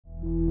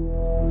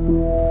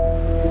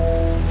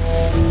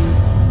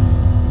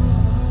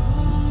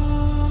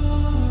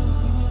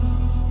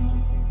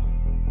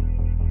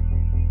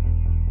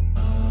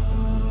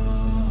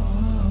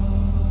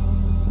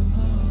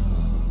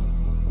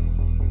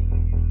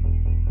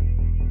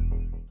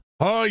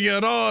Are you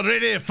all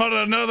ready for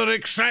another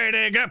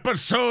exciting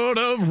episode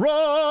of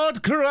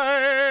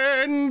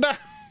Rotgrind?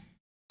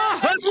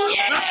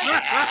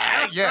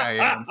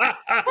 Yeah.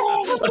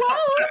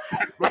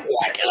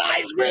 What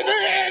lies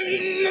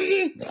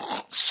within?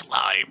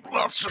 Slime.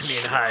 Lots of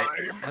slime. Hi.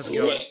 How's it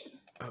going?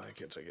 Oh, I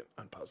can't take it.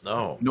 Unpause.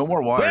 No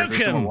more water. There's no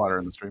Welcome. more water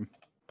in the stream.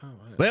 Oh,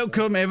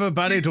 Welcome,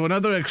 everybody, to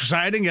another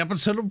exciting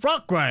episode of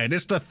Rotgrind.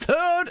 It's the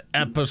third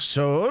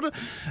episode,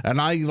 and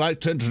I'd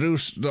like to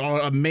introduce our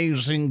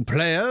amazing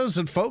players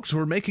and folks who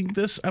are making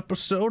this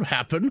episode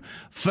happen.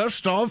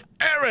 First off,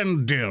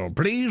 Earndil,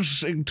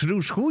 please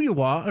introduce who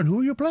you are and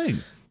who you're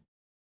playing.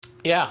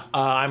 Yeah,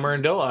 I'm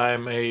Earndil.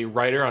 I'm a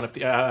writer on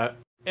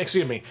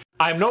excuse me.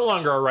 I'm no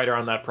longer a writer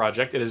on that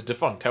project. It is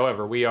defunct.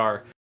 However, we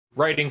are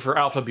writing for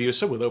Alpha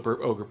Busa with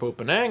Ogre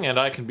Popenang, and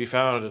I can be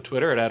found on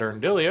Twitter at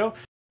Earndilio.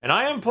 And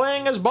I am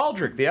playing as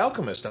Baldric, the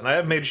Alchemist, and I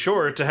have made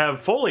sure to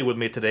have Foley with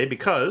me today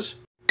because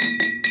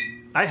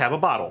I have a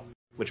bottle,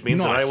 which means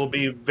that I will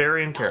be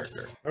very in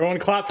character. Everyone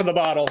clap for the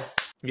bottle.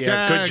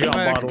 Yeah, good job,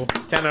 bottle.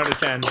 10 out of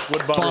 10.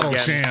 Wood bottle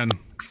again.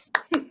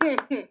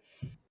 Chan.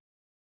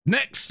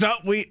 Next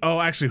up,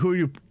 actually,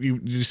 who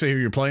did you say who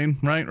you're playing,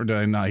 right? Or did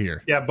I not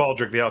hear? Yeah,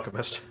 Baldric, the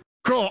Alchemist.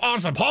 Cool,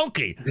 awesome,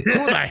 Hulky. Who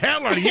the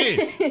hell are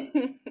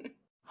you?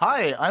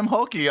 Hi, I'm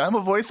Hulky. I'm a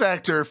voice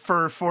actor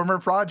for former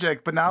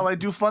project, but now I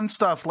do fun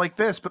stuff like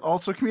this, but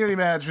also community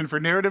management for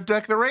narrative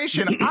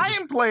declaration. I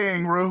am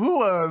playing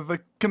Rehua, the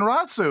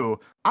Kenrasu.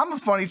 I'm a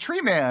funny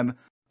tree man.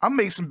 I'm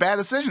making some bad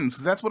decisions,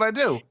 because that's what I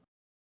do.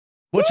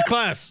 What's your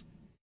class?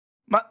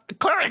 My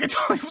cleric. I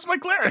told you it was my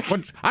cleric.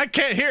 I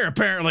can't hear,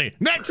 apparently.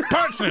 Next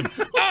person.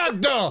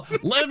 Oddle.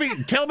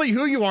 Tell me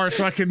who you are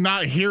so I can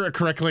not hear it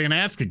correctly and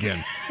ask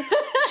again.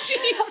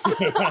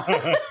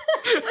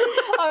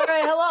 All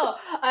right, hello.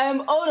 I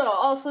am Odo,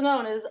 also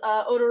known as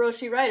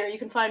Odoroshirider. You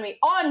can find me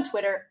on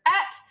Twitter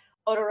at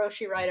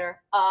Odoroshirider.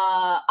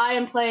 I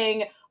am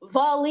playing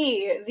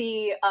Valli,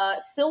 the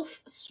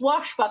Sylph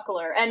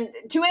Swashbuckler. And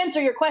to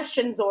answer your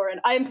question, Zoran,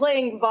 I am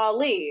playing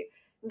Valli,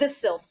 the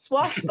Sylph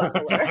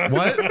Swashbuckler.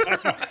 What?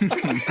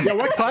 Yeah,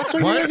 what class are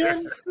you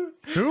again?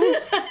 Who?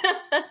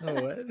 Oh,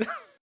 what?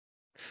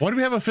 Why do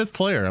we have a fifth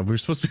player? We're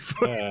supposed to be...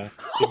 Yeah,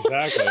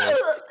 exactly.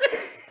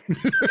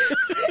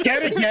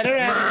 Get it.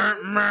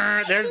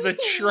 There's the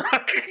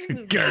truck.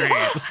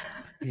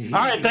 All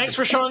right, thanks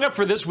for showing up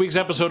for this week's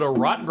episode of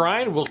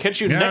Rotgrind. We'll catch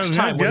you next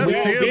time. See you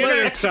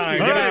later. Next time.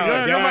 All Get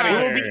right,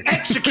 out. We will be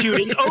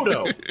executing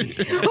Odo.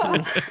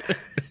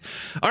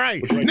 All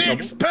right,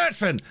 next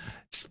person.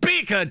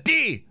 Speaker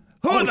D.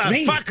 Who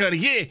the fuck are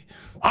you?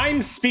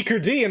 I'm Speaker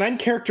D, and I'm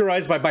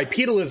characterized by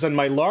bipedalism and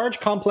my large,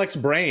 complex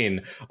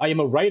brain. I am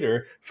a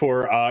writer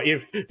for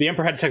If the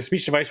Emperor Had a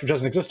Text-to-Speech Device, which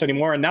doesn't exist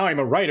anymore, and now I'm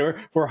a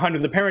writer for Hunter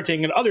the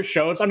Parenting and other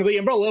shows under the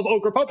umbrella of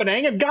Ogre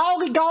Popenang, and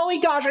golly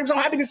gosh, I'm so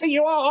happy to see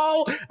you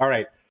all! All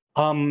right,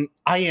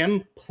 I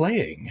am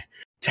playing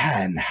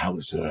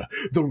Tannhauser,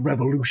 the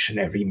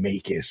revolutionary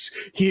Magus,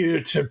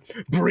 here to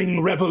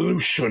bring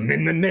revolution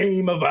in the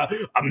name of a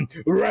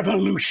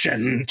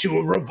revolution to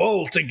a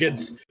revolt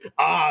against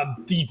for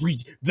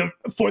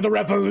the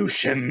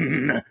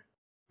revolution.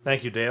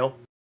 Thank you, Dale.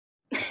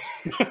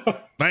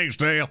 Thanks,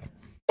 Dale.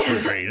 All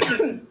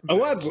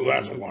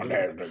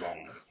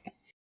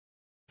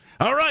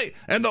right,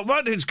 and the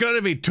one who's going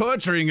to be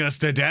torturing us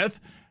to death,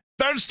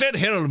 Thurston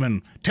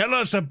Hillman. Tell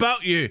us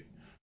about you.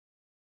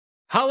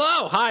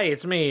 Hello, hi,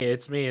 it's me.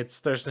 It's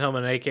Thurston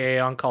Hillman, aka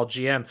On Call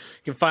GM. You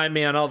can find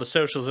me on all the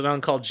socials at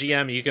On Call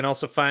GM. You can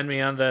also find me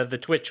on the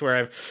Twitch, where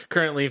I've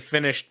currently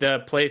finished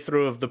the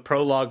playthrough of the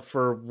prologue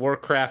for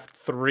Warcraft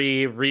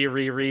 3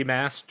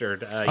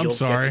 remastered. You'll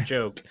sorry. get the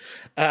joke.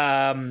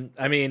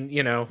 I mean,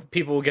 you know,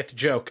 people will get the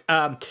joke.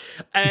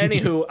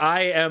 Anywho,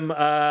 I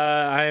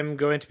am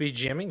going to be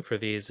GMing for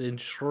these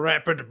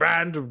intrepid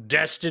band of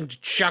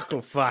destined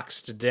chuckle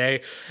fucks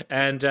today,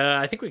 and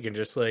I think we can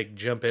just like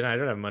jump in. I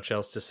don't have much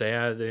else to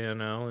say. You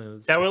know,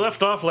 Yeah, we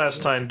left off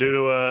last time due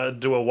to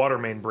a water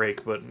main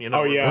break, but you know.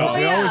 Oh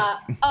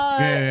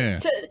yeah.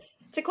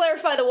 To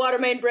clarify the water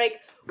main break,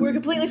 we're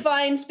completely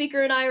fine.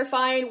 Speaker and I are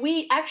fine.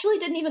 We actually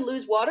didn't even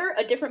lose water.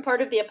 A different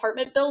part of the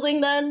apartment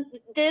building then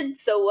did,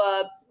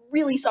 so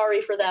really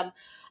sorry for them.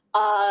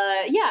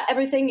 Yeah,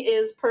 everything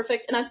is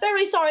perfect, and I'm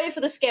very sorry for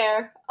the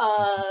scare,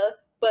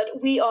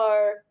 but we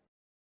are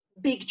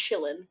big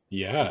chillin'.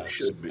 Yeah,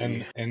 Should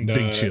be. and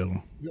Big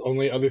chill. The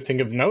only other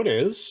thing of note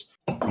is,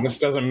 and this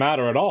doesn't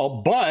matter at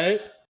all,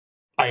 but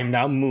I am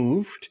now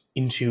moved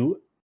into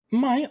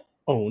my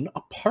own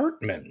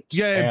apartment.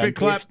 Yeah, big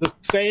clap. It's the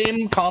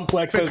same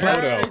complex as clap.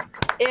 Odo.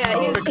 Yeah,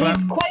 Oh,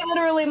 he's quite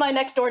literally my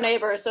next door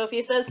neighbor, so if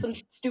he says some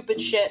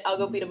stupid shit, I'll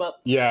go beat him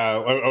up. Yeah,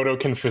 Odo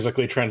can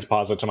physically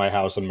transpose it to my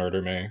house and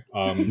murder me.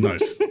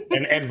 Nice.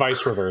 And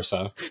vice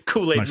versa.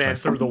 Kool-Aid Nice, Man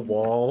nice. through the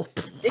wall.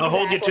 I'll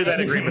hold you to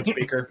that agreement,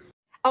 Speaker.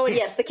 Oh, and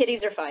yes, the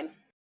kitties are fine.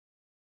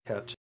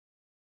 Cat.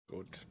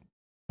 Good.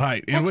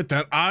 Right, and with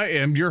that, I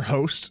am your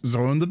host,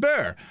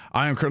 ZoranTheBear.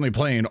 I am currently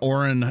playing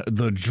Oran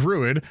the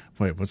Druid.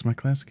 Wait, what's my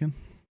class again?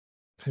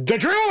 The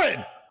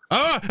Druid!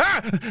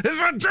 It's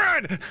a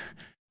Druid!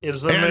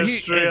 It's the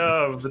mystery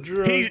of the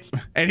Druid.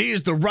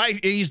 He's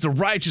the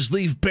righteous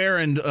leaf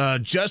baron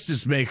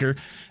justice maker.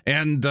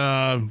 And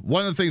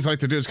one of the things I like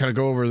to do is kind of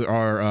go over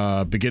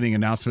our beginning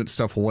announcement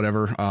stuff or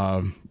whatever.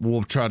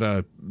 We'll try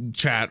to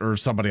chat, or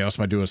somebody else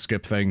might do a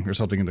skip thing or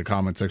something in the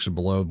comment section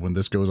below when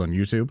this goes on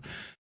YouTube.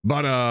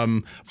 But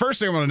first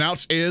thing I'm going to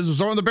announce is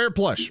ZoranTheBear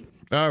plush.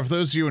 For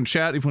those of you in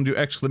chat, if you want to do !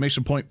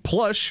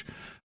 plush,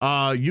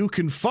 you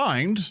can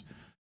find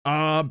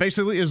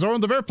basically is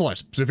ZoranTheBear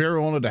plush. So if you ever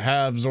wanted to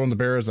have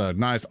ZoranTheBear as a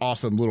nice,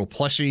 awesome little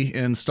plushie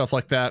and stuff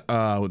like that,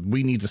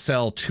 we need to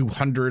sell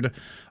 200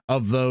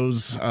 of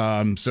those.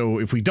 So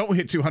if we don't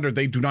hit 200,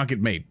 they do not get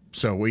made.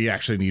 So we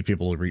actually need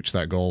people to reach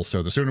that goal.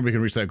 So the sooner we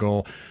can reach that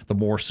goal, the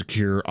more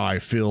secure I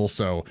feel.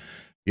 So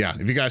yeah,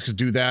 if you guys could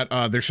do that,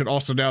 there should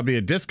also now be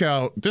a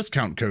discount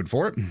code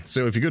for it.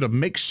 So if you go to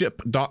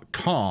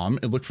makeship.com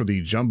and look for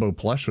the Jumbo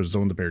Plush, or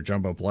ZoranTheBear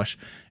Jumbo Plush,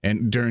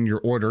 and during your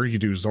order, you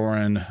do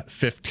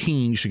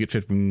Zoran15, you should get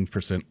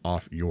 15%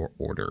 off your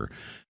order.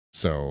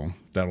 So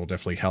that'll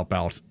definitely help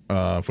out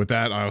with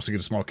that. I also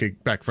get a small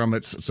kickback from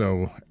it.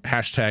 So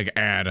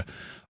 #ad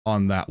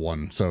on that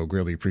one. So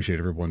greatly appreciate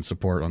everyone's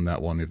support on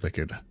that one if they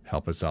could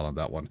help us out on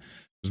that one.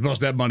 Because most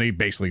of that money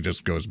basically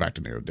just goes back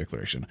to narrow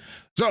declaration.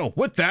 So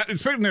with that,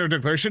 speaking of narrow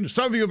declaration,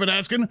 some of you have been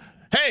asking,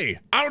 hey,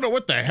 I don't know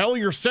what the hell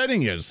your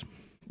setting is.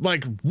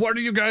 Like, what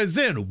are you guys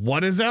in?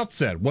 What is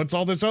Outset? What's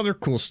all this other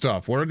cool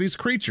stuff? What are these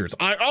creatures?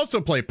 I also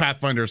play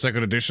Pathfinder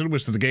 2nd Edition,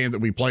 which is the game that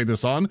we play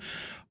this on.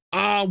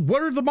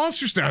 What are the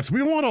monster stats?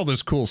 We want all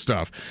this cool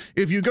stuff.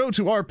 If you go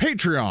to our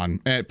Patreon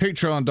at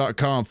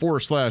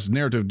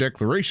patreon.com/narrative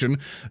declaration,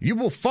 you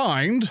will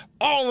find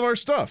all of our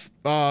stuff.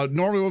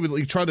 Normally what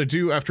we try to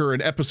do after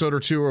an episode or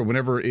two, or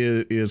whenever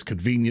it is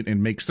convenient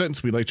and makes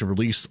sense, we like to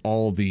release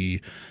all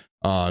the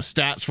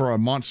stats for our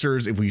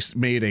monsters. If we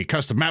made a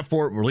custom map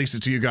for it, release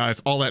it to you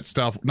guys, all that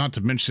stuff. Not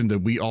to mention that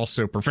we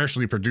also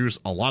professionally produce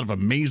a lot of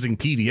amazing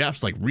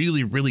PDFs, like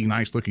really, really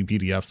nice looking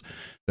PDFs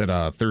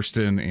that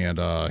Thurston and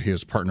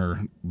his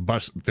partner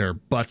bust their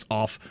butts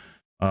off.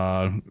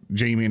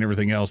 Jamie and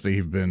everything else,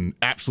 they've been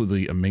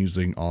absolutely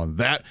amazing on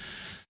that.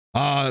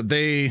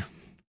 They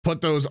put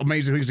those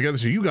amazing things together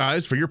so you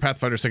guys, for your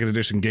Pathfinder 2nd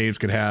Edition games,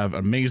 could have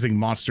amazing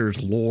monsters,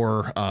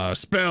 lore,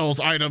 spells,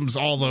 items,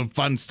 all the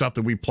fun stuff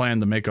that we plan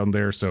to make on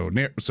there. So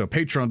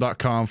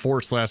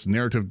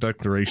patreon.com/narrative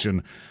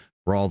declaration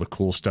for all the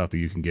cool stuff that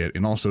you can get,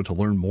 and also to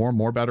learn more and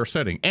more about our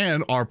setting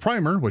and our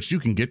primer, which you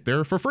can get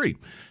there for free.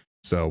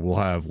 So we'll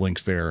have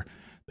links there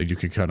that you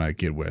can kind of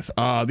get with.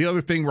 The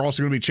other thing we're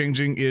also going to be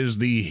changing is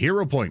the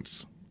hero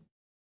points.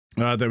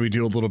 That we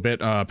do a little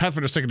bit.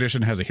 Pathfinder 2nd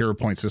Edition has a hero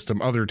point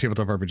system. Other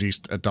tabletop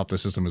RPGs adopt the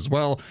system as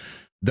well.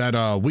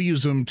 That we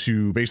use them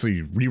to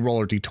basically re-roll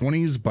our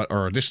d20s, but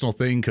our additional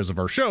thing, because of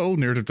our show,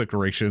 Narrative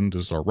Declaration,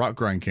 this is our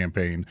Rotgrind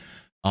campaign,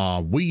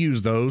 we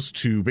use those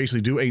to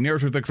basically do a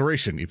narrative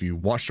declaration. If you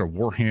watched our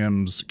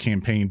Warham's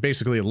campaign,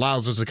 basically it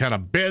allows us to kind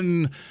of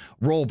bend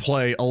role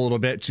play a little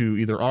bit to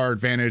either our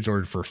advantage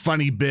or for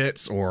funny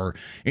bits or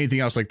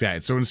anything else like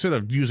that. So instead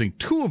of using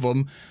 2 of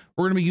them,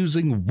 we're going to be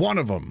using 1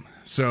 of them.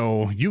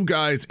 So you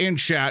guys in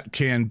chat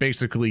can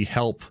basically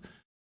help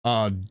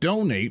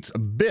donate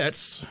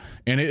bits,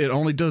 and it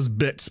only does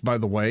bits, by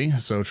the way.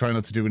 So try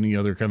not to do any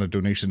other kind of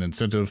donation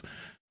incentive.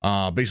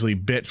 Basically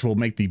bits will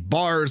make the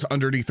bars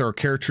underneath our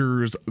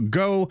characters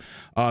go.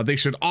 They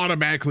should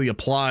automatically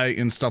apply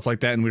and stuff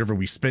like that, and whenever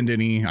we spend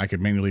any, I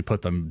can manually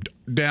put them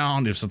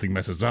down. If something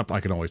messes up,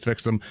 I can always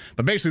fix them.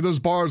 But basically those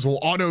bars will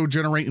auto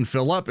generate and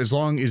fill up as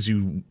long as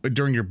you,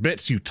 during your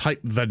bits, you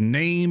type the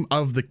name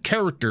of the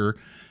character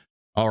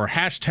or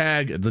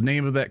hashtag the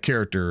name of that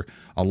character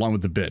along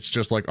with the bits,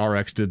 just like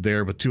RX did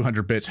there with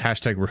 200 bits,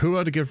 hashtag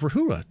Rehua to give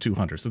Rehua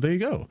 200. So there you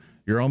go.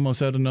 You're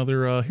almost at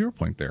another hero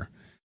point there.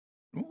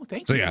 Oh,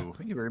 thank you. Yeah.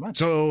 Thank you very much.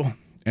 So,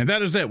 and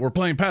that is it. We're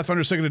playing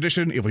Pathfinder 2nd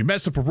Edition. If we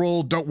mess up a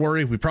roll, don't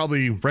worry. We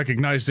probably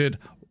recognized it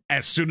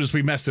as soon as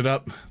we messed it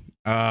up.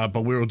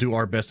 But we will do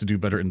our best to do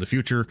better in the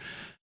future.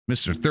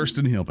 Mr.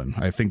 Thurston Hillman,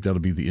 I think that'll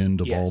be the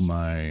end of all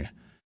my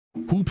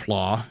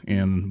hoopla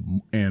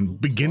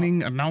and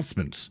beginning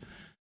announcements.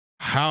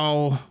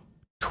 How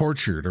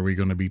tortured are we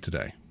going to be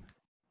today?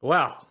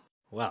 Well,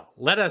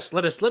 let us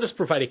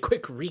provide a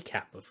quick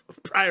recap of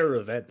prior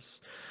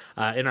events.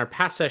 In our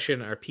past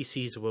session, our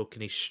PCs awoke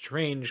in a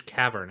strange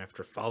cavern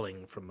after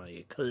falling from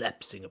a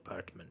collapsing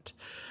apartment.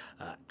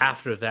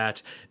 After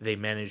that, they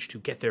managed to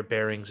get their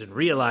bearings and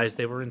realized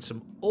they were in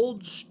some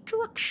old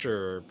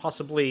structure,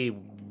 possibly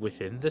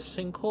within the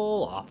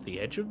sinkhole, off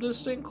the edge of the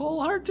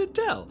sinkhole, hard to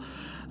tell.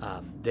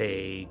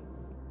 They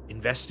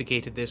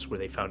investigated this, where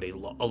they found a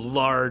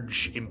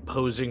large,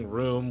 imposing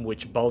room,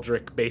 which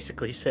Baldric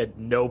basically said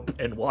nope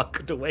and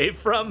walked away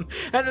from,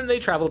 and then they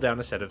traveled down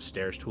a set of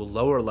stairs to a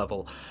lower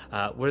level,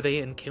 where they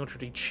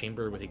encountered a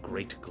chamber with a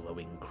great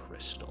glowing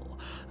crystal.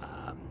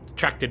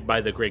 Attracted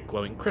by the great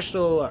glowing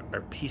crystal,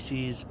 our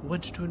PCs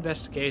went to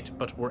investigate,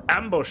 but were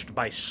ambushed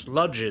by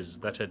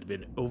sludges that had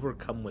been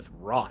overcome with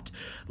rot.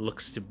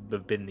 Looks to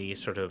have been the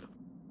sort of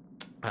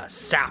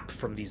sap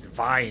from these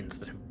vines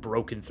that have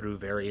broken through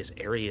various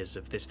areas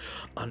of this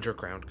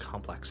underground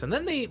complex. And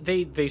then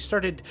they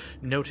started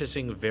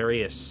noticing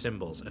various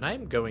symbols, and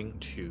I'm going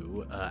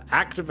to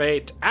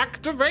activate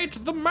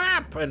the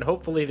map, and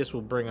hopefully this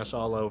will bring us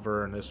all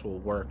over and this will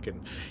work.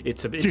 And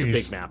it's a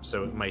big map,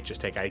 so it might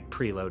just take, I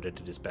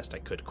preloaded it as best I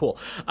could. Cool.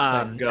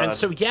 And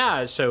so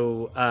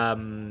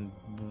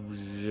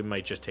it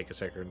might just take a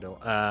second.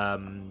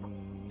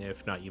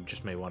 If not, you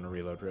just may want to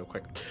reload real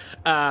quick.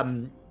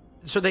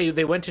 So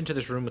they went into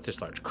this room with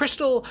this large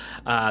crystal.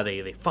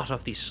 They fought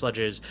off these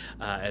sludges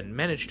and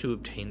managed to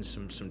obtain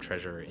some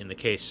treasure. In the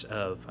case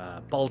of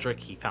Baldric,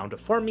 he found a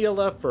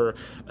formula for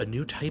a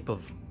new type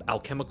of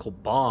alchemical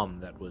bomb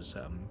that was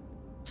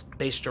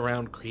based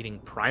around creating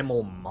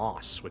primal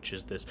moss, which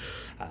is this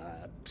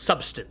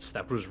substance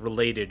that was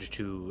related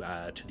to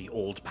the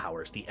old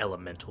powers, the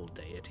elemental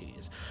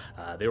deities.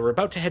 They were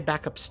about to head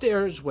back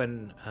upstairs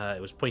when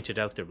it was pointed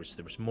out there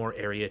was more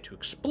area to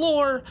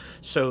explore.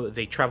 So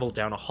they traveled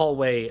down a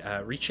hallway,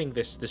 reaching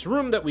this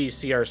room that we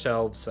see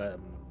ourselves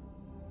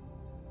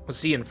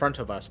see in front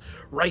of us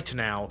right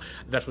now,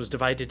 that was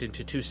divided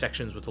into two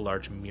sections with a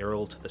large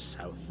mural to the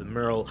south. The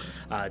mural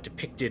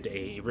depicted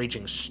a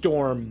raging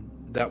storm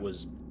that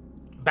was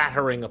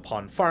battering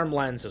upon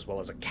farmlands as well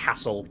as a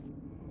castle,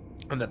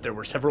 and that there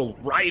were several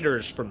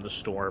riders from the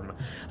storm.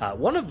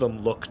 One of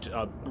them looked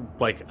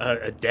like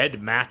a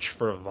dead match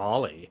for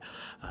Valli.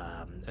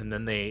 And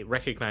then they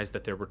recognized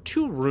that there were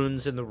two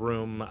runes in the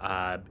room,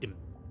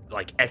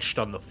 like etched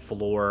on the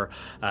floor.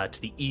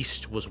 To the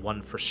east was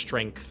one for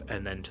strength,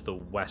 and then to the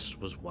west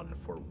was one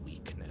for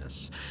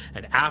weakness.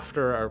 And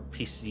after our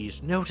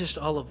PCs noticed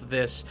all of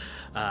this,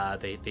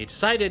 they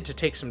decided to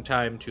take some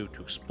time to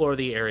explore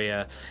the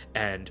area,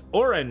 and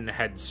Oran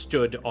had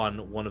stood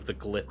on one of the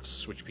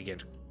glyphs, which began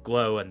to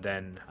glow, and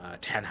then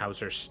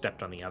Tannhauser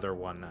stepped on the other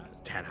one,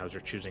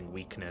 Tannhauser choosing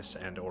weakness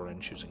and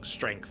Oran choosing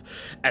strength.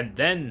 And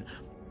then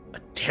a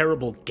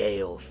terrible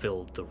gale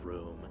filled the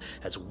room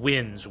as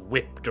winds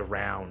whipped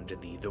around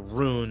and the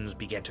runes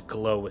began to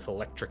glow with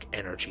electric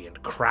energy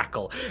and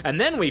crackle. And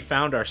then we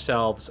found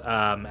ourselves,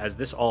 as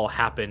this all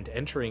happened,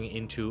 entering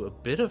into a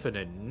bit of an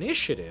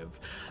initiative.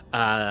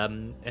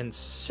 And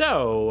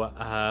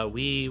so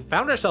we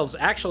found ourselves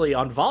actually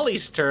on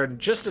Valli's turn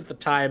just at the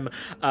time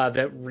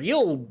that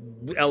real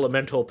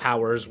elemental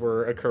powers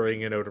were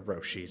occurring in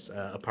Odoroshi's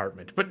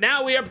apartment. But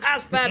now we are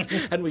past that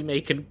and we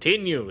may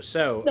continue.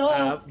 So,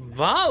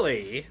 Valli,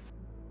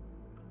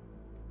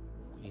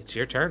 it's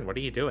your turn. What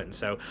are you doing?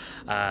 So,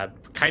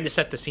 kind of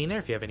set the scene there.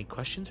 If you have any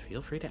questions,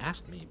 feel free to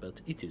ask me,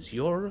 but it is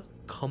your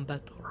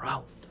combat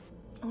round.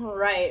 All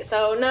right.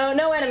 So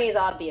no enemies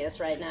obvious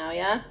right now,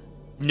 yeah?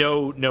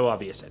 No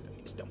obvious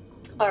enemies, no.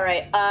 All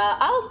right.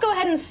 I'll go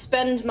ahead and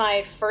spend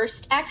my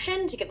first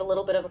action to give a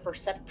little bit of a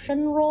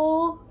perception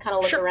roll. Kind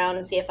of look around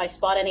and see if I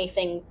spot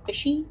anything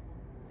fishy.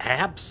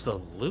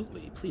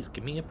 Absolutely. Please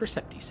give me a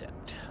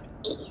percepticept.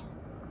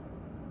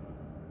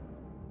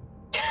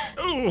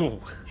 Ooh.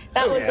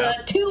 That was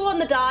a 2 on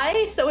the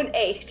die, so an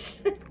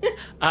 8.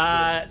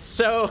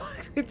 So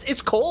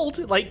it's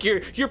cold. Like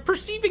you're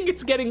perceiving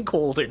it's getting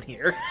cold in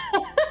here.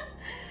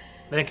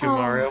 Thank you,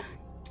 Mario.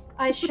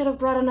 I should have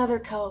brought another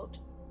coat.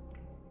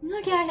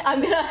 Okay,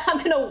 I'm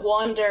gonna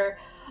wander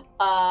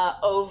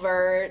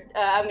over.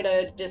 I'm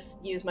gonna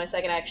just use my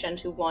second action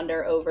to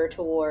wander over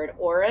toward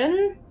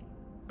Oran.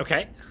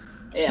 Okay.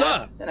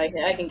 Yeah, and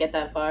I can get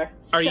that far.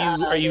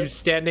 Are you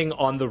standing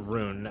on the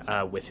rune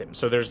with him?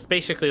 So there's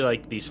basically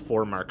like these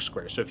 4 mark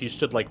squares. So if you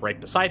stood like right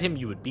beside him,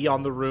 you would be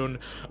on the rune.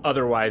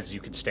 Otherwise, you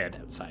could stand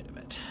outside of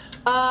it.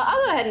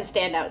 I'll go ahead and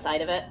stand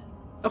outside of it.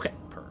 Okay,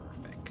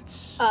 perfect.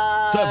 What's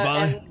up,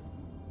 Valli?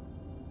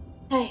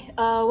 Hey,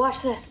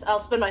 watch this. I'll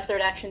spend my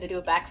third action to do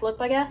a backflip,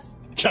 I guess.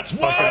 That's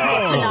fucking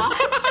awesome.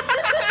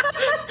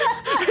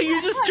 Are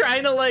you just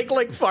trying to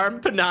like farm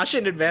panache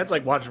in advance?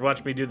 Like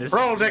watch me do this.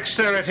 Roll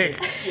dexterity.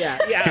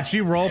 Yeah. Could she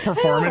roll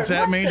performance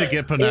at me to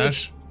get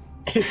panache?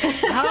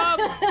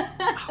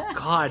 Oh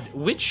God,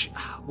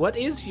 what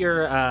is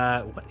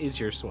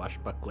your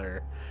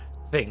swashbuckler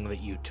thing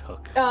that you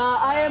took?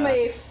 I am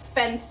a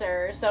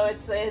fencer, so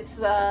it's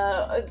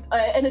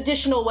an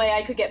additional way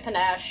I could get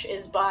panache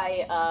is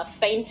by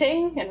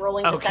fainting and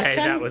rolling deception. Okay,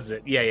 that was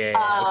it.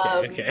 Yeah.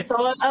 Okay.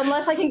 So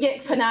unless I can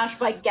get panache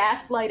by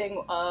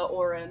gaslighting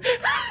Oran.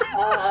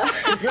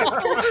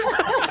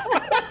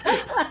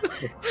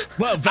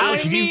 Well, Valli,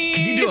 can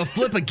you do a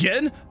flip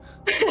again?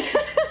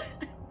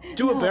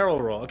 Do a barrel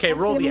roll. Okay,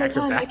 roll the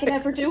acrobatic. I can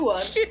never do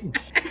one.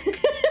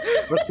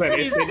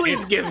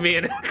 Please give me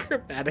an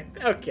acrobatic.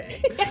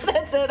 Okay.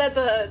 That's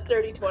a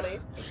dirty 20.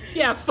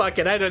 Yeah, fuck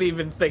it. I don't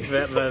even think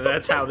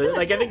that's how.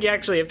 I think you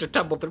actually have to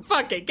tumble through.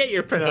 Fuck it. Get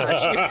your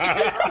panache.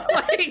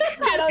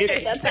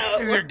 That's how.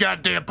 Here's your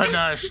goddamn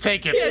panache.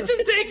 Take it. Yeah,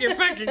 just take your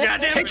fucking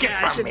goddamn Take it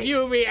panache from and me.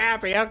 you'll be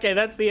happy. Okay,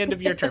 that's the end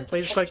of your turn.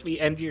 Please click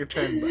the end of your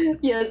turn button.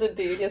 Yes,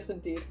 indeed. Yes,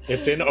 indeed.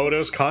 It's in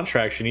Odo's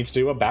contract. She needs to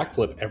do a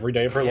backflip every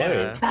day of her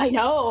life. I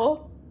know.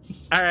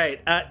 All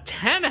right,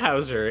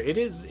 Tannhauser, it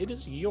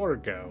is your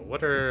go.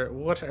 What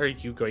are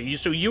you going?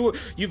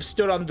 You've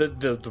stood on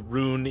the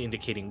rune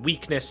indicating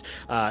weakness.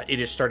 It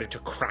has started to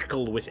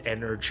crackle with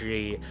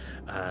energy,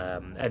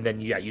 and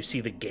then you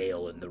see the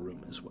gale in the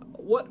room as well.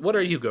 What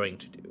are you going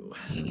to do?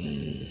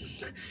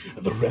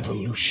 The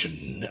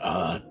revolution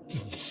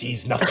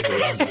sees nothing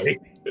around me,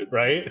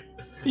 right?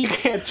 You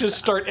can't just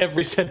start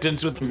every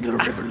sentence with the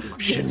revolution.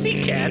 Yes,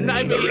 he can.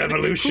 I mean, The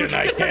revolution, who's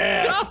I gonna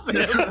can. Stop him?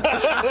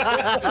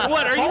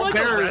 What are you like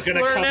a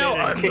wrestler now?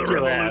 I'm the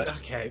revolution.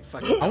 Okay,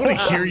 fuck. I want to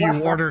hear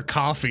you order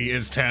coffee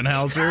as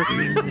Tannhauser.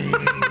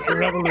 The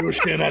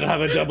revolution, I'd have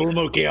a double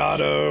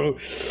macchiato.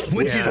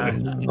 Which is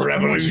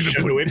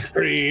Revolution with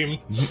cream.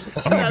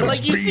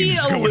 Like you see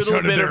a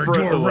little bit of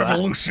Rehua.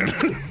 revolution.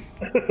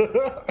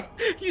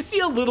 You see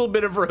a little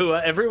bit of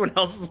Rehua. Everyone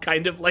else is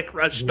kind of like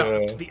rushed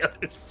off to the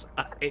other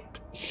side.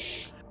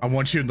 I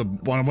want you in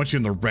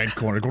the red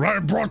corner. Go, I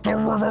brought the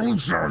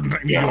revolution.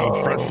 You do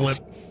a front flip.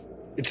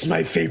 It's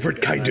my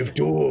favorite kind of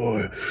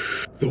door.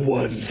 The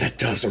one that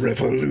does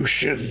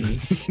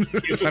revolutions.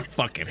 I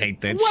fucking hate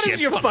that What shit.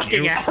 is your Fuck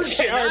fucking you.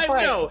 action?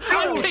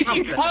 I'm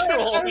taking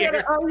control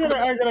here.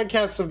 I'm gonna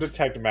cast some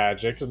detect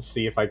magic and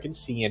see if I can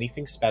see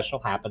anything special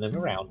happening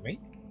around me.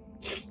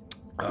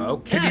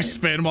 Okay. Can you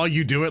spin while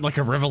you do it like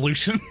a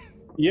revolution?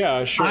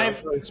 Yeah, sure. I'm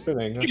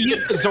spinning.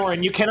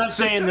 Zoran, you cannot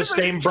say in the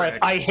same breath,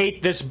 I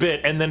hate this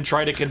bit, and then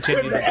try to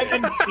continue that.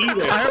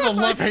 I have a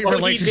love-hate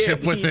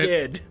relationship with it.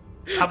 Did.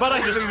 How about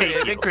I just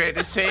hate you?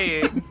 Greatest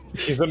saying.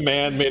 He's a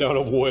man made out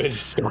of wood,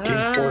 stuck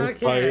in forest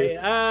fire.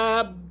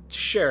 Okay.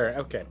 Sure.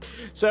 Okay.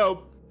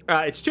 So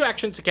it's 2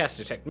 actions to cast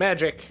detect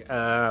magic.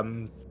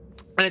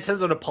 And it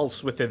says on a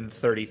pulse within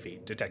 30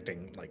 feet,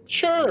 detecting like.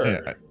 Sure.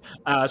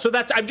 Yeah. So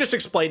I'm just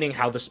explaining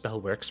how the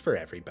spell works for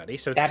everybody.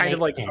 So it's That kind of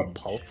like makes a sense.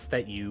 pulse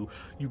that you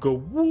go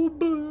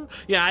woo.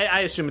 Yeah, I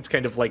assume it's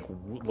kind of like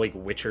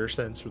Witcher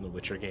sense from the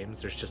Witcher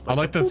games. There's just I like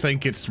like to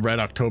think it's Red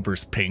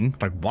October's ping,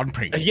 like one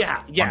ping.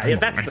 Yeah, One ping.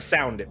 that's the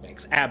sound it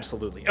makes.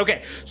 Absolutely.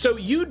 Okay, so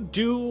you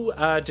do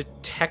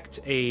detect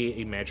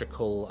a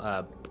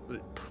magical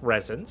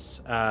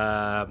presence.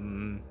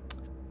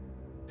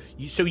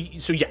 You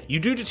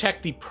do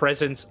detect the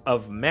presence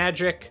of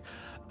magic.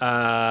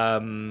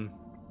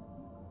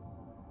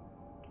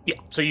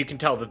 So you can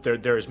tell that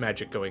there is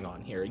magic going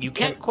on here. You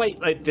can't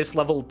quite at this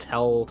level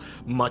tell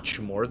much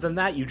more than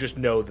that. You just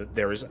know that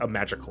there is a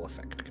magical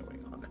effect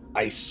going on.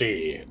 I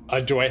see.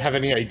 Do I have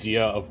any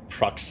idea of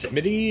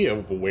proximity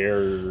of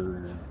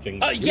where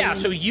things? Yeah.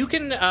 So you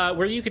can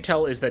where you could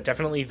tell is that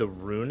definitely the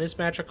rune is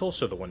magical.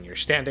 So the one you're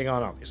standing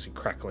on, obviously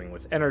crackling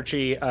with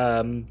energy.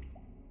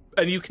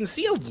 And you can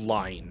see a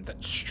line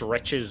that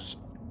stretches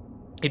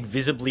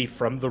invisibly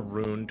from the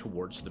rune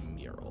towards the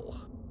mural.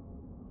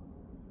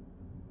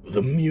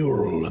 The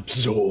mural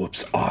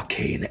absorbs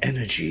arcane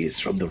energies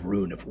from the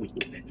rune of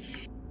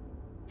weakness.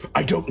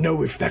 I don't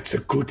know if that's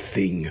a good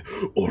thing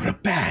or a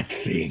bad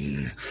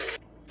thing.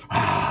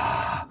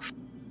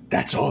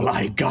 That's all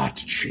I got,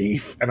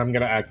 Chief. And I'm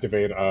gonna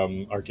activate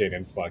Arcane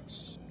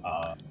Influx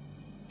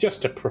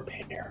just to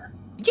prepare.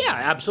 Yeah,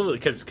 absolutely,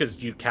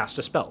 because you cast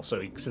a spell.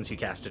 So since you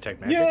cast Detect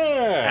Magic,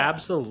 Yeah,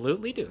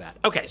 absolutely do that.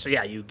 Okay, so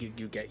yeah, you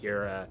get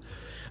your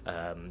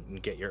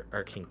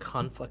Arcane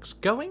Conflux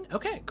going.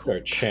 Okay, cool.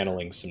 start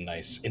channeling some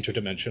nice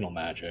interdimensional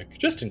magic,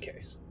 just in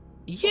case.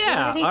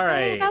 Yeah, What did he all say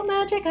right. about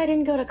magic? I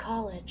didn't go to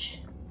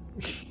college.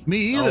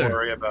 Me Don't either.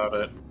 worry about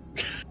it.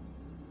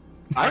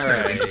 All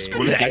right. I hate this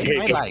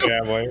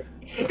family.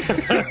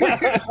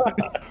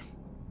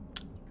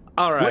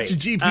 All right. What's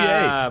your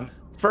GPA?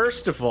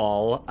 First of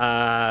all,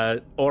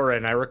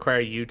 Oran, I require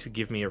you to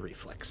give me a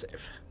reflex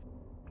save.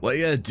 Why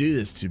you gotta do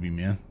this to me,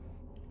 man?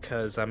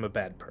 Because I'm a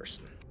bad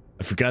person.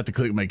 I forgot to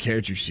click my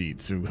character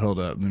sheet, so hold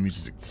up. Let me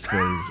just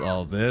expose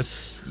all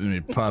this. Let me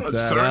pop that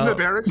Zoran the out.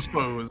 Bear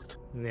exposed.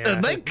 Yeah. Oh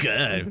my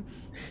god.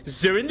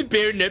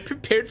 ZoranTheBear not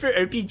prepared for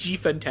RPG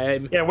fun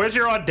time. Yeah, where's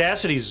your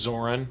audacity,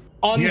 Zoran?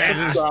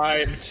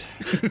 Unsubscribed.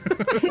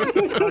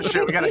 Oh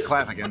shit, we gotta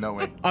clap again, don't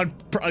we?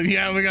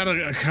 Yeah, we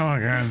gotta. Come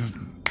on, guys.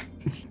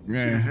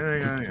 Yeah,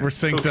 we're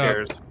synced Who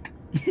up. cares?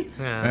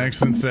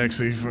 Excellent,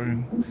 sexy.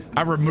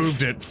 I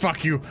removed it.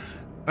 Fuck you.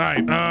 All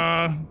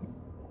right.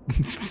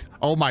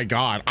 Oh my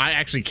god, I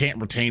actually can't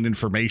retain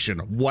information.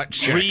 What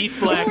shit?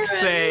 Reflex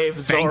save,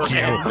 Thank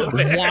Zoran.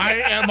 you.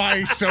 Why am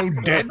I so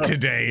dead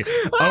today?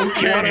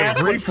 Okay,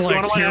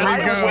 reflex. Here we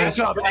I go. wake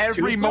up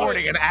every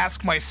morning and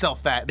ask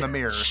myself that in the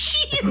mirror.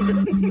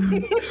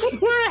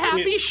 We're a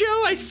happy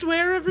show, I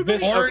swear,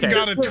 everybody. Oran Okay.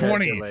 got a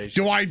 20. Congratulations.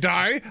 Do I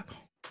die?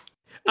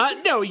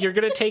 No, you're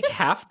gonna take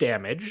half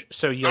damage,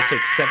 so you'll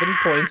take 7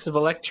 points of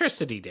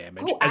electricity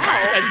damage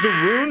as the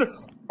rune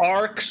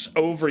arcs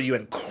over you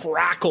and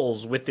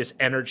crackles with this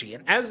energy.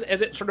 And as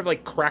it sort of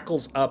like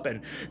crackles up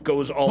and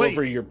goes all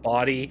over your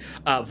body,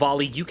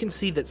 Valli, you can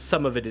see that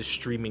some of it is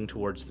streaming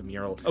towards the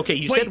mural. Okay,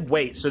 you said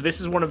wait, so this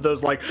is one of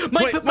those like,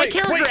 my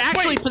character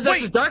actually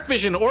possesses dark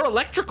vision or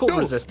electrical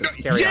resistance.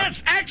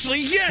 Yes,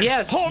 actually,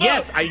 yes. Hold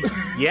up.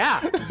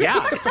 Yeah.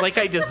 It's like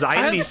I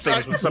designed these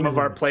things with some of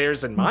our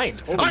players in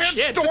mind. Holy I have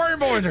shit.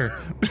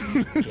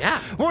 Stormortar. Yeah.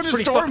 What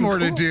does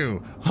Stormortar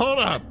do? Hold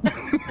up.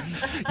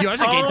 You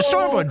also gave the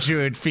Stormborn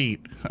Druid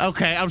feat.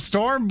 Okay, I'm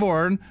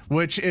Stormborn,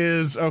 which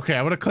is okay.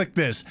 I'm gonna click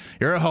this.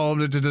 You're at home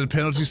to the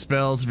penalty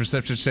spells and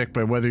perception check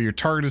by whether your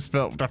target is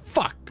spelled. What the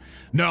fuck?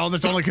 No,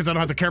 that's only because I don't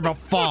have to care about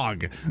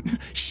fog.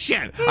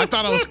 Shit, I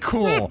thought I was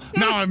cool.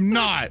 Now I'm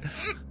not.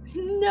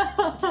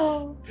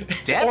 No.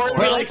 Damn, Or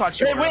well, like, thought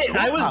you hey, were wait, cool,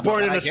 I was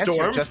born in I a guess storm.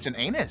 You're just an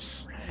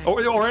anus.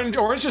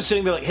 Oran's just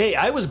sitting there like, hey,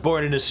 I was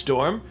born in a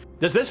storm.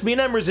 Does this mean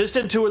I'm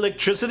resistant to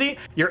electricity?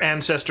 Your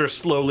ancestor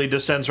slowly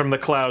descends from the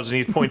clouds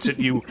and he points at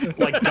you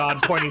like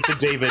God pointing to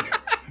David.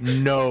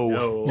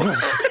 No.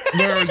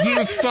 No,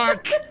 you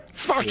suck.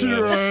 Fuck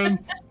you,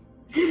 Ryan.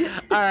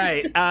 All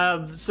right.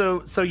 So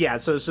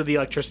the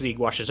electricity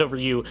washes over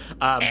you.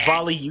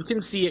 Valli, you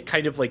can see it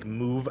kind of like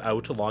move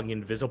out along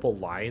invisible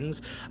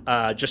lines,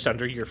 just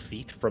under your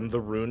feet from the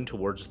rune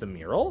towards the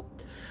mural.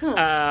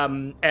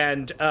 I'm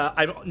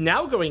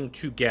now going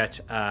to get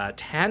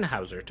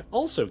Tannhauser to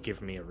also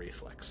give me a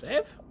reflex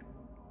save.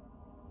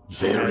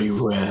 Very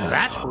well.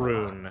 That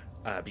rune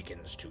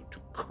begins to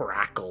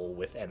crackle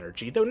with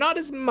energy, though not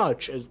as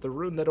much as the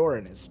rune that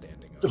Oran is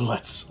standing on.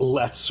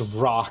 Let's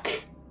rock,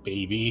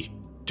 baby.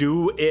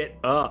 Do it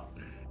up.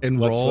 And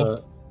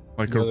roll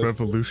like a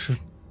revolution.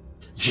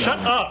 Shut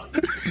up!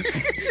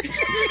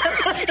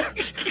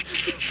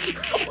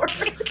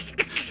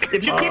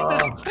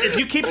 If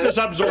you keep this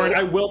up, Zoran,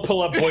 I will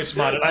pull up voice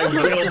mod and I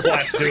will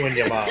blast doing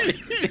you, Mom.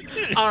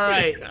 All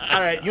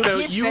right. You so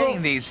keep you saying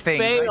will these things.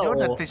 fail. I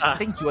don't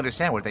think you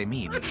understand what they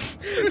mean.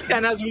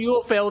 And as you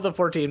will fail with a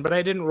 14, but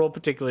I didn't roll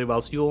particularly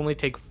well, so you only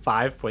take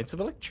 5 points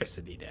of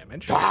electricity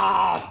damage.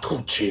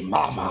 Coochie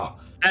mama.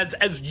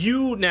 As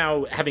you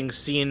now, having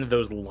seen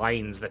those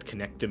lines that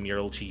connect the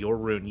mural to your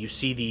rune, you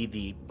see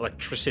the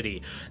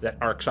electricity that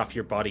arcs off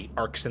your body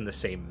arcs in the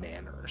same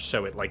manner.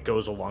 So it like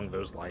goes along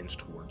those lines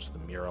towards the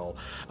mural.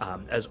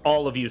 As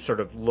all of you sort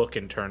of look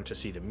and turn to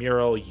see the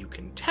mural, you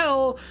can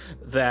tell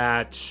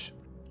that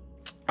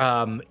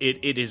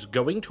it is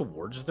going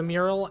towards the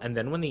mural, and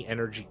then when the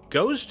energy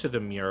goes to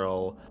the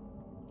mural,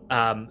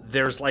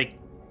 there's like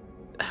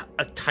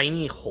a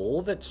tiny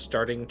hole that's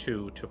starting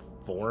to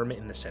form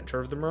in the center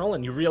of the mural,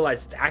 and you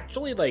realize it's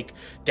actually like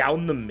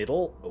down the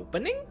middle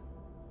opening.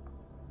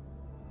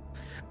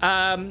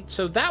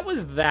 So that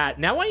was that.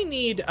 Now I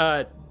need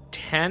Valli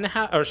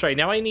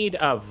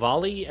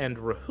and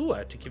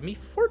Rehua to give me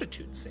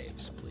fortitude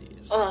saves,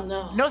 please. Oh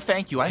no. No,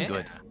 thank you. I'm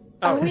good.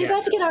 Are we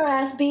about to get our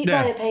ass beat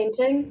by a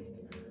painting?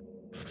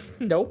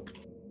 Nope.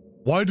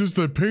 Why does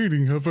that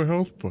painting have a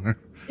health bar?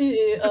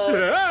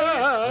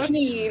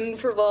 13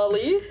 for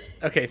Valli.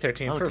 Okay,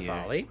 13 for dear.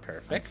 Valli.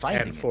 Perfect.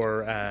 I'm And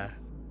for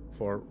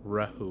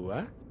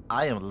Rehua,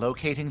 I am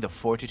locating the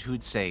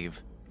fortitude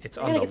save. it's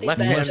on the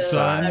left-hand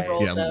side.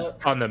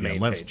 On the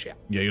main page, yeah.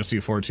 Yeah, you'll see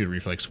a fortitude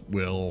reflex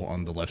will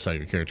on the left side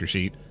of your character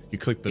sheet. You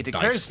click the It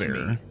dice occurs to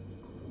there. me.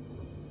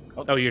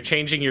 Oh, you're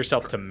changing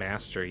yourself to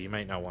master. You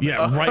might not want to.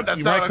 Yeah, right. that's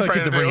You not right what I'm click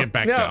it to trying to bring do. it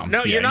back No, down.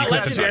 no, Yeah, you're not you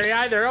click the legendary dice.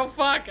 either. Oh,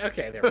 fuck.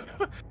 Okay, there we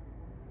go.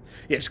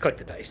 Yeah, just click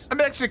the dice. I'm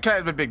actually kind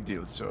of a big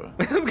deal, so.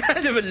 I'm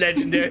kind of a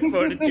legendary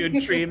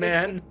fortitude tree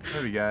man.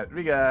 What we got?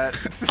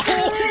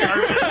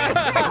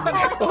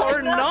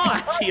 Or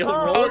not. He'll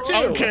roll a 2.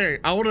 Okay,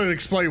 I want to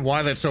explain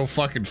why that's so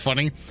fucking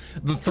funny.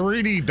 The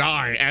 3D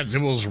die, as it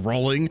was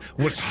rolling,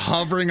 was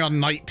hovering on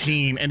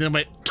 19, and then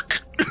went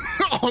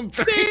on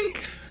 3.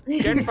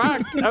 Get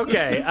fucked.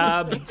 Okay,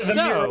 The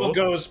mural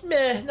goes,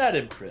 meh, not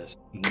impressed.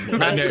 so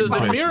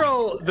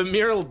the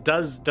mural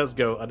does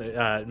go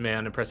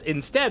unimpressed.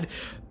 Instead,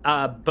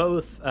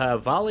 both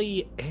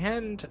Valli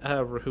and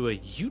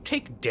Rehua, you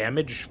take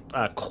damage,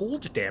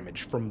 cold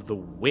damage from the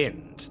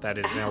wind that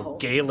is now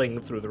galing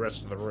through the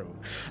rest of the room.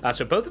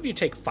 So both of you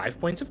take 5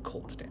 points of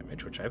cold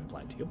damage, which I've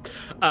applied to you.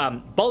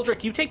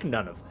 Baldric, you take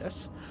none of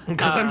this.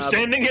 Because I'm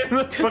standing in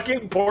the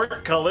fucking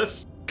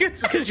portcullis.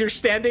 Because you're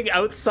standing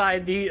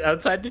outside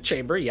the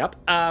chamber. Yep.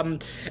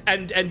 And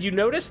you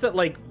notice that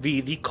like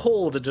the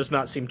cold does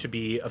not seem to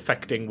be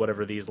affecting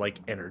whatever these like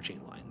energy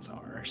lines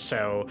are.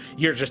 So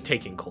you're just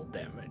taking cold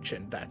damage,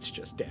 and that's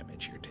just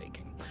damage you're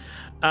taking.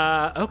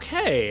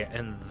 Okay,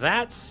 and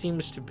that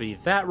seems to be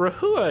that.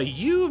 Rehua,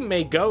 you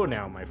may go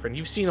now, my friend.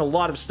 You've seen a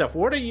lot of stuff.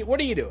 What are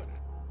you doing?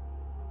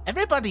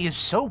 Everybody is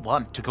so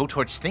wont to go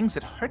towards things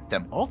that hurt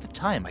them all the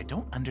time. I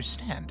don't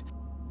understand.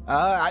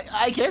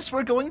 I guess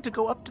we're going to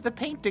go up to the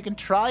painting and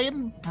try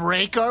and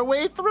break our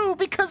way through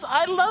because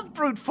I love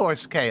brute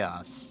force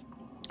chaos.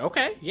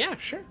 Okay, yeah,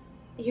 sure.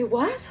 You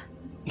what?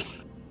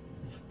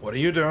 What are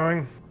you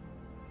doing?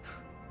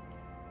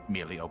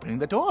 Merely opening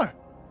the door.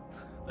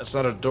 That's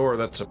not a door,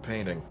 that's a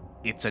painting.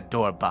 It's a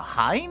door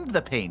behind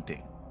the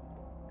painting.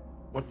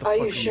 What the Are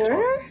fuck you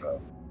sure?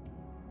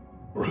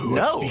 Rehua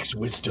No. speaks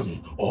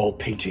wisdom. All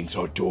paintings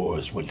are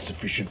doors when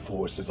sufficient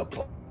force is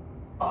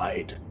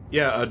applied.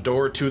 Yeah, a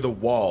door to the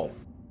wall.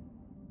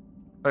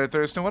 All right,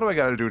 Thurston, what do I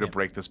got to do to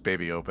break this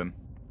baby open?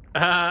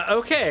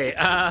 Okay.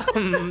 Let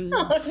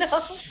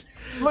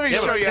me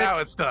show you how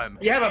it's done.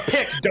 You have a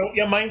pick, don't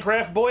you,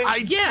 Minecraft boy? I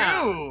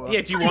Yeah. do.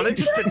 Yeah, do you want to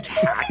just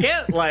attack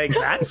it? Like,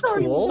 that's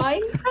cool.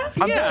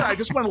 Minecraft? I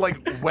just want to like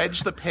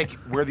wedge the pick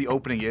where the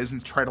opening is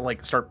and try to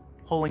like start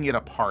pulling it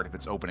apart if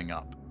it's opening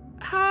up.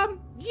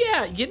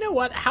 Yeah, you know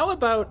what? How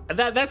about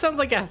that? That sounds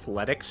like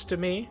athletics to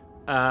me.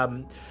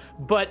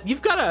 But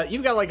you've got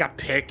like a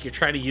pick. You're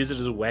trying to use it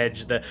as a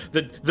wedge.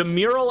 The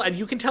mural, and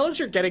you can tell as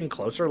you're getting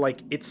closer,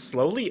 like it's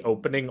slowly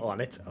opening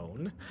on its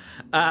own.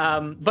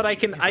 But I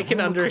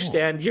can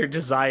understand your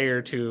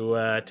desire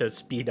to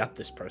speed up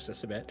this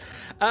process a bit.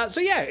 So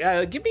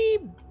yeah, give me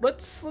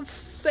let's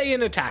say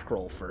an attack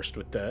roll first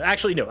with the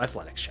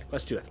athletics check.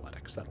 Let's do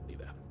athletics. That'll be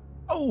the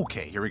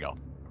Okay, here we go.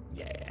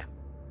 yeah.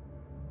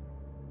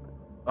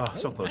 Oh,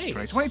 so close to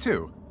nice.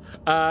 22.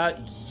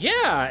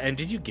 Yeah. And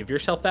did you give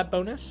yourself that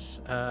bonus?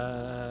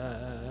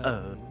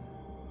 I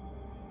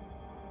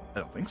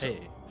don't think so.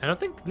 Hey, I don't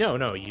think.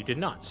 No, you did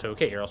not. So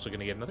okay, you're also going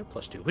to get another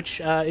 +2,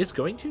 which is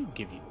going to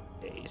give you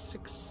a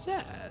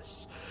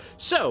success.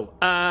 So,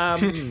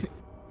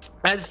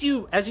 as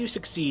you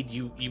succeed,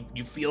 you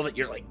feel that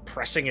you're like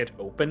pressing it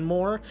open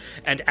more,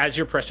 and as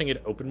you're pressing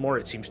it open more,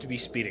 it seems to be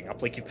speeding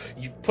up. Like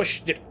you've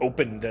pushed it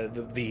open.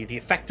 The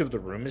effect of the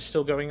room is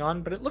still going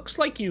on, but it looks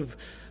like you've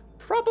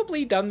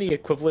probably done the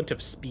equivalent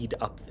of speed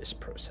up this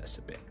process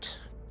a bit.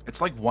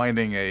 It's like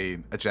winding a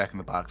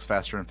jack-in-the-box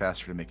faster and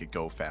faster to make it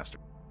go faster.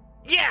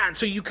 Yeah, and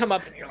so you come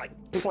up and you're like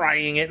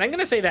prying it. And I'm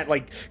gonna say that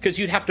like because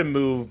you'd have to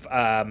move,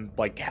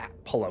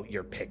 pull out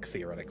your pick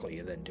theoretically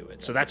and then do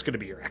it. So that's gonna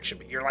be your action.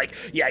 But you're like,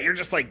 yeah, you're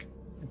just like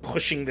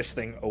pushing this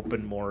thing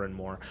open more and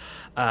more.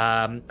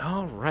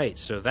 All right,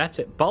 so that's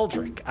it,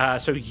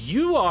 Baldric. So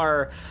you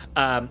are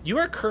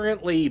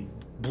currently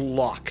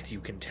blocked.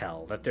 You can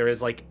tell that there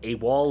is like a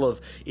wall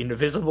of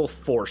invisible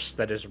force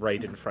that is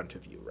right in front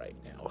of you right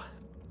now.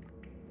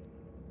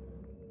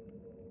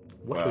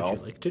 What would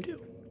you like to do?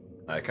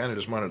 I kind of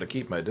just wanted to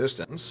keep my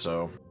distance,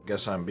 so I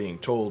guess I'm being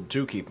told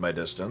to keep my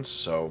distance,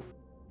 so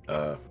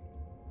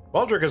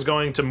Baldric is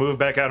going to move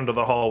back out into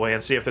the hallway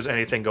and see if there's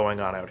anything going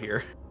on out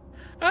here.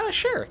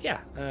 Sure,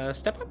 yeah.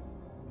 Step up.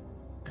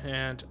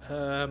 And,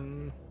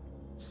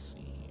 let's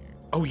see here.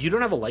 Oh, you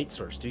don't have a light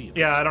source, do you?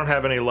 Yeah, I don't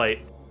have any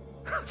light.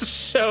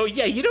 So,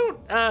 yeah, you don't,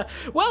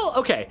 well,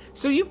 okay.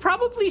 So you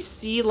probably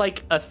see,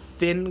 like, a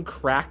thin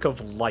crack of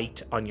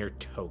light on your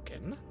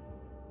token.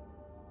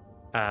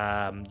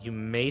 You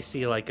may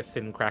see, like, a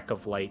thin crack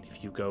of light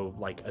if you go,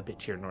 like, a bit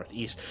to your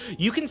northeast.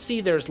 You can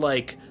see there's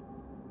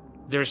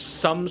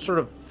some sort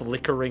of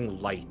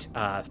flickering light,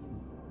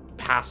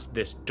 past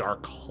this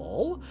dark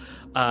hall,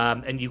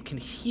 and you can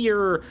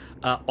hear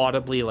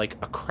audibly like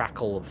a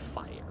crackle of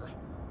fire.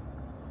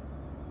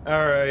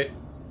 All right,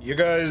 you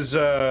guys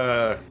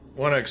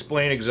want to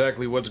explain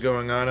exactly what's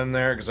going on in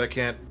there? Because I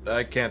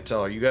can't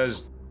tell. Are you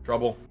guys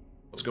trouble?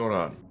 What's going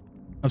on?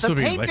 I'm still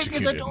being Painting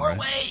is electrocuted. a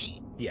doorway.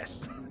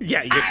 Yes.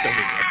 Yeah, you're still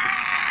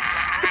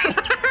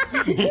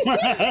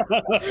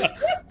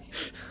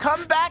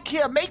Come back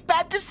here. Make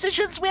bad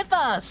decisions with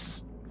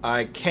us.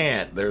 I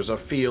can't. There's a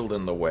field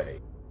in the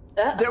way.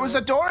 There was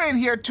a door in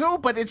here too,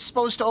 but it's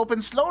supposed to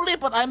open slowly,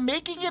 but I'm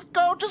making it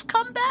go. Just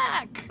come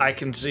back. I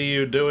can see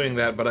you doing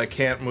that, but I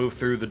can't move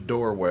through the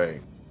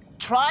doorway.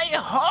 Try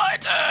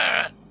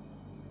harder.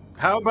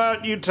 How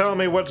about you tell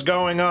me what's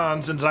going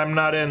on since I'm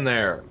not in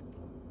there?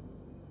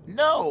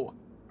 No.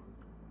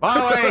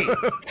 Valli!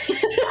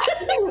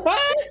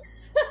 What?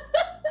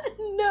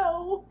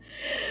 No.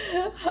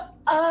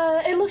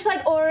 It looks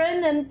like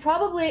Oran and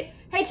probably...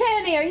 Hey,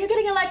 Tanny, are you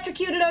getting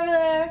electrocuted over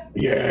there?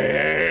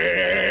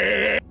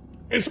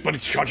 Yes, but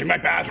it's charging my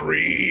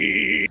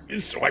battery,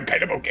 so I'm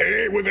kind of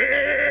okay with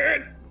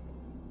it.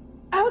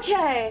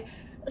 Okay.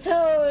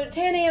 So,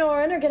 Tanny and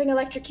Oran are getting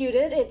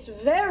electrocuted. It's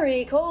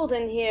very cold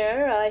in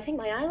here. I think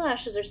my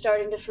eyelashes are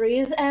starting to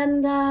freeze.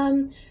 And,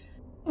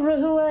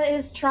 Rehua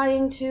is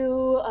trying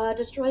to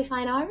destroy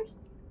fine art.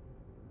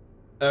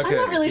 Okay, I'm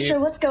not really sure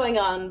what's going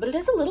on, but it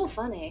is a little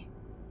funny.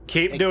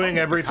 Keep Hey, doing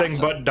come everything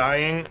Picasso. but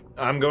dying.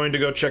 I'm going to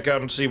go check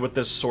out and see what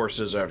this source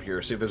is out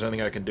here. See if there's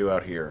anything I can do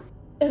out here.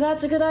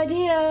 That's a good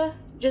idea.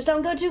 Just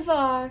don't go too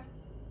far.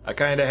 I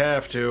kind of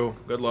have to.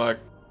 Good luck.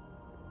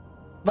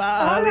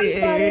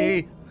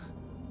 Valli,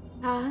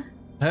 Huh?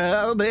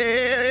 help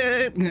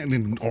me!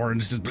 And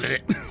Orange just bleh.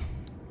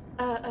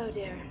 Oh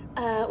dear.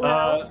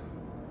 Well...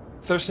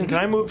 Thurston, can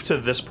I move to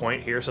this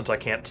point here since I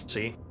can't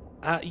see?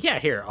 Yeah,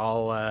 here,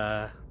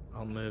 I'll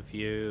move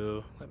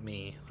you. Let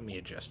me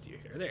adjust you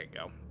here. There you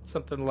go.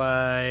 Something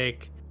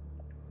like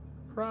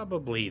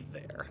probably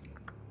there.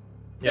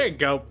 There you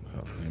go.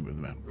 Oh, let me move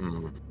the map.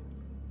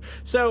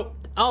 So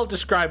I'll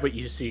describe what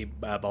you see,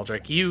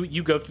 Baldric.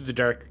 You go through the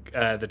dark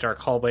dark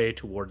hallway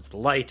towards the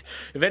light.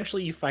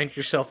 Eventually, you find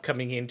yourself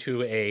coming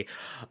into a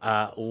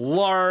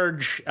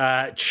large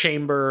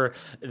chamber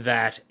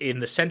that in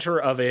the center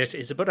of it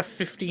is about a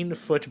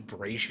 15-foot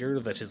brazier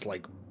that is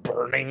like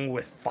burning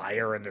with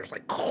fire, and there's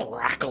like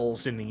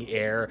crackles in the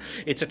air.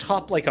 It's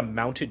atop like a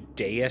mounted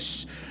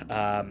dais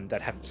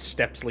that have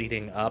steps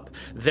leading up.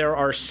 There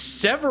are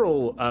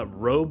several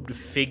robed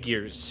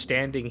figures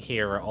standing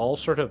here, all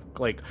sort of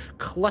like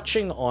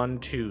clutching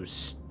onto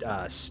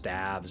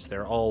staves.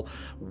 They're all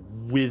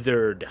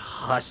withered,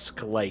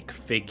 husk-like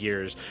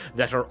figures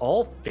that are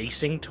all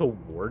facing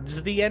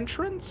towards the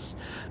entrance.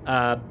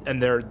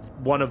 And they're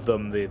one of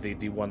them,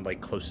 the one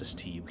like closest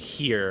to you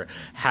here,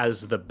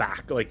 has the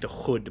back, like the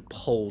hood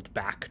pulled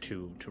back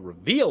to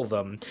reveal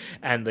them,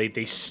 and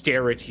they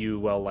stare at you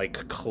while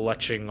like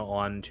clutching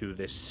onto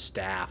this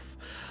staff.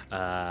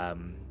 I'll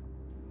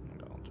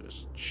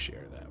just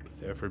share that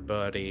with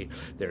everybody.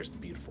 There's the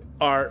beautiful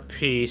art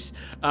piece,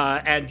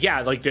 and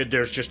yeah, like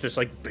there's just this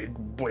like big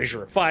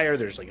brazier of fire.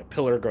 There's like a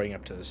pillar going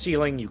up to the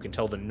ceiling. You can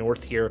tell the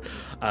north here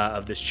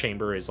of this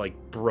chamber is like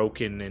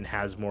broken and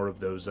has more of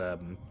those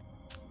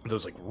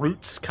like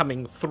roots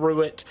coming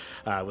through it,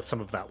 with some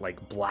of that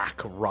like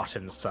black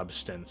rotten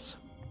substance.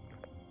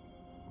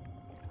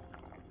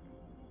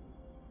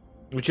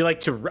 Would you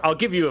like to? I'll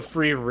give you a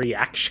free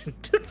reaction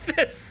to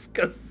this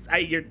because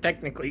you're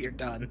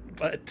done,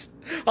 but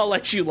I'll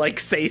let you like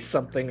say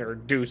something or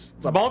do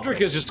something. Baldric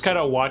is just kind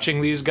of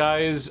watching these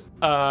guys.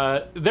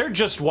 They're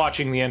just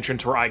watching the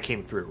entrance where I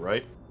came through,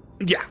 right?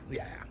 Yeah.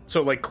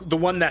 So like the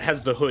one that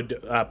has the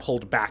hood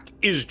pulled back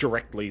is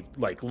directly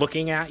like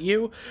looking at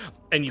you,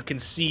 and you can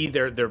see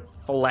their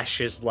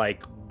flesh is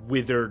like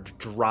withered,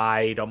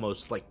 dried,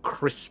 almost like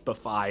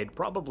crispified,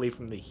 probably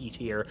from the heat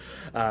here.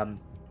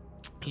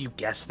 You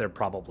guess they're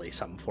probably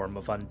some form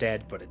of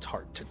undead, but it's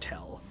hard to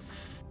tell.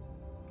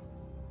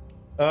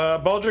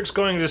 Baldric's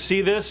going to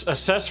see this,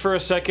 assess for a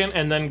second,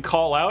 and then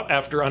call out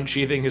after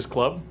unsheathing his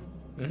club.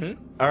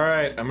 Mm-hmm. All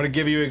right, I'm going to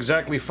give you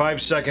exactly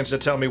 5 seconds to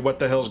tell me what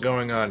the hell's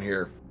going on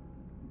here.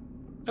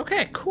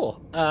 Okay,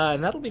 cool.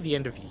 And that'll be the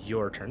end of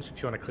your turn, so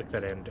if you want to click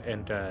that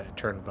end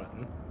turn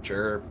button.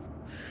 Sure.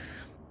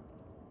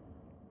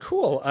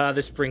 Cool.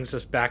 This brings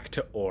us back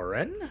to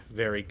Oran.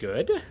 Very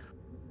good.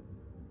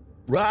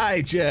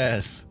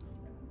 Righteous.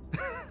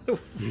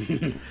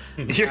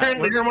 You're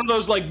one of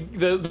those like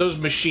those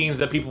machines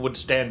that people would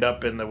stand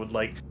up in that would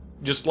like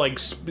just like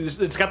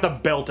it's got the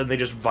belt and they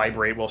just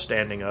vibrate while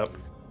standing up.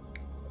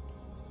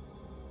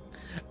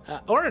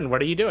 Oran,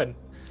 what are you doing?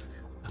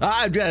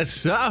 I'm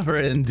just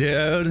suffering,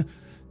 dude.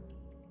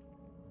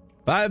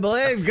 I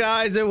believe,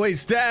 guys, if we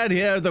stand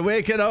here, that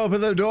we can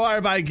open the door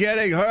by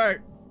getting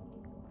hurt.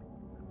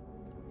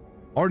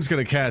 Oran's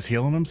gonna cast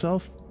heal on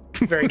himself.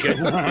 Very good.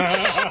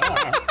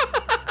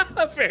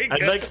 Very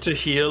good. I'd like to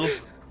heal.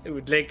 I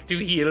would like to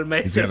heal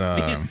myself,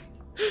 please.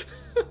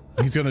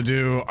 He's gonna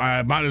do.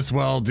 I might as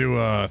well do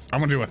a. I'm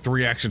gonna do a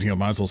 3-action heal.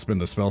 Might as well spend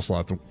the spell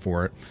slot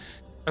for it.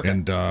 Okay.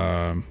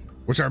 And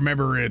which I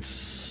remember,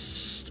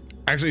 it's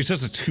actually it's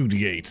just a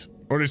 2d8,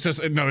 or it's just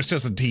a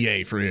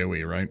d8 for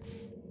AOE, right?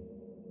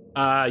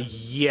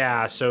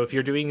 Yeah. So if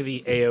you're doing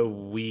the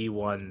AOE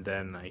one,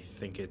 then I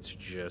think it's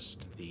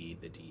just the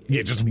d8.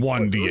 Yeah, just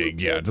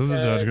 1d8.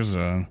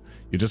 Yeah.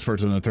 You just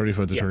purchase a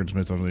 30-foot target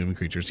smith on living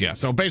creatures. Yeah,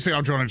 so basically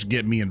I'm trying to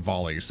get me and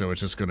Valli, so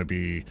it's just going to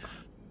be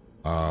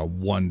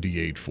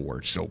 1d8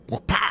 forge. So,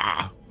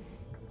 pa!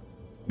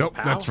 Nope,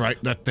 Pow? That's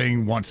right. That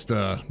thing wants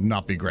to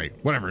not be great.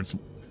 Whatever. It's.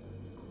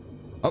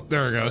 Oh,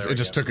 there it goes. It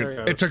just took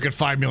it. It took it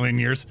 5 million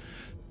years.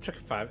 Took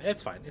it 5.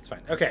 It's fine. It's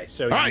fine. Okay,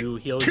 so you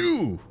heal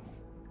 2.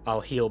 I'll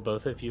heal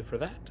both of you for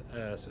that.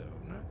 So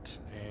not.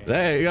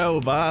 There you go,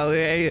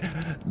 Valli.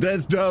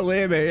 Just don't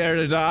leave me here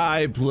to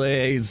die,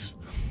 please.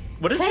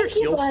 What does your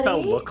heal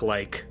spell look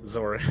like,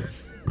 Zoran?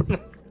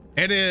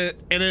 It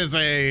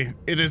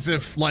is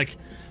if like,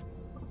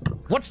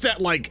 what's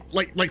that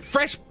like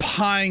fresh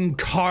pine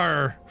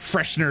car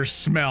freshener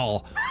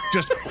smell?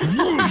 Just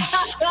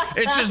whoosh.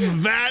 It's just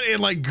that in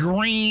like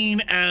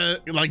green as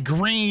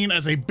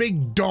a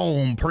big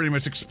dome pretty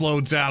much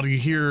explodes out. You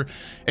hear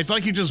it's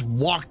like you just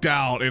walked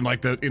out in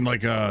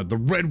the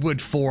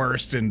redwood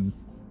forest and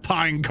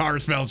pine car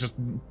smells just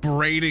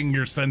braiding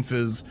your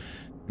senses.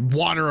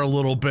 Water a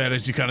little bit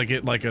as you kind of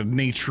get like a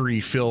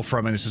naturey feel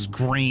from it. It's just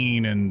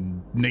green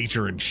and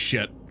nature and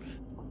shit.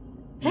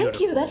 Thank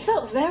you. That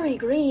felt very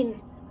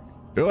green.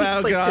 You're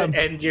welcome. Like to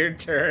end your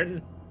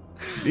turn.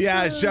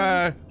 Yeah,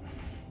 sure.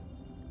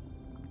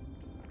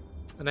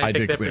 And I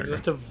think that brings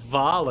us to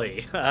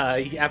Valli.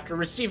 After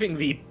receiving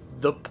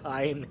the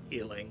pine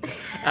healing,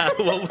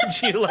 what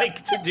would you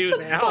like to do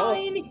now?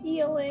 Pine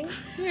healing.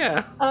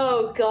 Yeah.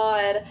 Oh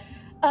God.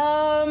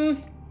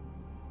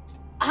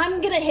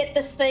 I'm gonna hit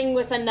this thing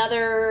with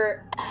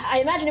another. I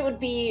imagine it would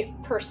be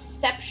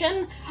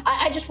perception.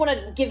 I just want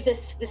to give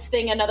this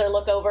thing another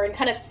look over and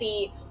kind of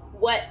see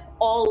what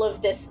all of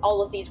these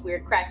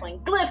weird crackling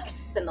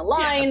glyphs and the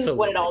lines,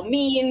 what it all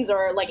means,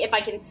 or like if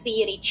I can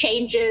see any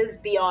changes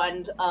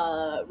beyond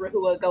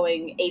Rehua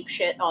going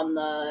apeshit on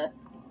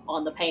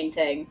the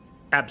painting.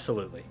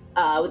 Absolutely.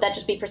 Would that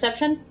just be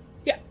perception?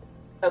 Yeah.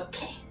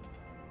 Okay.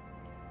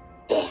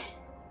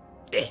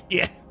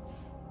 Yeah.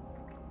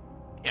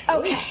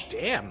 Okay.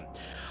 Damn.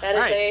 That is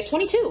All right. a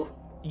 22.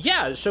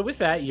 Yeah, so with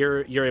that,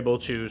 you're able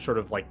to sort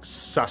of like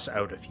suss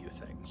out a few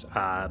things.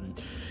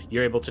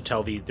 You're able to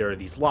tell there are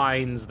these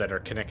lines that are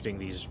connecting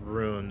these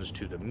runes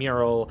to the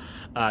mural.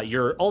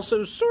 You're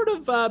also sort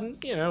of,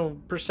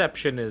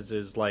 perception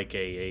is like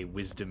a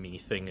wisdom-y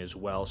thing as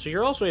well. So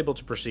you're also able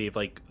to perceive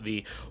like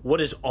what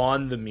is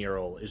on the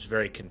mural is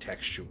very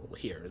contextual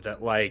here.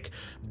 That like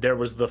there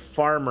was the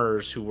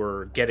farmers who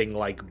were getting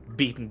like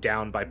beaten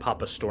down by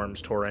Papa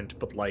Storm's torrent,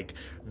 but like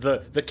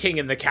the king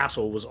in the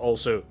castle was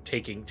also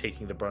taking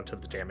the brunt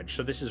of the damage.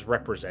 So this is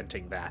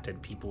representing that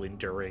and people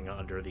enduring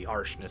under the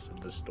harshness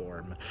of the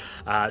storm.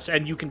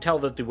 And you can tell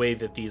that the way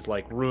that these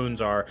like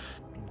runes are,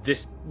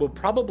 this will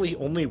probably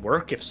only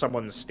work if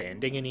someone's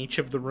standing in each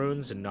of the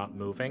runes and not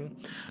moving.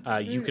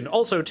 You can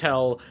also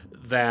tell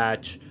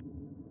that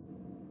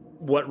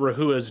what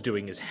Rehua's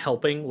doing is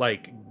helping,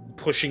 like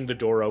pushing the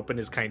door open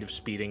is kind of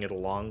speeding it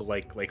along,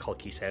 like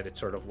Hulky said. It's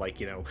sort of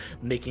like,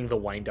 making the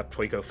wind-up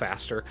toy go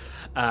faster.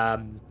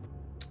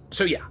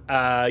 So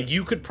yeah,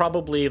 you could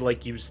probably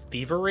like use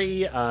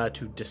thievery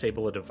to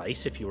disable a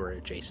device if you were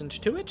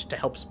adjacent to it to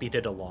help speed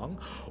it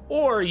along,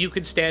 or you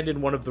could stand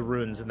in one of the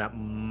runes and that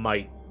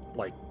might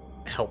like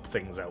help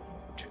things out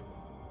more too.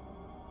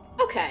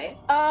 Okay.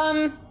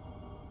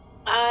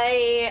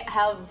 I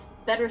have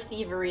better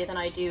thievery than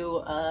I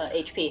do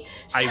HP.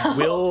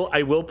 So...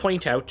 I will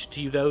point out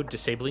to you though,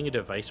 disabling a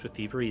device with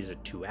thievery is a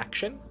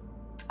 2-action.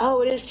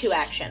 Oh, it is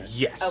 2-action.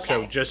 Yes.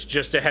 Okay. So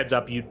just a heads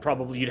up, you'd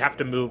have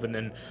to move and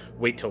then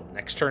wait till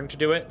next turn to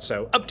do it.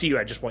 So up to you.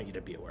 I just want you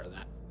to be aware of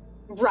that.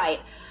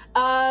 Right.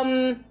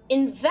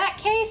 In that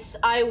case,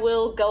 I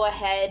will go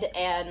ahead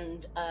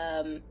and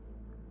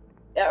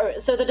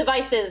so the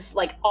device is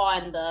like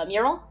on the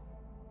mural.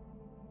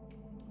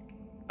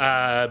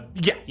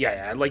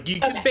 Yeah. Like you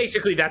can,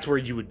 basically that's where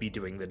you would be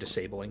doing the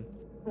disabling.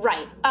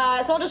 Right.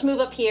 So I'll just move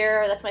up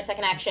here. That's my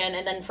second action,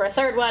 and then for a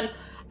third one,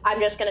 I'm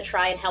just going to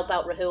try and help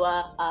out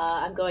Rehua.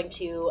 I'm going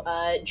to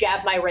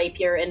jab my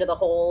rapier into the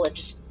hole and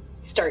just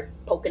start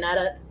poking at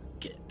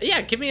it. Yeah,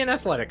 give me an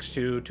athletics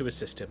to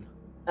assist him.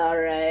 All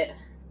right.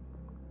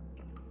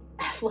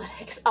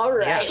 Athletics. All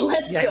right,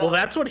 let's go. Well,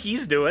 that's what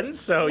he's doing,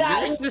 so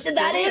that is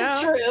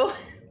true.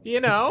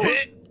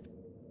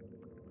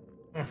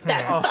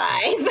 That's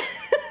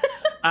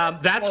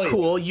 5. That's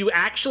cool. You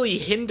actually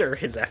hinder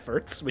his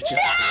efforts, which is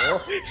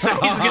cool. So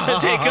he's gonna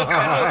take a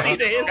penalty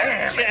to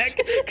his check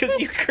because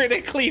you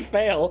critically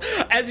fail.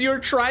 As you're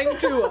trying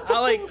to,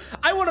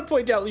 I want to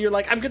point out, you're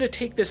like, I'm gonna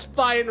take this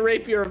fine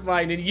rapier of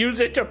mine and use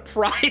it to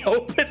pry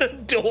open a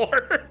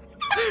door.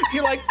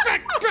 You're like,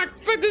 fuck,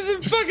 this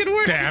isn't fucking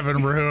working. Stabbing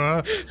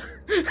Rehua.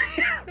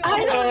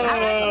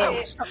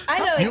 I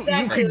know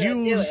exactly what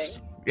I'm doing.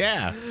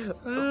 Yeah.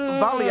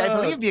 Valli, I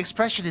believe the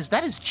expression is,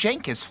 that is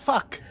jank as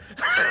fuck.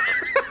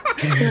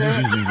 That's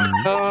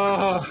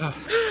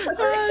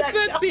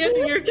the end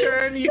of your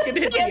turn. You can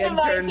hit the end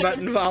turn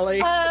button,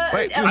 Valli.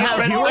 Wait, I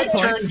spent my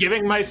turn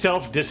giving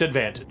myself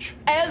disadvantage.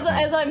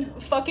 As I'm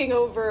fucking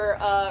over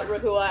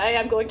Rehua, I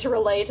am going to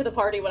relay to the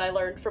party what I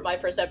learned from my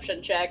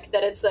perception check,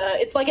 that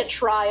it's like a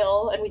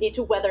trial, and we need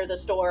to weather the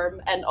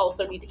storm, and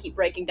also need to keep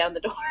breaking down the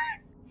door.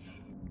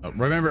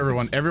 Remember,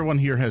 everyone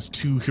here has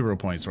 2 hero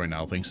points right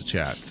now, thanks to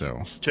chat,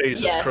 so...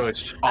 Jesus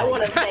Christ. I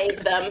want to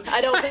save them.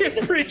 I don't think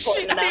this is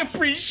important enough. I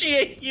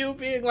appreciate you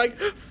being like,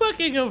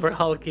 fucking over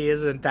Hulky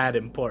isn't that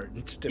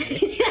important to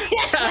me.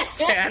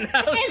 Tannhauser.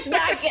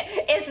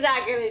 It's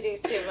not going to do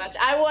too much.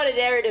 I want a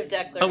narrative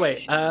declaration. Oh,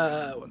 wait.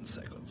 One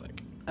sec.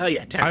 Oh,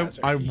 yeah, Tannhauser.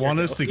 I want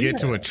us to get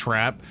to a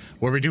trap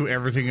where we do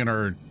everything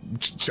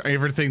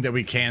that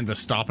we can to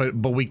stop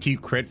it, but we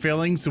keep crit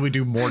failing, so we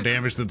do more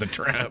damage than the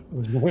trap.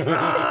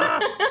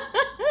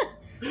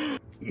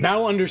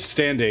 Now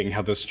understanding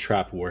how this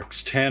trap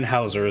works,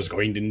 Tannhauser is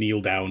going to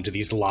kneel down to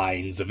these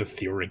lines of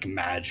etheric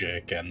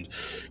magic, and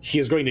he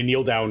is going to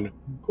kneel down,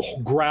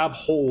 grab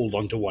hold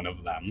onto one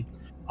of them,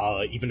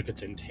 even if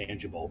it's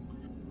intangible.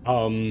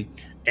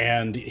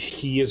 And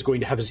he is going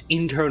to have his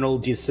internal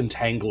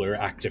disentangler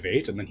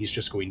activate, and then he's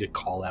just going to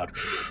call out,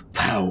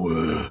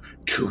 "Power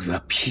to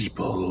the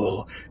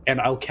people."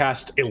 And I'll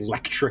cast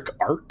Electric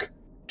Arc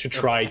to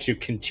try to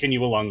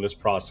continue along this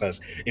process,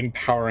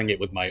 empowering it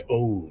with my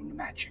own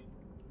magic.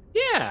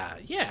 Yeah,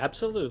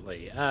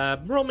 absolutely.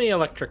 Roll me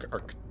Electric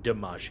Arc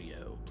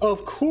DiMaggio.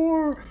 Of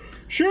course.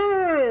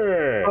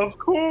 Sure. Of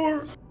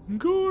course.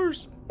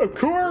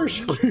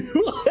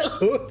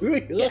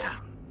 Yeah.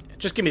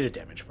 Just give me the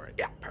damage for it.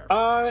 Yeah,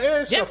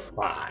 perfect. It's a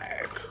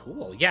 5.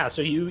 Cool. Yeah,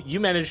 so you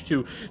managed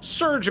to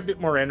surge a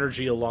bit more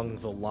energy along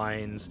the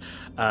lines,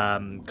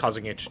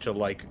 causing it to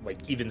like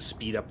even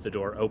speed up the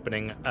door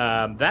opening.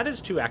 That is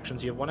 2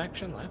 actions. You have 1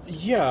 action left.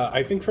 Yeah,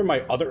 I think for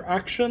my other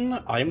action,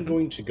 I'm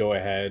going to go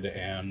ahead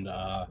and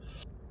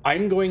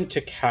I'm going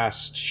to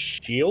cast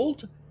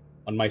Shield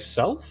on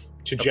myself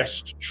to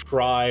just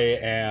try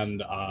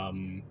and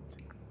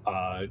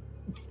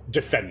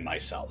defend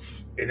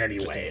myself in any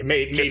way.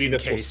 Maybe in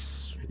this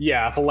case.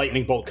 yeah, if a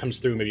lightning bolt comes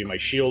through, maybe my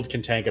shield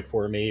can tank it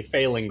for me.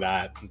 Failing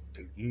that, I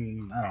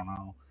don't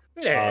know.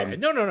 Yeah,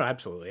 no,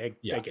 absolutely.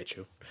 I get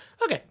you.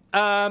 Okay.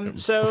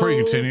 So before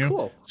you continue,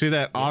 cool. See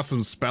that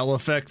awesome spell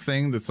effect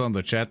thing that's on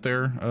the chat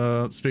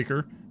there,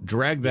 speaker?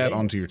 Drag that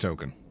onto your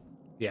token.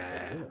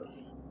 Yeah.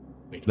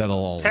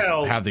 That'll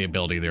have the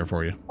ability there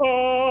for you.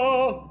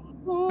 Oh,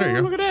 there you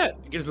go. Look at that.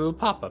 It gives a little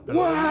pop-up.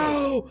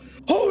 Wow!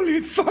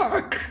 Holy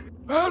fuck!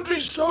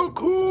 Foundry's so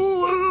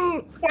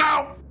cool.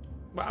 Wow.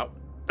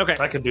 Okay.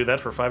 I could do that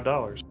for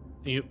 $5.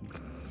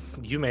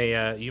 You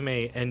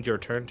may end your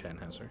turn,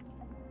 Tannhauser.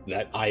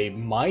 that I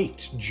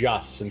might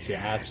just, since you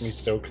asked me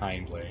so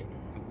kindly.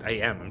 I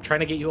am. I'm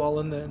trying to get you all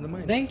in the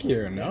mind. Thank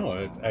you.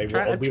 No, we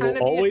trying will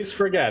always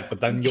forget,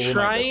 but then you'll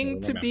trying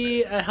to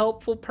be a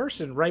helpful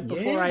person right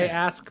before I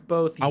ask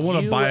both I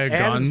want to buy a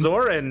gun. and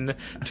Zoran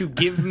to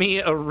give me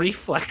a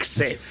reflex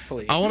save,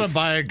 please. I want to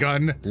buy a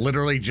gun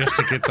literally just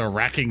to get the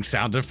racking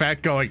sound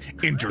effect going.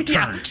 End your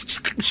turn.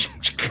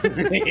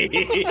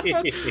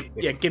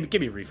 Yeah,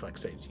 give me reflex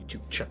saves, you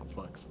two chuckle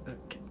fucks.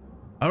 Okay.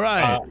 All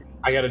right.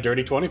 I got a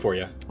dirty 20 for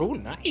you. Oh,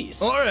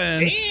 nice.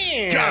 Oran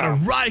got a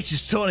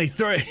righteous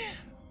 23.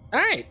 All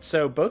right,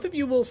 so both of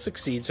you will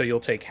succeed, so you'll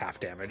take half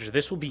damage.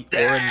 This will be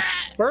Oran's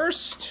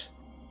first.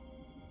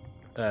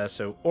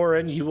 So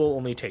Oran, you will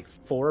only take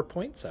 4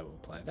 points. I will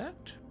apply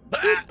that.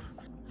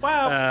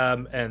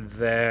 Wow. And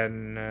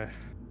then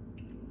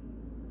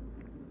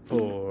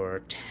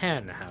for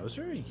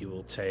Tannhauser, you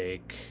will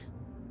take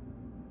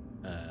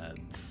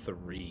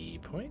 3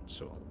 points.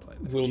 So I'll apply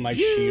that. Will my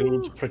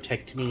shield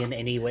protect me in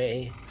any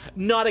way?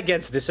 Not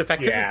against this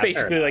effect, because it's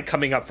basically like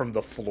coming up from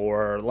the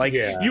floor. Like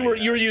you were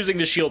using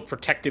the shield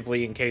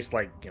protectively in case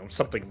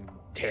something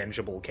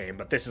tangible came,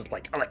 but this is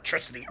like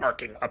electricity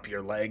arcing up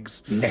your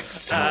legs.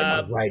 Next time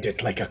I'll ride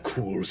it like a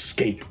cool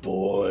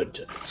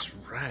skateboard. That's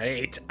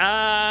right.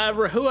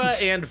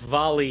 Rehua and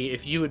Valli,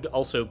 if you would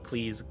also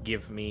please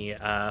give me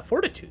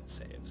fortitude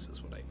saves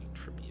is what I need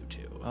from you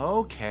two.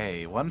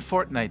 Okay, 1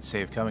 fortnight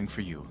save coming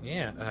for you.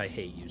 Yeah, I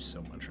hate you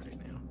so much right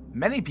now.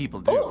 Many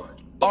people do.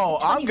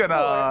 I'm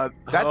gonna.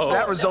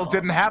 That result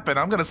didn't happen.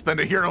 I'm gonna spend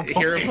a hero point.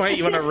 Hero point?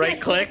 You want to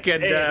right click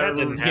and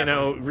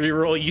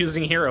reroll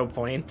using hero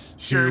point?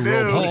 Sure do.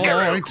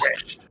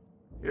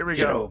 Here we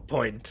Hero go.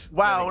 point.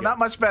 Wow, not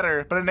much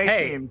better, but an 18.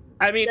 Hey,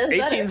 I mean,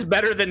 That's 18's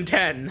better than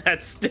 10.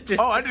 That's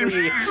statistically. Oh, I didn't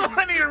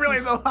even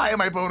realize how high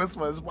my bonus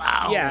was.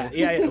 Wow.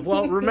 Yeah.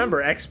 Well,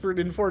 remember, expert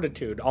in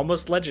fortitude,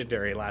 almost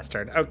legendary last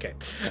turn. Okay.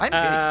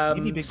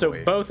 I'm big. So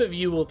Boy. both of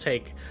you will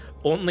take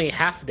only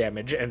half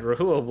damage, and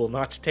Rehua will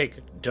not take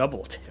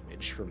double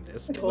damage from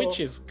this, which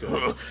is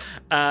good.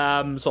 So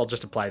I'll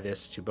just apply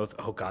this to both.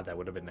 Oh god, that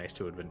would have been nice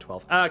too. It would have been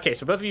 12. Okay,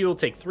 so both of you will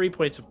take 3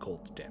 points of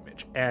cold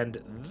damage,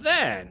 and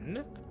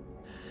then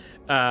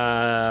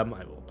I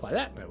will apply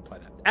that. And I will apply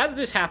that. As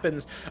this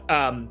happens,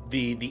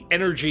 the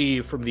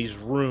energy from these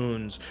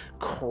runes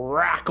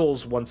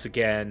crackles once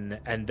again,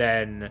 and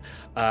then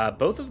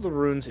both of the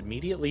runes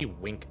immediately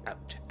wink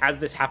out. As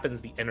this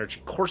happens, the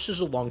energy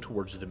courses along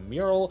towards the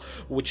mural,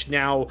 which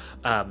now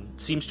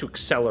seems to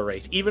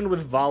accelerate, even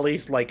with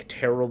Valli's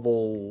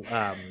terrible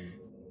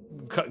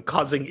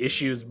causing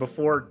issues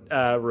before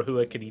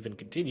Rehua can even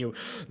continue.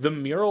 The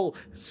mural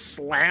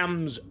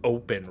slams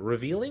open,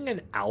 revealing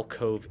an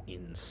alcove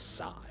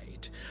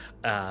inside.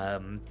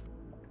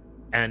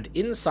 And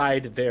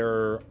inside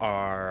there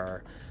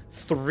are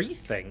 3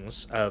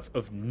 things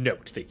of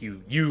note that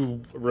you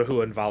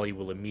Rehua and Valli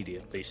will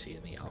immediately see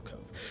in the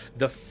alcove.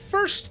 The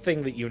first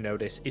thing that you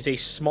notice is a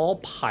small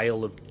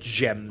pile of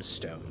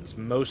gemstones,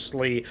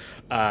 mostly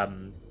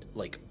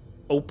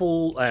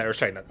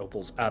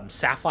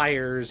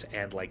sapphires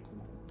and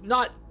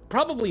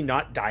probably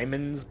not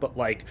diamonds, but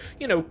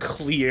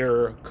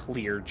clear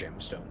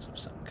gemstones of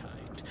some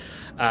kind.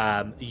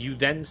 You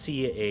then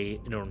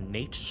see an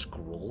ornate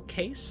scroll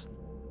case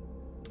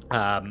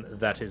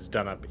that is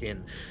done up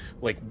in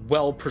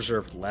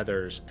well-preserved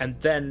leathers, and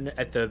then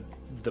at the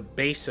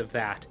base of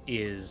that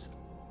is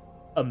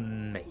a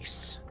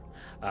mace.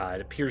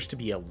 It appears to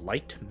be a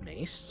light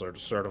mace,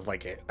 sort of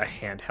like a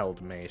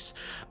handheld mace,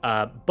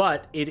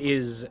 but it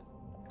is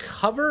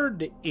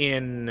covered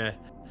in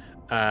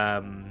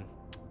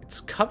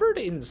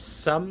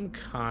some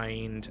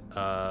kind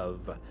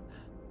of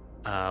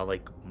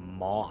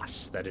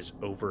moss that is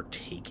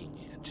overtaking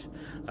it.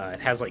 It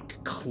has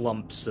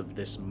clumps of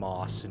this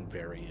moss in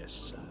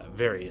various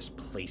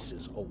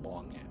places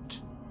along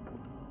it.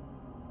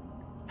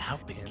 How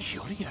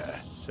peculiar.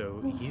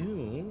 So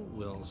you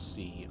will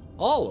see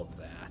all of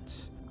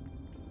that.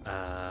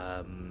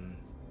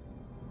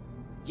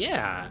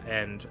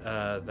 And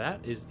that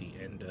is the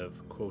end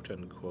of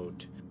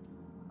quote-unquote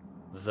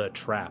the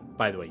trap.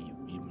 By the way,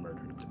 you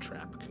murdered the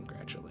trap.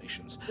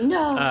 Congratulations.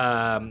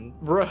 No.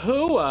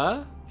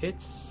 Rehua,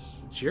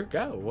 it's your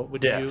go. What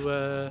would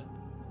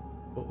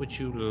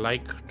you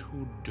like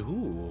to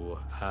do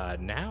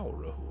now,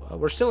 Rehua?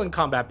 We're still in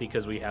combat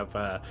because we have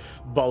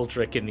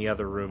Baldric in the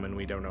other room, and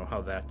we don't know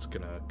how that's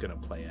gonna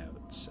play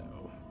out. So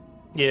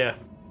Yeah.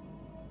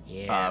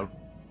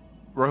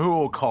 Rehua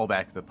will call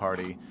back to the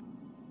party.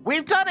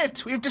 We've done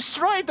it! We've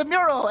destroyed the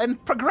mural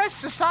and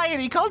progressed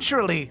society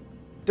culturally.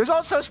 There's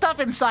also stuff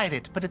inside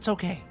it, but it's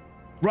okay.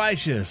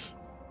 Righteous.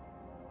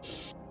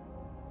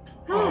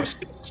 Our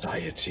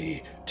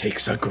society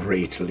takes a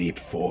great leap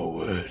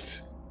forward.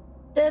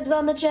 Dibs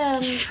on the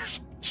gems.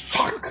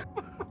 Fuck!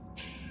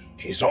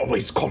 She's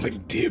always calling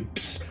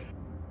dibs.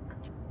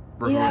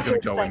 Rehua's gonna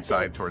go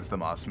inside towards the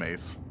moss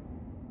mace.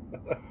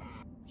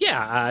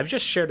 Yeah, I've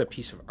just shared a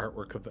piece of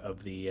artwork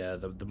of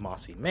the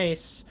mossy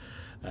mace.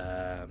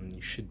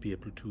 You should be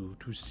able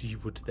to see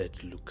what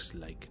that looks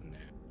like now.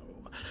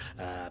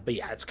 But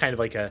yeah, it's kind of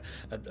like an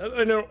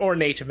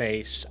ornate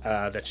mace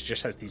that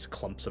just has these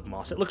clumps of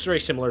moss. It looks very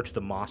similar to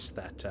the moss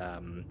that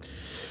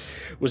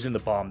was in the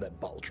bomb that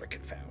Baldric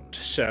had found.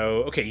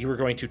 So, okay, you were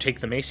going to take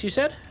the mace, you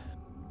said?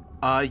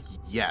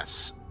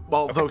 Yes.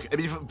 Well, Okay. though, I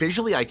mean,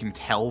 visually I can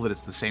tell that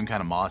it's the same kind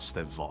of moss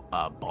that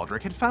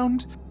Baldric had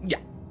found. Yeah.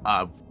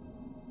 I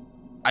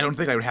don't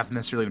think I would have to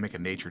necessarily make a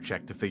nature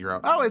check to figure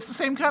out, oh, it's the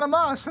same kind of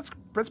moss.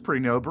 That's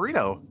pretty no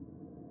burrito.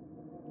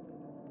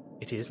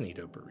 It is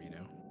Nito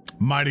Burrito.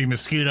 Mighty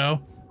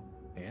mosquito.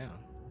 Yeah.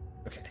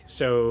 Okay,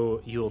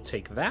 so you'll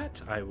take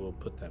that. I will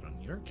put that on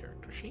your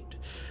character sheet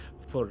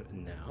for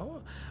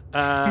now.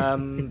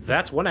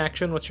 That's one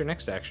action. What's your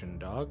next action,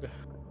 dog?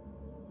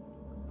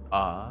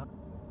 Oh,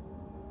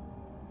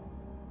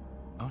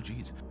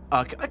 geez.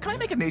 Can I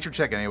make a nature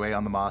check anyway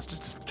on the moss,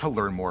 just to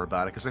learn more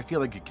about it? Because I feel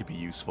like it could be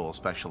useful,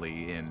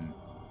 especially in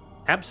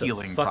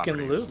healing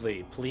properties.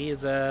 Absolutely.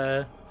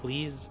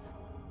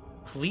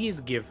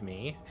 Please give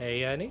me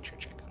a nature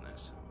check on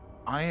this.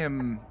 I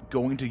am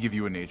going to give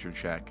you a nature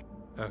check.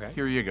 Okay.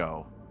 Here you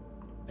go.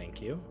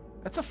 Thank you.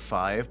 That's a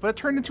 5, but it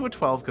turned into a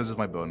 12 because of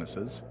my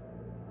bonuses.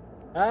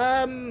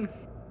 Yeah.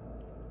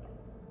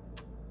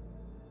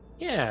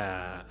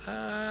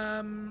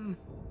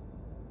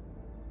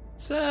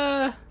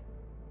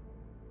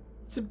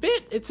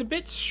 It's a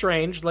bit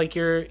strange. Like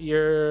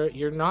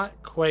you're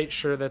not quite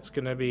sure that's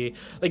gonna be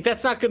like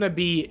that's not gonna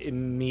be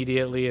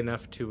immediately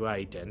enough to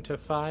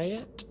identify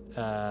it.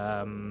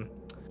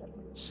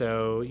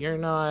 So you're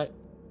not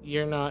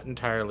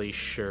entirely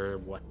sure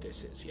what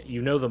this is yet.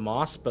 You know the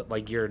moss, but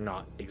like you're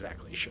not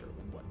exactly sure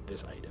what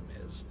this item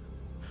is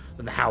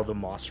and how the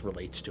moss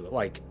relates to it.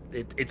 Like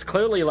it's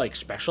clearly like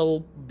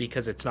special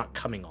because it's not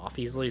coming off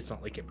easily. It's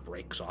not like it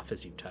breaks off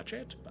as you touch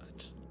it,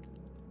 but.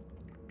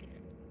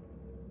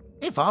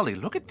 Hey, Valli,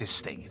 look at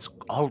this thing. It's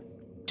all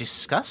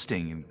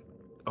disgusting and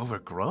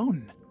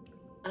overgrown.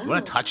 Oh. You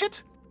want to touch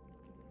it?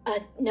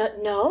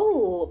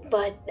 No,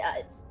 but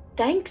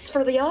thanks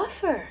for the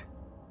offer.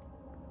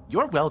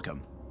 You're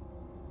welcome.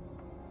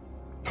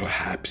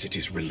 Perhaps it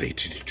is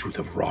related to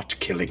the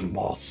rot-killing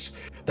moss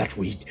that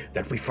we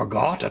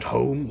forgot at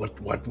home.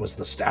 What was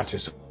the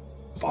status of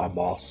our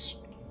moss?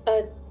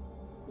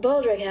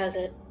 Baldric has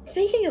it.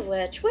 Speaking of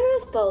which, where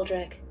is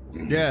Baldric?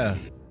 Yeah.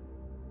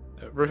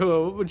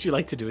 Rehua, what would you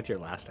like to do with your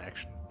last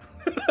action?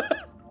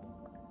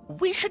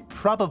 We should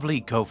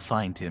probably go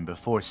find him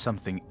before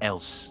something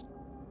else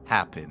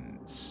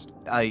happens,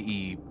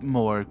 i.e.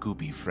 more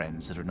goopy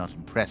friends that are not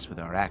impressed with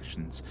our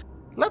actions.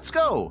 Let's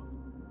go!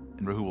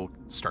 And Rehua will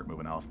start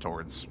moving off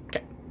towards...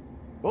 Okay.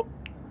 Oh.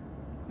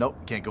 Nope,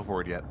 can't go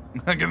forward yet.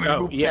 I'm gonna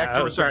move back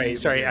towards sorry.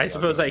 I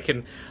suppose I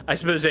can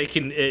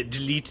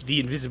delete the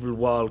invisible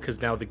wall because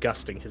now the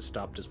gusting has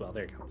stopped as well.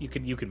 There you go.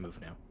 You can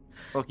move now.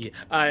 Okay.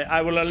 Yeah,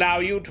 I will allow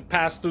you to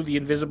pass through the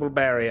invisible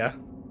barrier.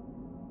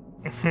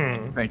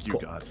 Thank you,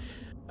 Cool. God.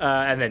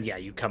 And then, yeah,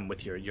 you come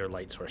with your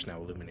light source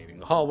now illuminating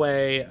the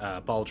hallway.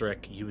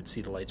 Baldric, you would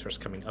see the light source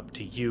coming up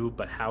to you,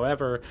 but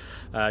however,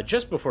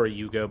 just before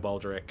you go,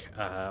 Baldric,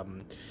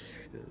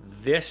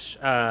 this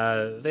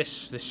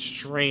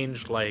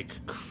strange,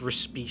 like,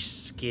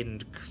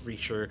 crispy-skinned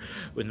creature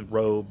with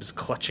robes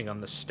clutching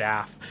on the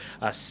staff,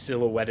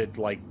 silhouetted,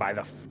 like, by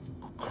the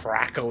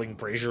crackling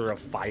brazier of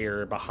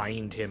fire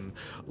behind him,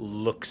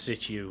 looks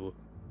at you.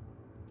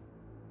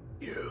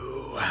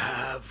 You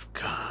have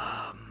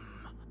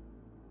come.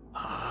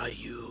 Are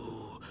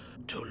you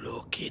to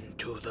look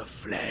into the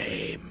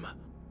flame?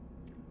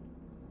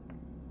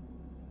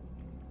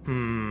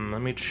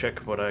 Let me check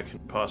what I can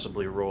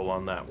possibly roll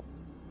on that one.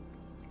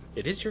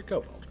 It is your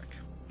go, Baldric.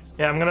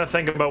 Yeah, I'm gonna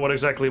think about what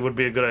exactly would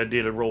be a good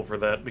idea to roll for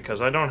that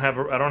because I don't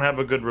have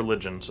a good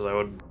religion,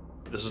 so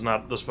this is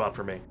not the spot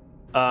for me.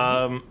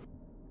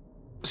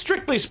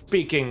 Strictly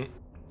speaking,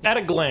 at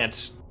a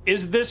glance,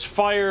 is this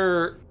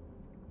fire,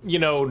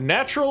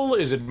 natural?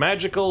 Is it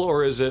magical,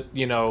 or is it,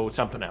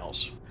 something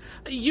else?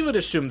 You would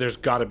assume there's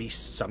got to be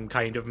some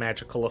kind of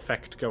magical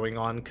effect going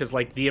on, because,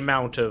 like, the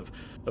amount of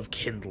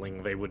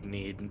kindling they would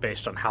need, and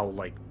based on how,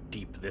 like,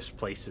 deep this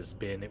place has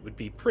been, it would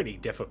be pretty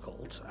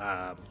difficult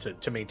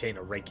to maintain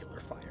a regular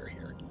fire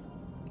here.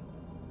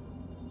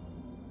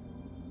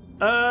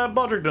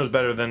 Baldric knows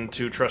better than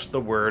to trust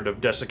the word of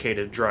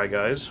desiccated dry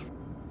guys.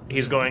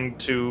 He's going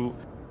to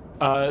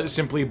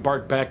simply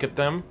bark back at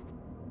them.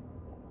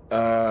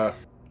 If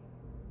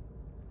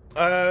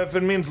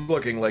it means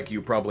looking like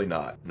you, probably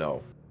not.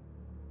 No.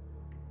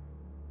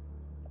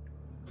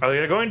 Are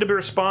they going to be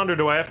respond, or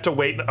do I have to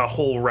wait a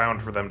whole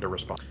round for them to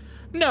respond?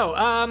 No,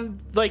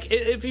 like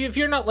if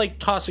you're not like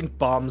tossing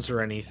bombs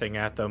or anything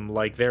at them,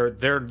 like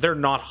they're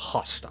not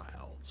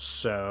hostile.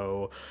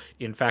 So,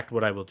 in fact,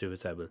 what I will do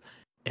is I will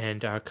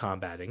end our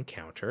combat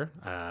encounter.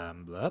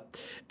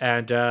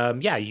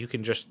 Yeah, you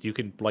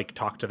can like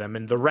talk to them,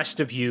 and the rest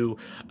of you,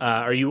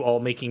 are you all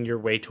making your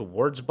way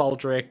towards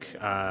Baldric?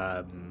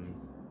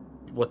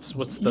 What's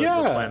the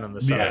plan on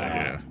the side?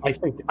 Yeah.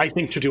 I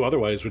think to do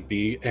otherwise would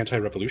be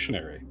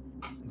anti-revolutionary.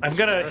 I'm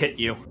gonna hit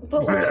you.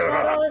 But what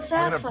about all the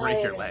sapphires? I'm gonna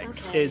break your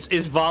legs. Okay.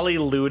 Is Valli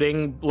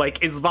looting?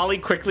 Like, is Valli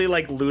quickly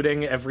like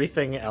looting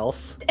everything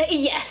else?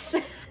 Yes.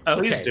 Okay,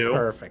 Please do.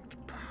 Perfect.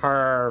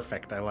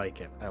 I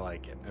like it.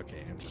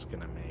 Okay, I'm just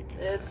gonna make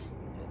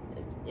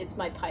It's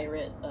my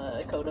pirate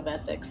code of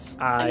ethics.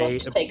 I I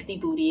must take the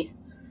booty.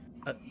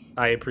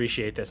 I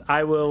appreciate this.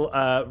 I will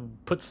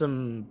put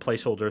some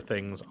placeholder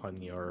things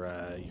on your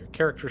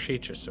character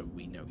sheet just so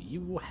we know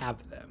you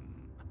have them.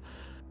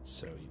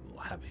 So you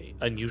will have a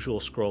unusual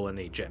scroll and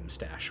a gem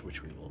stash,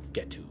 which we will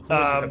get to.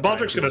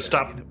 Baldric's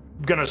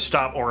gonna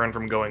stop Oran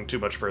from going too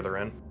much further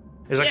in.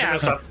 He's actually gonna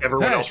stop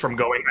everyone else from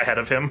going ahead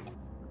of him.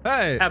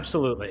 Hey!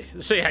 Absolutely.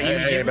 So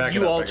yeah,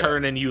 you all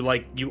turn and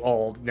you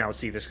all now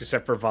see this,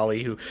 except for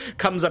Valli, who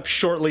comes up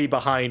shortly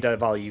behind.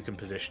 Valli, you can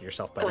position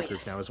yourself by the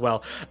group now as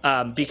well,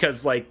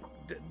 because like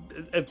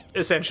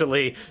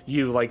essentially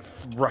you like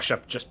rush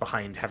up just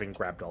behind, having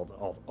grabbed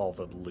all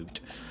the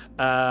loot,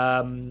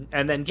 and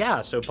then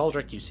so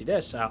Baldric, you see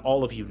this.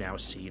 All of you now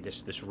see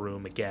this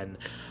room again.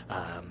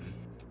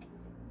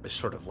 This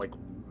sort of like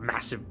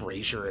massive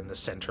brazier in the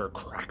center,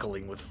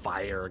 crackling with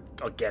fire,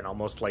 again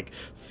almost like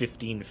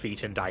 15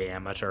 feet in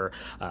diameter.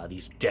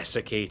 These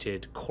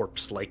desiccated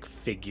corpse-like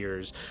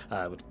figures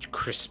with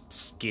crisp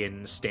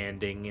skin,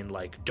 standing in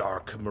like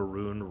dark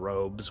maroon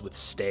robes with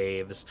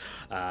staves,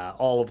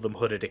 all of them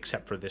hooded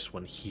except for this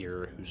one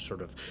here, who's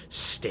sort of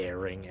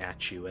staring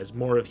at you. As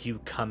more of you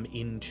come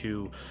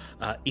into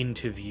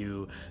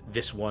view,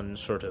 this one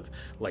sort of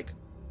like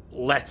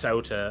lets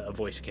out a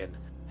voice again.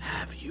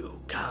 Have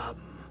you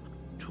come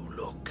to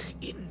look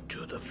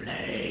into the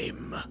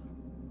flame?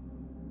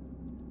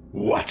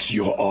 What's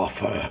your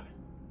offer?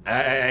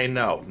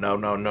 No.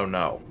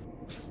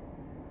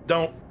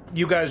 Don't.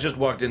 You guys just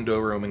walked into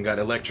a room and got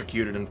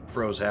electrocuted and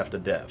froze half to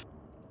death.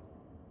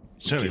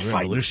 Silly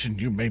revolution,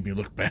 you made me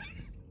look bad.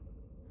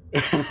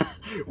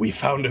 We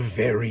found a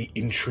very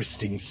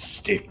interesting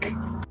stick.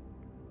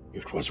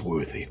 It was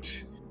worth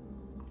it.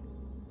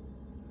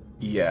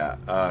 Yeah,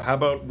 how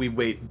about we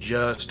wait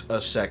just a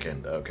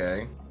second,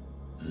 okay?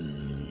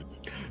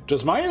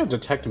 Does my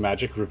detect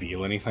magic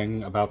reveal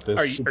anything about this?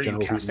 Are you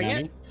casting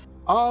it?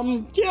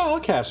 Yeah,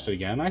 I'll cast it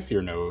again. I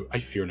fear no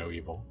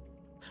evil.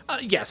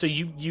 So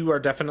you are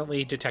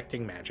definitely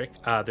detecting magic.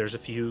 There's a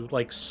few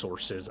like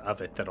sources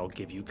of it that I'll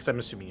give you, because I'm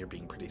assuming you're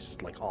being pretty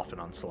like off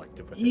and on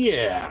selective with it.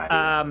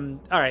 Yeah.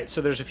 All right.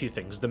 So there's a few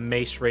things. The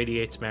mace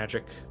radiates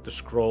magic. The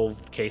scroll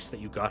case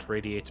that you got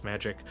radiates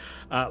magic.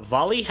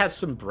 Valli has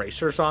some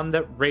bracers on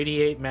that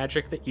radiate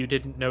magic that you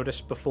didn't notice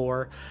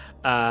before.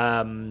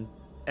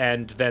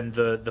 And then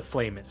the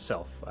flame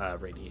itself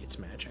radiates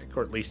magic,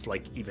 or at least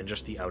like even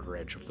just the outer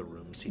edge of the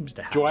room seems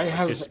to have. Do I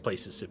have this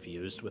place is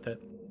suffused with it?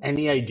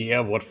 Any idea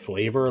of what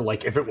flavor?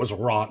 Like if it was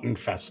rot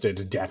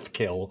infested, death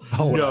kill?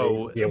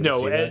 No.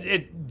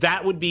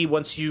 That would be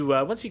once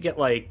you get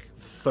like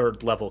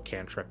third level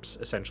cantrips.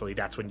 Essentially,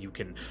 that's when you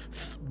can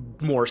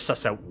more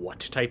suss out what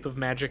type of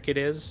magic it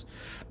is.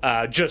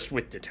 Just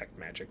with detect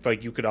magic,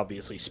 like you could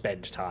obviously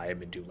spend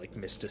time and do like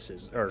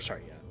mysticism, or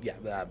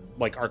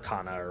like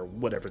arcana or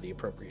whatever the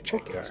appropriate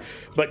check is.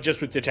 But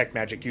just with detect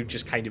magic, you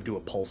just kind of do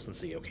a pulse and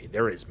see, okay,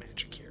 there is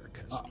magic here.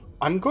 Because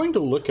I'm going to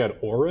look at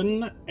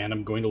Oran and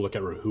I'm going to look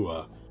at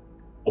Rehua.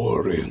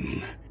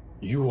 Oran,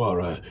 you are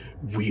a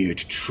weird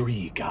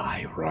tree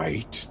guy,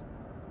 right?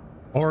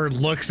 Or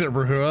looks at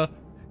Rehua.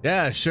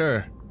 Yeah,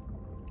 sure.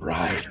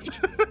 Right.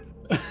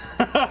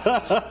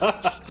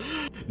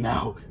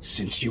 Now,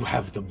 since you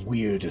have the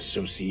weird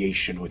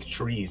association with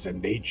trees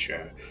and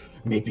nature,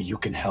 maybe you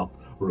can help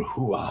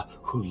Rehua,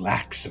 who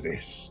lacks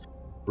this.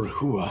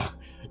 Rehua,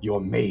 your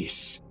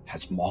mace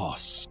has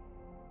moss.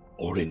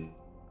 Oran,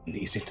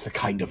 is it the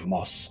kind of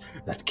moss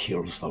that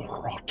kills the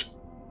rot?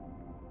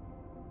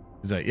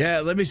 He's like,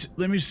 yeah, let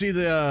me see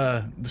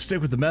the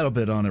stick with the metal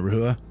bit on it,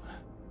 Rehua.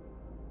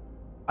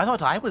 I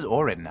thought I was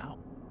Oran now.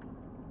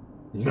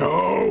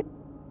 No!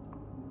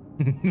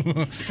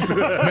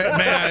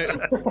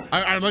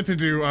 I'd like to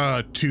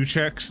do 2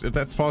 checks if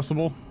that's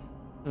possible.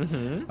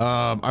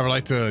 I would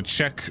like to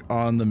check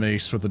on the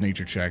mace with a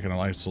nature check, and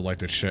I'd also like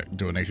to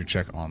do a nature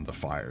check on the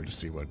fire to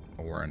see what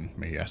Oran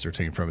may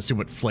ascertain from it, see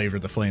what flavor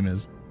the flame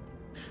is.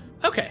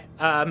 Okay,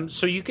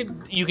 so you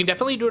can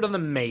definitely do it on the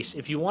mace.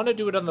 If you want to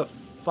do it on the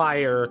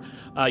fire,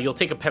 you'll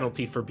take a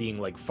penalty for being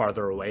like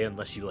farther away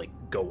unless you like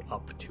go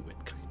up to it.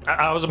 Kind of.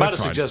 I was about to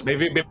suggest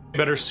maybe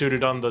better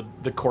suited on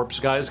the corpse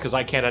guys, because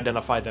I can't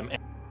identify them.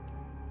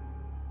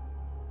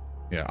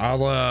 Yeah,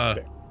 I'll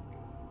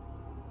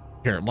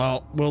here.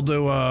 Well, we'll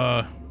do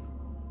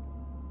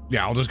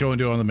yeah, I'll just go and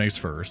do it on the mace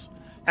first.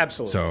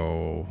 Absolutely.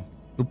 So,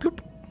 bloop, bloop.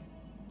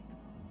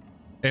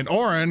 And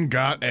Oran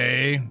got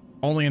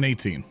only an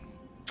 18.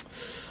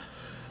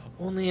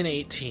 Only an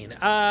 18.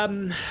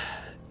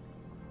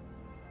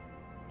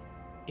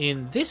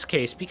 In this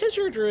case, because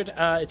you're a druid,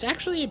 it's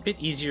actually a bit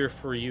easier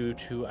for you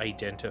to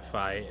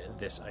identify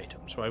this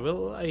item. So I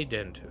will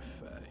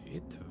identify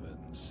it.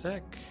 1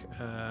 sec.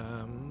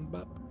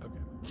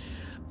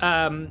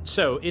 Okay.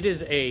 So it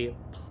is a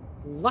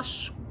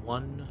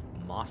 +1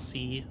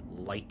 mossy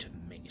light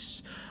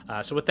mace.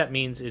 So what that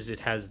means is it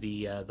has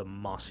the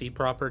mossy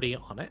property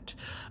on it,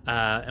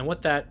 and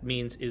what that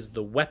means is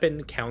the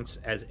weapon counts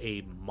as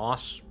a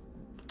moss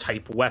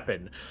type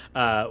weapon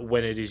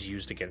when it is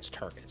used against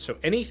targets. So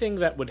anything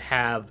that would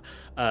have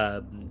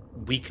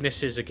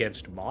weaknesses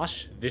against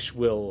moss, this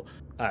will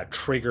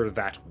trigger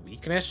that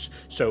weakness.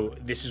 So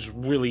this is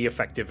really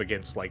effective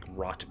against like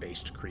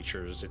rot-based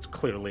creatures. It's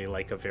clearly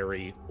like a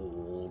very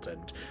old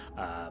and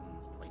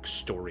like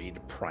storied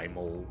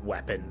primal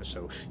weapon.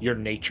 So your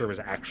nature is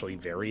actually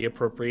very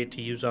appropriate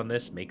to use on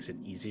this. Makes it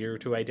easier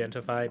to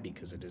identify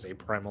because it is a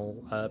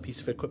primal piece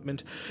of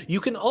equipment. You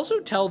can also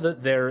tell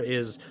that there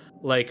is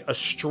like a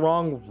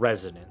strong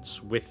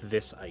resonance with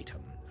this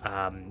item.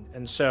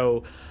 And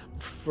so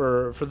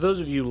for those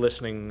of you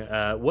listening,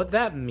 what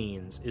that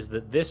means is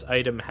that this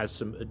item has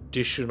some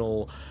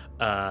additional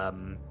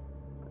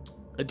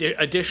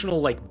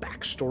like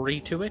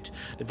backstory to it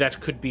that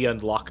could be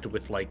unlocked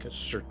with like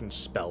certain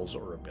spells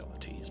or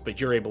abilities, but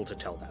you're able to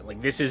tell that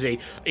like this is a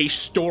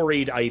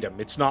storied item.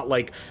 It's not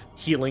like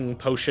healing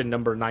potion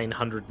number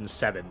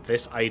 907.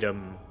 This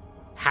item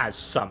has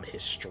some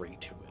history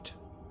to it.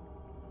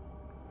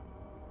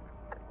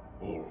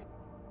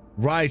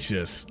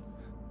 Righteous.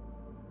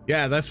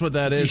 Yeah, that's what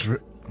that is.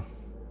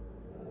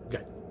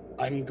 Okay.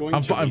 I'm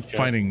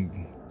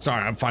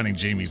finding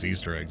Jamie's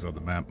Easter eggs on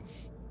the map.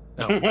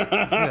 Oh.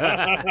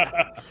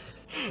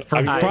 For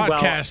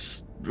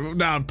podcasts,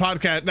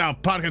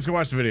 podcasts can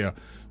watch the video.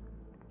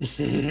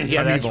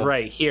 Yeah, that's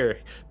right here.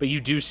 But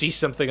you do see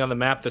something on the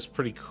map that's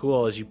pretty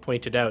cool, as you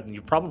pointed out, and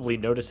you probably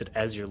notice it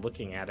as you're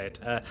looking at it.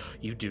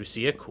 You do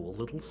see a cool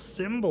little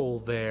symbol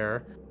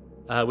there,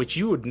 which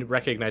you would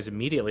recognize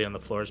immediately on the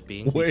floor as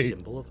being the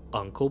symbol of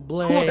Uncle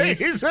Blaze.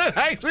 Wait, is it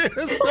actually?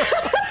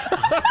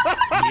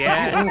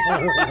 Yes.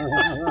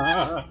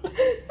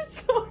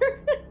 Sorry.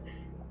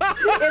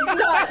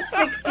 It's not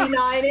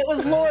 69. It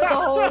was Lord the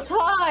whole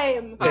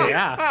time.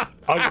 Yeah.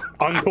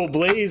 Uncle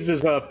Blaze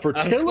is a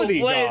fertility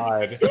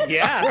god.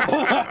 Yeah.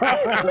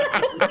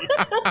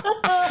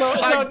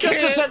 So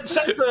just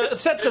to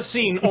set the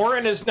scene,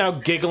 Oran is now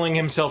giggling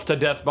himself to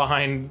death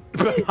behind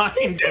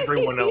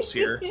everyone else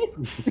here.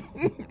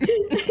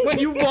 When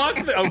you walk,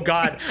 oh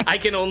god, I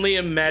can only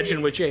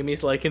imagine what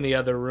Jamie's like in the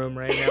other room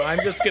right now. I'm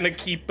just gonna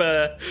keep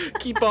on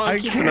keeping on I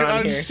can't here.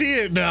 unsee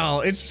it now.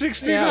 It's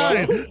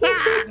 69.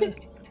 Yeah.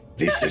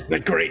 This is the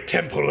great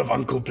temple of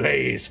Uncle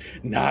Blaze.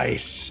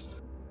 Nice.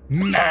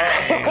 Why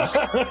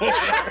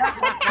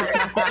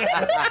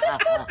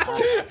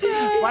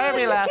are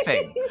we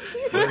laughing?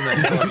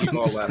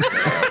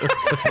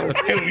 I'll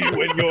kill you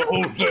when you're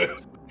older.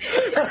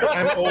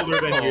 I'm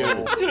older than you.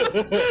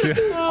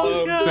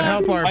 To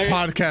help our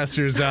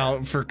podcasters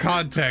out, for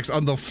context,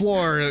 on the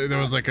floor there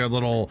was like a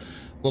little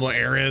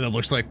area that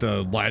looks like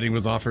the lighting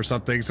was off or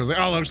something. So I was like,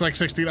 oh, that looks like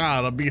 69.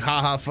 It'll be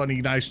haha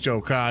funny, nice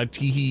joke,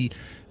 tee hee.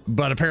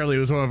 But apparently it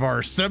was one of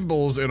our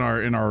symbols in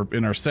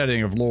our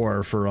setting of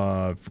lore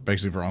for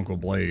basically for Uncle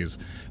Blaze,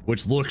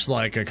 which looks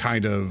like a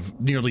kind of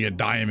nearly a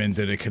diamond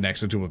that it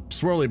connects into a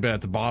swirly bit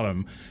at the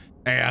bottom,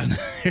 and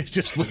it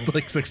just looked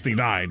like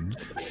 69.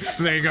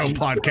 So there you go,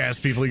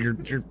 podcast people,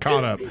 you're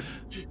caught up.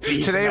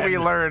 Today we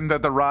learned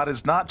that the rod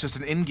is not just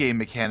an in-game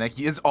mechanic;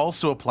 it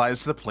also applies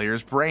to the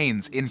player's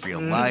brains in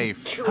real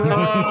life. To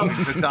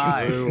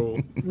die.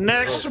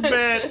 Next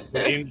bit.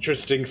 The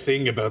interesting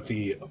thing about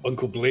the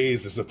Uncle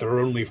Blaze is that there are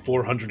only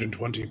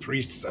 420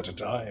 priests at a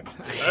time.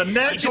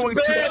 Next All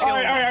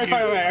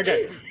right,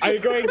 okay.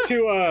 I'm going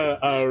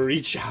to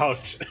reach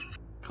out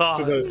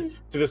to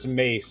this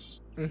mace,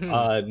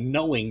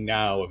 knowing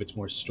now of its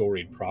more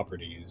storied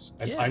properties,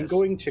 and I'm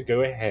going to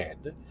go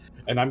ahead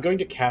and I'm going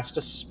to cast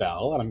a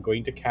spell, and I'm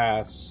going to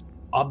cast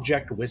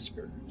Object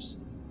Whispers.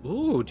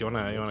 Ooh, do you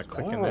wanna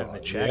click in that in the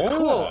chat? Yeah.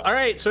 Cool. All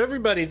right, so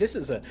everybody, this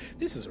is a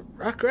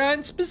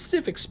Rotgrind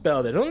specific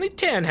spell that only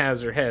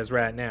Tannhauser has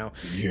right now.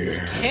 Yeah. It's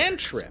a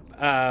cantrip.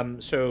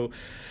 So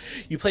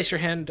you place your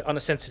hand on a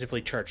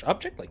sensitively charged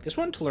object like this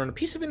one to learn a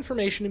piece of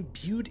information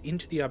imbued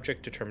into the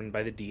object determined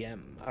by the DM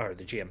or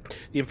the GM.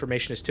 The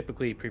information is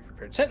typically a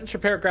pre-prepared sentence or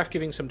paragraph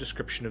giving some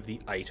description of the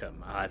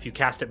item. If you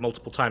cast it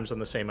multiple times on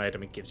the same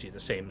item, it gives you the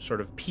same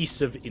sort of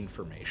piece of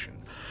information.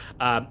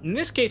 In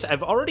this case,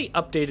 I've already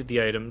updated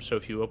the item, so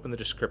if you open the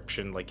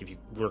description, like if you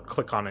were to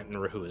click on it in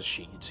Rehua's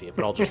sheet, you'd see it,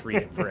 but I'll just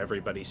read it for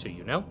everybody so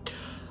you know.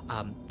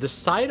 The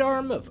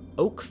sidearm of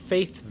Oak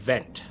Faith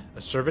Vent,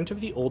 a servant of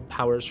the old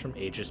powers from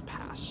ages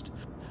past.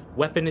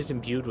 Weapon is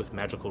imbued with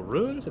magical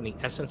runes and the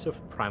essence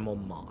of primal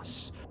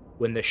moss.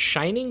 When the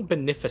shining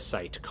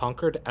beneficite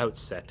conquered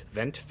Outset,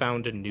 Vent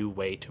found a new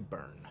way to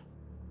burn.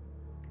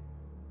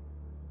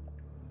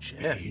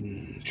 Shit.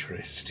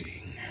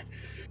 Interesting.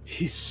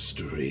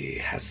 History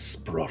has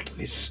brought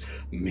this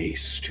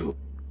mace to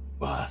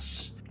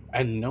us.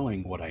 And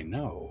knowing what I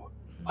know,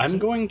 I'm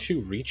going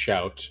to reach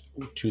out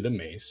to the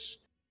mace.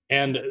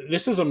 And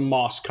this is a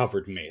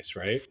moss-covered mace,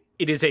 right?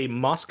 It is a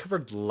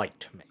moss-covered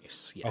light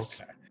mace, yes.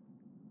 Okay.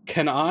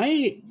 Can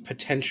I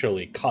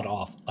potentially cut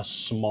off a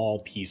small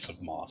piece of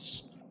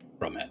moss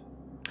from it?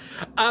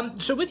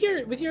 So with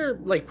your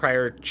like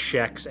prior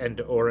checks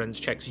and Oran's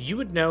checks, you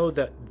would know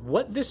that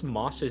what this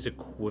moss is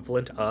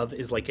equivalent of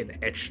is like an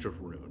etched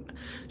rune.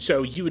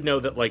 So you would know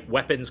that like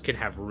weapons can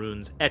have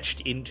runes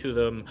etched into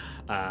them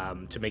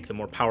to make them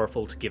more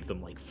powerful, to give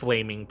them like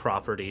flaming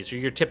properties, or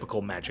your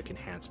typical magic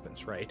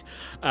enhancements, right?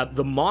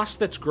 The moss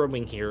that's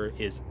growing here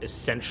is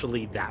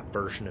essentially that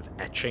version of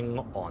etching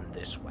on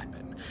this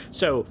weapon.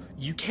 So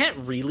you can't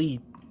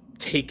really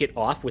take it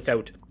off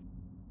without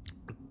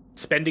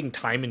spending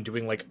time and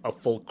doing like a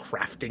full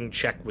crafting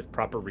check with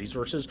proper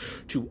resources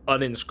to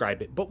uninscribe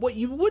it. But what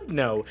you would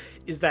know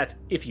is that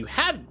if you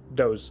had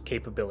those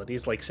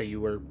capabilities, like say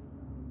you were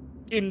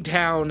in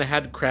town,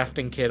 had a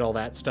crafting kit, all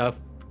that stuff,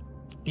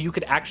 you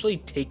could actually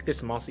take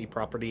this mossy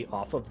property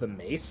off of the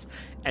mace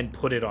and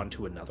put it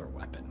onto another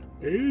weapon.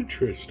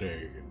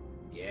 Interesting.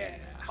 Yeah.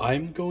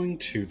 I'm going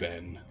to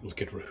then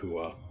look at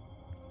Rehua,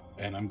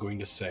 and I'm going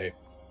to say,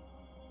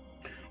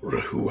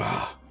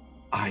 Rehua,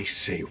 I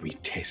say we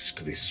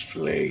test this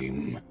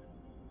flame.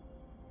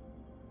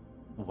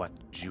 What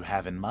do you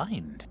have in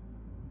mind?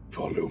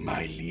 Follow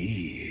my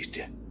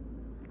lead,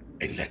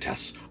 and let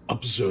us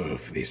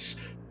observe this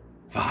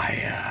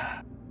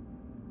fire.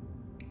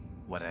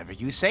 Whatever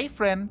you say,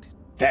 friend.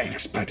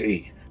 Thanks,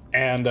 buddy.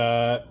 And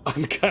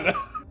I'm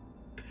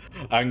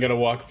gonna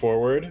walk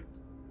forward.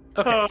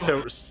 Okay,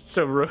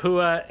 so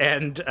Rehua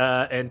and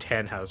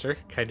Tannhauser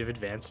kind of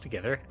advance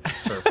together.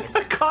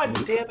 Perfect.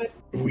 God damn it.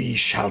 We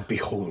shall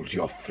behold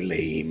your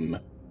flame.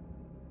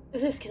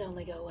 This can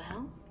only go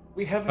well.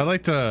 We have I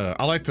like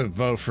to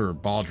vote for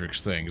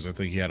Baldric's thing, 'cause I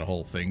think he had a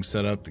whole thing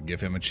set up to give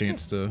him a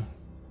chance to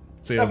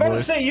say a I'm about to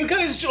voice. say, you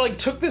guys like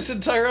took this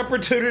entire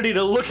opportunity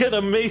to look at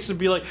a mace and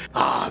be like,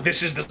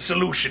 This is the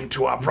solution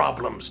to our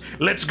problems.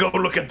 Let's go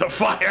look at the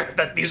fire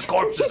that these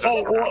corpses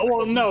are.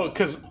 Well, no,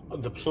 because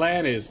the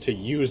plan is to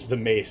use the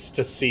mace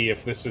to see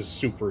if this is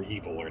super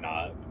evil or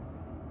not.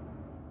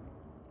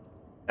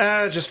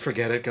 Just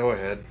forget it. Go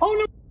ahead.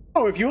 Oh,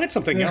 no, if you had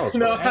something else.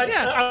 no, right?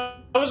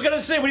 I was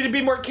gonna say we need to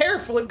be more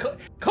careful and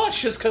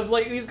cautious because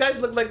like these guys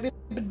look like they've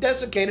been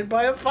desiccated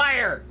by a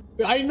fire.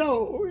 I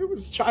know, it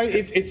was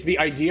it's the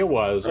idea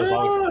was, as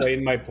I'll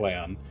explain my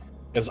plan,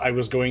 is I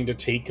was going to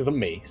take the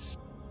mace,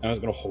 and I was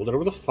going to hold it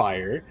over the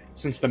fire.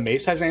 Since the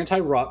mace has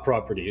anti-rot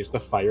properties, the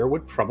fire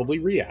would probably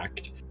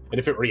react, and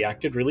if it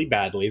reacted really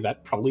badly,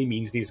 that probably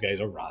means these guys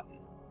are rotten.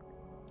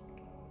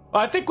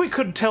 I think we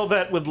could tell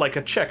that with like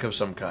a check of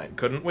some kind,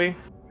 couldn't we?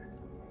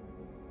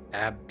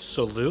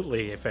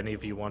 Absolutely. If any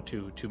of you want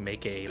to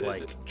make a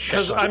like,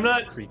 Because I'm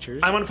not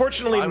creatures. I'm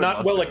unfortunately I would not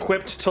love well to.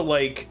 equipped to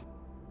like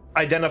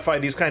identify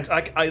these kinds.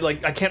 I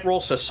can't roll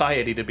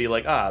society to be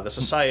like the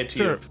society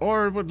Sure. of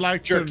Or would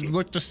like jerky. to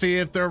look to see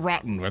if they're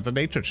rotten with a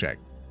nature check.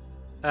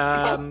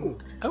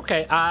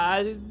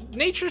 Okay.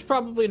 Nature's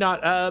probably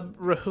not.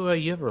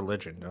 Rehua, you have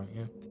religion, don't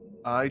you?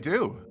 I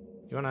do.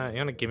 You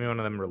wanna give me one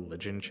of them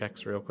religion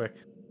checks real quick?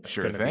 It's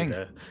Sure gonna be thing.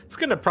 it's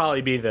gonna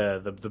probably be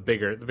the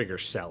bigger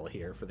sell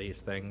here for these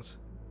things.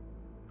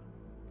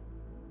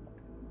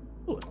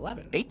 Ooh,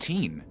 11.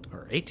 18.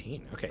 Or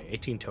 18. Okay,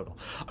 18 total.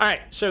 All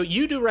right, so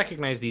you do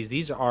recognize these.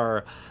 These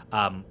are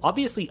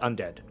obviously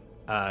undead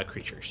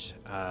creatures.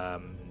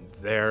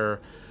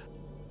 They're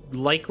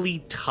likely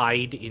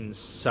tied in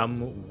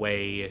some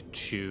way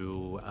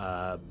to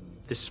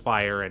this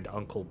fire and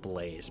Uncle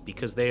Blaze,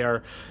 because they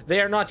are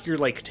not your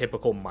like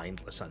typical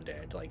mindless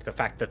undead. Like the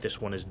fact that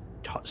this one is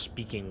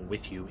speaking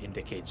with you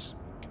indicates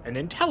an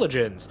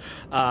intelligence.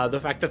 The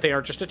fact that they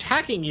are just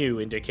attacking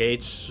you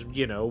indicates,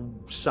 you know,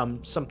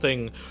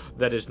 something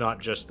that is not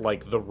just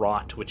like the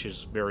rot, which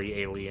is very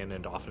alien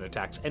and often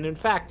attacks. And in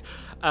fact,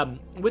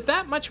 with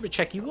that much of a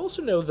check, you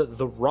also know that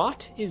the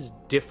rot is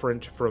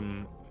different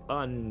from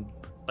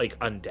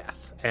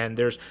undeath. And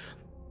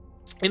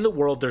in the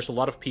world, there's a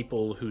lot of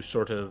people who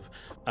sort of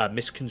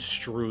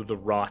misconstrue the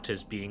rot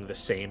as being the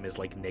same as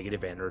like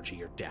negative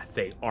energy or death.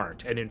 They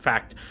aren't. And in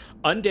fact,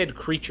 undead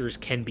creatures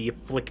can be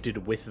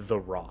afflicted with the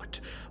rot,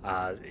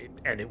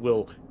 and it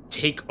will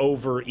take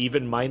over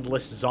even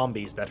mindless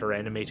zombies that are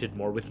animated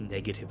more with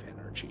negative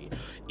energy.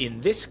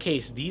 In this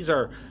case, these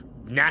are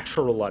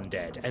natural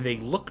undead, and they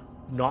look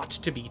not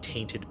to be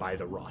tainted by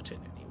the rot in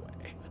any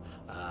way.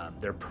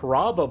 They're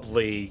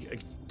probably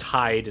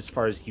tied, as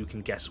far as you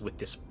can guess, with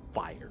this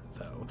fire,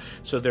 though.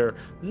 So they're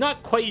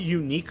not quite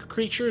unique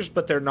creatures,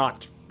 but they're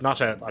not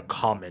a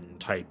common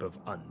type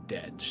of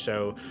undead.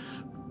 So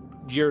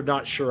you're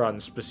not sure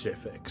on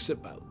specifics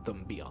about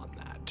them beyond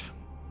that.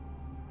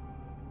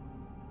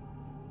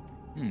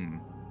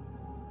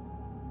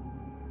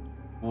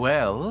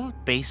 Well,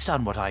 based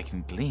on what I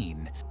can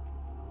glean,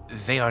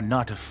 they are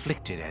not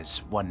afflicted as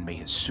one may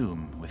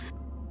assume with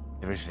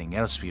everything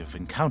else we have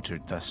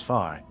encountered thus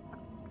far.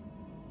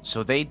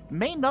 So they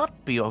may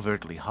not be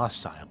overtly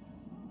hostile.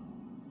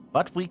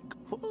 But we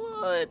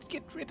could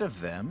get rid of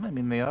them. I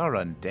mean, they are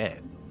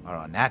undead,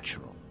 are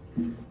unnatural.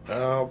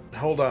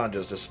 Hold on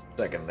just a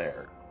second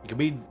there. Could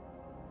we...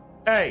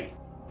 Hey!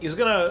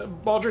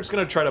 Baldric's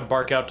gonna try to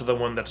bark out to the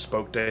one that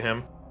spoke to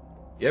him.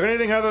 You have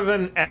anything other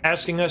than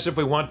asking us if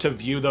we want to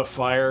view the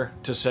fire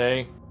to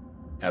say?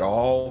 At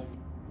all?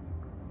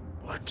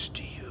 What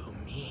do you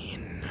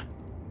mean?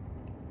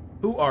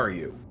 Who are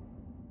you?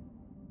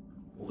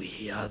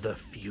 We are the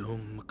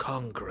Fume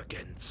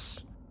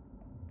Congregants.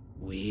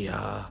 We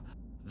are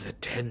the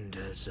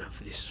tenders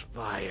of this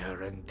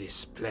fire and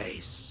this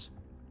place.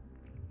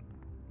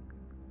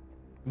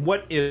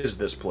 What is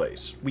this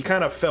place? We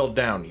kind of fell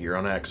down here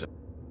on accident.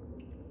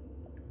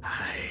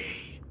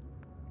 I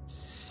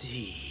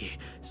see.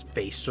 His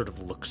face sort of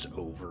looks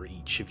over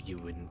each of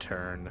you in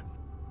turn.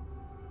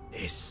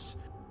 This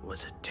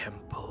was a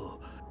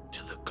temple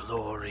to the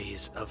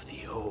glories of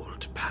the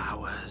old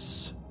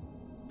powers.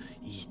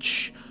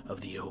 Each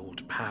of the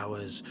old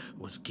powers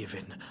was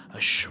given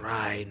a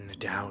shrine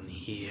down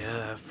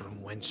here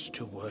from whence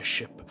to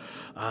worship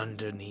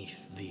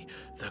underneath the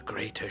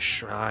greater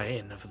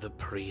shrine of the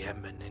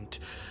preeminent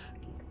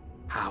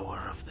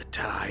power of the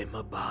time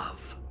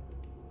above.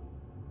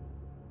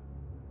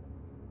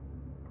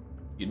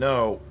 You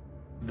know,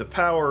 the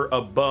power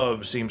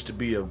above seems to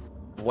be a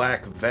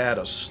black vat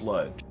of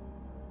sludge.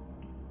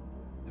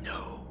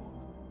 No.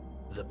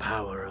 The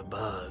power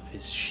above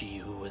is she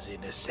who was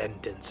in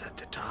ascendance at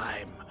the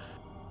time.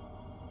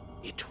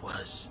 It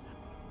was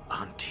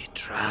Auntie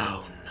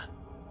Drown.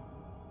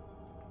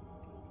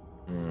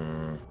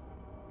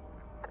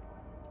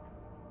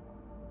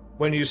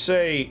 When you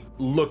say,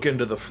 look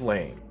into the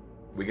flame,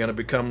 we gonna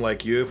become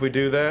like you if we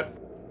do that?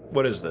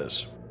 What is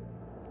this?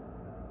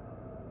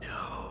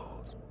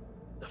 No.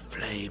 The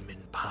flame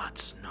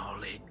imparts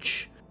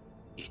knowledge.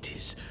 It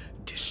is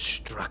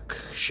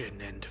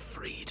destruction and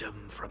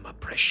freedom from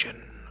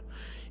oppression.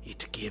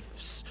 It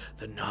gives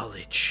the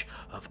knowledge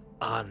of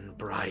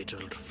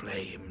unbridled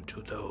flame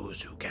to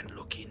those who can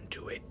look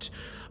into it,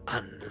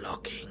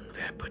 unlocking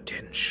their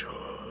potential.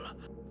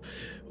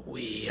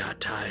 We are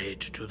tied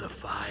to the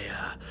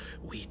fire.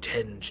 We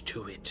tend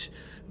to it,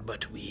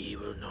 but we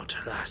will not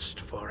last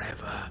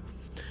forever.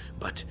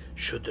 But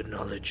should the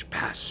knowledge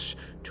pass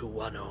to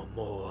one or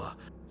more,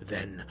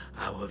 then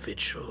our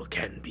vigil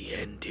can be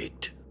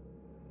ended.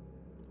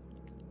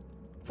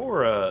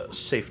 For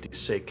safety's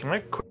sake, can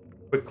I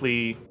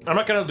quickly... I'm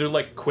not gonna do,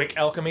 like, quick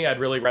alchemy. I'd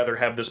really rather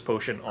have this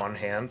potion on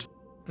hand.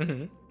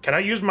 Mm-hmm. Can I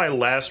use my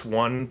last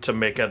one to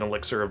make an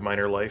elixir of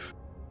minor life?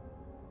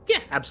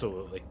 Yeah,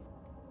 absolutely.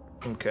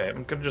 Okay,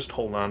 I'm gonna just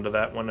hold on to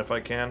that one if I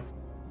can.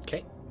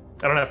 Okay.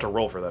 I don't have to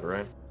roll for that,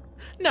 right?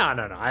 No.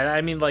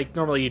 I mean, like,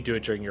 normally you do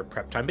it during your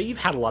prep time, but you've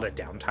had a lot of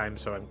downtime,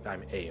 so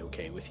I'm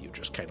A-okay with you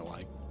just kind of,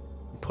 like,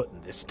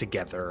 putting this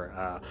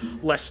together.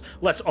 Less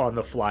on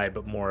the fly,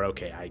 but more,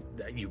 okay,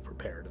 you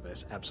prepared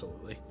this,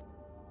 absolutely.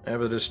 I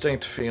have a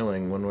distinct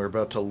feeling when we're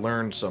about to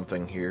learn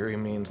something here, it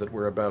means that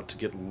we're about to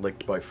get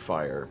licked by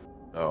fire.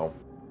 Oh,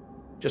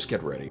 just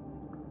get ready.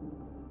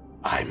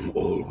 I'm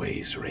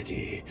always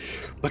ready,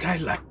 but I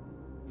like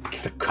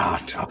the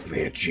cart up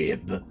their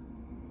jib.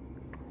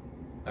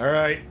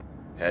 Alright,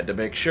 had to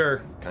make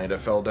sure. Kinda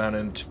fell down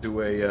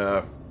into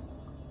a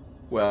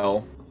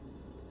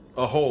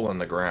hole in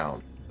the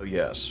ground. So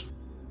yes,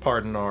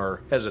 pardon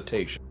our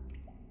hesitation.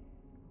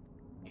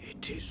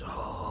 It is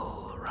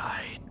all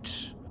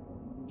right.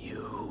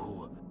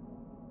 You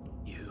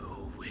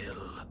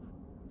will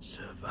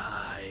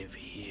survive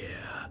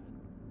here.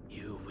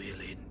 You will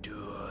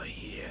endure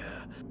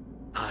here.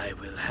 I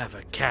will have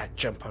a cat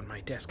jump on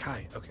my desk.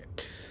 Hi. Okay.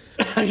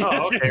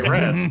 Oh, okay,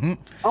 red.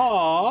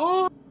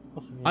 Aww.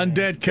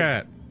 Undead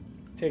cat.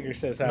 Tigger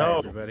says hi, No,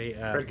 everybody.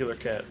 regular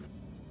cat.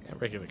 Yeah,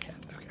 regular cat.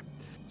 Okay.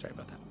 Sorry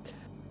about that.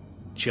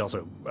 She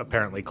also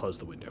apparently closed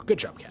the window. Good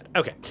job, cat.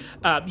 Okay.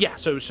 Yeah,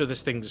 so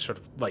this thing sort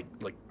of like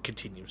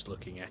continues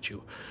looking at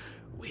you.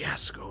 We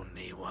ask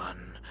only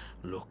one.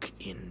 Look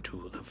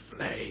into the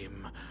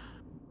flame.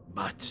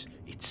 But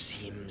it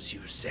seems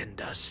you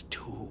send us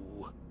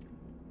two.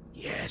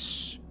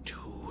 Yes,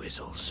 two is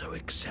also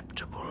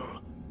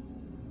acceptable.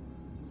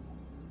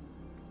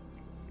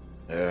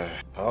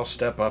 I'll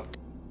step up.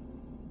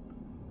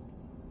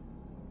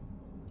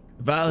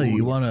 Valli,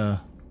 you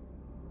wanna...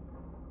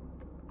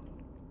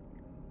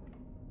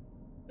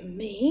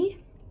 Me?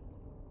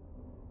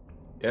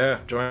 Yeah,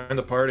 join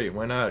the party.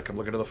 Why not? Come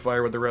look into the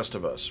fire with the rest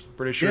of us.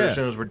 Pretty sure as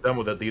soon as we're done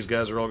with it, these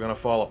guys are all gonna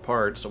fall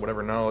apart, so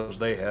whatever knowledge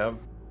they have,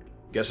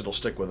 guess it'll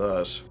stick with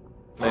us.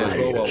 May as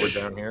well while we're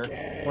down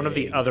here. One of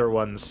the other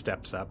ones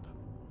steps up.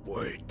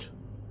 Wait.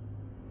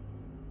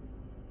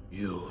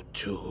 You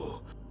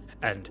too.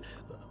 And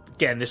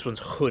again, this one's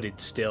hooded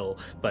still,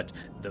 but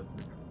the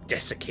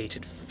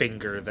desiccated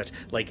finger that,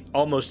 like,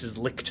 almost is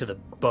licked to the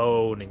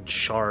bone and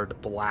charred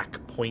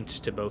black points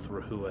to both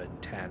Rehua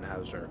and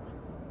Tannhauser.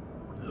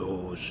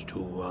 Those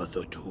two are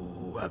the two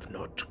who have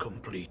not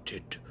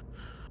completed,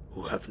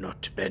 who have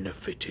not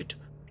benefited.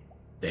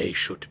 They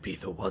should be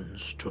the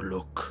ones to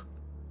look.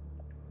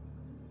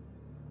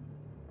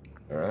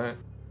 All right.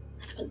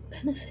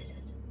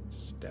 Benefited.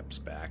 Steps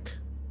back.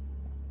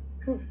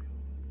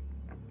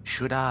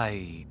 Should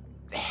I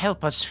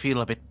help us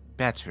feel a bit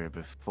better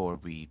before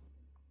we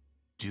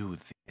do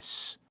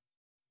this?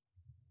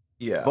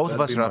 Yeah. Both of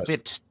that'd us be are a nice.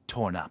 bit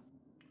torn up.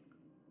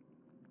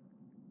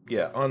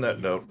 Yeah, on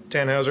that note,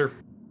 Tannhauser,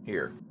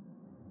 here.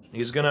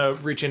 He's gonna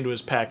reach into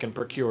his pack and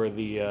procure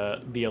the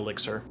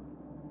elixir.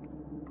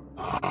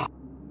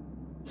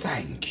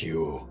 Thank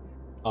you.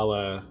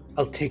 I'll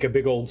take a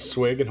big old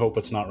swig and hope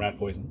it's not rat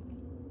poison.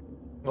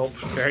 Well,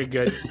 Very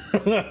good.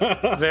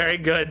 Very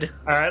good.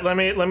 All right, let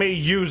me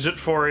use it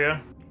for you.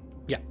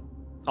 Yeah.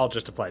 I'll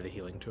just apply the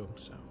healing to him,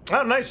 so.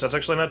 Oh, nice. That's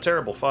actually not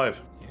terrible.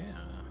 5. Yeah.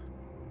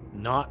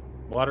 Not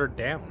watered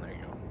down. There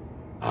you go.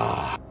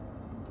 Ah,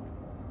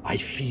 I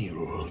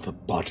feel the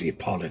body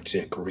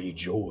politic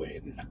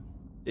rejoin.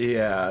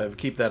 yeah,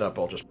 keep that up.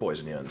 I'll just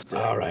poison you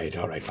instead. All right,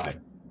 fine.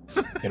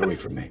 Get away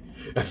from me.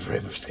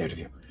 I'm scared of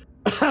you.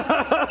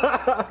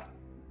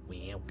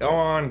 Go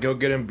on, go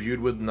get imbued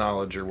with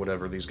knowledge or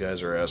whatever these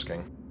guys are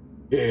asking.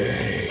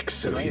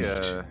 Excellent.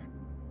 I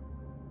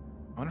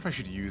wonder if I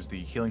should use the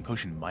healing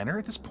potion minor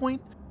at this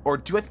point? Or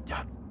do I...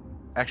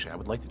 Actually, I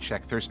would like to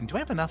check. Thurston, do I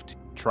have enough to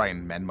try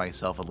and mend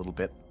myself a little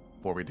bit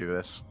before we do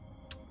this?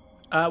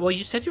 Well,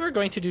 you said you were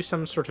going to do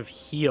some sort of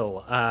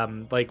heal.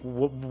 Like,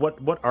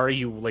 what are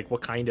you, like,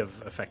 what kind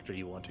of effect are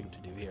you wanting to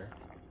do here?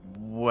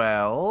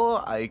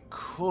 Well, I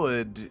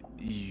could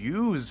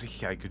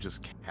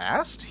just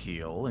cast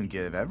heal and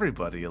give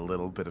everybody a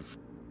little bit of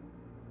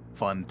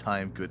fun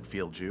time, good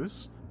feel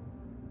juice.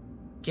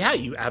 Yeah,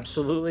 you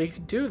absolutely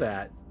could do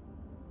that.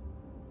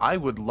 I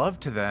would love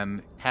to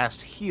then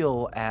cast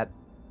heal at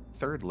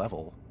 3rd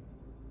level.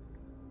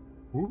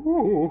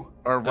 Ooh.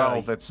 Or,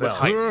 well, it's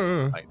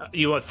height.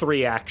 You want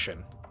 3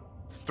 action.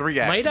 3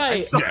 action. Might I-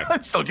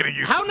 I'm still getting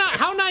used to it.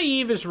 How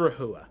naive is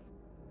Rehua?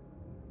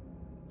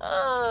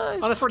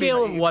 It's On a pretty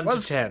scale of naive. 1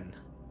 Was to 10.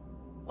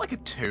 like a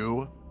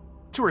 2.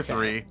 2 or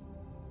 3.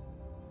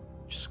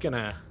 Just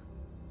gonna...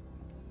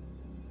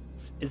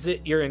 Is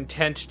it your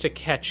intent to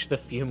catch the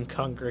fume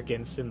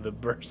congregants in the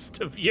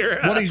burst of your...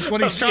 What he's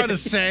trying to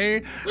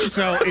say,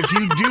 so if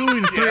you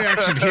do the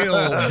 3-action heal,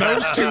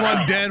 those 2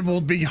 undead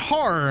will be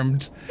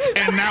harmed,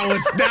 and now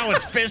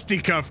it's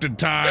fisticuffed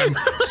time,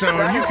 so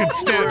you can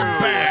step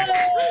back.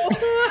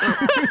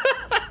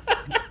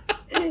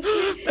 Thanks,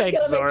 Gotta make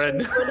sure Zoran.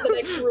 we go to the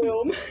next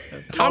room.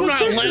 I'm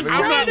not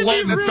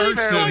letting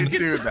Thurston.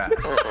 do that.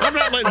 I'm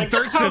not letting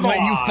Thurston let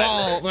you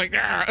fall. Like,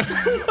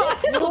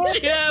 Hostile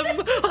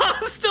GM!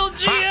 Hostile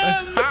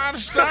GM!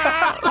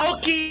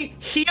 Hulky,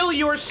 heal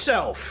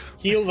yourself.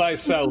 Heal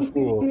thyself,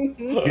 fool.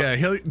 yeah,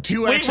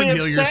 2-action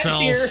heal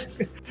yourself.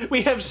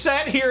 We have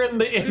sat here in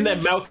the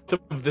mouth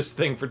of this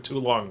thing for too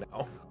long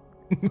now.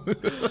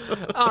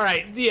 All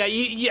right,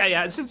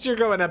 yeah. Since you're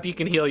going up, you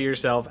can heal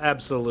yourself.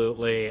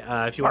 Absolutely.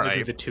 If you want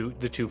to do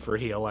the two for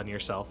heal on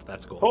yourself,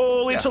 that's cool.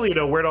 Holy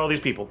Toledo, where'd all these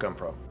people come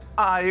from?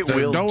 I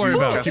will don't worry do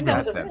about it. just Keep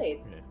that Sounds then.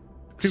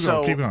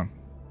 right. Keep going.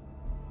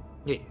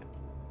 Yeah.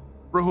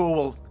 Rehua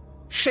will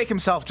shake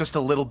himself just a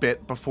little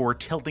bit before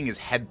tilting his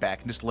head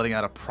back and just letting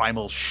out a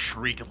primal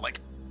shriek of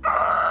like,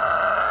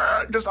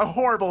 "Arrgh!" Just a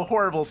horrible,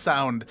 horrible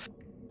sound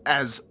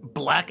as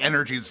black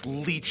energy just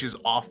leeches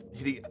off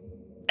the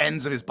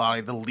ends of his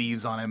body, the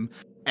leaves on him,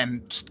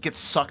 and just gets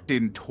sucked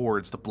in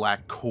towards the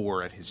black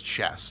core at his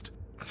chest.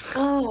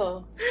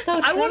 Oh,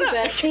 so true,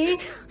 Bessie.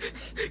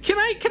 Can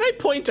I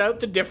point out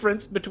the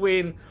difference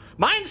between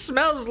mine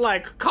smells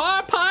like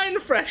car pine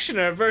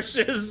freshener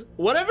versus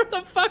whatever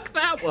the fuck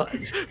that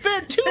was?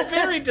 They're 2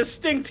 very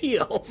distinct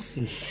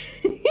heals.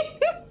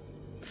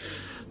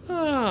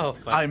 Oh,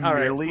 fuck. I'm All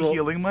right, merely roll-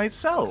 healing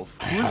myself.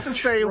 Who's to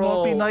say it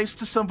won't be roll. nice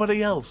to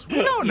somebody else?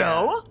 We don't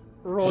know.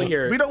 Roll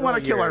your. We don't want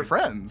roll to kill your- our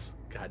friends.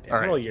 Goddamn, All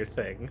right. roll your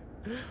thing.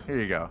 Here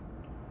you go.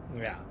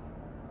 Yeah.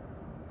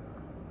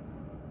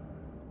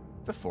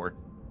 It's a 4.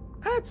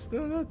 That's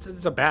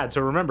a bad.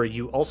 So remember,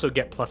 you also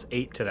get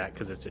 +8 to that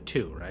because it's a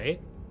 2,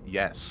 right?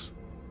 Yes.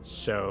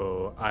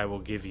 So I will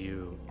give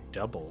you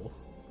double.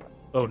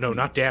 Oh no,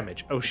 not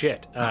damage. Oh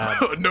shit. no,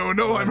 I'm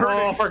Oh,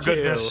 hurting. for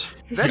goodness.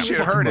 That shit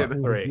hurted.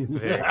 3.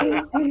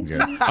 Yeah.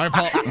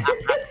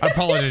 I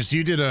apologize.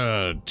 You did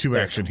a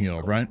 2-action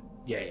heal, right?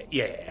 Yeah.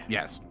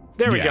 Yes.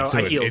 There we Yeah, go. so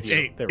I healed it's you.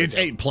 8. There we It's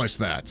go. 8 plus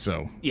that.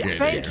 So Yeah.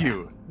 Thank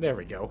you. There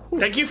we go.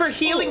 Thank you for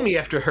healing me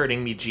after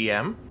hurting me,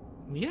 GM.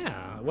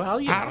 Yeah. Well,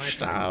 you know.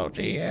 Hostile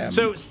GM.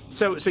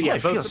 So yeah, I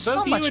feel both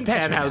so you much and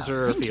better now. Tannhauser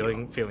are Thank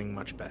you. feeling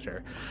much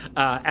better.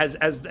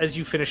 As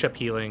you finish up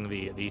healing,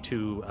 the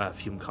 2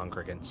 fume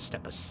congregants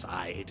step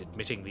aside,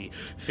 admitting the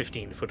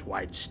 15-foot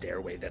wide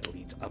stairway that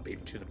leads up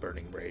into the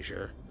burning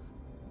brazier.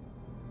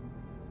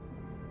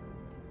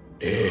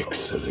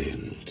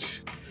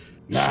 Excellent.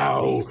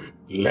 Now,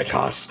 let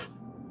us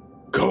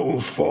go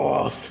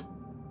forth.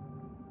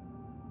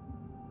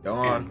 Go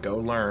on, go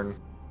learn.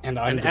 And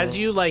As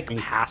you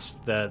pass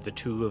the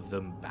 2 of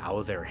them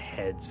bow their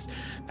heads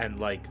and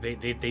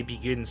they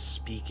begin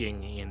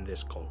speaking in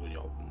this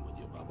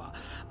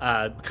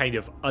kind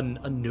of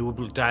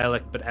unknowable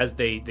dialect, but as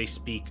they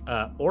speak,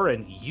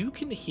 Oran, you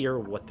can hear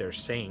what they're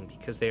saying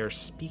because they are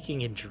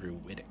speaking in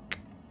Druidic.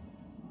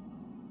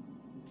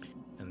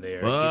 And they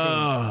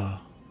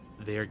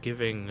are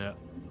giving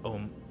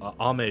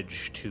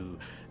homage to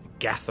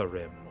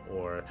Gatharim,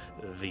 or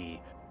the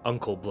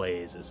Uncle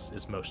Blaze,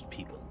 as most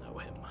people know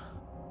him.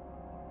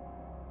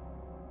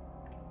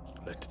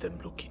 Let them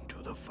look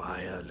into the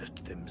fire, let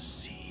them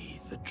see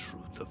the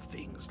truth of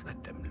things,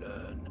 let them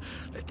learn,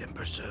 let them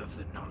preserve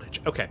the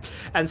knowledge. Okay,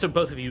 and so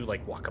both of you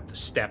like walk up the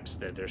steps.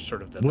 There's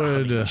sort of the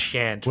humming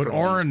chant. Would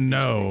Oran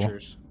know?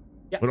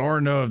 Yeah. Would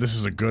Oran know if this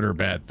is a good or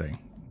bad thing?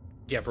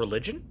 Do you have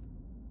religion?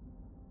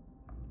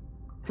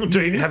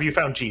 Have you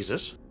found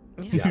Jesus?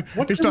 Yeah.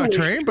 He's not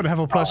trained, but I have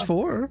a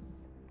 +4.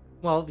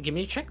 Well, give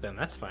me a check then.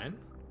 That's fine.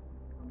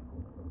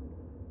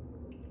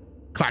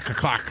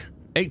 Clack.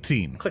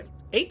 18. Click.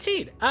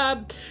 18.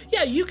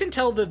 Yeah, you can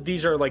tell that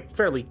these are like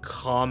fairly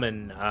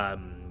common.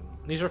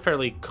 These are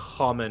fairly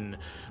common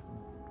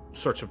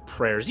sorts of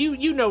prayers.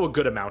 You know a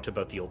good amount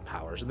about the old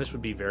powers, and this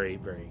would be very,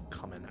 very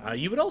common.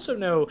 You would also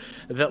know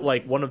that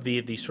like one of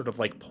the sort of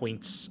like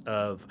points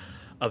of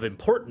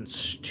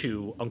importance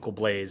to Uncle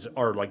Blaze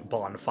are like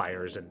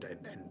bonfires and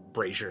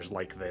braziers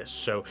like this.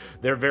 So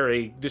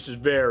this is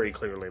very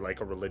clearly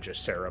like a religious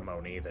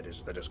ceremony that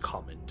is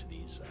common to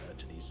these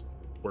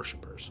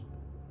worshippers.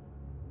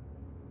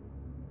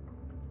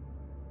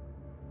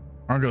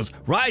 Oran goes,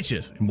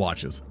 righteous, and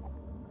watches.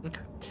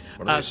 Okay.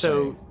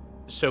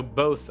 So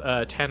both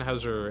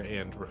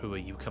Tannhauser and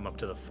Rehua, you come up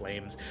to the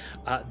flames.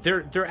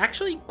 They're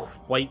actually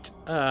quite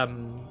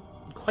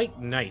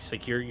nice.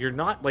 Like you're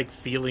not like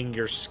feeling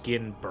your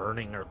skin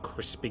burning or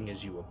crisping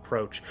as you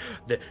approach.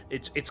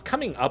 It's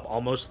coming up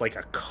almost like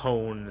a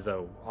cone,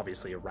 though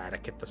obviously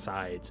erratic at the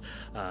sides.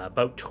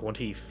 About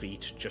 20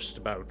 feet, just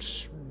about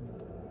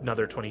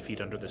another 20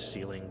 feet under the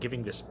ceiling,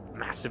 giving this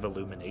massive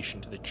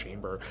illumination to the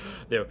chamber.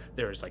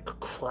 There's like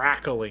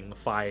crackling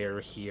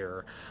fire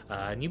here,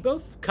 and you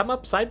both come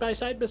up side by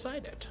side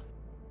beside it.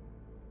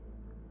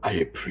 I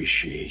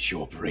appreciate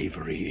your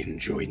bravery in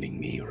joining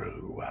me,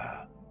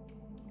 Rehua.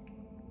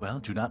 Well,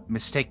 do not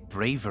mistake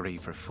bravery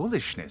for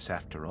foolishness,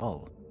 after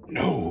all.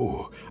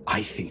 No,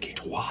 I think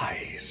it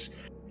wise.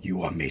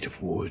 You are made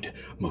of wood,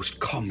 most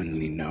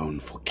commonly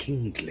known for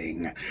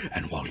kindling,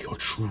 and while your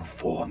true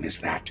form is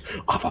that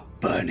of a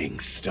burning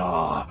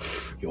star,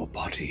 your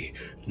body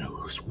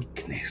knows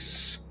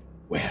weakness.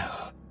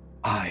 Well,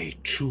 I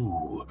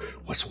too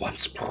was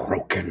once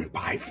broken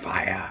by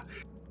fire,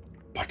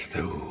 but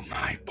though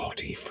my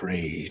body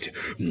frayed,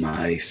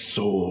 my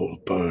soul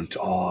burnt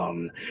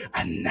on,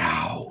 and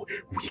now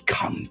we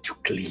come to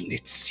glean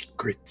its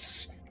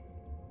secrets.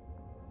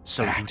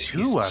 So That you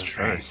is too are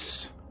strength.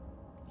 versed.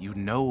 You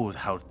know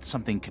how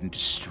something can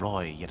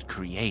destroy, yet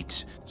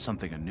create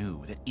something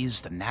anew that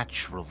is the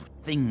natural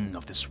thing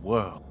of this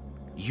world.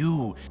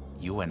 You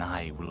and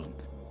I will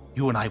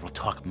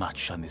talk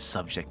much on this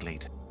subject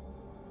later.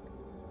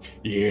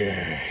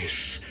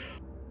 Yes,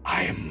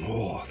 I am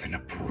more than a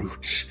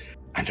brute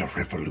and a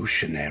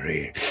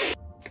revolutionary.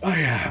 I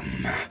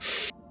am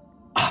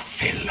a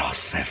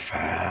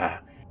philosopher.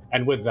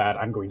 And with that,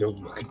 I'm going to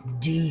look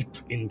deep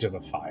into the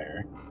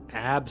fire.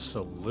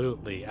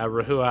 Absolutely.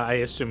 Rehua, I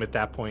assume at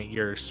that point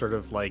your sort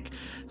of like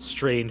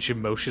strange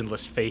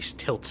emotionless face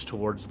tilts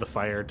towards the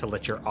fire to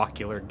let your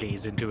ocular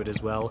gaze into it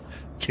as well.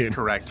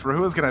 Correct.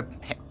 Rahua's gonna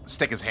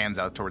stick his hands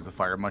out towards the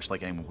fire, much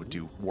like anyone would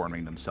do,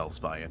 warming themselves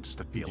by it, just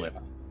to feel it.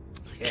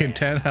 Can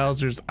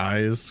Tannhauser's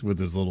eyes with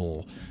his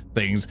little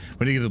things,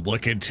 when he could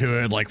look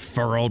into it, like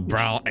furrowed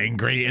brow,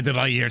 angry, and then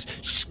all you hear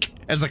is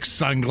as like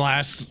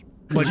sunglass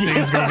like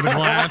things go over the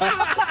glass.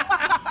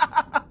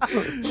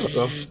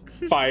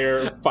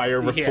 Fire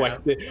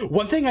reflected. Yeah.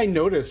 One thing I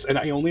noticed, and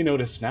I only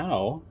notice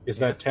now, is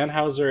that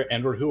Tannhauser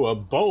and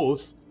Rehua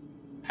both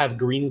have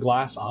green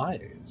glass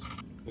eyes.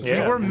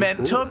 We were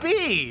meant to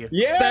be.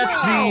 Yeah,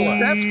 besties,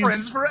 best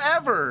friends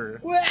forever.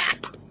 All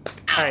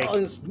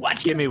right,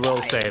 give me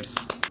will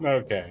saves.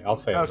 Okay, I'll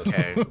fail.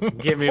 Okay.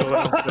 Give me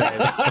will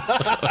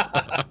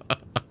saves.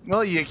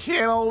 Well, you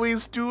can't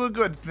always do a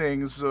good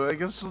thing, so I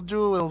guess I'll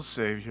do a will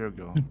save. Here we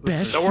go.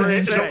 Don't worry.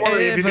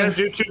 If you guys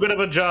do too good of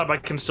a job, I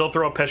can still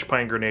throw a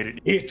Peshpine grenade at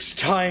you. It's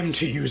time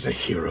to use a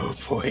hero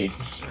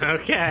point.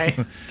 Okay.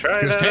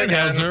 Try that again.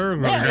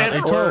 Tannhauser,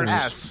 That's worse.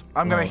 Yes,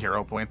 I'm gonna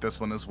hero point this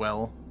one as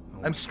well.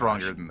 I'm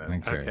stronger than that.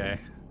 Okay.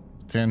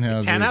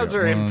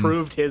 Tannhauser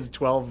improved his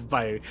 12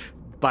 by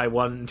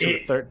 1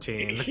 to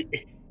 13.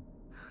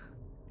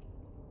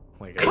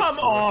 Come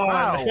on!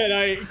 Wow.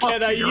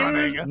 Can I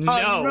use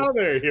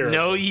another hero?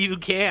 No, you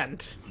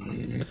can't.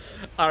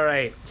 All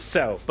right,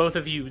 so both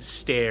of you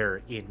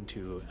stare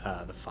into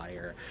the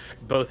fire.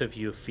 Both of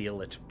you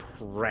feel it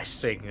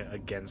pressing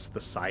against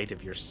the side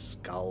of your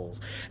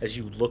skulls as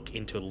you look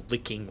into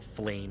licking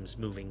flames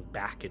moving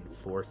back and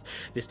forth.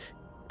 This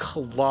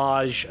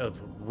collage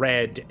of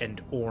red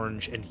and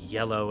orange and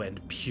yellow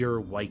and pure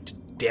white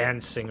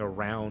dancing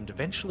around.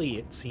 Eventually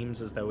it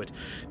seems as though it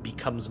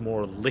becomes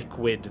more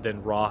liquid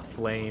than raw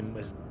flame,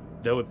 as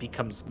though it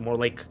becomes more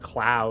like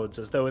clouds,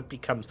 as though it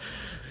becomes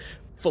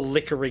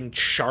flickering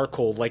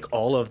charcoal, like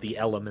all of the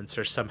elements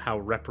are somehow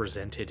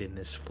represented in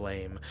this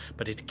flame,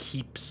 but it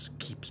keeps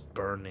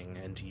burning,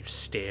 and you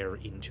stare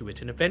into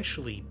it, and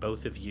eventually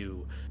both of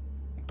you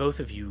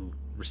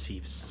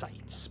receive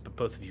sights, but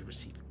both of you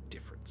receive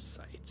different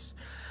sights.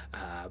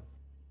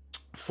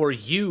 For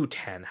you,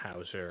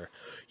 Tannhauser,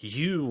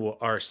 you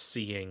are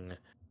seeing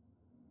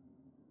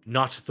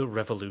not the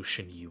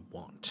revolution you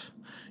want.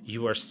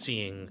 You are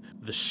seeing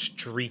the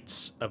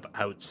streets of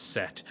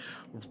Outset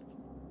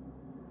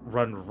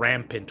run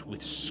rampant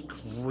with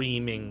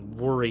screaming,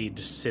 worried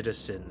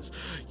citizens.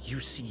 You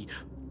see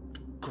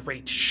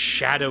great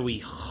shadowy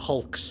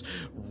hulks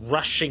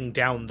rushing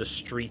down the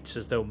streets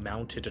as though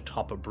mounted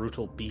atop a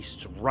brutal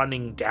beast,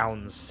 running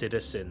down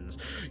citizens.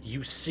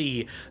 You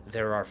see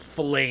there are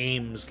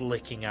flames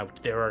licking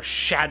out. There are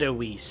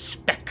shadowy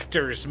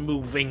specters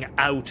moving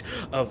out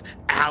of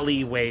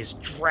alleyways,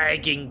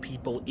 dragging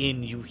people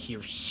in. You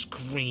hear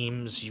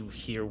screams, you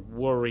hear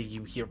worry,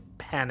 you hear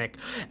panic,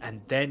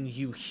 and then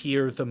you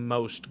hear the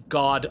most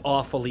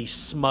god-awfully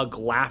smug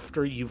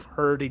laughter you've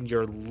heard in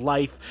your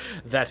life.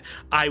 That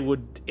I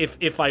would,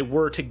 if I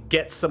were to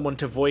get someone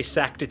to voice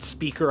act its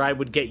speaker, I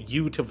would get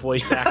you to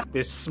voice act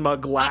this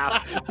smug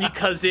laugh,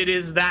 because it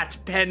is that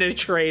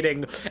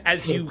penetrating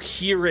as you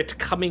hear it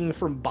coming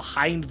from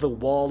behind the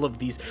wall of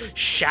these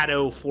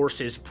shadow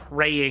forces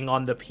preying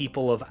on the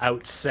people of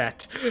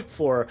Outset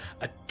for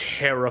a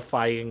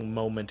terrifying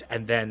moment,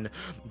 and then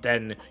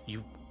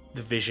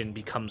the vision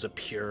becomes a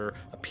pure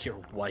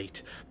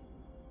white.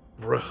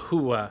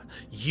 Rehua,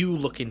 you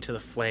look into the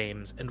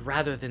flames, and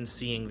rather than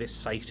seeing this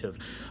sight of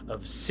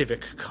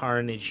civic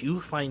carnage, you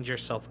find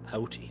yourself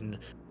out in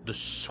the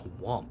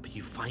swamp.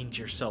 You find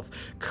yourself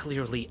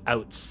clearly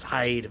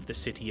outside of the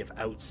city of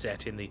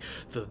Outset, in the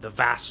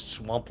vast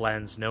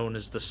swamplands known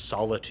as the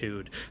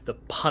Solitude, the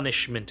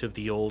punishment of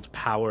the old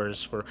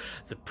powers for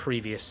the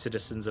previous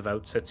citizens of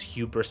Outset's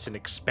hubris in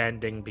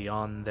expanding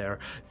beyond their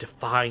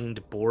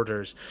defined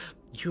borders.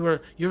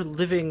 You're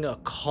living a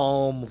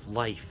calm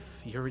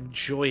life. You're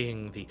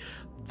enjoying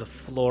the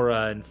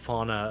flora and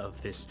fauna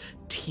of this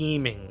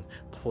teeming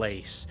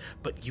place,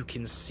 but you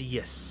can see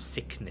a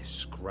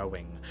sickness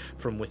growing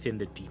from within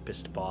the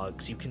deepest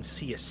bogs. You can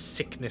see a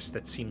sickness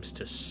that seems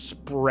to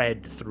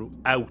spread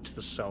throughout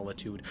the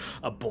Solitude,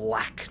 a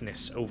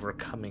blackness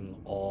overcoming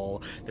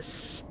all, the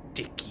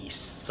sticky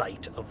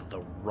sight of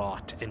the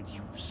rot, and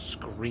you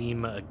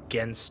scream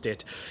against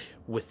it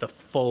with the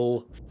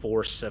full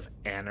force of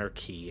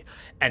anarchy.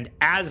 And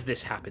as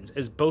this happens,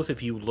 as both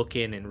of you look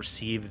in and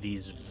receive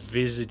these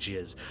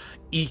visages,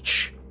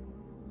 each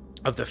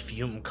of the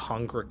fume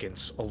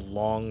congregants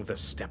along the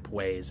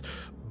stepways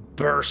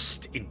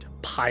burst into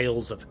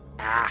piles of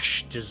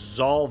ash,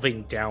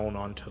 dissolving down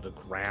onto the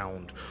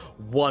ground.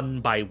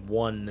 One by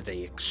one, they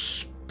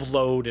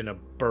explode in a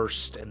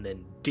burst and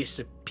then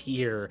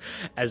disappear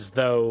as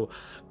though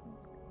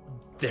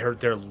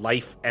their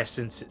life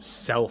essence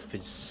itself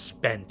is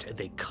spent, and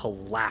they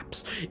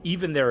collapse.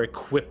 Even their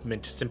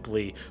equipment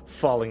simply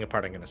falling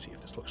apart. I'm going to see if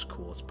this looks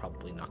cool. It's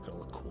probably not going to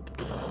look cool,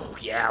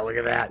 but yeah, look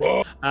at that.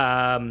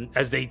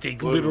 As they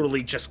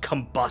literally just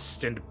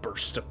combust and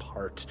burst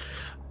apart.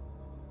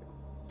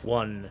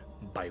 One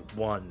by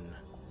one,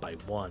 by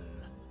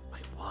one, by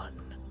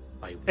one,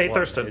 by one. Hey,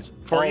 Thurston,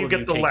 before you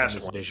get the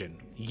last one. Vision.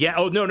 Yeah,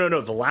 oh,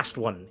 no. The last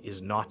one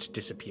is not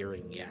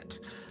disappearing yet.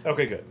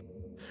 Okay, good.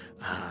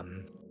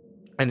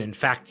 And in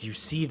fact, you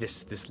see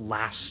this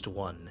last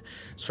one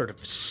sort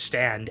of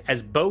stand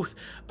as both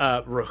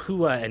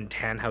Rehua and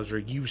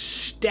Tannhauser, you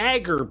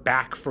stagger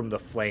back from the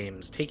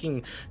flames,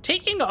 taking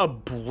a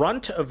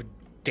brunt of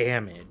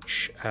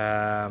damage.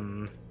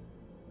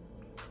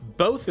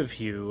 Both of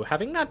you,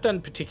 having not done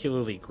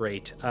particularly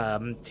great,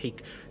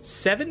 take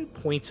 7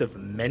 points of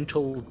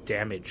mental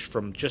damage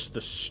from just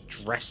the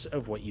stress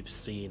of what you've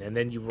seen, and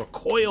then you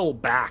recoil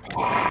back,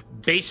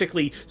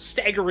 basically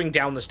staggering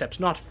down the steps,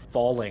 not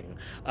falling,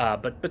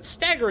 but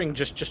staggering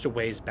just a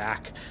ways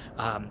back,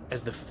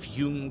 as the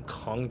fume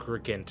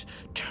congregant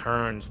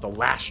turns, the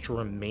last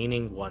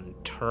remaining one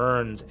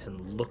turns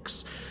and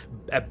looks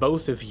at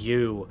both of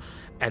you,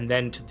 and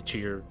then to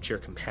your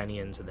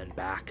companions, and then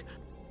back.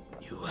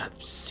 You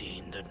have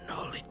seen the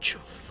knowledge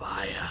of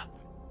fire.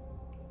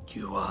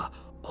 You are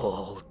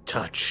all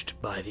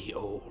touched by the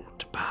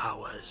old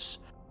powers.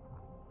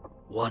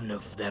 One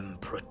of them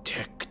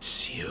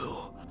protects you.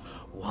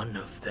 One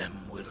of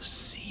them will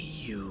see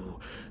you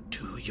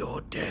to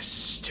your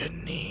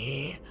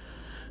destiny.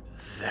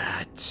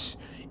 That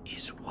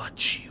is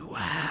what you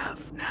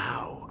have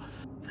now.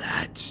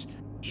 That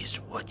is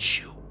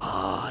what you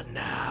are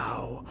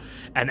now.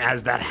 And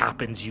as that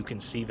happens, you can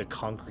see the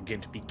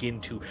congregant begin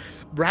to,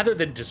 rather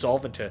than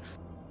dissolve into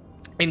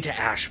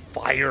ash,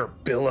 fire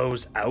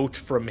billows out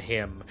from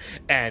him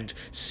and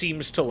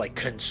seems to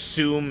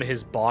consume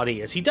his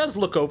body, as he does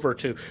look over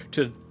to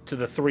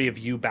the three of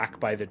you back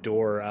by the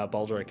door.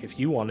 Baldric, if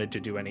you wanted to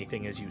do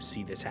anything as you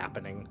see this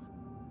happening.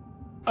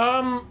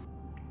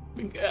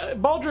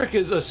 Baldric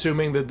is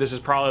assuming that this is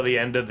probably the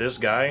end of this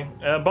guy.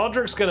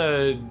 Baldric's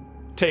gonna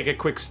take a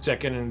quick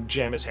second and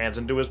jam his hands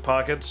into his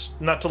pockets.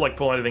 Not to, like,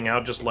 pull anything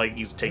out, just like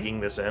he's taking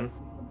this in.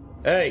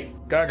 Hey,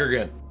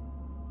 Congregant.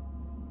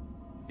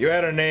 You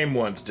had a name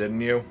once, didn't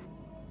you?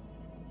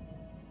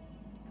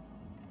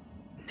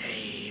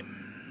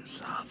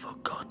 Names are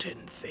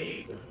forgotten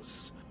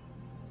things.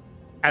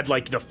 And,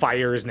 like, the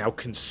fire is now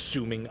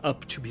consuming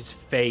up to his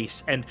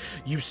face, and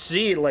you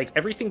see, like,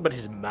 everything but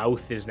his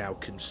mouth is now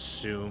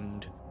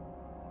consumed.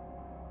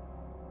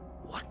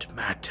 What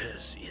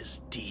matters is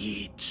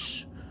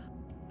deeds.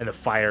 And the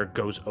fire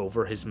goes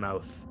over his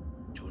mouth.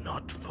 Do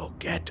not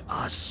forget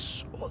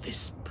us or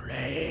this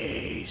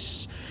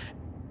place.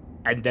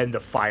 And then the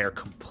fire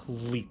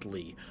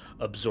completely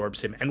absorbs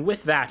him. And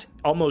with that,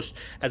 almost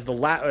as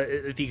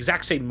the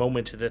exact same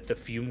moment that the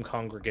fume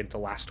congregant, the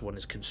last one,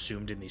 is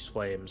consumed in these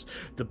flames,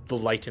 the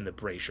light in the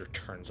brazier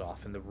turns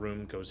off and the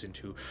room goes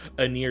into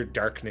a near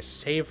darkness,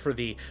 save for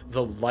the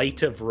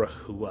light of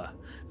Rehua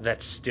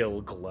that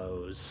still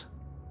glows.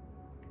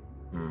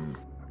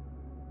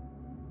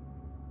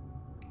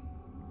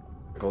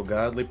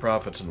 Godly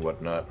prophets and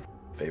whatnot,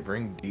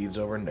 favoring deeds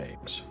over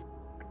names.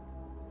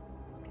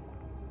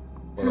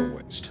 What a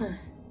waste.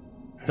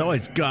 It's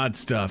always God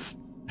stuff.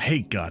 I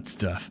hate God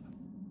stuff.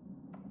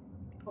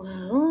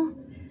 Well,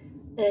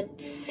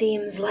 it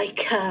seems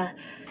like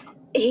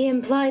he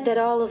implied that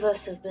all of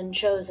us have been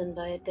chosen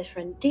by a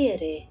different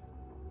deity.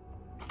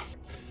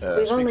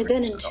 We've only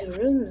been in 2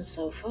 rooms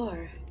so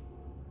far.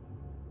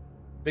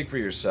 Speak for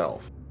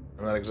yourself.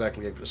 I'm not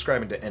exactly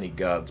ascribing to any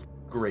god's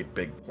great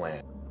big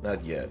plan.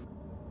 Not yet.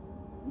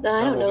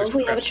 I don't know if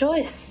we have a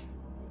choice.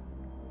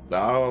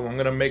 Oh, I'm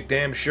gonna make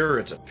damn sure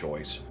it's a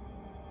choice.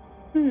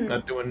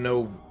 Not doing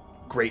no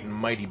great and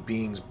mighty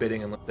beings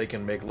bidding unless they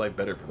can make life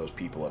better for those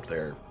people up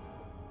there.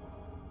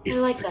 I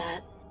like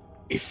that.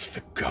 If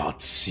the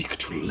gods seek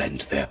to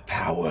lend their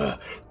power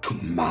to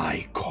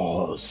my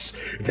cause,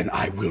 then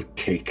I will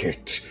take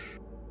it.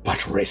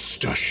 But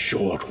rest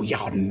assured, we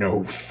are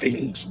no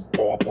things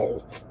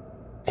bauble.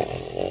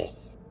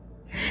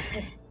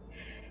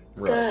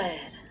 Good.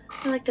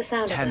 I like the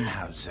sound of that.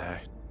 Tannhauser,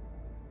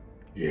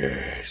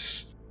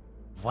 Yes.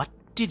 what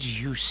did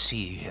you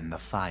see in the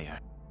fire?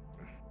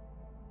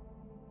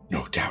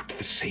 No doubt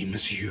the same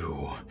as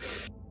you.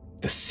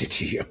 The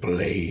city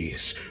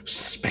ablaze,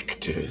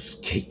 specters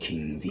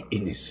taking the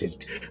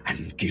innocent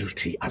and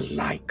guilty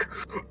alike.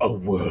 A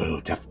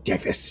world of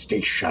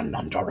devastation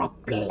under a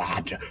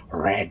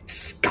blood-red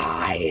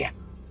sky.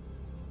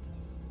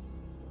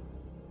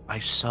 I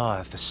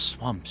saw the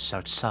swamps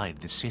outside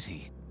the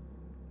city.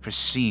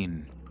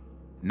 Pristine,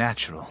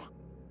 natural,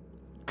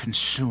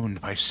 consumed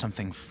by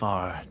something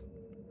far,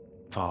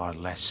 far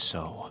less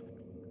so.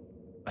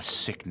 A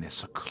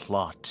sickness, a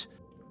clot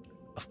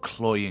of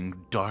cloying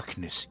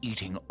darkness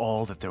eating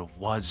all that there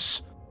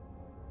was.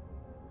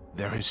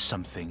 There is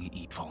something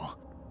evil.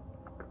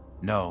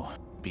 No,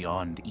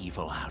 beyond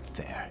evil out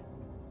there.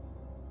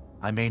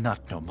 I may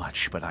not know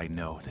much, but I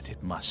know that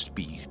it must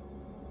be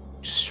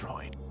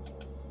destroyed.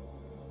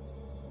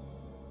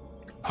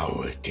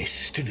 Our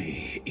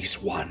destiny is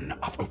one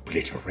of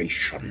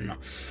obliteration.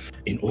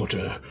 In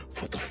order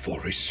for the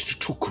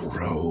forest to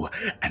grow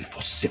and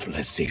for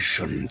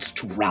civilizations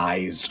to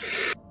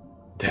rise,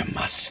 there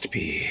must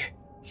be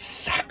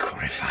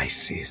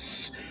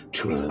sacrifices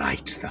to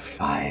light the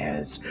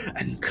fires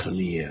and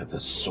clear the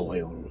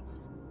soil.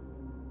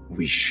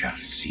 We shall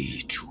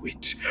see to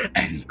it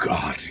and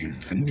guard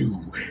the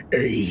new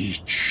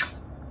age.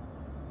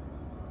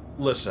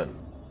 Listen,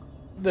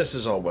 this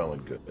is all well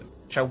and good.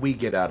 Shall we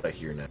get out of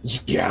here now?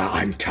 Yeah,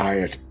 I'm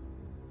tired.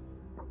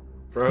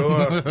 Grow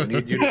up. We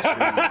need you to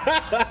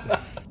see.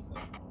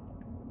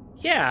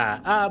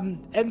 Yeah,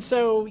 and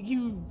so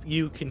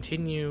you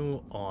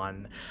continue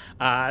on.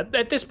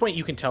 At this point,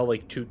 you can tell,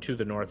 like, to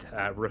the north,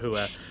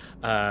 Rehua,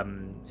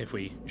 if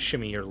we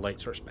shimmy your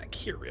light source back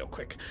here real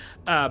quick,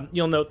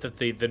 you'll note that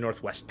the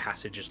northwest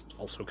passage is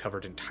also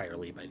covered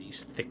entirely by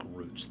these thick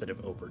roots that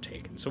have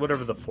overtaken. So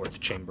whatever the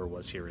 4th chamber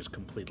was here is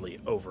completely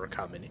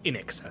overcome and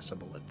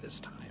inaccessible at this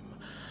time.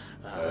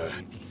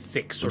 The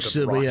thick sort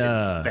of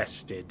rotten,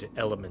 infested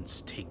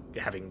elements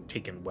having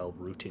taken well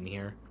root in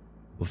here.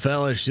 Well,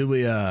 fellas, should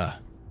we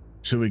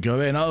go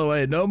in all the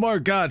way? No more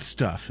God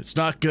stuff. It's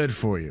not good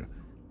for you.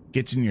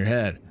 Gets in your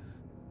head.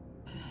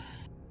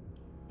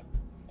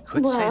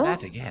 Could say Well,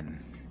 that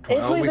again.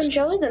 If we've been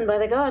chosen by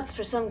the gods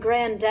for some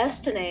grand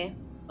destiny,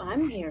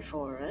 I'm here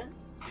for it.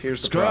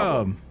 Here's the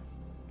problem.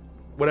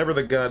 Whatever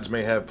the gods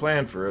may have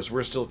planned for us,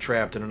 we're still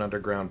trapped in an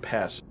underground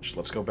passage.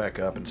 Let's go back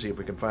up and see if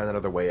we can find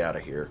another way out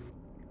of here.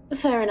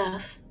 Fair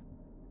enough.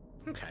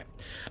 Okay,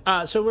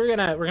 so we're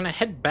gonna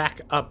head back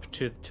up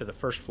to the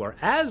first floor.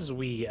 As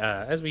we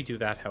do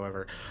that,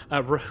 however,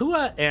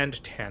 Rehua and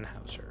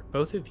Tannhauser,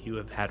 both of you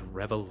have had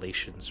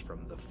revelations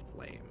from the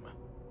flame.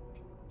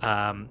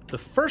 The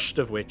first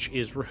of which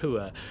is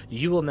Rehua.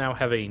 You will now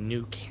have a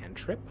new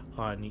cantrip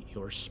on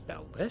your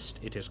spell list.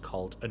 It is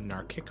called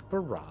Anarchic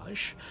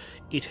Barrage.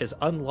 It has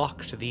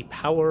unlocked the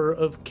power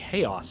of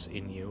chaos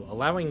in you,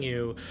 allowing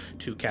you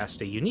to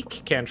cast a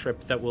unique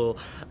cantrip that will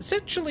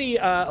essentially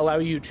allow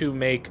you to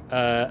make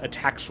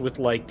attacks with,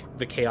 like,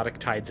 the chaotic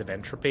tides of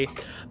entropy.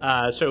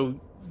 So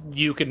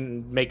you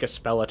can make a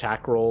spell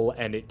attack roll,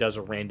 and it does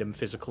a random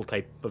physical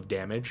type of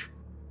damage.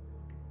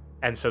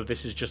 And so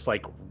this is just,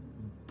 like,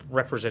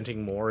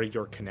 representing more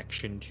your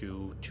connection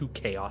to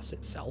chaos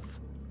itself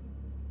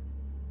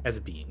as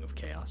a being of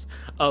chaos.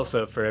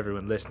 Also, for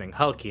everyone listening,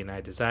 Hulky and I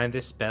designed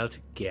this spell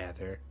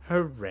together.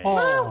 Hooray!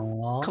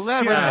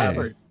 Collaborative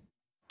effort.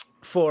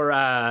 For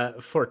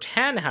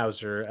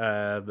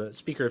Tannhauser, the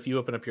speaker, if you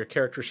open up your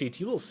character sheet,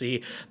 you will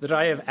see that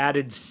I have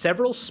added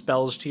several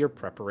spells to your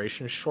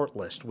preparation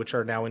shortlist, which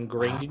are now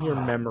ingrained in your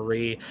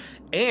memory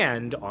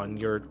and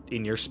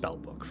in your spell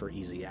book for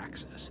easy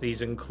access.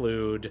 These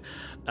include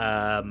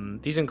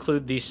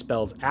these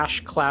spells: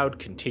 Ash Cloud,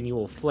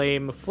 Continual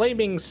Flame,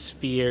 Flaming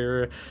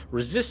Sphere,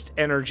 Resist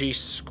Energy,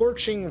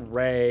 Scorching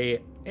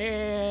Ray,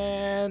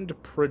 and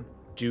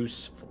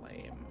Produce Flame.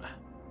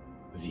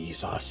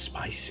 These are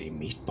spicy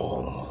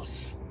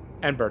meatballs.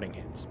 And Burning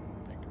Hands.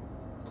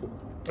 Cool.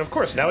 Of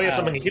course, now he has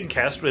something he can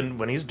cast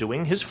when he's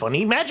doing his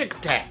funny magic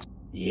attacks.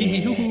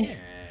 Yeah.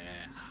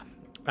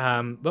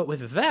 But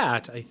with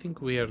that, I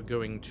think we are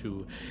going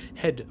to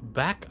head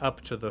back up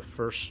to the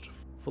first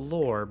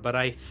floor. But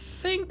I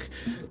think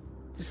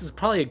this is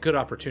probably a good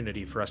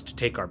opportunity for us to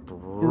take our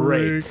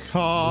break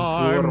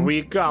time. before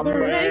we come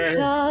Break back.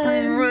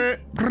 time.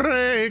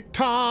 Break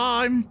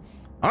time.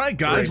 All right,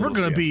 guys, we're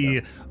going to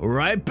be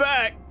right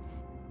back.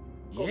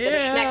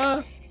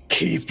 Yeah.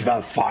 Keep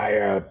the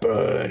fire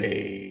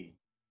burning.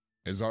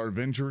 As our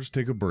adventurers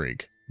take a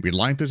break, we'd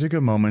like to take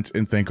a moment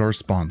and thank our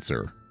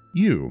sponsor,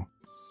 you.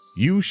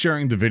 You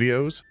sharing the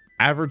videos,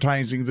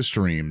 advertising the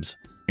streams,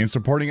 and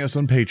supporting us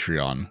on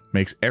Patreon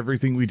makes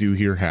everything we do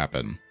here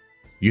happen.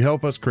 You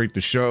help us create the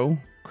show,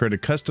 create a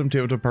custom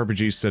tabletop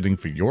RPG setting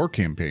for your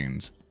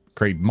campaigns,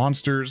 create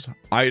monsters,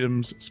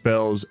 items,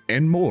 spells,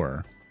 and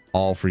more,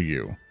 all for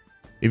you.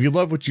 If you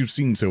love what you've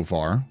seen so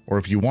far, or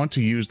if you want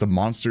to use the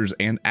monsters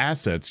and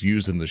assets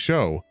used in the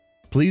show,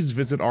 please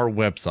visit our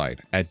website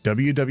at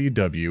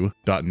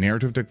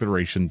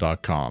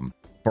www.narrativedeclaration.com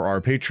for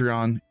our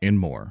Patreon and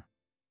more.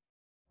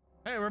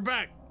 Hey, we're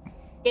back.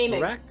 Gaming.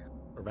 We're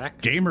back.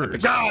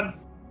 Gamers. God!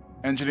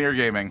 Engineer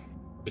gaming.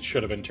 It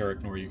should have been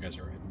Turek, nor you guys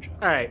are right.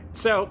 All right,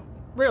 so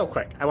real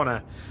quick, I want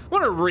to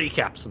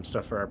recap some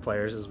stuff for our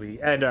players as we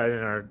and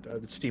our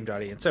esteemed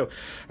audience. So,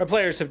 our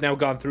players have now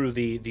gone through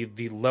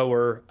the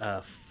lower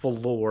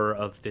floor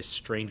of this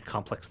strange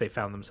complex they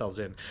found themselves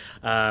in,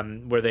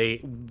 where they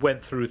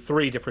went through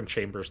 3 different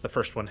chambers. The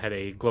first one had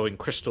a glowing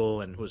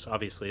crystal and was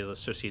obviously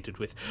associated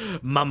with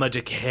Mama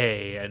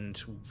Decay, and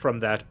from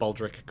that,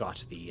 Baldric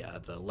got the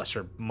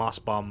lesser moss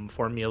bomb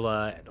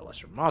formula and a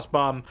lesser moss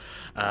bomb.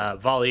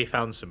 Valli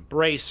found some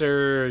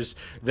bracers.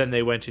 Then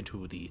they went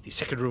into the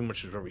second room,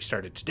 which is where we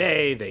started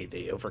today.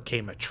 They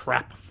overcame a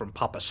trap from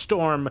Papa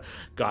Storm,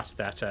 got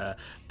that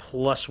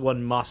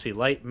 +1 mossy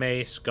light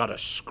mace, got a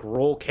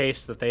scroll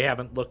case that they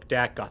haven't looked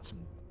at, got some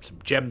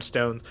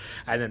gemstones,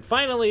 and then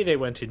finally they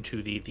went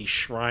into the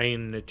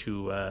shrine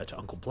to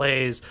Uncle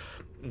Blaze,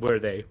 where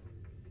they,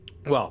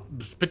 well,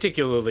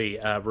 particularly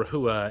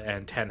Rehua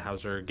and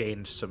Tannhauser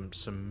gained some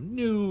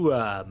new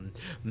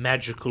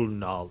magical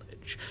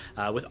knowledge.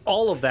 With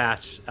all of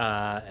that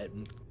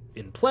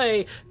in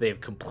play, they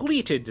have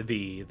completed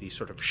the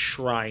sort of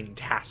shrine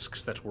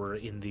tasks that were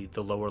in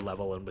the lower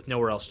level, and with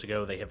nowhere else to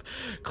go, they have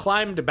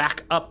climbed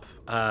back up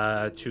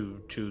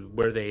to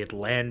where they had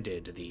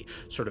landed, the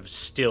sort of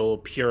still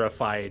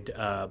purified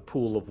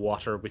pool of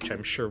water, which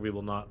I'm sure we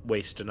will not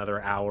waste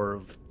another hour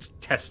of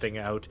testing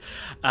out.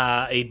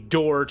 A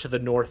door to the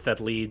north that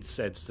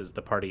leads, as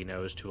the party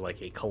knows, to like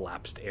a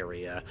collapsed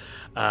area.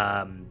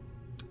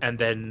 And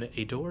then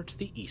a door to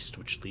the east,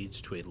 which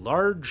leads to a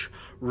large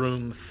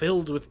room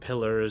filled with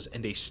pillars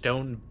and a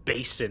stone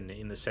basin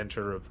in the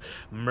center of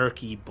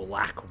murky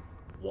black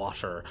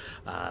water,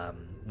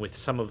 with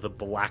some of the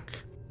black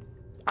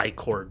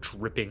ichor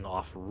dripping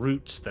off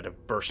roots that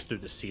have burst through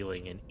the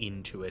ceiling and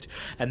into it.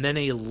 And then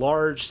a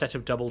large set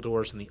of double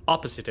doors on the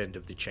opposite end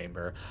of the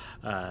chamber,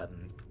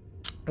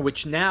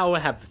 which now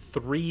have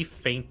 3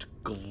 faint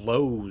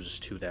glows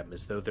to them,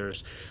 as though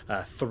there's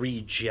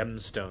 3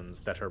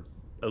 gemstones that are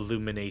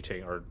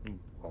illuminating or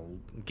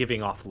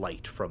giving off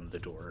light from the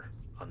door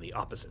on the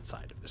opposite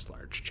side of this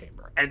large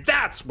chamber. And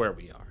that's where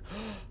we are.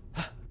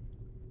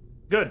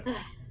 Good.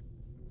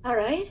 All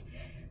right.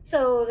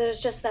 So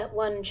there's just that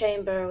one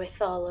chamber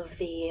with all of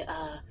the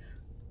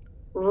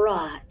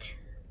rot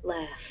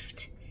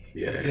left.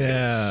 Yes.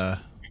 Yeah.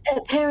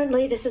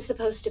 Apparently this is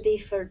supposed to be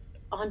for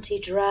Auntie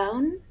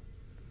Drown.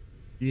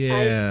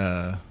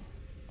 Yeah.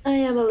 I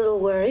am a little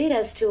worried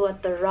as to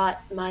what the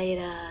rot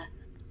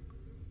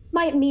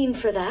might mean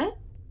for that.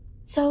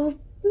 So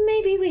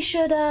maybe we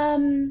should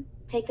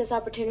take this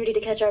opportunity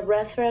to catch our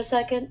breath for a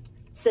second.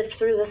 sift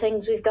through the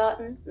things we've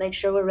gotten, make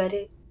sure we're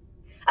ready.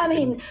 I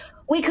mean,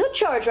 we could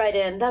charge right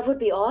in. That would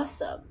be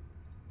awesome.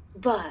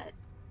 But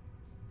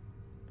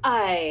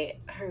I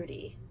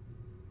hurty.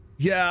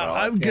 Yeah, Well,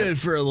 I'm good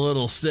for a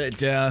little sit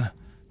down.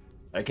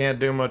 I can't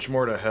do much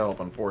more to help,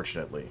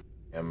 unfortunately.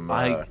 I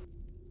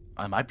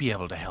might be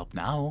able to help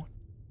now.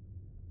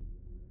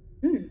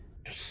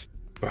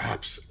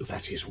 Perhaps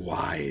that is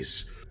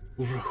wise.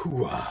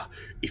 Rehua,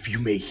 if you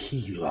may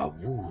heal our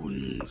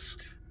wounds,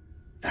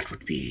 that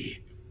would be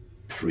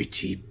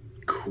pretty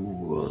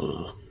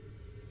cool.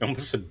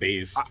 Almost said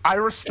base. I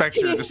respect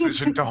your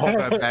decision to hold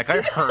that back.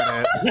 I heard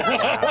it.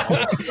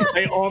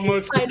 I know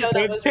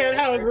that was really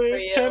hard for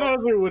you.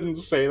 Tannhauser wouldn't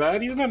say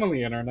that. He's not on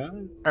the internet.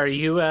 Are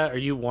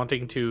you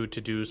wanting to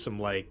do some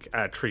like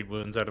treat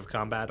wounds out of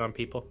combat on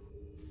people?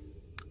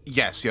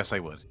 Yes, I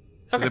would.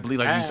 'Cause Okay. I believe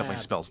I used up my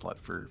spell slot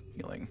for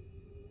healing.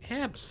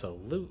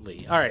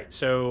 Absolutely. All right,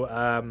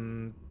 so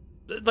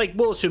like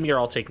we'll assume you're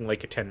all taking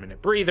like a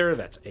 10-minute breather.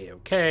 That's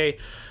a-okay.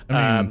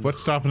 I mean, what's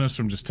stopping us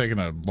from just taking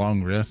a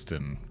long rest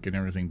and getting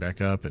everything back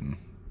up and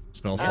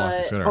spell slots,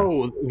 etc.?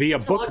 Oh, the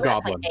book Long rest,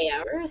 goblin. like 8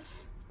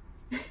 hours.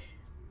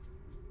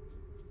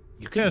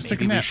 You could let's take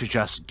a maybe we nap. should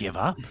just give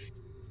up.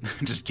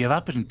 Just give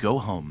up and go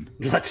home.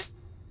 Let's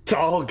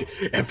all.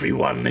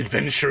 Everyone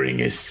adventuring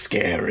is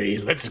scary.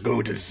 Let's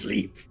go to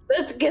sleep.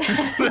 Let's get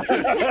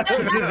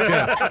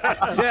Yeah,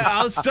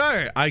 I'll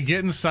start. I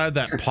get inside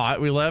that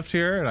pot we left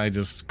here and I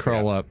just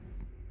curl up.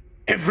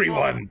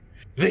 Everyone,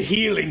 the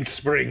healing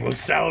spring will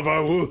salve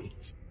our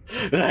wounds.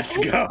 Let's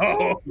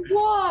go.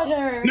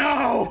 water.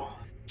 No.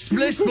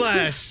 Splish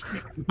splash!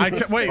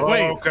 Wait.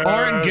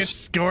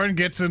 Oran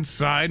gets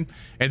inside,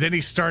 and then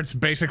he starts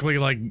basically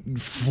like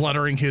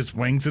fluttering his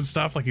wings and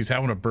stuff, like he's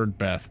having a bird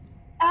bath.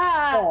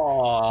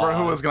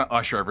 Rehua's gonna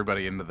usher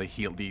everybody into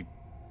the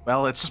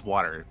well, it's just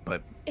water,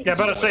 but Yeah,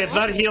 but I say it's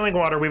not healing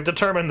water. We've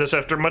determined this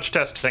after much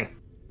testing.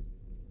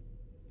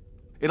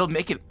 It'll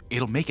make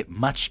it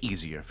much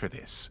easier for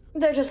this.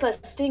 They're just less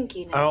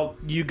stinky now.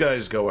 You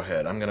guys go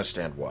ahead. I'm gonna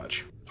stand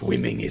watch.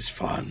 Swimming is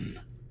fun.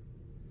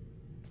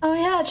 Oh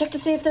yeah, check to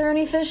see if there are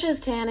any fishes,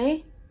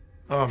 Tanny.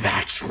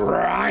 That's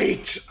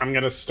right. I'm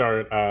gonna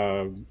start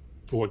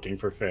looking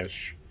for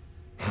fish.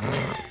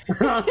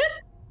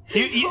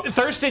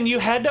 Thurston, you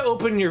had to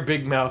open your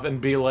big mouth and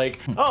be like,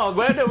 "Oh,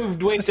 glad that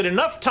we've wasted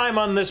enough time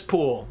on this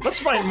pool. Let's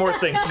find more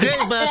things." to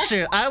Hey,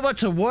 Buster, I want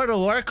to World of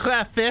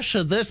Warcraft fish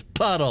in this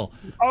puddle.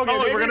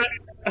 we're gonna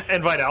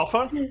invite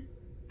Alpha.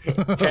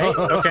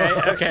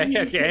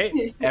 Okay.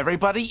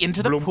 Everybody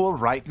into the pool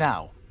right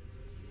now.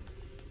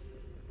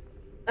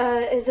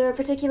 Is there a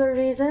particular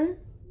reason?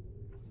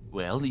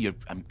 Well,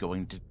 I'm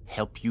going to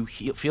help you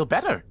feel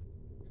better.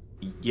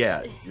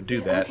 Yeah, you do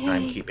that. Okay.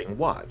 I'm keeping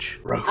watch.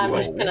 I'm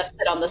just gonna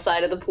sit on the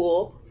side of the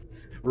pool.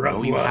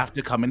 No, you have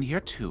to come in here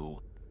too.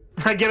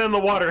 I get in the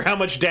water. How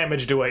much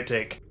damage do I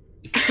take?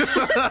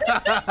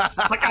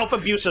 It's like Alpha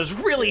Busa's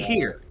really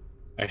here.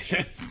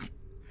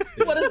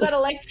 What is that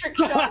electric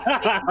shock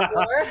thing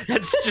for?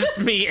 That's just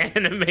me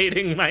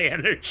animating my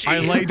energy. I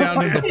lay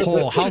down in the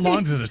pool. How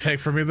long does it take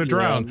for me to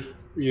drown?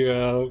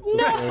 Yeah.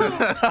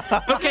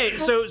 Okay,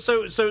 so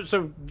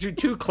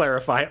to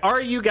clarify,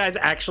 are you guys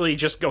actually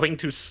just going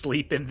to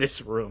sleep in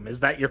this room?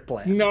 Is that your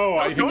plan? No,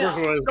 I think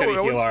Rehua's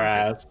gonna heal our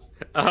ass.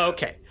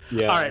 Okay.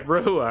 Yeah. All right,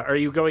 Rehua, are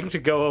you going to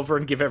go over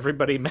and give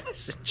everybody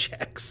medicine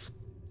checks?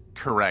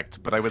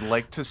 correct. But I would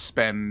like to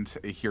spend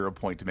a hero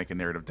point to make a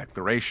narrative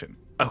declaration.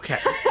 Okay.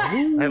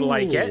 I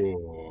like it.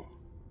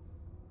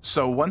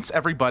 So once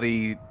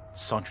everybody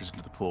saunters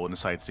into the pool and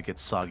decides to get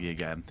soggy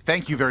again,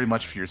 thank you very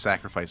much for your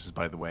sacrifices,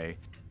 by the way.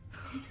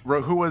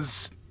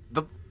 Rehua's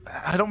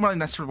I don't really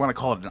necessarily want to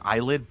call it an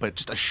eyelid, but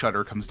just a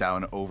shutter comes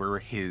down over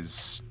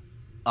his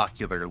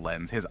ocular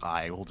lens, his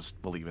eye. We'll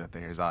leave it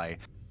there, his eye.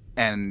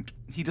 And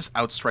he just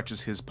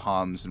outstretches his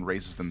palms and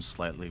raises them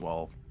slightly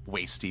while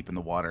waist deep in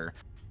the water.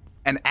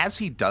 And as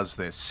he does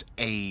this,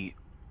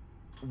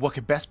 what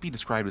could best be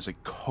described as a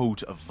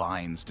coat of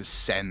vines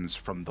descends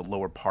from the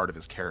lower part of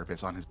his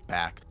carapace on his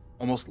back,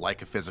 almost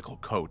like a physical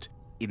coat,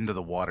 into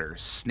the water,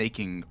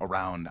 snaking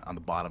around on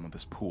the bottom of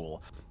this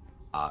pool.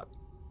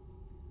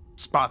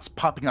 Spots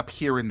popping up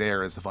here and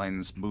there as the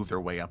vines move their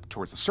way up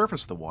towards the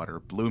surface of the water,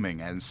 blooming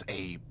as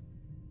a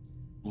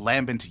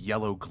lambent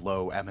yellow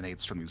glow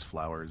emanates from these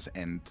flowers,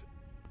 and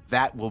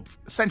that will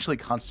essentially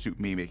constitute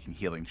me making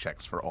healing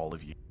checks for all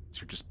of you.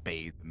 You're just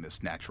bathed in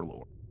this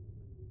natural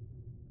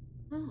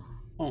aura.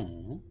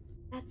 Oh.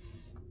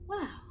 That's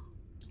wow.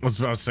 I was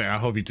about to say, I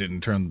hope you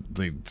didn't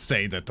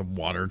say that the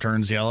water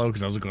turns yellow,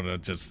 because I was going to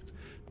just...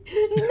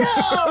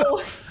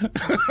 No!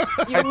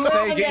 I'd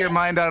say get your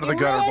mind out of the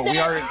gutter, but we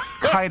are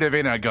kind of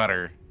in a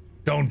gutter.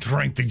 Don't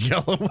drink the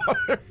yellow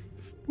water.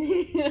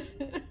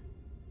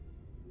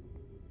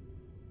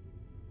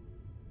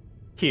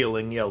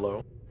 Healing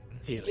yellow.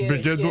 Begin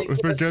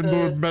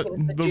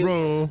the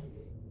roll.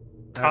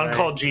 On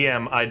call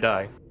GM, I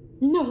die.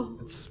 No.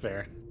 That's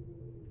fair.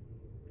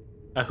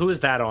 Who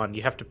is that on?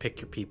 You have to pick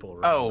your people.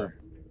 Remember. Oh,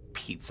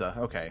 pizza.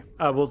 Okay.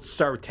 We'll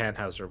start with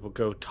Tannhauser. We'll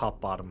go top,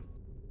 bottom.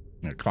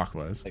 Yeah,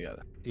 clockwise. I got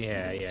it.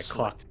 Yeah.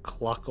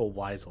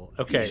 Clockleweisel.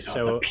 Okay, These are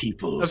so the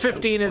people's a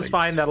 15 is point.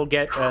 fine. That'll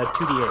get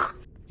 2d8.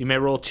 You may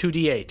roll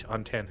 2d8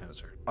 on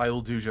Tannhauser. I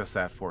will do just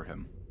that for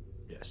him.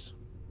 Yes.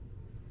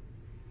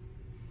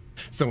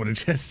 Someone had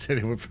just said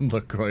it went from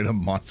LaCroix to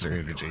Monster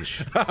Energy.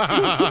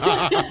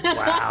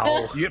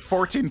 Wow. You get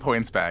 14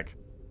 points back.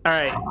 All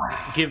right.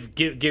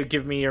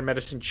 Give me your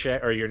medicine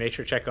check or your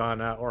nature check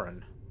on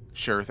Oran.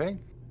 Sure thing.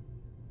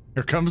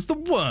 Here comes the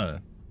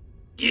one.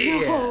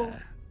 Yeah.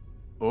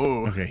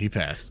 Oh, Okay, he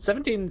passed.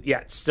 17.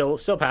 Yeah, still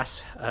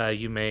pass.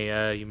 You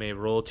may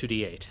roll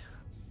 2d8.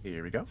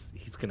 here we go.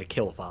 He's gonna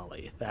kill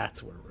Valli.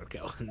 That's where we're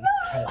going.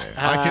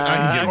 I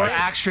can get Your my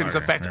actions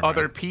Alright, affect never mind.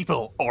 other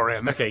people,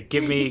 Oran. Okay,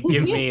 give me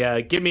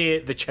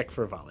the check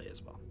for Valli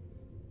as well.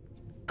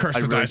 Curse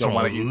I the really dice don't roll.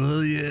 wanna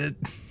eat-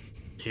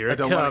 Here I it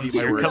don't wanna comes. eat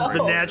my Here words comes the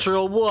right now.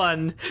 natural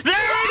one. There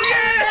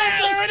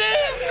it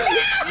is!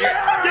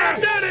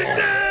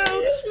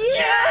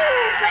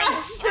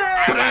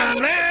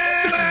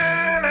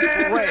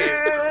 Wait.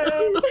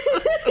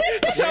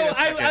 So Wait a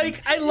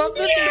second. I love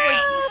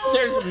that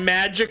there's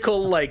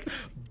magical like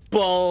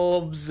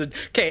bulbs and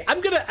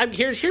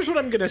here's what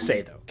I'm gonna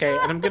say though, okay?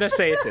 And I'm gonna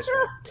say it this way.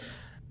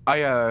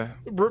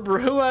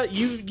 Rehua,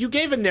 you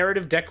gave a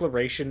narrative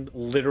declaration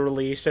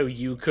literally so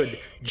you could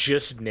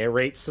just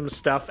narrate some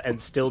stuff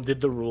and still did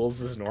the rules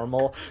as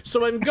normal.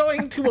 So I'm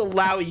going to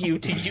allow you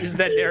to use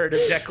that narrative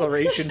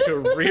declaration to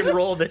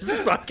re-roll this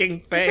fucking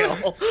fail.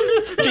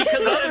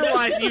 Because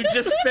otherwise you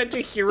just spent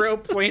a hero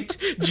point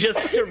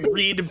just to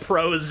read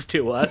prose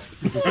to us.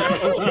 So.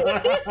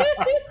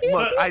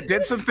 Look, I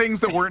did some things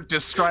that weren't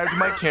described in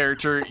my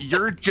character.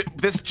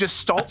 This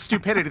gestalt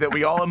stupidity that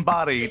we all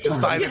embody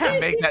decided to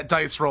make that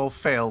dice roll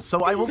fail.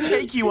 So I will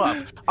take you up.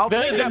 I'll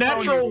take The that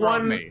natural bone you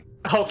one, me.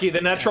 Hulky,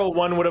 the natural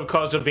one would have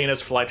caused a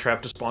Venus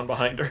flytrap to spawn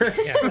behind her.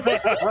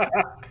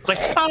 It's like,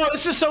 oh,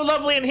 this is so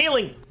lovely and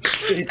healing.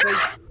 It's like,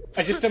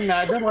 I just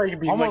imagine like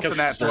being Almost like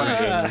a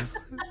nat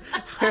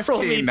 20.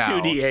 Roll me 15 now.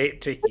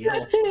 2d8 to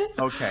heal.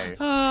 Okay.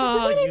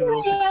 Oh, Does you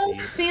will anyone else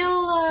succeed.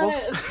 feel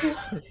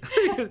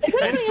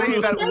I'd say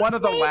that one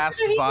of the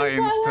last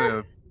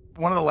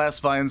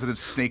vines that have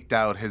snaked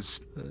out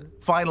has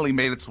finally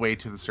made its way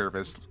to the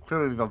surface.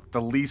 Clearly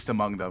the least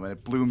among them, and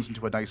it blooms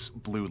into a nice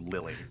blue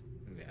lily.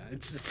 Yeah,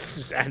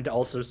 it's and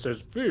also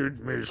says, "Feed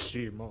me,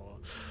 Seymour."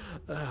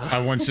 I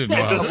want you to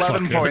know. It does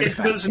 11 fucking- points. It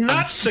does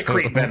not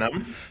secrete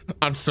venom.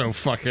 I'm so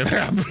fucking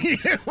happy.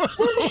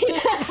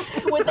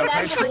 with the I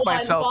natural tricked one?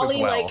 myself as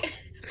well.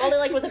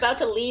 Valli was about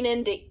to lean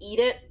in to eat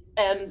it,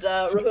 and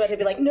Rehua had to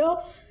be like,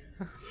 "Nope,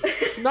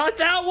 Not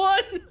that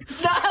one.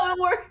 it's not how it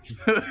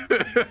works."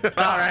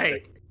 All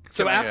right.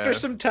 So Can I, after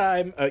some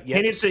time, He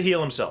yes. needs to heal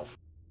himself.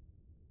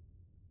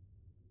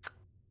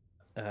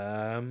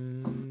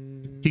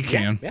 He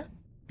can.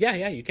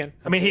 Yeah, you can.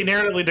 I mean, he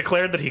narratively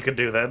declared that he could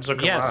do that, so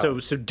come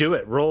on. So do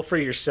it. Roll for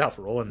yourself.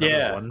 Roll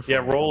another one.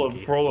 For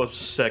roll a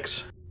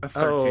 6. A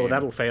 13. Oh,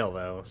 that'll fail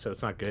though, so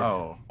it's not good.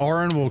 Oh.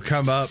 Oran will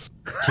come up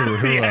to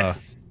Rehua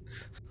Yes.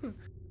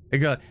 and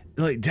go,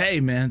 like, hey,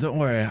 man, don't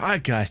worry. I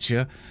got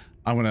you.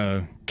 I'm going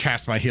to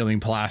cast my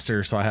healing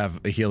plaster so I have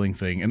a healing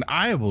thing. And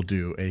I will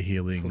do a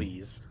healing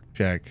Please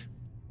check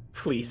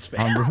fail.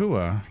 on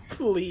Rehua.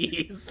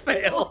 Please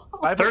fail.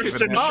 I've Thurston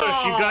given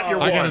Shush, you got your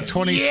I one. got a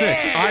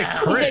 26. I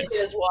I'll crit. take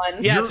this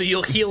one. Yeah, so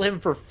you'll heal him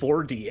for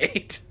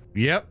 4d8.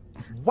 Yep.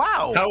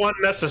 Wow. How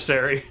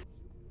unnecessary.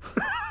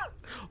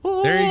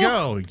 There you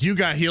go. You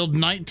got healed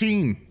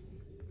 19.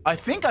 I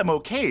think I'm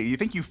okay. You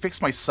think you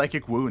fixed my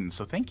psychic wound,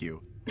 so thank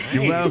you.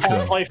 You're welcome.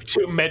 Half-Life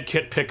 2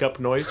 medkit pickup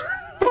noise.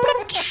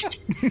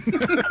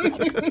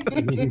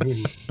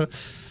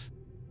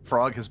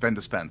 Frog has been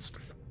dispensed.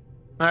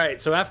 All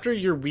right, so after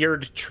your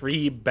weird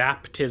tree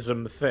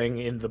baptism thing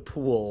in the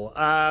pool,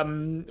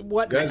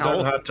 what You guys now?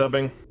 done hot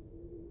tubbing?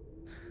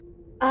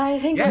 I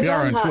think Yes. I'm We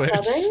are on hot Twitch.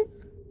 tubbing.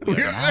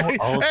 Hey,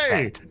 all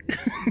hey, set.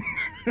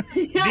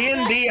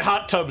 D&D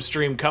hot tub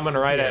stream coming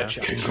right at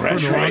you.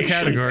 Congratulations,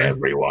 category.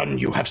 everyone.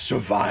 You have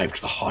survived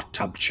the hot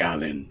tub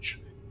challenge.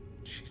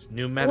 Jeez,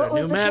 new meta, What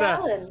was new the meta.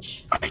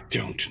 challenge? I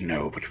don't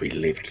know, but we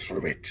lived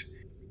through it.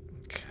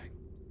 Okay.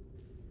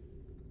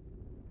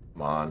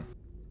 Come on.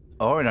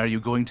 Oran, are you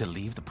going to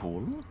leave the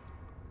pool?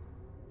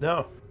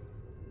 No.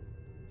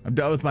 I'm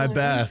done with my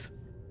bath.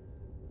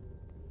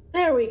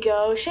 There we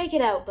go. Shake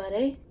it out,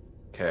 buddy.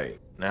 Okay,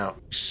 now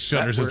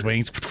Shudders his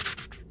wings.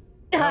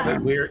 now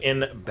that we're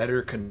in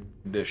better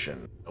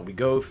condition, we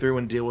go through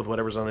and deal with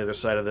whatever's on the other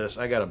side of this.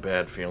 I got a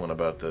bad feeling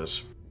about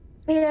this.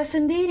 Yes,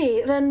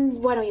 indeedy. Then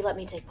why don't you let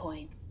me take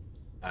point?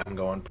 I'm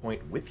going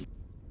point with you.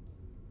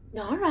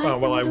 All right. Oh,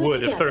 well, then I we'll do it would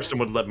if together. Thurston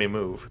would let me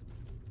move.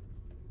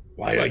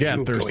 Why are Yeah,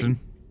 you Thurston. going?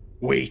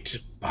 Wait,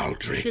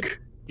 Baldric.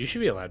 You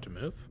should be allowed to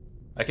move.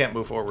 I can't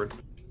move forward.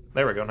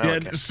 There we go. Now I Yeah,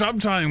 can.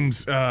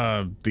 sometimes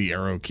the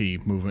arrow key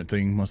movement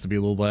thing must be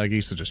a little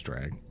laggy, so just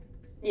drag.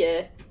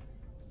 Yeah.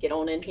 Get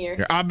on in here.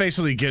 Here, I'm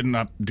basically getting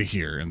up to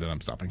here, and then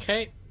I'm stopping.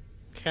 Okay.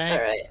 Okay.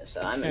 All right.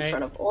 So I'm in Okay.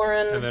 front of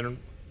Oran. And then,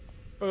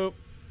 boop.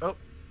 Oh.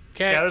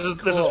 Okay. Yeah, this is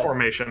cool.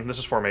 formation. This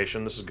is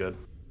formation. This is good.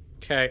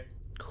 Okay.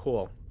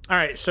 Cool. All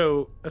right,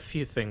 so a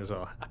few things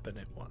all happen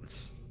at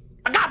once.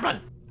 A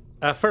goblin!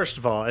 First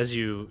of all, as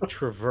you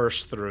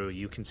traverse through,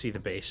 you can see the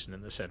basin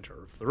in the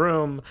center of the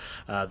room,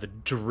 the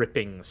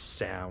dripping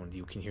sound.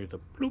 You can hear the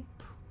bloop,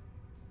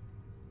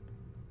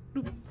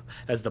 bloop,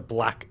 as the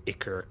black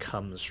ichor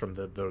comes from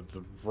the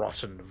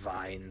rotten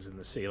vines in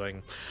the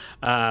ceiling.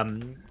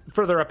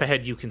 Further up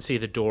ahead, you can see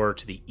the door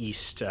to the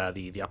east,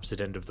 the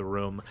opposite end of the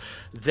room.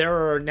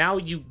 There are now,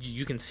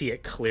 you can see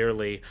it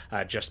clearly,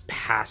 just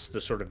past the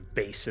sort of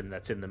basin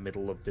that's in the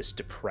middle of this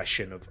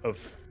depression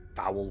of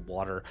foul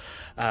water.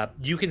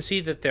 You can see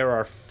that there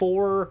are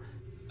 4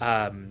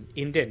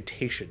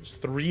 indentations,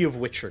 3 of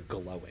which are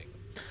glowing.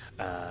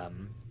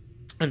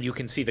 And you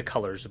can see the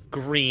colors of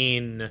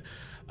green,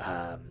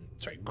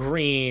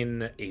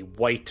 green, a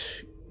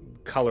white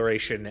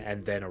coloration,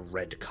 and then a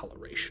red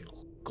coloration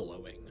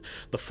glowing.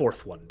 The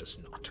 4th one does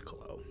not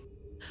glow.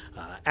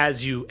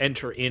 As you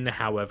enter in,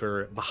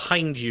 however,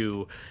 behind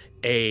you,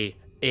 a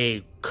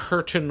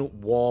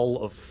curtain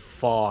wall of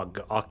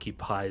fog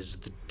occupies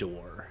the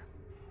door.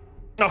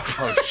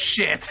 Oh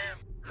shit.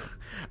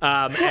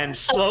 And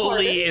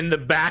slowly in the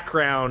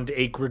background,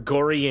 a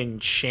Gregorian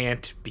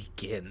chant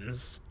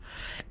begins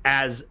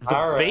as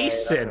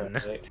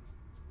the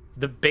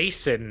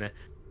basin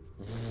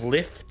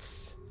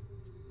lifts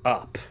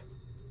up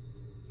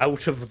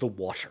out of the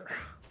water.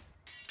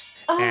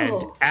 Oh.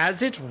 And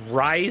as it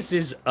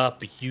rises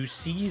up, you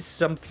see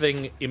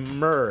something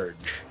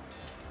emerge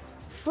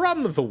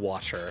from the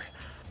water,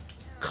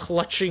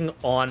 clutching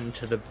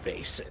onto the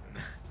basin.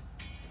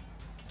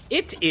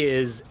 It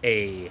is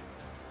a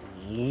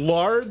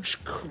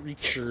large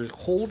creature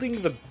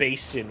holding the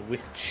basin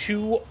with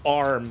 2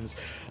 arms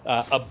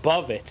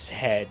above its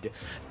head,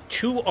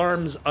 2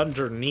 arms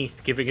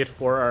underneath, giving it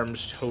 4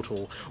 arms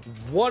total.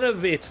 One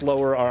of its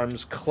lower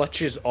arms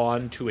clutches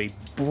onto a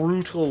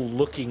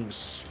brutal-looking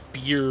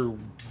spear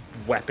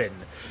weapon.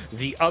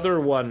 The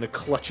other one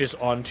clutches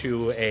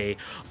onto a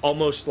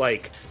almost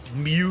like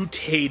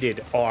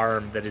mutated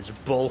arm that is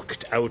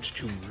bulked out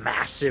to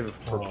massive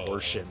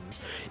proportions.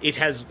 It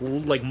has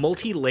like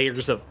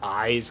multi-layers of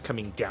eyes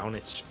coming down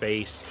its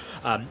face,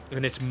 and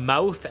its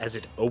mouth, as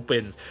it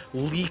opens,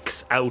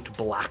 leaks out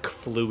black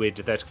fluid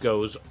that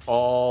goes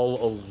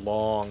all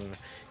along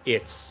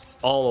its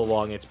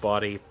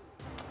body.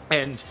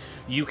 And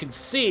you can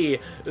see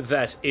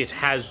that it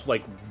has,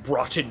 like,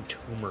 rotten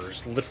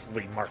tumors,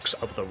 literally marks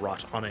of the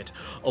rot on it,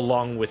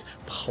 along with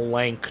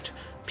planked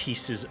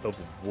pieces of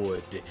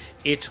wood.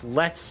 It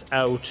lets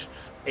out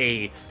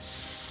a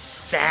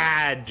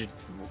sad,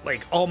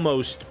 like,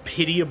 almost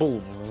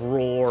pitiable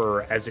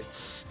roar as it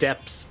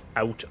steps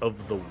out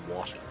of the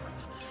water.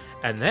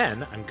 And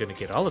then I'm going to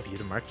get all of you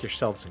to mark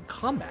yourselves in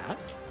combat.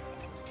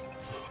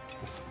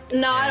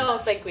 No, I don't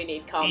think we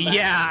need combat.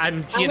 Yeah,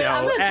 I'm gonna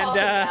talk it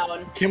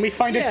down. Can we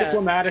find a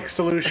diplomatic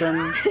solution?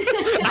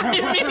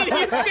 I mean,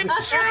 you can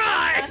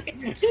try.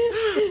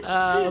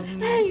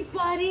 Hey,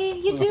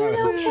 buddy, you doing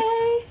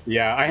okay?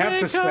 Yeah, I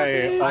have to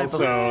say,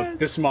 also,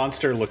 this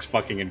monster looks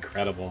fucking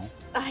incredible.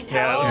 I know.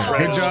 Yeah,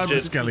 Good job,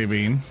 Skelly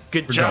Bean.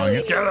 Good for job. drawing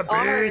it.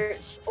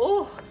 Art.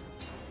 Oh,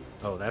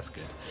 That's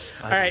good.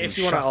 All right, if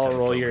you want to all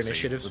roll your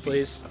initiatives,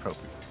 please.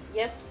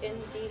 yes,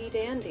 indeedy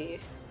dandy.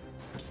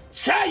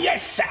 Sir,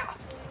 yes, sir.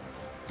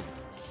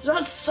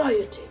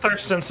 Society.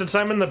 Thurston, since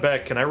I'm in the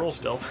back, can I roll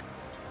stealth?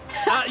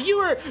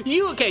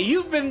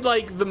 You've been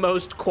like the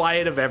most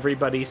quiet of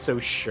everybody, so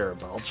sure,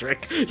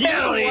 Baldric.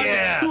 Hell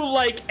yeah! Who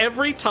like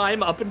every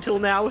time up until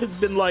now has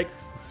been like,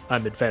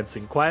 I'm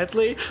advancing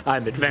quietly.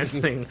 I'm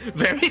advancing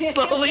very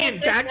slowly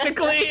and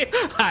tactically.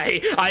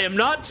 I am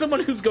not someone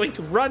who's going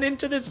to run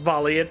into this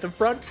volley at the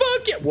front.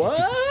 Fuck it.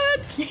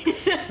 What?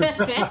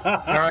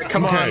 All right,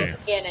 come on.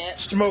 In it.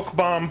 Smoke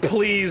bomb,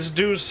 please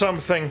do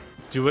something.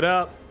 Do it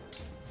up.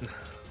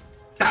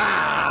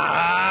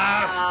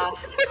 How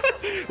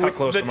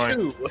close The am I?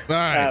 2. All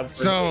right,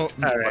 so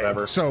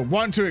Whatever. So,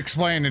 one to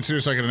explain and 2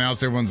 so I can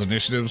announce everyone's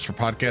initiatives for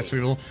podcast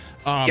people.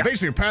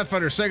 Basically,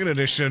 Pathfinder 2nd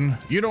Edition,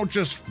 you don't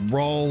just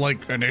roll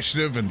like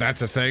initiative and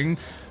that's a thing.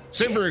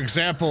 Say, for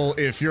example,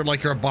 if you're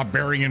a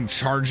barbarian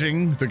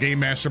charging, the game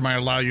master might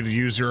allow you to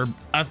use your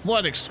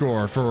athletic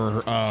score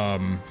for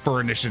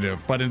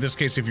initiative. But in this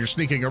case, if you're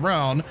sneaking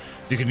around,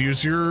 you can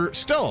use your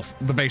stealth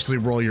to basically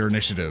roll your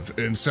initiative.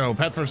 And so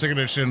Pathfinder 2nd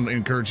Edition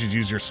encourages you to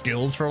use your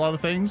skills for a lot of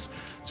things.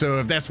 So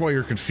if that's why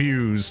you're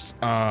confused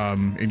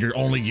and you're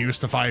only used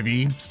to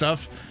 5e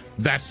stuff,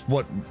 that's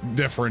what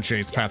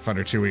differentiates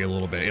Pathfinder 2e a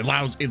little bit. It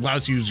allows you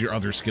to use your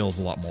other skills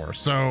a lot more.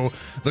 So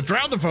the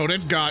Drow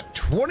Devoted got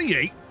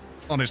 28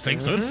 on his thing,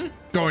 so it's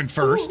going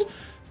first.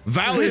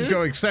 Valli is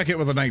going second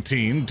with a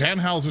 19.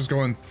 Tannhauser's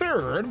going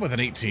third with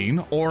an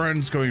 18.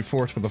 Oran's going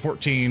fourth with a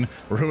 14.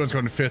 Rehua's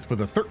going fifth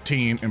with a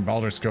 13. And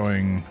Baldric's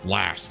going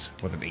last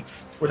with an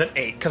 8th. With an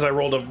 8, because I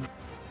rolled a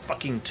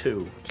fucking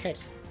 2. Okay.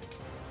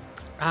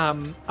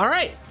 All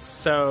right.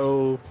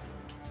 So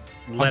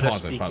let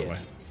us begin. By the way.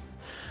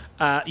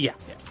 Yeah.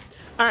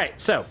 All right.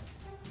 So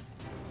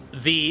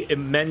the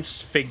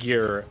immense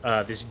figure,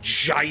 this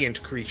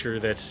giant creature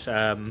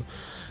that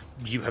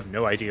you have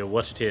no idea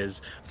what it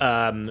is,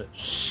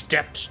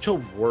 steps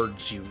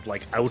towards you,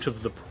 like out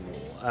of the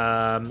pool.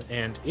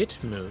 And it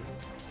moved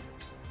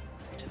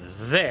to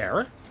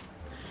there.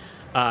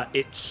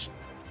 It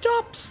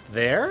stops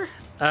there.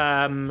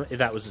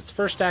 That was its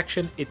first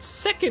action. Its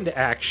second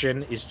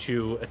action is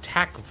to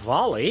attack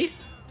Valli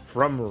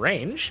from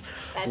range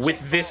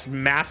with this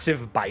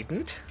massive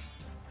bident.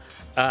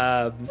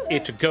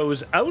 It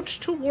goes out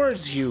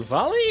towards you,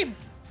 Valli.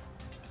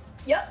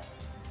 Yep.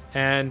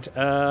 And,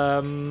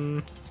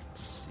 let's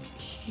see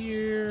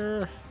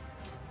here.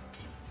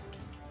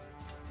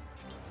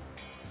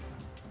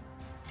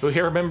 Who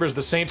here remembers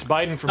the Saints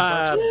Biden from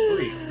Dark Souls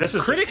 3? This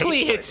is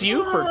Critically hits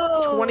you for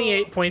Oh.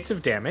 28 points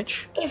of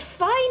damage. If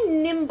I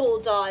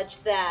nimble dodge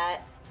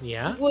that,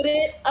 Yeah. would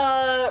it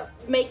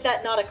make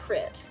that not a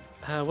crit?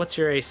 What's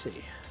your AC?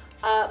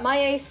 My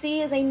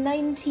AC is a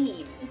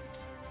 19.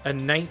 A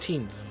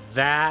 19.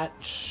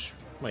 That...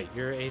 Wait,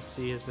 your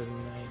AC is a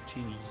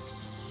 19.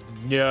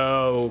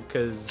 No,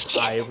 because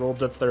I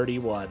rolled a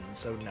 31,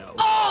 so no.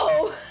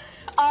 Oh!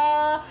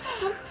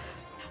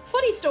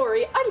 Funny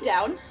story, I'm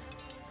down.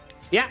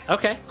 Yeah,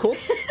 okay, cool.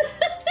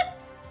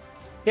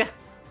 Yeah,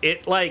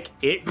 it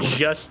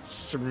just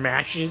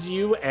smashes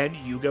you and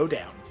you go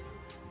down.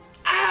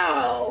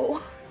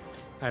 Ow!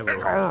 I will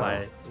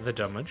apply the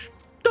damage.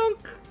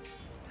 Dunk!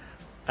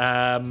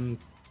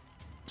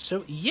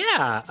 So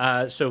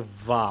yeah, so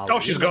Valli. Oh,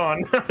 she's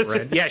gone.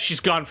 Yeah, she's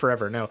gone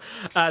forever. No.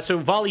 So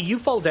Valli, you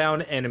fall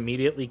down and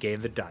immediately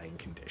gain the dying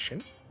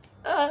condition.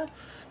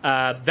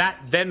 That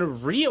then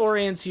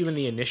reorients you in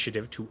the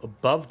initiative to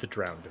above the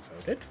drowned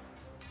devoted.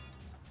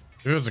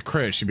 If it was a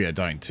crit, she'd be at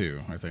dying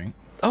too, I think.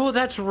 Oh,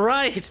 that's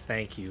right.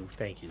 Thank you,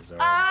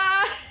 Zoran.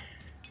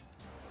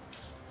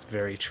 It's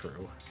very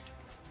true.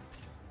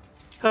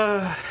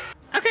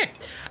 Okay,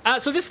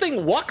 so this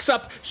thing walks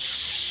up,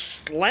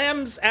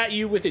 slams at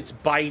you with its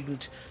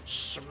bident,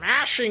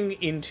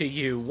 smashing into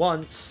you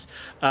once.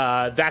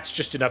 That's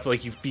just enough.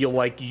 Like you feel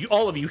like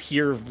all of you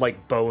hear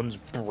like bones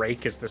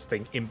break as this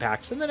thing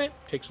impacts, and then it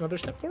takes another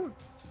step forward.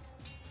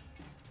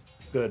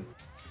 Good.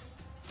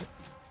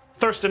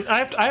 Thurston,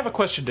 I have a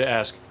question to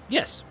ask.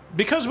 Yes.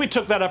 Because we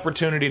took that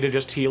opportunity to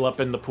just heal up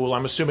in the pool,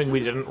 I'm assuming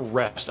we didn't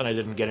rest and I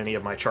didn't get any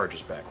of my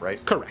charges back,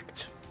 right?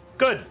 Correct.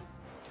 Good.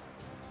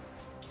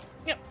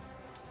 Yep.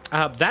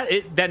 That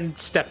it then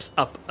steps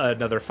up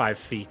another 5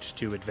 feet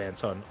to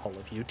advance on all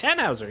of you.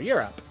 Tannhauser,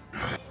 you're up.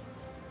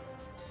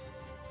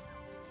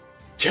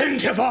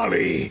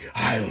 Valli,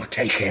 I'll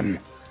take him.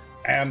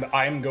 And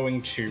I'm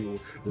going to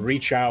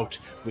reach out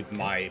with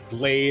my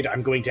blade.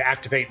 I'm going to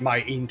activate my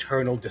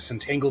internal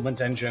disentanglement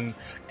engine,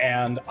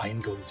 and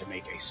I'm going to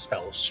make a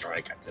spell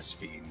strike at this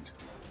fiend.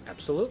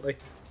 Absolutely.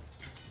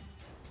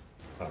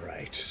 All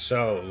right,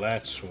 so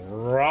let's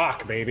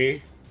rock,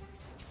 baby.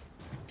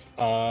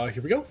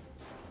 Here we go.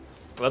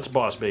 Let's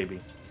boss, baby.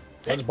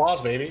 Let's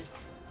boss, baby.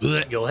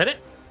 You'll hit it.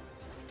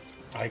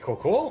 All right,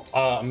 cool.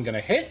 I'm gonna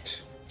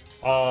hit.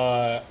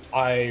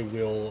 I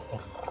will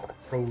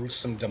roll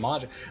some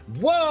damage.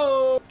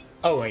 Whoa!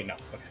 Oh wait, no.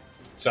 Okay.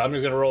 So I'm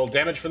just gonna roll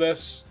damage for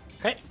this.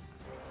 Okay.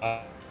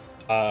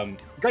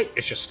 Great.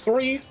 It's just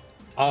 3.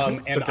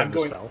 And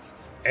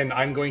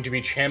I'm going to be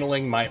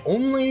channeling my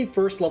only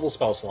first level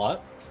spell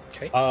slot.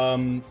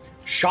 Okay.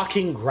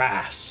 Shocking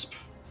Grasp.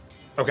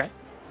 Okay.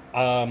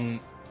 And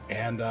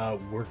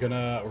we're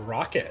gonna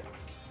rock it.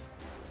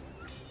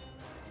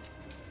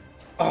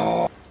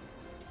 Oh.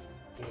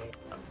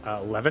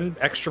 11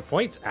 extra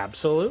points,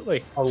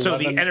 absolutely. 11. So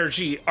the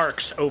energy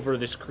arcs over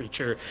this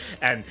creature,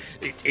 and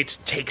it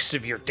takes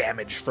severe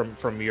damage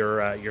from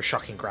your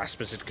shocking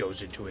grasp as it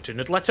goes into it, and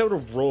it lets out a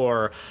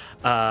roar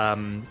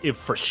in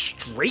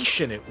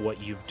frustration at what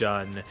you've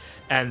done,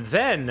 and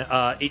then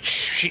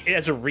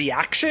as a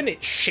reaction,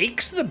 it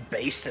shakes the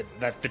basin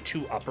that the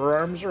 2 upper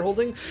arms are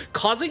holding,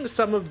 causing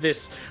some of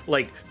this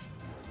like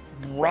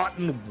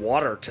rotten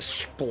water to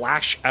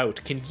splash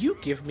out. Can you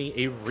give me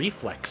a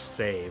reflex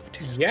save?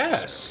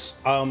 Yes.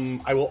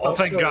 I will also... Oh,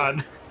 thank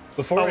God.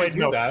 Before I do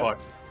no, that, fuck.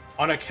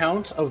 on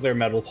account of their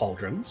metal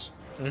pauldrons,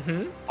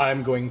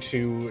 I'm going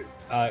to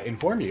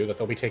inform you that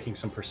they'll be taking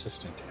some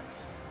persistent damage.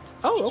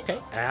 Oh, okay.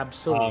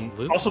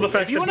 Absolutely. Also, the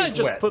fact if you that want to he's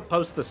just wet.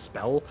 post the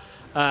spell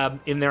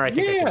in there, I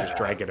think I can just Yeah.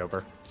 drag it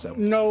over. So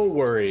No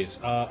worries.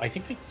 I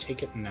think they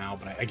take it now,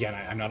 but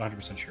I'm not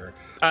 100% sure.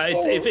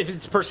 if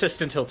it's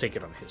persistent, he'll take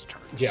it on his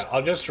turn. Yeah,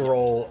 I'll just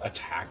roll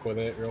attack with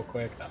it real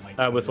quick. That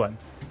might. With what?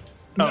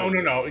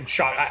 No.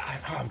 Shot.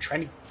 I'm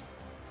trying to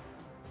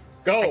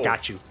go. I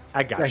got you.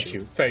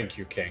 Thank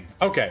you, King.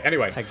 Okay.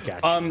 Anyway, I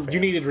got you, you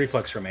needed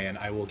reflex from me, and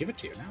I will give it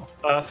to you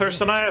now.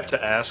 Thurston, I have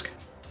to ask.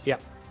 Yeah.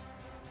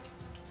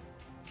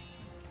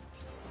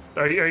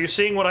 Are you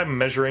seeing what I'm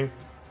measuring?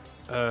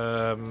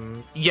 Yeah.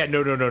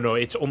 No.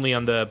 It's only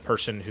on the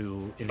person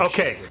who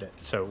initiated it.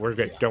 So we're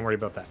good. Don't worry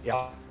about that.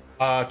 Yeah.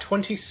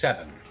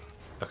 27.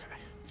 Okay.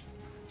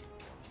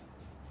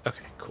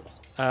 Okay. Cool.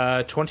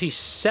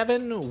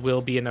 27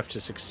 will be enough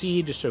to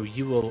succeed. So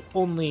you will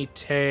only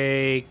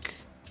take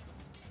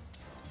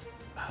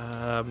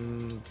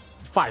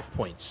 5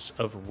 points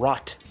of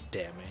rot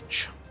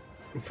damage.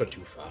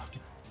 Fatufa.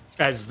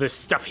 As this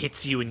stuff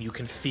hits you and you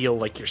can feel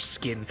like your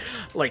skin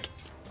like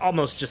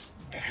almost just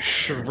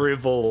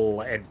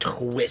shrivel and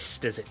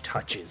twist as it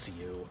touches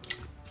you.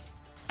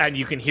 And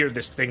you can hear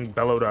this thing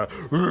bellow to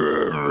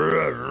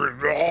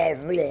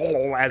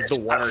as the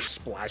water's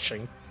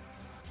splashing.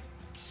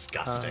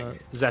 Disgusting.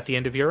 Is that the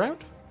end of your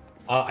round?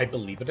 I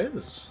believe it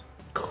is.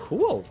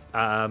 Cool.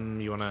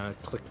 You want to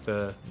click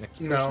the next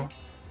person? No.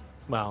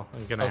 Well,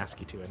 I'm going to ask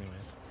you to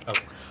anyways. Oh.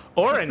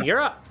 Oran, you're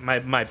up.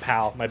 My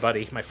pal, my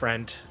buddy, my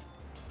friend.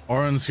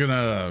 Oran's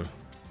gonna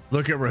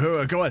look at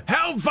Rehua going,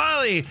 "Help,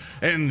 Valli!"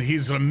 And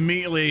he's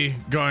immediately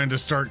going to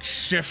start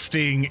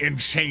shifting and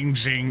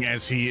changing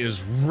as he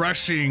is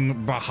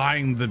rushing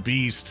behind the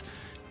beast.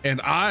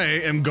 And I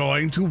am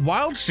going to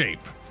wild shape.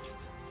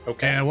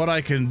 Okay. And what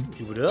I can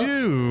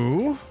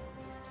do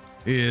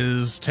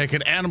is take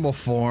an animal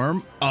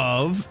form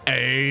of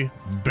a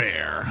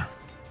bear.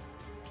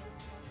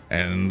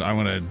 And I'm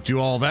gonna do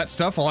all that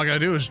stuff. All I gotta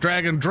do is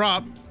drag and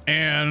drop.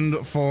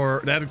 And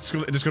for that, it's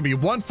gonna be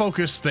one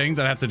focus thing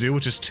that I have to do,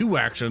 which is 2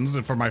 actions.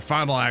 And for my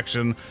final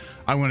action,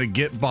 I'm gonna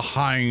get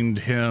behind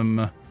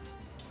him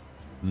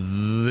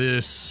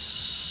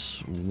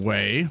this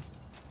way.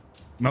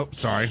 Nope,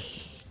 sorry.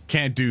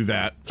 Can't do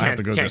that. I have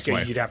to go this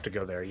way. You'd have to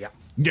go there, yeah.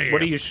 Yeah.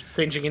 What are you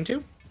changing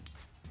into?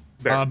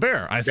 Bear.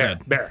 Bear, I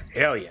said. Bear.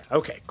 Hell yeah.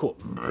 Okay, cool.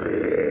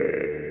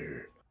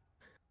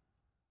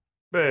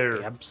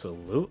 Bear.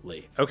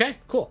 Absolutely. Okay,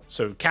 cool.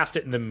 So cast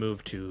it and then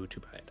move to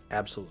buy it.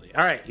 Absolutely.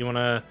 All right, you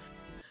want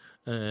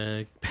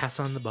to pass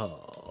on the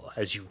ball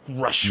as you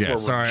rush forward.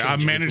 Sorry,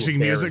 I'm managing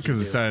music because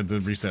it decided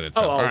to reset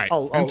itself. All right,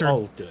 I'll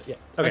do it. Yeah.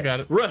 Okay. I got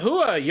it.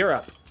 Rehua, you're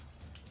up.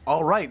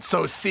 All right,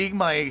 so seeing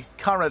my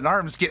comrade in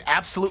arms get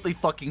absolutely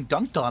fucking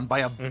dunked on by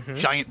a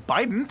giant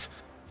Bident,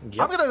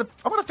 Yep.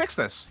 I'm gonna fix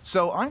this.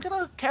 So I'm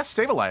gonna cast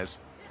Stabilize.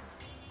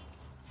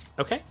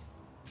 Okay.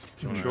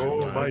 Tell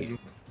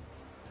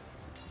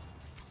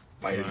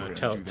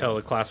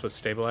the class what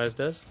Stabilize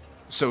does.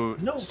 So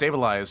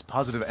Stabilize,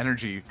 positive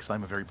energy, because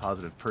I'm a very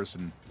positive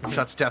person,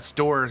 shuts death's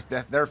door.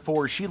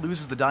 Therefore, she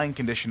loses the dying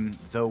condition,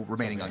 though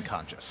remaining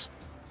unconscious.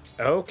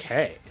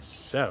 Okay,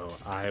 so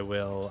I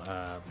will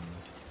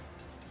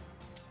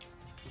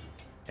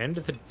end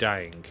the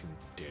dying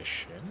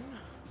condition.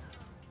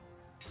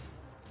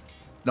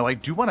 No, I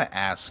do want to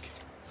ask.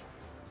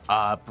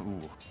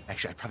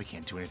 Actually, I probably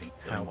can't do anything.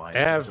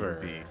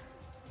 However,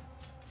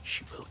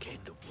 she will gain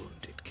the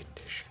wounded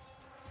condition.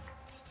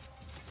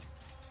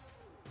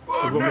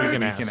 What are you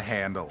gonna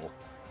handle?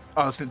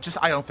 So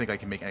I don't think I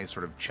can make any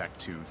sort of check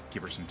to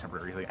give her some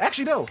temporary healing.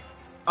 Actually, no.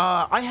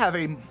 I have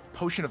a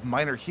potion of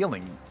minor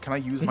healing. Can I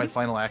use my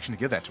final action to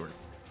give that to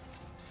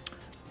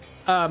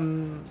her?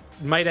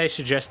 Might I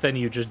suggest then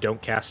you just don't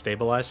cast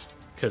Stabilize?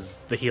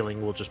 Because the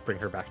healing will just bring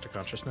her back to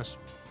consciousness.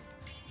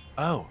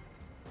 Oh.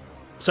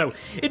 So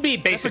it'd be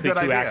basically 2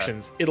 idea.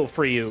 actions. It'll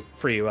free you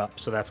up,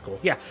 so that's cool.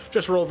 Yeah,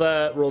 just roll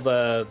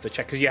the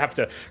check because you have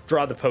to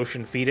draw the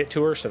potion, feed it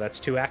to her, so that's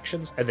 2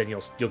 actions, and then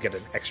you'll get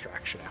an extra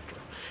action after.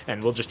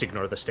 And we'll just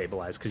ignore the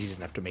Stabilize because you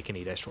didn't have to make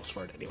any dice rolls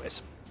for it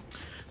anyways.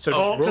 So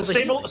just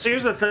roll the So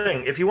here's the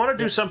thing: if you want to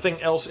do something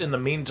else in the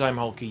meantime,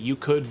 Hulky, you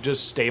could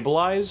just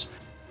Stabilize.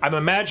 I'm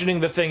imagining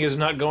the thing is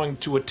not going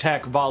to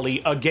attack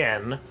Valli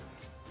again.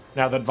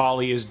 Now that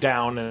Valli is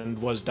down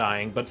and was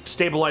dying, but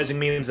stabilizing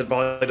means that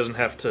Valli doesn't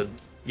have to,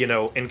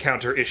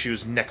 encounter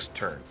issues next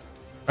turn.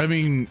 I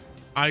mean,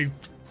 I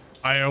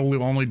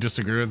only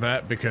disagree with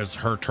that because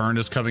her turn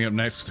is coming up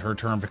next. Her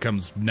turn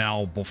becomes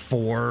now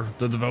before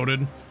the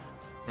devoted.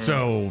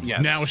 So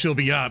now she'll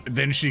be up,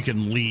 then she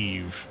can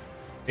leave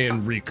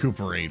and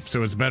recuperate.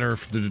 So it's better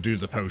to do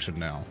the potion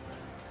now.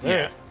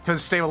 Yeah.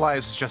 Because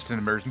Stabilize is just an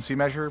emergency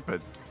measure,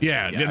 but...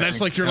 Yeah, that's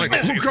like you're like,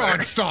 oh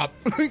god, stop,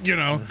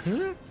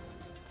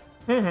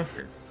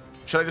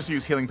 Should I just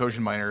use Healing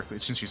Potion Minor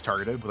since she's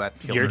targeted? Will that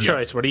heal Your her?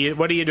 choice. What are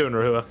you doing,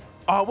 Rehua?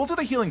 We'll do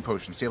the Healing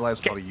Potion. Stabilize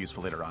is probably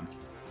useful later on.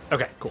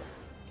 Okay, cool.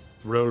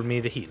 Roll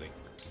me the healing.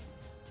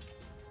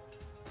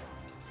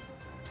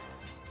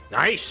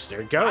 Nice.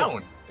 There you go.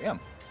 Wow, damn.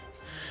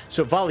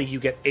 So Valli, you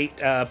get 8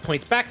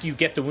 points back. You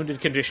get the wounded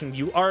condition.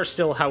 You are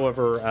still,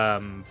 however,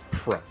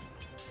 prone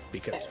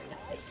because.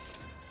 Nice.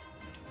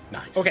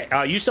 Nice. Okay.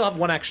 You still have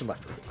 1 action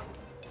left.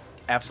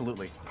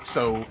 Absolutely.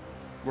 So,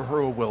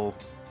 Rehua will,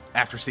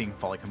 after seeing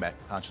Valli come back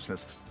to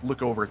consciousness,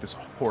 look over at this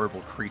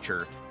horrible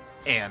creature,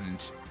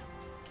 and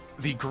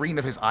the green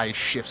of his eyes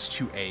shifts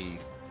to a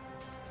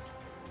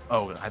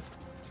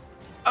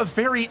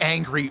very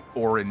angry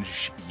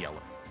orange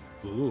yellow.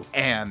 Ooh.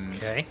 And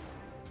Okay.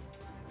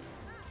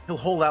 he'll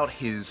hold out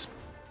his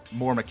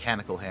more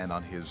mechanical hand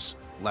on his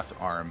left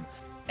arm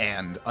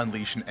and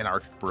unleash an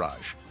anarchic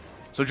barrage.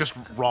 So just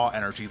raw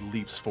energy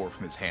leaps forward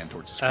from his hand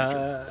towards this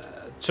creature.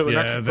 So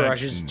anarchic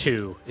barrage is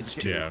 2. It's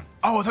 2. Yeah.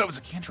 Oh, I thought it was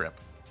a cantrip.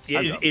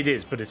 It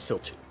is, but it's still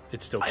 2.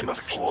 It's still 2. I'm a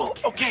actions fool. to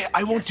cast. Okay,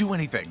 I won't do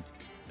anything.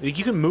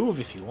 You can move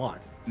if you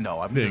want.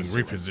 No, I'm Being gonna do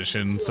it.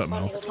 reposition, something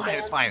else. It's fine,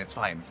 it's fine, it's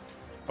fine.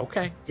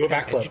 Okay. Go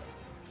back, Clip.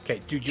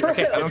 Okay, dude. I don't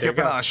there get you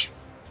go. panache.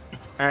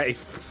 All right.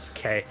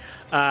 Okay.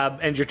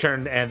 End your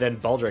turn, and then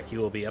Baldric, you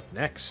will be up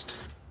next.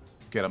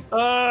 Get him.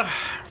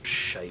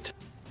 Shite.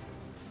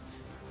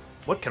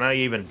 What can I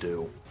even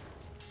do?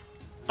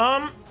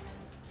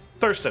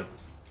 Thurston.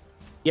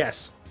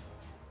 Yes.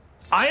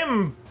 I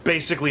am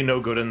basically no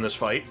good in this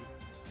fight.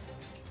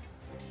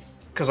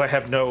 Because I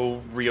have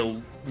no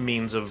real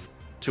means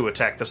to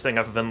attack this thing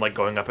other than like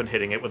going up and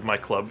hitting it with my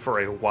club for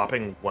a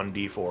whopping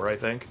 1d4, I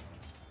think.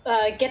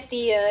 Get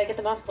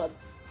the mouse club.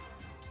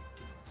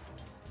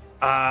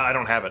 I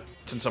don't have it.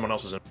 It's in someone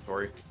else's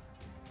inventory.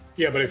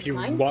 Yeah, but if you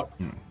mine? walk,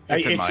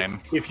 It's in mine.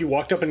 If you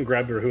walked up and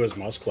grabbed Rehua's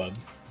moss club,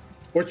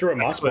 or threw a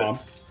moss bomb,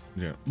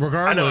 Yeah.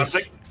 I know,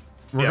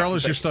 Regardless,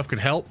 Yeah, your stuff could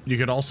help. You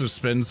could also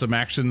spend some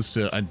actions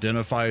to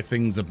identify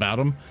things about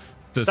them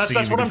to see that's if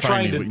you what can I'm find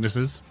trying any to-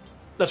 weaknesses.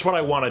 That's what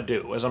I want to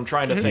do. Is I'm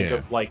trying to think Yeah.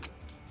 of like.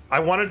 I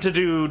wanted to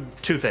do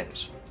two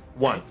things.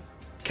 One,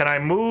 can I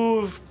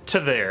move to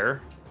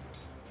there?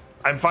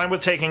 I'm fine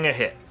with taking a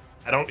hit.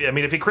 I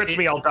mean, if he crits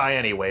me, I'll die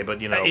anyway.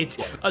 But you know, It's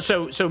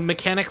so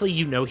mechanically,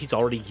 he's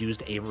already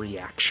used a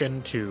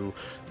reaction to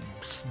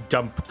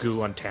dump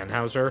goo on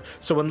Tannhauser.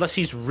 So unless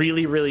he's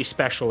really, really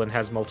special and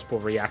has multiple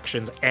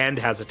reactions and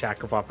has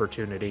attack of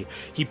opportunity,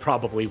 he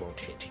probably won't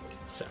hit you.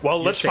 So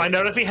well, let's find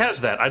out if he has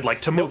that. I'd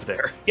like to move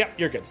there. Yeah,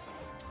 you're good.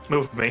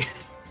 Move me.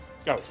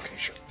 Oh, okay,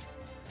 sure.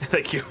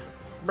 Thank you.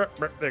 There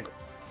you go.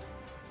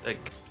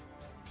 Like,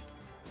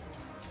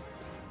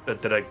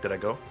 did I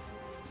go?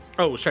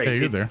 Oh, sorry. Hey,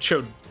 you're it there.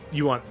 showed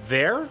you want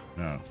there.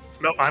 No.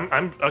 No,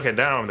 I'm okay.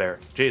 Now I'm there.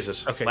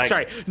 Jesus. Okay, Like-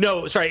 sorry.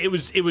 No, sorry. It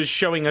was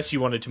showing us you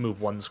wanted to move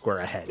one square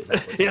ahead.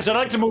 That was, Yes, I'd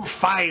like to move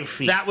 5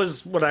 feet. that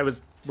was what I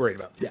was worried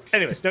about. Yeah.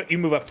 Anyways, no, you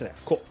move up to there.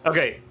 Cool.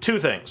 Okay, two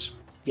things.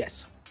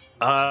 Yes.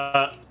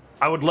 I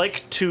would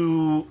like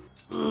to.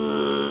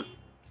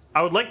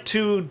 I would like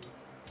to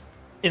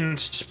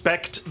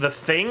inspect the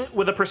thing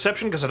with a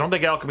perception because I don't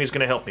think alchemy is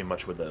going to help me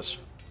much with this.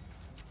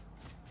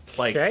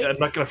 Like, Okay. I'm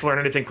not going to learn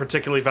anything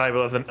particularly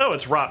valuable other than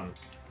it's rotten.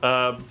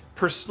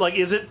 Like,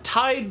 is it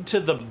tied to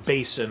the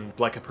basin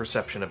like a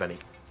perception of any?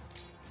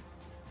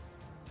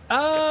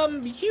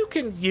 You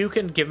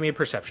can give me a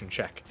perception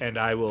check, and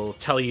I will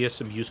tell you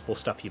some useful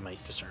stuff you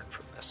might discern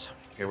from this.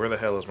 Okay, where the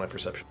hell is my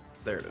perception?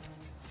 There it is.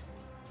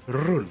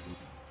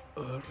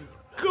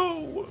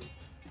 Go.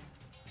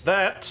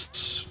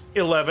 That's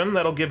 11.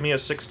 That'll give me a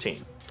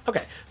 16.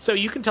 Okay, so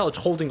you can tell it's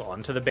holding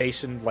on to the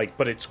basin,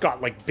 but it's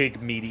got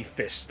big meaty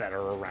fists that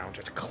are around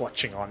it,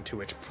 clutching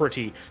onto it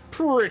pretty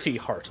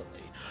heartily.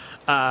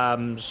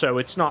 So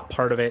it's not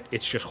part of it;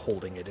 it's just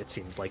holding it. It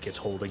seems like it's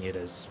holding it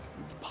as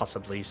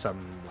possibly some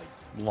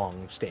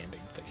long-standing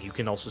thing. You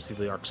can also see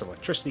the arcs of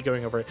electricity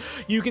going over it.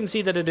 You can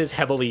see that it is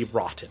heavily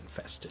rot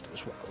infested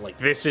as well.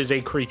 This is a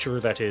creature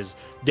that is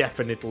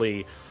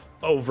definitely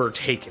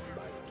overtaken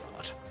by the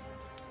rot.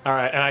 All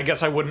right, and I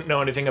guess I wouldn't know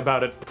anything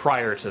about it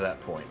prior to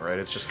that point, right?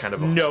 It's just kind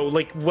of No,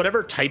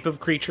 whatever type of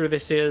creature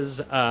this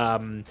is,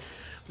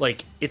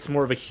 it's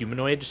more of a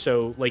humanoid.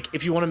 So,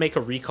 if you want to make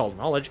a recall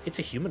knowledge, it's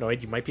a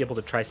humanoid. You might be able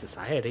to try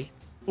society.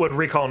 Would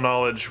recall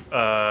knowledge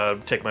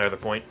take my other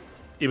point?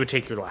 It would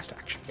take your last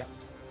action. Yeah.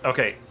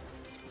 Okay.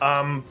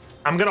 I'm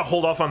gonna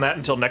hold off on that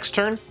until next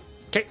turn.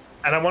 Okay.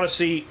 And I want to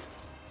see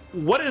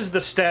what is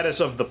the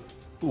status of the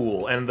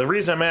pool. And the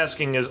reason I'm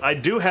asking is I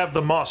do have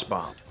the moss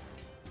bomb.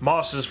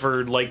 Moss is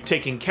for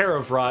taking care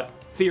of rot.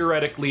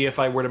 Theoretically, if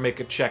I were to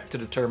make a check to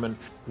determine,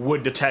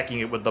 Would attacking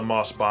it with the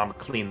moss bomb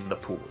clean the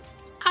pool?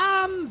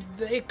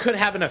 It could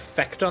have an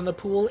effect on the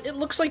pool. It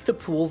looks like the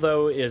pool,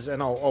 though, is,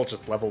 and I'll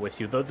just level with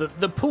you.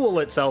 The pool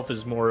itself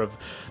is more of,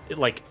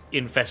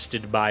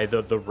 infested by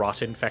the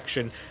rot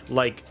infection.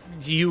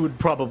 You would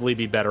probably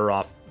be better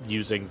off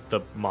using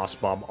the moss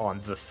bomb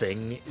on the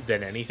thing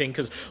than anything,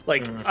 because,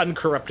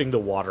 uncorrupting the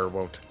water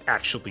won't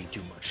actually do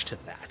much to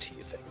that,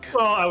 you think?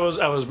 well, I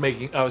was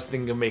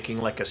thinking of making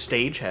a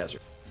stage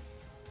hazard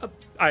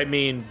I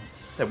mean,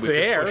 That we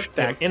fair. could push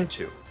them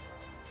into.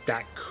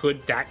 That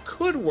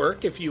could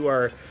work if you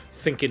are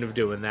thinking of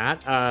doing that.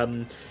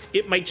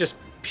 It might just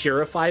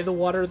purify the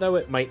water, though.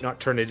 It might not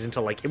turn it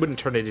into it wouldn't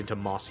turn it into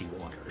mossy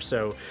water.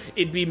 So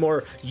it'd be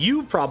more,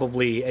 you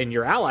probably and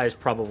your allies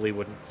probably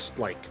wouldn't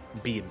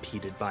be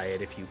impeded by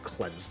it if you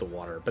cleanse the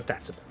water, but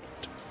that's about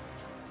it.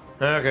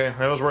 Okay,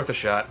 that was worth a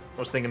shot. I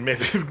was thinking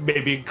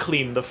maybe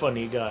clean the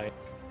funny guy.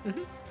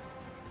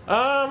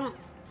 I'll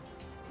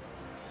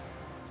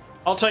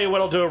tell you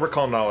what, I'll do a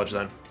recall knowledge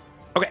then.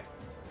 Okay,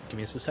 give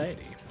me a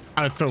society.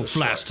 I throw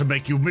flash to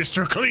make you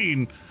Mr.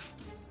 Clean.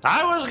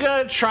 I was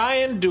gonna try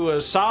and do a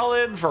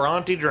solid for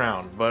Auntie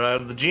Drown,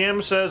 but the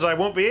GM says I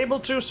won't be able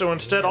to, so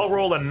instead I'll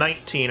roll a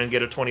 19 and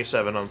get a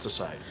 27 on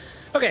society.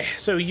 Okay,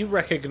 so you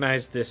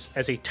recognize this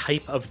as a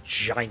type of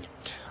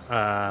giant.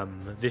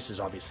 This is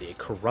obviously a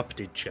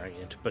corrupted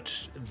giant,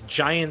 but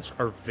giants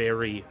are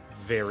very,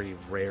 very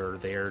rare.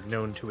 They are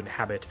known to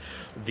inhabit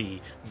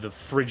the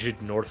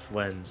frigid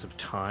northlands of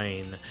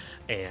Tyne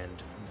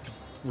and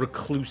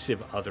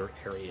reclusive other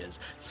areas.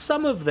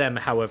 Some of them,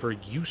 however,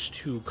 used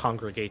to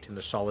congregate in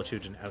the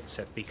Solitude and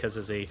Outset because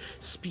as a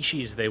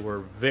species they were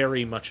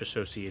very much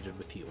associated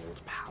with the old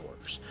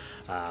powers.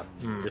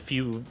 The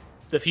few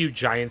the few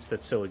giants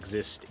that still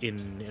exist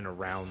in and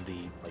around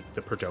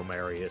the Prodome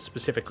area,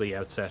 specifically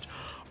Outset,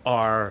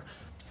 are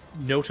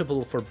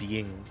notable for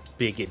being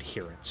big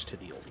adherents to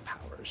the old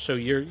powers. So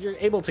you're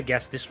able to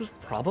guess this was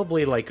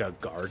probably like a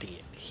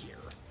guardian here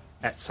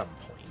at some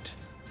point,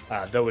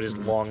 though it has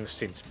long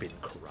since been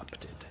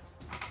corrupted.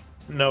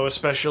 No,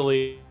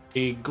 especially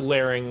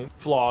glaring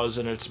flaws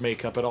in its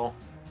makeup at all.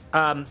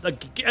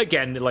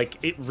 Again, like,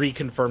 it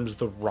reconfirms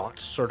the rot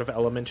sort of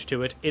element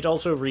to it. It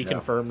also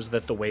reconfirms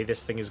that the way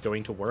this thing is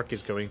going to work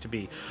is going to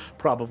be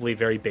probably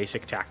very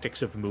basic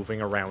tactics of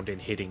moving around and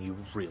hitting you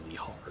really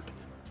hard.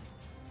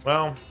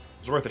 Well,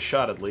 it's worth a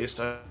shot at least.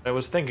 I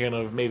was thinking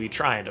of maybe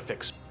trying to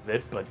fix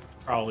it, but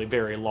probably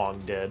very long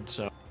dead,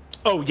 so...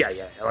 Oh,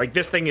 yeah. Like,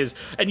 this thing is...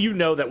 And you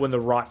know that when the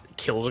rot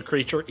kills a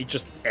creature, it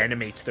just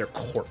animates their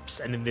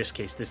corpse. And in this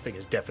case, this thing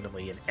is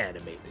definitely an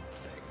animated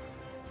thing.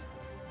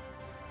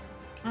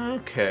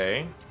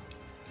 Okay.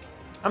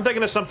 I'm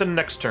thinking of something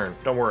next turn.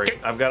 Don't worry.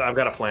 Okay. I've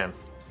got a plan.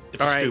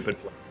 It's a stupid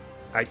plan.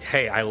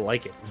 Hey, I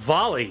like it.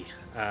 Valli,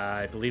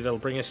 I believe that'll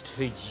bring us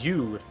to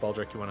you. If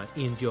Baldric, you want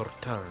to end your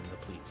turn,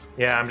 please.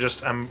 Yeah,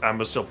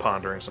 I'm still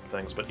pondering some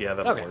things, but yeah,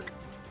 that'll work.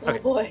 Oh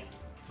boy.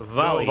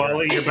 Valli,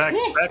 Valli, you're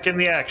back in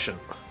the action.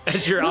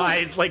 As your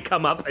eyes like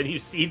come up and you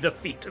see the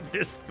feet of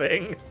this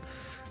thing.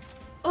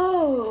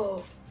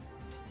 Oh.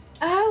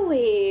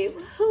 Owie.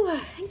 Rehua,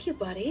 thank you,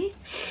 buddy.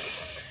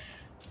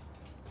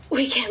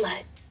 We can't let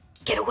it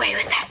get away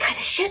with that kind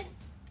of shit.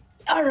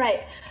 All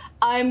right.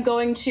 I'm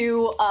going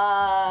to,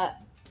 I'm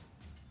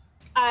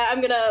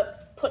gonna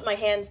put my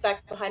hands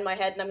back behind my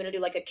head and I'm gonna do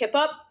like a kip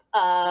up,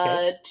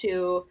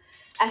 to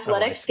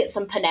athletics, get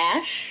some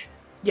panache.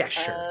 Yeah,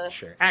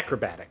 sure.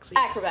 Acrobatics.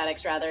 Yeah.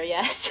 Acrobatics, rather,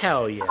 yes.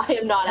 Hell yeah. I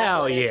am not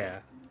athletic. Yeah.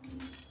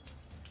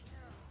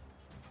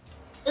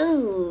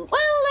 Ooh,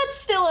 well, that's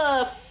still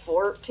a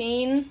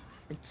 14.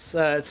 It's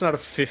not a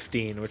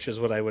 15, which is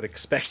what I would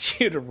expect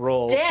you to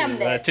roll. Damn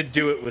to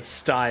do it with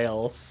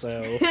style,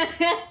 so...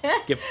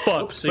 Get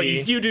fucked, but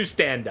you do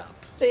stand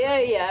up. So.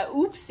 Yeah,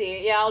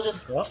 oopsie. Yeah, I'll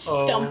just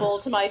stumble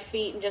to my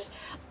feet and just...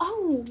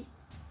 Oh,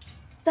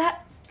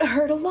 that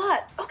hurt a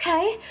lot.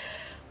 Okay.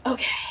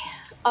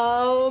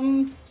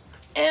 And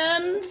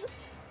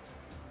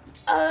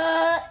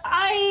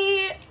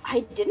I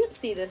didn't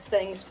see this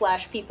thing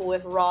splash people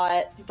with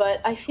rot,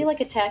 but I feel like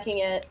attacking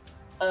it.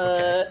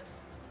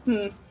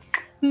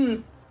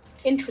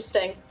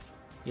 Interesting.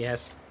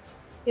 Yes.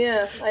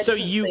 Yeah. So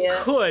you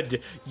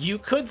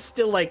could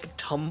still like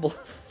tumble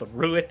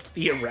through it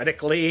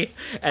theoretically,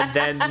 and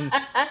then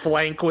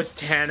flank with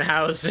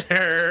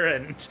Tannhauser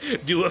and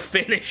do a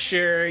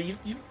finisher. And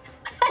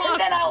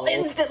then I'll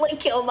instantly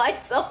kill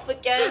myself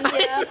again.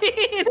 Yeah,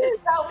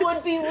 that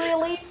would be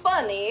really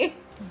funny.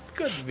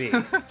 Could be.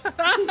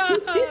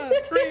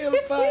 Real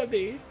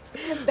funny.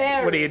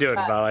 Very what are you doing,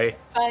 Valli?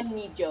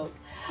 Funny joke.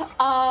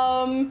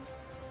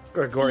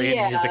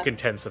 Gregorian music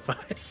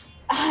intensifies.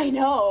 I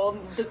know,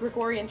 the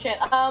Gregorian chant.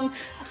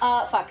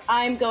 Fuck.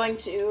 I'm going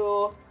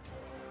to...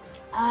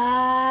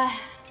 The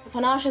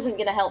panache isn't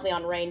going to help me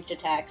on ranged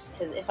attacks,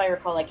 because if I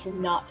recall, I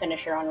cannot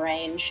finish her on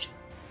ranged.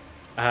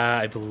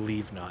 I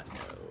believe not,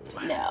 no.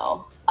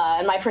 No.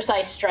 And my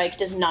precise strike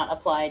does not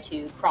apply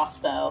to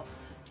crossbow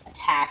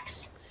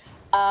attacks.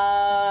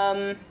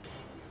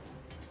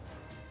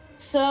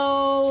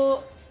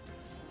 So...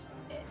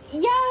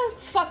 Yeah,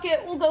 fuck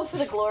it. We'll go for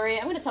the glory.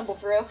 I'm gonna tumble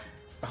through.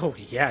 Oh,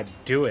 yeah,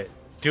 do it.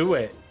 Do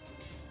it.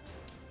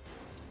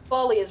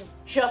 Valli is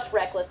just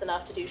reckless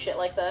enough to do shit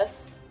like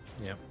this.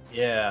 Yep.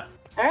 Yeah.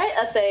 Alright,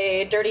 that's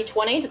a dirty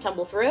 20 to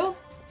tumble through.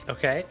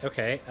 Okay.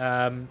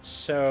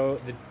 So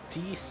the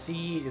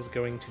DC is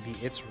going to be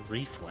its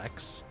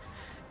reflex.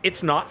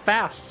 It's not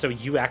fast, so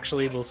you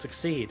actually will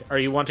succeed. Are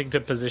you wanting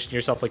to position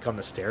yourself like on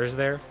the stairs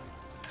there?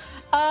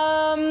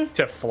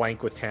 To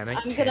flank with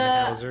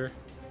Tannhauser?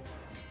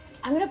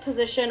 I'm gonna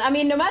position. I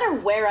mean, no matter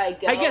where I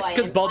go. I guess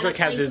because Baldric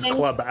has his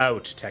club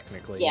out,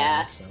 technically.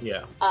 Yeah.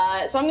 Yeah.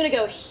 So I'm gonna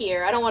go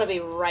here. I don't want to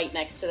be right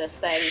next to this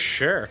thing.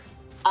 Sure.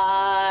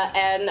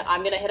 And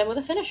I'm gonna hit him with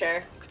a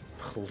finisher.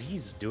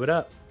 Please do it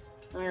up.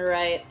 All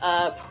right.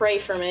 Pray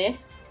for me.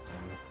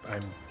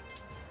 I'm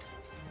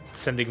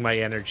sending my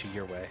energy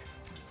your way.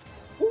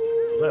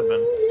 11.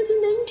 It's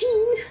a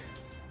 19.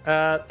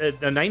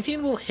 A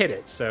 19 will hit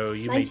it, so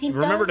you may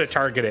remember to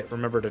target it.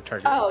 Remember to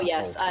target it. Oh,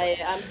 yes,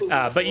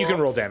 I'm but you can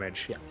roll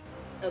damage, yeah.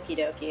 Okie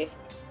dokie.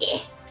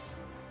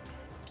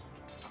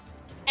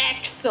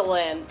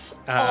 Excellent.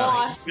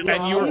 Awesome.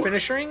 And you were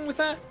finishing with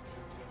that?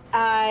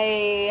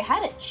 I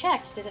had it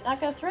checked. Did it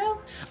not go through?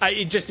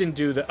 It just didn't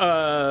do the...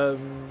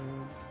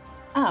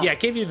 Yeah, it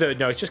gave you the...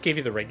 No, it just gave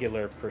you the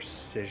regular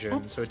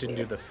precision, so it didn't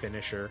do the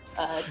finisher.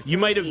 You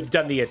might have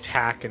done the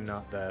attack and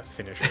not the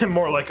finisher.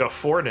 More like a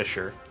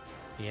fornisher.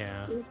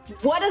 Yeah.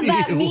 What does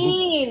that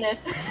mean?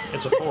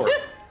 It's a 4.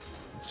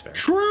 It's fair.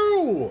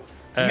 True!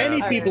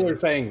 Many people are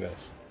saying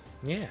this.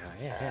 Yeah.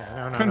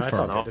 No, it's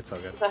all good. It's all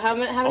good. So how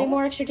many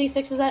more extra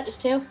d6 is that?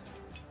 Just 2?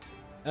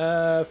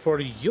 For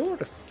your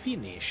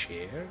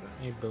finisher,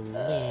 I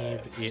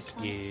believe it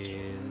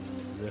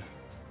is...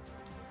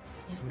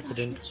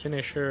 Confident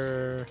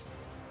finisher...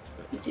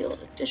 You deal an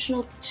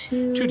additional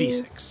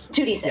 2d6.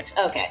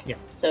 2d6. Okay. Yeah.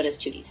 So it is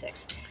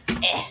 2d6.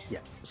 Yeah.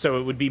 So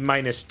it would be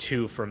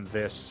 -2 from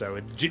this, so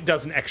it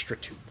does an extra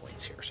 2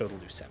 points here, so it'll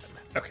do 7.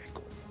 Okay,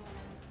 cool.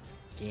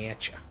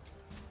 Gotcha.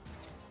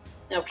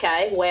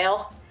 Okay,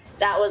 well,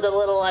 that was a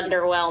little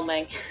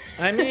underwhelming.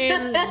 I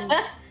mean,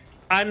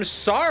 I'm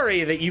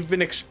sorry that you've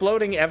been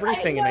exploding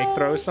everything and I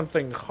throw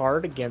something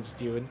hard against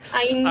you. And,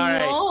 I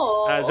know.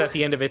 All right. Is that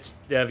the end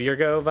of your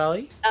go,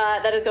 Valli?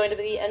 That is going to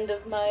be the end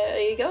of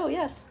my go,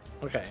 yes.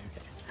 Okay.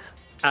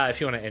 If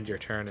you want to end your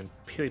turn, and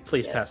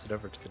please pass it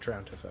over to the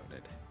drowned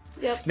devoted.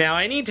 Yep. Now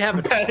I need to have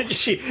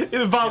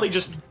a Valli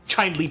just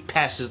kindly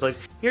passes, like,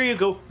 here you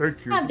go.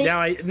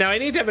 now I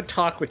need to have a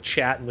talk with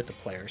chat and with the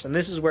players, and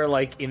this is where,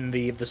 like, in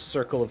the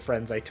circle of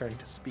friends, I turn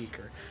to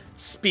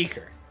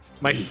Speaker,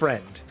 my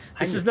friend.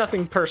 This is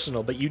nothing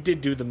personal, but you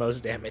did do the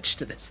most damage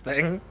to this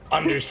thing.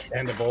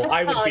 Understandable.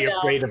 I would be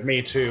afraid of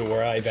me too,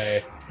 were I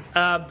they.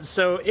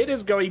 So it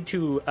is going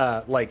to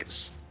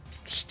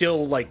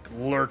still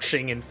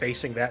lurching and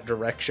facing that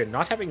direction,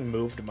 not having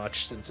moved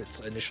much since its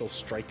initial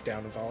strike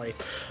down of Valli,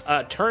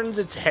 turns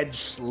its head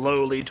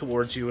slowly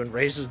towards you and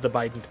raises the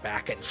bident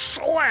back and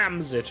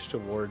slams it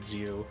towards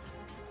you.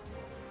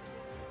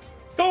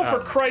 Oh, for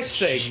Christ's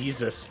sake.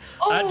 Jesus.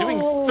 Doing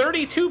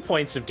 32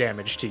 points of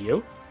damage to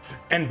you.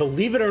 And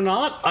believe it or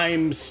not,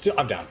 I'm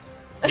down.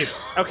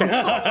 Okay.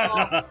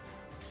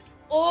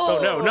 Oh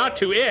no, not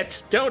to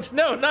it!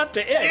 Not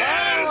to it!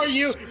 Oh,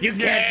 you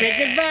can't take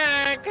it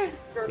back!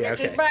 Yeah,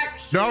 okay.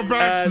 No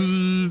back.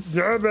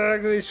 No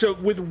back. So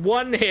with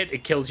one hit,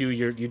 it kills you.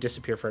 You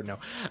disappear for no.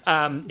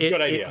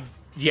 Good idea.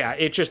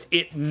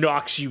 It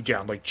knocks you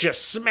down, like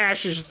just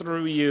smashes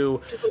through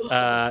you,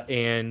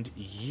 and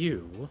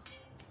you.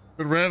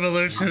 The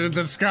revolution in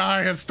the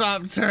sky has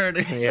stopped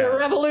turning. Yeah. The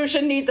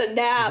revolution needs a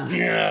nap.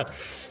 Yeah.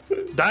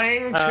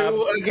 Dying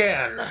to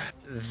again.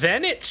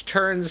 Then it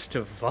turns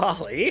to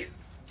Valli.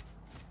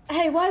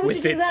 Hey, why would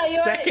you do that? With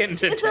its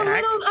second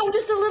attack. I'm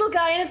just a little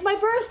guy and it's my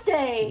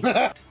birthday.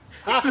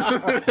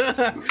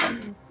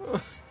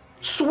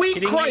 Sweet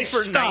Hitting Christ, me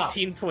for stop.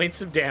 19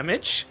 points of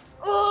damage.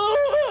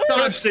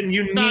 Dodson,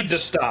 you need to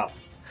stop.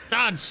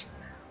 Dodge.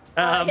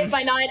 Hit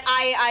by 9.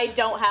 I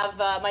don't have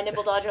my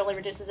nipple dodge only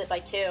reduces it by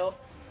 2.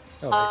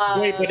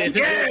 Wait, but is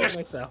it Yes!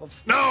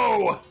 myself?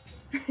 No!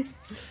 Yeah,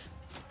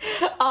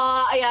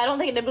 I don't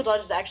think a nipple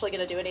dodge is actually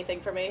going to do anything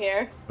for me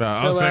here.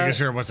 I was making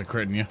sure it wasn't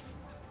critting you.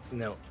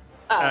 No.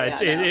 No.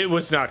 It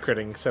was not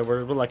critting, so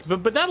we're like,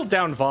 but that'll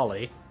down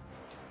Valli.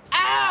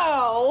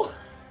 Ow!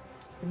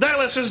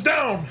 Dallas is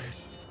down.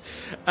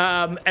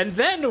 And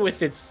then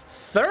with its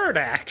third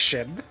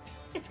action,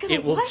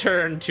 it will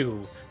turn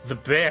to the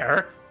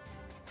bear.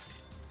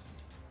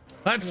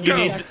 Let's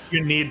go.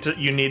 You need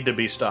to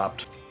be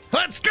stopped.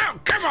 Let's go.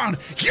 Come on.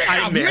 Yeah,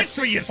 I miss.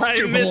 me, you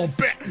stupid little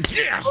bit.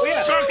 Yeah,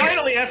 suck it.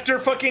 Finally, after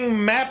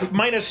fucking map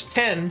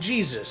 -10,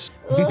 Jesus.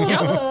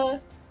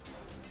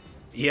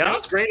 Yeah,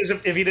 What's great is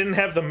if you didn't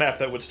have the map,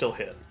 that would still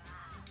hit.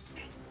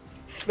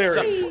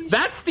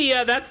 that's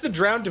the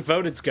drowned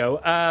devoted's go.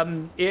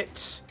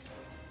 Let's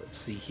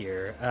see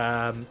here.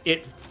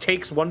 It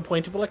takes 1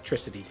 point of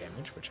electricity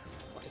damage, which I will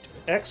apply to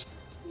it. X.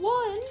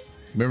 1.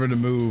 Remember to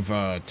move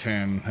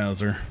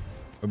Tannhauser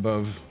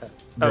above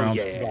ground.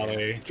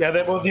 Yeah,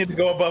 they both need to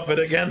go above it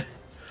again.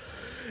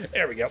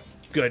 There we go.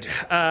 Good.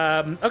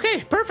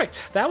 Okay,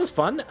 perfect. That was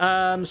fun.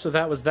 So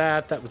that was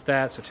that.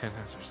 So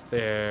Tannhauser's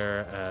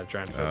there.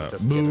 Drowned devoted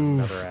doesn't get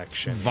another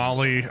action.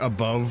 Valli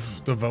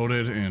above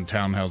devoted and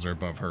Tannhauser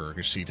above her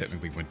because she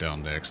technically went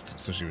down next,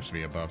 so she was to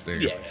be above there.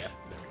 Yeah.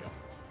 There we go.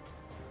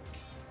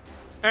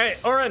 All right,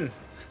 Oran.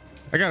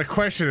 I got a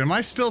question. Am I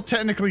still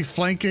technically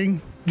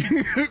flanking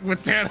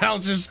with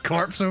Tannhauser's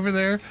corpse over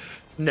there?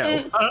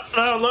 No.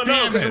 No,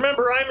 Damn because it.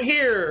 remember, I'm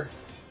here.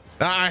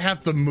 I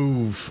have to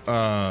move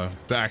to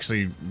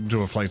actually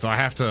do a flank, so I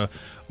have to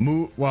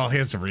move. Well,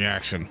 here's the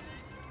reaction.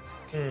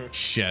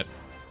 Shit.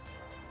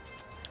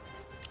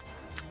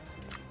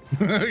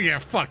 Yeah,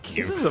 fuck you.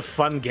 This is a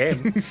fun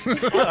game.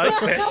 I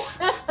like this.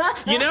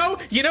 You know,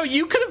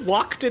 you could have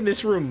walked in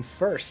this room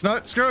first.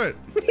 No, screw it.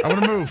 I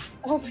want to move.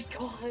 Oh my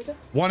god.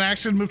 One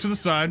action, move to the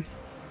side.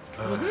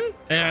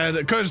 And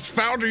because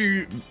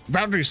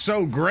Foundry's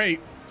so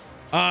great,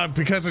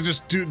 because I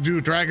just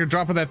do drag and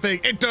drop of that thing,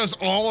 it does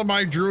all of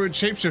my druid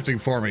shapeshifting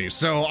for me.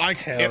 So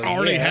it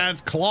already has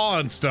claw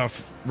and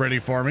stuff ready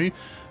for me.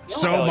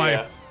 So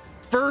my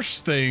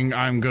first thing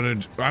I'm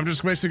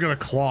just basically gonna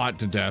claw it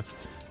to death.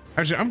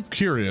 Actually, I'm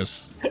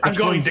curious. I'm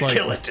going to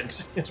kill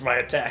it. It's my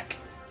attack.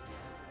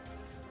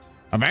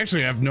 I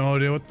have no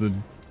idea what the.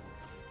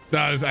 No,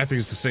 I think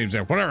it's the same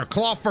thing. Whatever.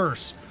 Claw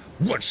first.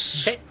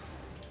 Whoosh. Okay.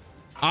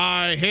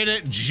 I hit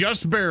it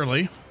just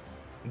barely.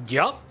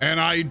 Yup. And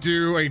I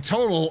do a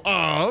total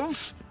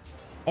of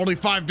only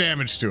 5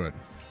 damage to it.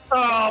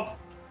 Oh,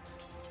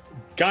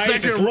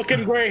 Guys, it's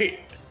looking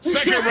great.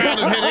 Second round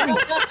of hitting.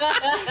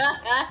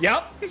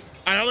 Yep.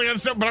 I only got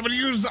 7, but I'm going to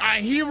use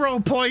a hero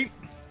point.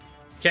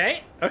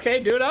 Okay.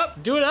 Do it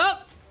up. Did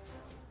worse.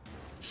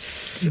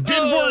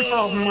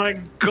 Oh my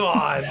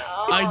god.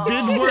 I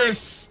did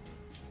worse.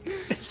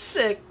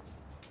 Sick.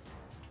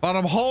 But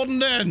I'm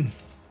holding in.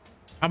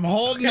 I'm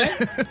holding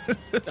in.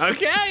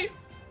 Okay.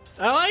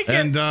 I like it.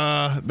 And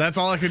that's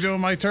all I could do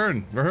on my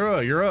turn.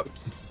 Rehua, you're up.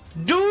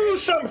 Do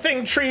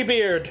something,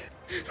 Treebeard.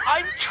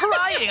 I'm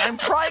trying. I'm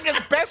trying as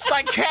best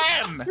I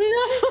can.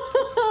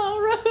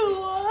 No,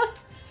 Rehua.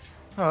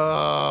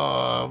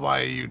 Oh,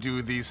 why do you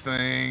do these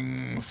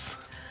things?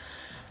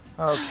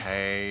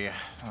 Okay.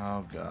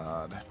 Oh,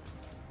 God.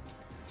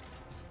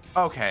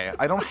 Okay,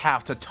 I don't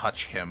have to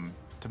touch him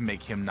to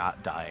make him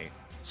not die.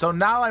 So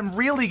now I'm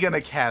really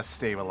gonna cast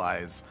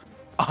Stabilize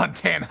on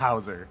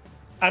Tannhauser.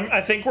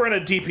 I think we're in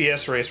a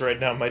DPS race right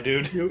now, my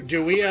dude.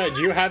 Do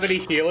you have any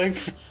healing?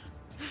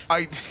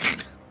 I.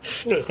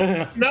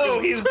 No,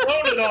 he's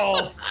blown it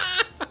all.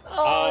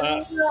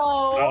 Oh no.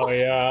 Oh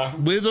yeah.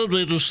 We don't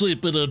need to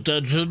sleep in a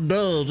dungeon.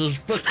 No, there's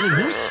fucking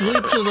who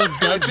sleeps in a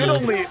dungeon?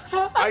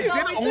 I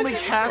did only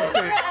cast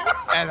it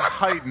as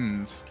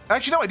heightened.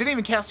 Actually, no, I didn't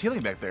even cast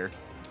healing back there.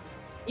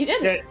 You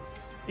didn't. Yeah,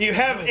 you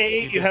have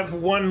 8. You have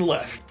 1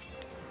 left.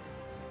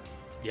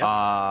 Yep.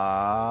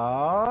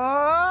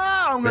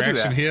 I'm gonna do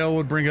Reaction that. heal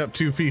would bring up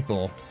 2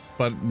 people,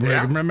 but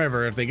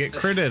remember, if they get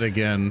critted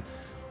again,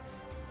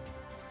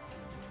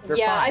 They're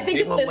Yeah, I fine. think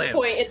They at will this live.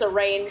 point it's a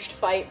ranged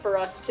fight for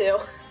us too.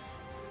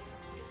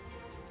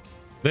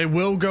 they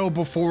will go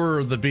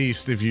before the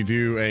beast if you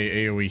do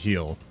a AoE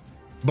heal.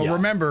 But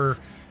remember,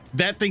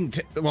 that thing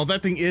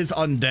is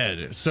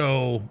undead,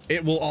 so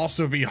it will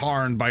also be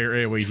harmed by your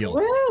AoE heal.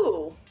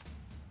 True.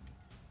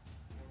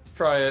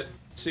 Try it.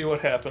 See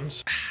what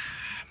happens.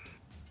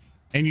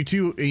 And you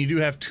do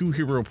have 2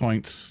 hero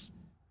points.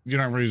 You're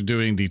not really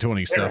doing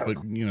D20 stuff,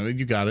 but you know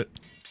you got it.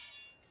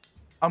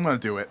 I'm gonna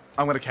do it.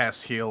 I'm gonna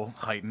cast heal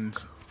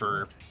heightened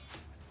for,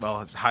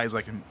 well, as high as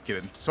I can get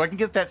it, so I can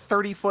get that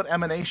 30-foot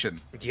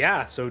emanation.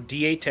 Yeah, so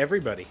D8 to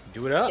everybody.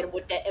 Do it up. Get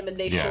with that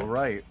emanation. Yeah. All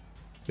right.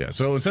 Yeah.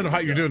 So instead of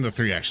height, you're doing the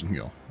 3 action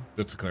heal.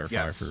 That's a clarifier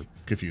Yes. for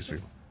confused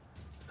people.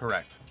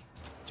 Correct.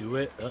 Do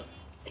it up.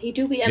 He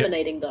do be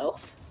emanating though.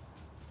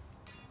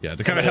 Yeah,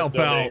 to kind of help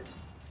out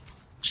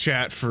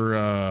chat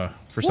for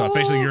stuff.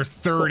 Basically, your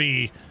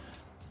 30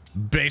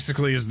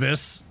 basically is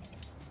this.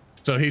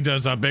 So he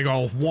does a big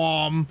old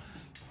whom,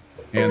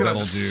 He's and gonna that'll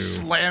do.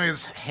 slam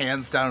his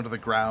hands down to the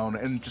ground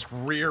and just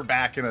rear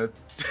back in a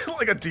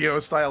like a Dio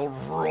style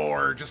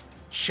roar, just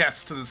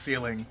chest to the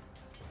ceiling,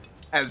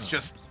 as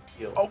just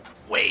a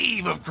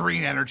wave of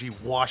green energy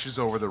washes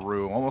over the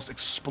room, almost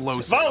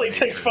explosive. Valli in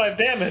takes nature. 5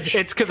 damage.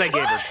 It's because I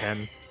gave her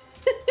 10.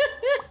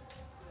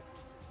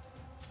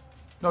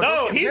 No,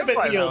 don't give he's him been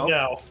 5 healed health.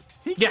 now.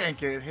 He can't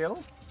get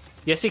healed.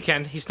 Yes, he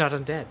can. He's not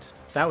undead.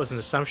 That was an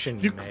assumption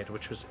you made,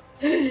 which was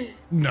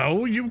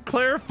No, you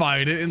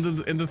clarified it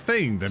in the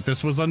thing that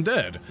this was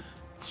undead.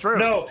 It's true.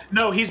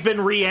 No, he's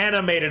been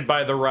reanimated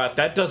by the rot.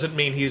 That doesn't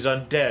mean he's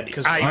undead.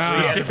 Because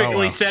I specifically Oh,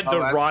 well. said Oh, the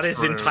that's rot is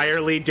true.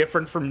 entirely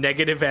different from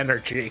negative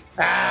energy.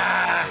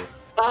 Oh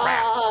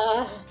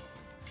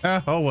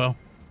well.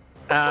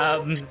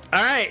 All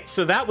right,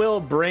 so that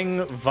will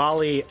bring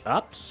Valli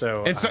up.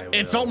 So It's I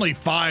will- only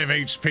 5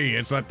 HP.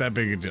 It's not that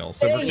big a deal.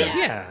 So we're good.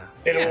 yeah.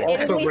 It'll At also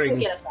least we'll bring.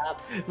 get us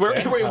up.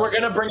 We're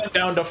gonna bring it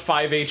down to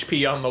 5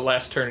 HP on the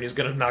last turn. He's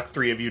gonna knock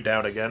 3 of you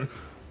down again.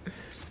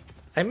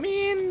 I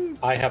mean,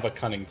 I have a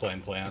cunning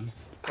plan.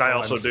 I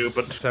also do,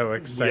 but so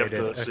excited. we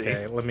have to see.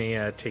 Okay, let me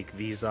take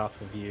these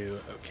off of you.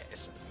 Okay,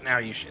 so now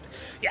you should.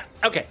 Yeah.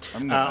 Okay.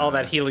 I'm gonna- All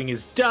that healing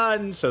is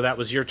done. So that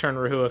was your turn,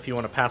 Rehua. If you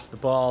want to pass the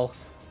ball.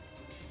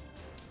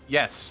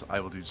 Yes, I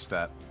will do just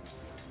that.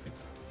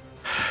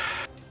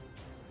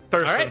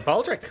 Thurston, All right,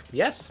 Baldric.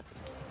 Yes,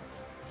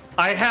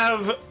 I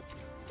have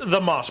the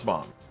Moss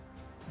Bomb.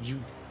 you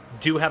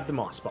do have the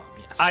Moss Bomb.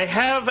 Yes. I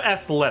have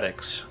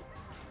athletics.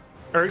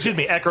 Or, excuse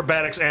me,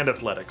 acrobatics and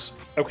athletics.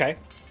 Okay.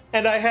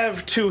 And I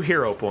have 2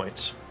 hero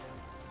points.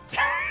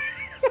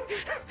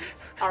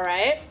 All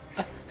right.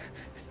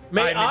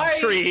 May I'm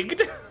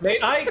intrigued. May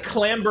I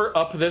clamber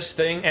up this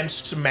thing and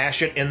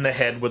smash it in the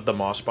head with the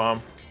moss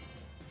bomb?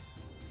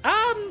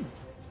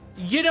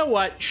 You know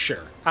what?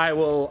 Sure. I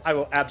will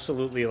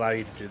absolutely allow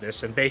you to do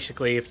this. And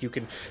basically, if you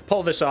can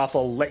pull this off,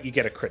 I'll let you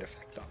get a crit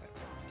effect on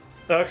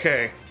it.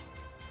 Okay.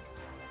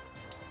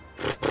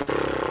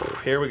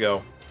 Here we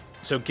go.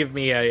 So give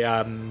me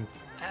a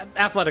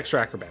athletics or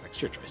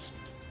acrobatics, your choice.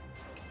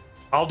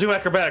 I'll do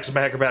acrobatics.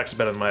 My acrobatics is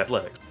better than my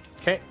athletics.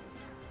 Okay.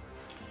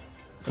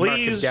 Mark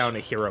him Please. down a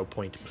hero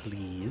point,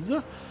 please.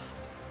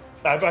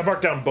 I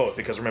marked down both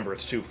because remember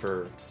it's 2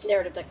 for.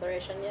 Narrative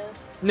declaration, yeah.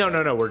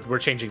 No. We're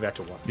changing that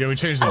to 1. Yeah, we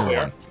changed it to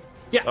 1.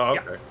 Yeah. Oh,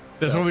 yeah. okay.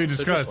 That's what we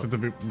just discussed one.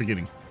 at the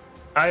beginning.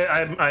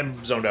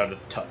 I'm zoned out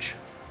of touch.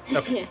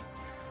 Okay.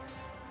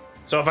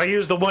 So if I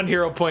use the 1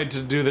 hero point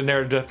to do the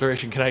narrative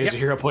declaration, can I use Yep. a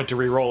hero point to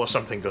reroll if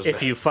something goes If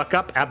bad? you fuck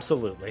up,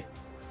 absolutely.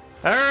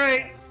 All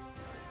right.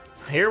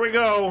 Here we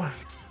go.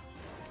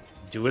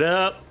 Do it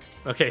up.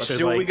 Okay, Let's so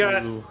see what we like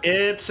got. you-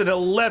 It's an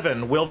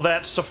 11. Will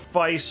that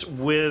suffice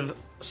with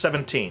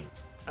 17?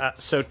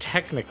 So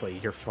technically,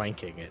 you're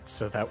flanking it,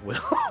 so that will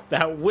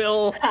that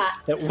will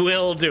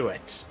do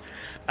it.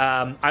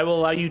 I will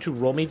allow you to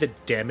roll me the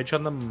damage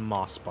on the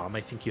Moss Bomb.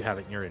 I think you have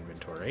it in your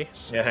inventory.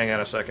 So Yeah, hang on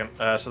a second.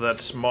 So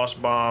that's Moss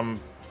Bomb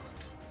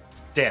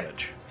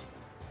damage.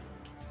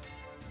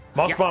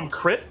 Moss Bomb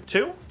crit,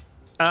 too?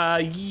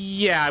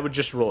 Yeah, I would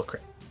just roll a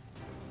crit.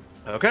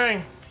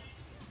 Okay.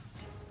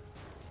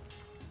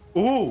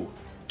 Ooh,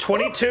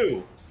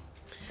 22.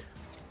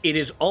 It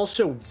is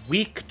also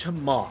weak to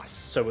moss,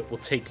 so it will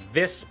take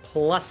this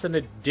plus an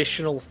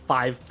additional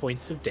 5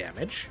 points of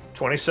damage.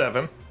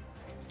 27.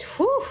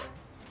 Whew.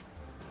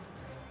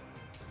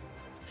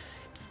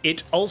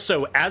 It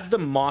also, as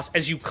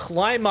you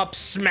climb up,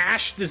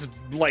 smash this,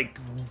 like,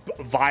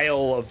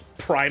 vial of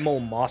primal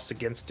moss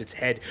against its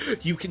head,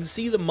 you can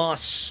see the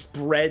moss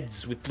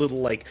spreads with little,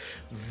 like,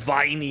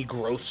 viney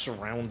growths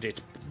around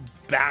it,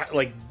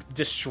 like,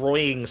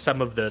 destroying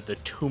some of the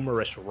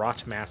tumorous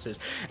rot masses.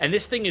 And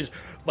this thing is,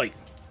 like,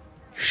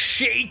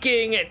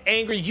 shaking and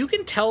angry. You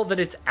can tell that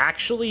it's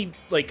actually,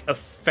 like,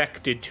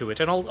 affected to it.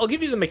 And I'll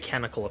give you the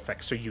mechanical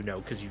effects so you know,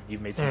 because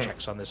you've made some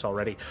checks on this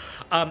already.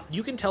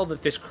 You can tell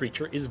that this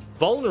creature is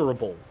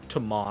vulnerable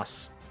to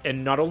moss.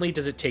 And not only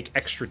does it take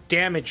extra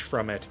damage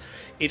from it,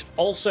 it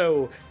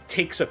also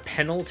takes a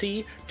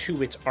penalty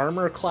to its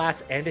armor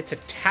class and its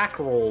attack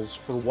rolls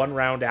for 1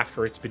 round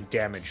after it's been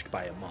damaged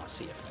by a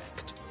mossy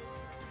effect.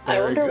 I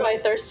wonder why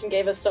Thurston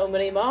gave us so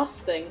many moss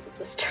things at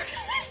the start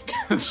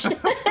of this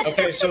dungeon.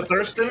 Okay, so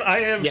Thurston, I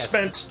have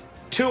spent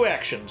 2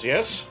 actions,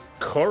 yes?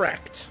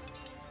 Correct.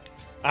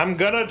 I'm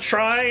gonna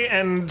try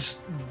and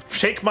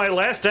take my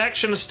last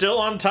action still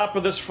on top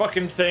of this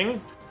fucking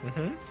thing.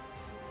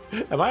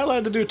 Am I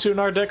allowed to do 2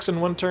 Nardex in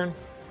 1 turn?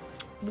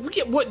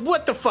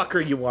 What the fuck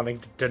are you wanting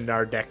to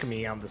Nardec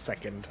me on the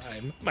second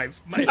time?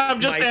 I'm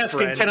just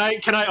asking.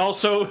 Friend. Can I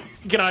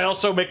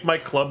also make my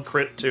club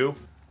crit too?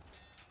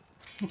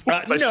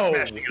 No,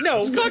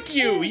 fuck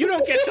you. You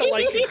don't get to,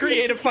 like,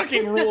 create a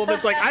fucking rule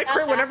that's like, I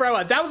crit whenever I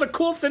want. That was a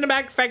cool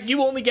cinematic effect.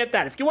 You only get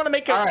that. If you want to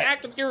make an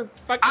attack with your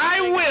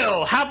fucking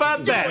will. How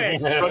about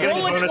that?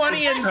 Roll a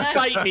 20 and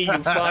spite me, you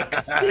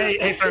fuck.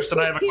 Hey, Thurston,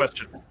 I have a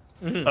question.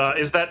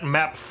 Is that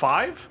map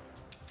 5?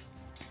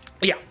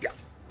 Yeah.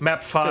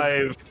 Map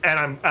 5,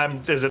 and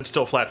I'm. Is it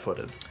still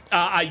flat-footed?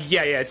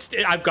 Yeah.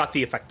 I've got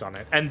the effect on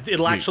it, and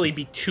it'll actually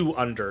be 2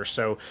 under.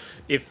 So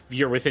if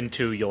you're within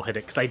 2, you'll hit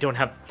it, because I don't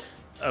have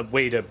a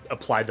way to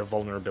apply the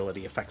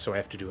vulnerability effect, so I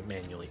have to do it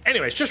manually.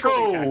 Anyways, just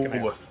roll the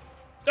attack.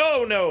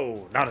 Oh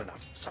no, not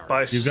enough.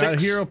 Sorry. You got a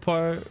hero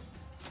part.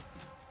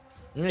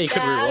 Yeah, you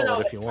could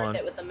reroll it if you want.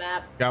 It with the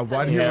map. Got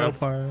 1 hero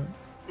part.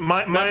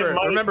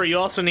 Remember, you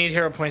also need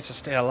hero points to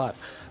stay alive.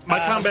 My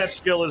combat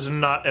skill is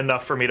not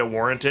enough for me to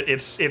warrant it.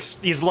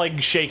 He's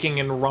like shaking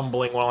and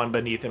rumbling while I'm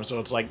beneath him, so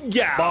it's like,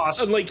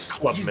 boss, like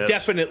club he's miss.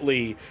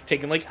 Definitely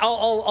taking, like,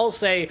 I'll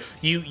say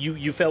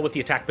you fail with the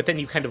attack, but then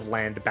you kind of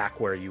land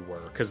back where you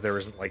were, because there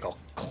isn't like a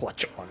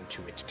clutch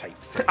onto it type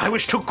thing. I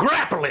wish to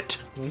grapple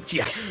it.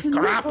 Yeah,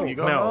 grapple.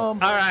 No. All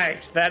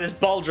right, that is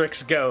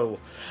Baldric's go.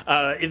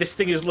 This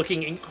thing is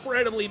looking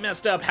incredibly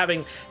messed up,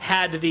 having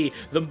had the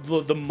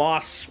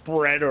moss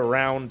spread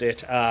around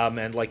it,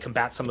 and like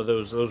combat some of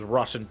those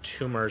rotten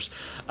tumors.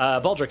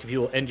 Baldric, if you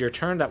will end your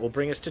turn, that will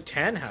bring us to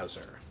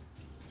Tannhauser.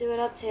 Do it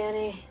up,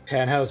 Tanny.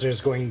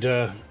 Tannhauser's going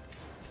to,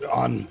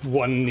 on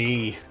one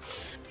knee,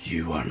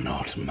 you are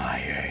not my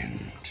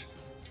end.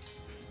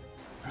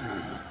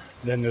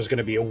 Then there's going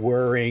to be a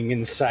whirring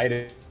inside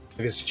of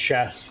his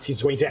chest.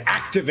 He's going to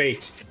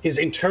activate his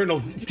internal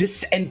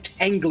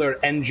disentangler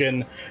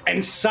engine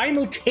and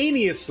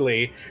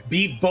simultaneously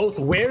be both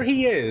where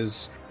he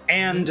is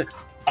and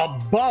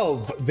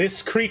above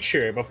this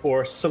creature.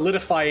 Before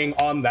solidifying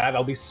on that,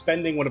 I'll be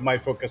spending one of my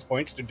focus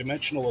points to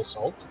dimensional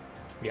assault.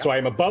 Yep. So I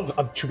am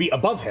to be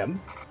above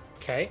him.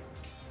 Okay.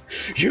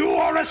 You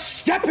are a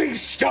stepping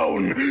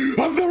stone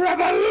of the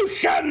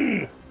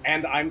revolution!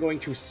 And I'm going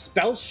to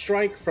spell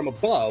strike from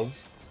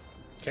above.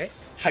 Okay.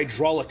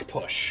 Hydraulic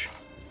push.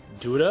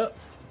 Do it up.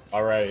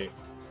 All right.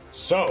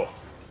 So,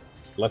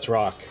 let's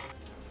rock.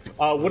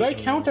 Would I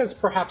count as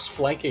perhaps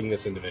flanking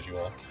this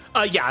individual?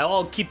 Yeah,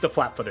 I'll keep the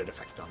flat-footed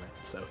effect on it.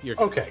 So you're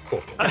good. Okay,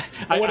 cool.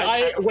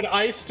 Would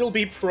I still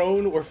be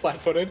prone or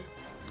flat-footed?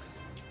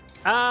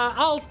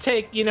 I'll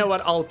take. You know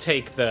what? I'll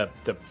take the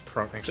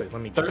prone. Actually,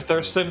 let me. Just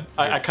Thurston,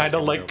 I kind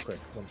of like.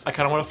 I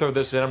kind of want to throw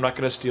this in. I'm not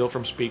going to steal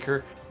from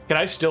Speaker. Can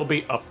I still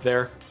be up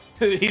there?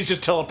 He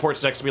just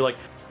teleports next to me, like,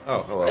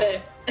 oh, hello.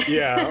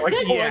 Yeah, like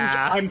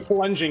I'm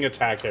plunging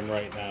attack him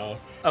right now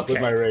with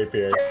my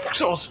rapier.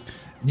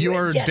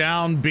 You're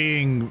down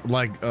being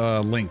like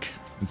Link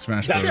in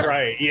Smash Bros. That's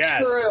right.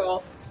 Yes.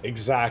 True.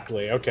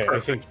 Exactly. Okay,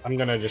 perfect. I think I'm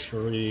gonna just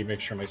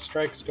make sure my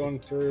strike's going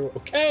through.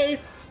 Okay,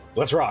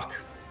 let's rock.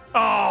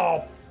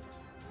 Oh,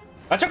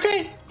 that's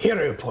okay.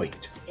 Hero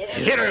point.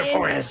 Hero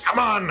point. Come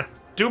on,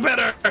 do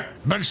better.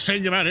 Best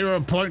thing about hero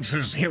points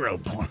is hero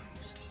points.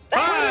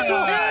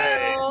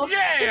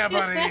 Yeah,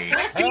 buddy.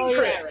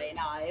 Very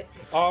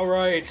nice. All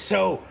right,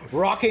 so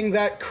rocking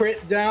that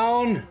crit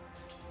down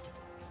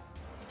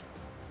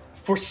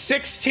for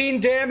 16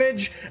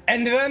 damage,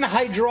 and then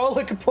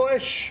hydraulic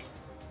push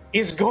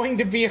is going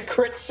to be a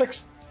crit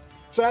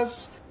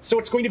success. So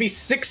it's going to be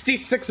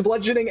 66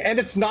 bludgeoning, and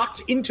it's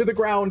knocked into the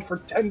ground for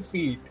 10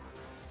 feet,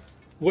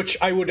 which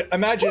I would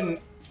imagine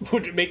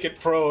would make it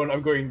prone,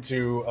 I'm going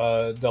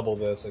to double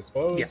this, I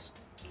suppose. Yes.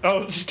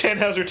 Oh,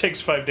 Tannhauser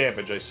takes 5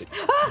 damage, I see.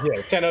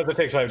 Yeah, Tannhauser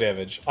takes 5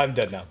 damage. I'm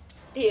dead now.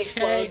 He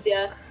explodes,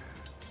 yeah.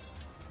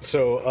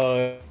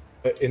 So,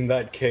 in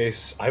that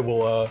case, I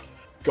will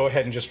go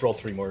ahead and just roll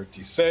 3 more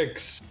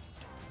d6.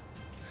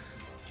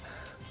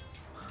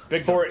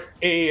 Big For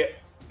a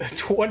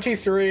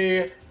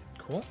 23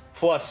 Cool.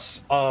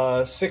 plus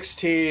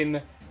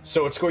 16,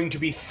 so it's going to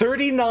be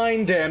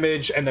 39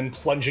 damage, and then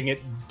plunging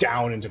it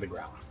down into the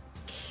ground.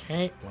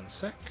 Okay, 1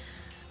 sec.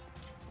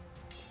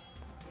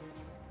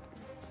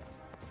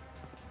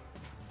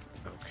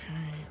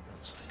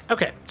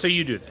 Okay, so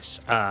you do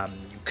this.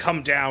 You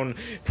come down,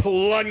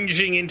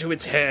 plunging into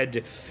its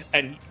head,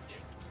 and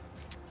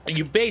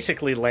you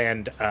basically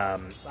land.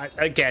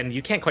 Again,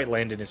 you can't quite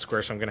land in its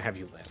square, so I'm going to have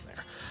you land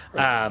there.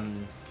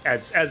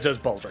 As does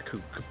Baldric,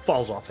 who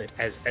falls off it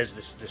as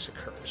this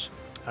occurs.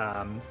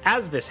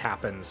 As this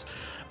happens,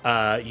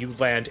 you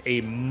land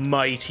a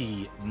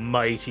mighty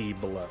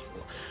blow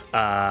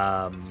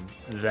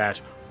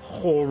that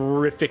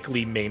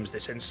horrifically maims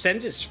this and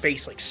sends his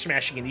face like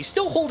smashing in. He's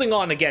still holding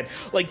on again.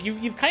 Like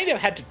you've kind of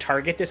had to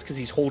target this because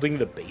he's holding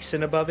the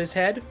basin above his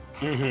head.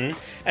 Mm-hmm.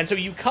 And so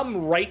you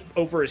come right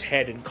over his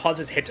head and cause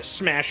his head to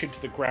smash into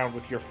the ground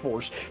with your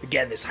force.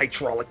 Again, this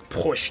hydraulic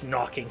push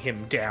knocking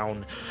him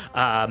down.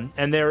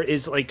 And there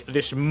is like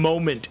this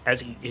moment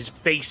as his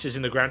face is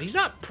in the ground. He's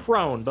not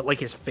prone, but like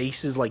his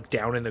face is like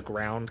down in the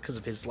ground because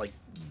of his like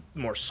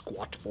more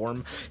squat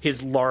form.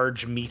 His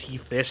large meaty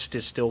fist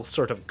is still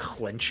sort of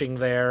clenching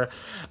there.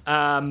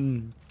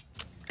 And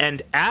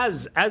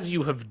as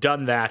you have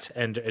done that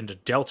and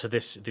dealt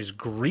this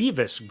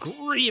grievous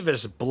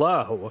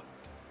blow,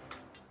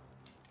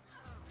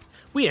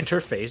 we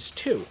enter phase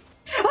 2.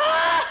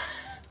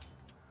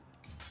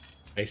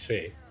 I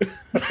see.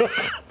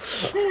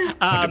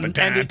 And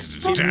it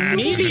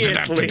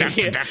immediately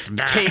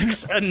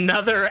takes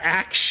another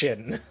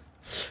action.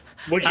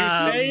 Would you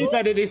say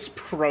that it is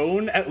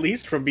prone, at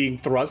least, from being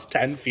thrust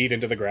 10 feet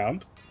into the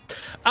ground?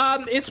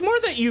 It's more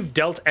that you've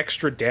dealt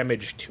extra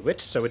damage to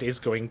it, so it is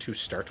going to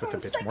start with a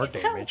bit more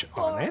damage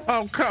on it.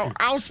 Oh,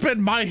 I'll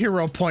spend my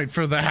hero point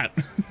for that.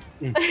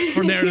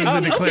 For narrative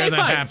to declare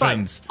that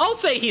happens. I'll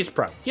say he's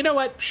prone. You know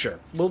what? Sure.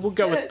 We'll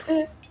go with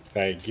prone.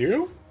 Thank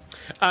you.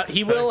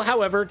 He will,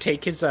 however,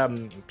 take his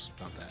oops,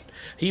 not that.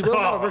 He will,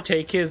 however,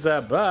 take his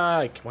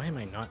why am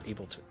I not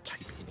able to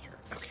type in here?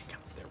 Okay,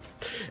 come on, there we go.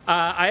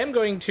 I am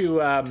going to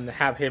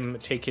have him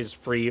take his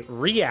free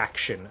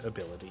reaction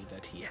ability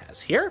that he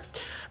has here.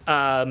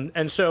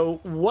 And so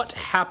what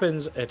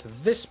happens at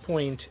this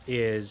point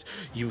is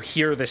you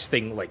hear this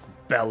thing like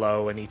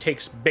bellow, and he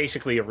takes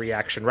basically a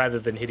reaction rather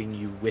than hitting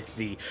you with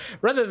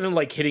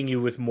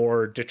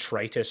more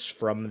detritus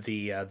from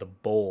the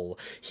bowl.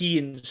 He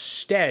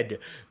instead,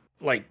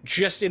 like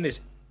just in this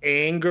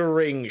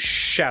angering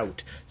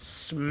shout,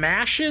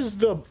 smashes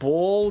the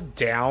bowl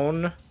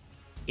down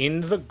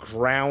in the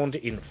ground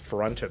in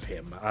front of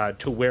him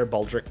to where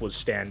Baldric was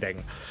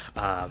standing,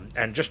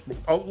 and just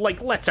like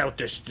lets out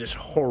this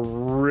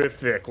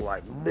horrific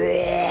like,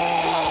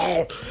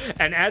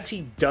 and as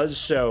he does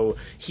so,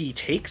 he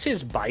takes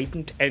his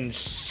bident and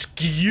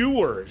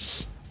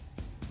skewers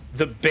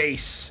the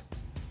base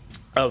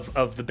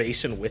of the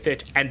basin with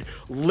it and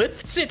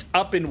lifts it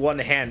up in one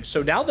hand.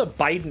 So now the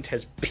bident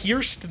has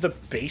pierced the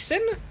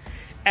basin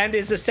and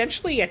is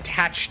essentially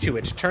attached to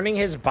it, turning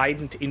his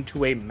bident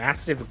into a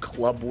massive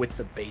club with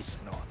the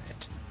basin on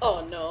it.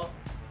 Oh no.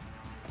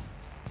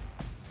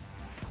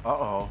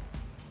 Uh-oh.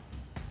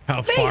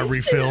 Health bar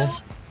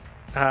refills.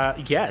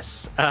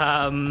 Yes.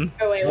 Oh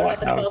wait, we're at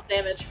the 12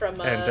 damage from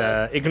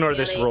and ignore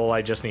this roll,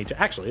 I just need to...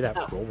 Actually,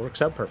 that roll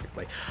works out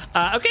perfectly.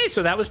 Okay,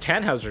 so that was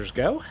Tannhauser's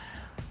go.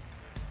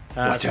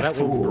 What so a that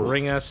will fool.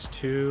 bring us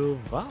to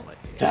Valli.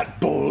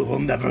 That bowl will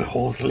never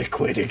hold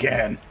liquid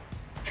again.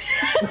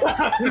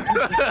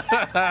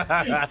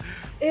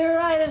 You're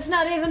right, it's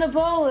not even a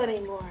bowl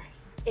anymore,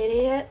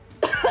 idiot.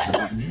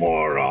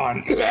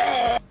 Moron.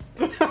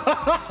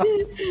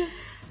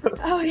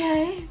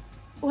 Okay,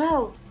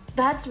 well,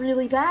 that's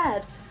really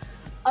bad.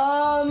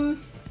 I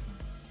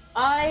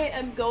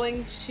am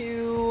going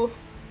to,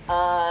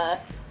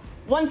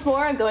 once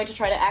more, I'm going to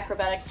try to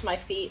acrobatics to my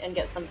feet and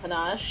get some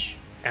panache.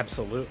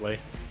 Absolutely.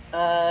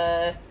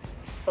 So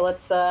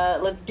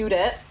let's do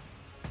that.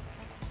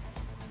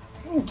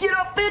 Get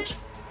up, bitch!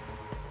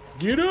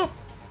 Get up!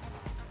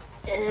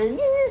 And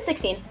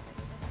 16.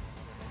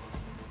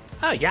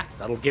 Oh, yeah,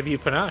 that'll give you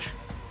panache.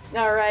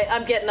 Alright,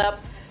 I'm getting up,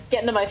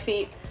 getting to my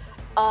feet.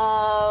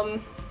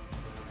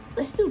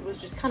 This dude was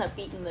just kind of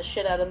beating the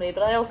shit out of me,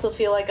 but I also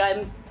feel like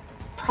I'm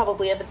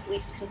probably of its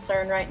least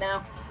concern right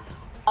now.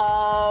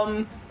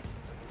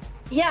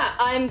 Yeah,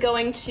 I'm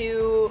going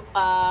to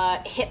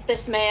hit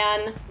this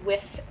man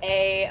with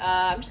a,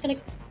 I'm just gonna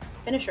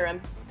finisher him.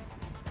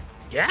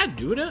 Yeah,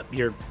 do it up.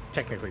 You're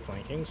technically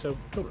flanking, so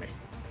totally.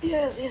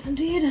 Yes,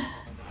 indeed.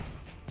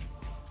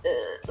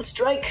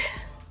 Strike.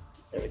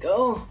 There we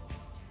go.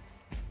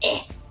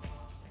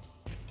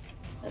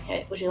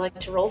 Okay, would you like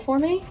to roll for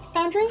me,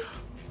 Boundary?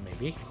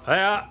 Maybe.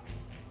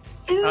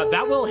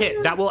 That will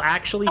hit. That will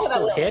actually that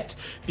still will hit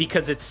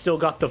because it's still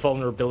got the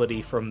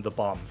vulnerability from the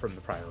bomb from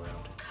the prior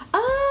round.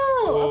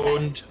 Oh,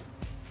 okay.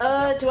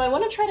 And Do I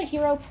want to try to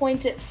hero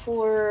point it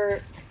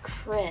for the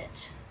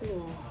crit?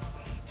 Ooh.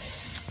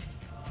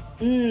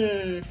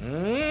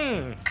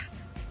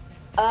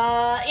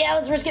 Yeah,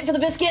 let's risk it for the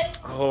biscuit.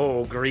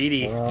 Oh, greedy.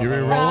 You I'm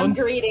re-rolling?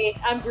 greedy.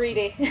 I'm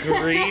greedy.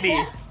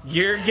 Greedy.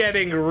 You're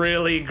getting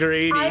really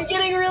greedy. I'm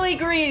getting really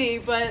greedy,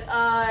 but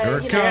Here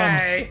it you know,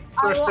 comes. I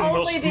First will one will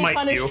only be smite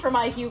punished you. for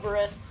my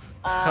hubris.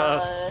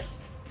 I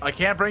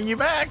can't bring you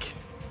back.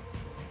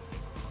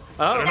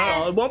 Oh,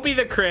 no, it won't be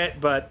the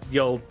crit, but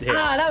you'll hit.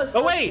 that was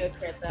Oh, close to wait. a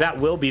crit, though. That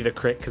will be the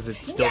crit because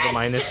it's still the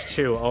Yes!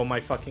 -2. Oh, my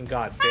fucking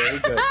God. Very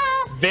good.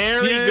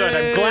 Very good.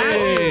 I'm glad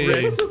you Yay!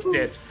 risked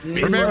it.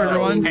 Remember,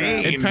 everyone,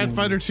 Pain. in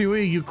Pathfinder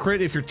 2e, you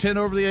crit if you're 10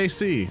 over the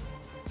AC.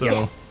 So,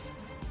 Yes.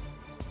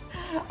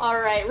 All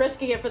right,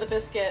 risking it for the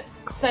biscuit.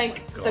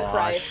 Thank the gosh.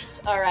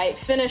 Christ. All right,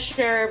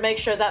 finisher. Make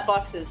sure that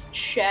box is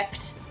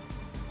checked.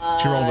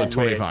 she rolled a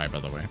 25, by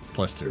the way,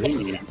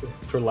 +2.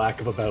 For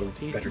lack of a better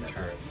Decent.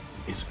 term,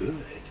 is good.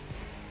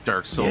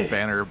 Dark Soul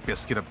Banner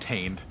biscuit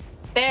obtained.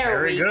 There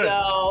Very we good.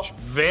 go.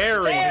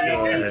 Very There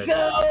good. we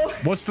go.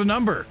 What's the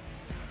number?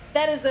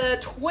 That is a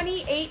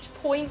 28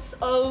 points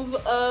of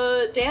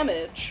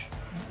damage.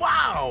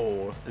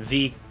 Wow.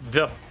 The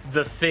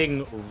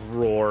thing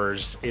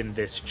roars in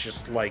this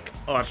just like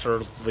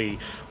utterly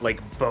like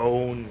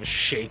bone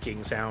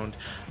shaking sound.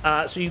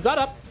 So you got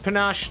up,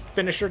 panache,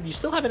 finisher. You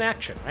still have an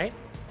action, right?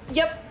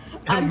 Yep.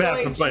 Come I'm back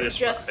going and bite to his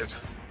just pride.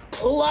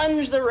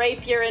 plunge the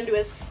rapier into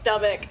his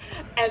stomach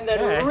and then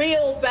Okay.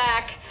 reel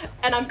back,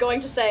 and I'm going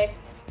to say,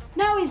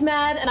 now he's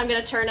mad, and I'm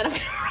going to turn and I'm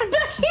going to run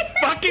back here.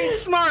 Fucking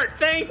smart,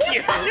 thank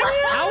you.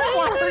 How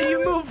far are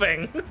you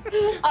moving?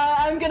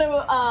 I'm going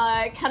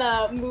to kind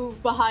of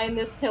move behind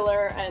this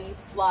pillar and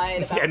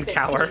slide about And 15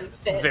 cower.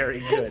 feet.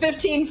 Very good.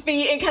 15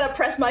 feet and kind of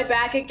press my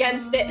back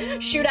against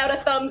it, shoot out a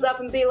thumbs up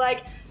and be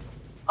like,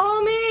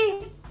 oh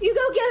me, you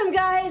go get him,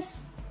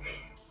 guys.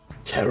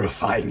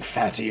 Terrifying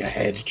fatty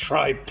ahead.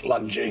 Try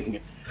plunging.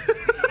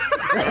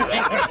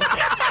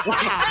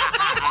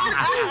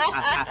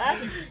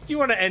 Do you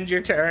want to end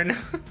your turn?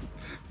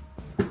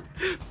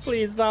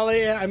 Please,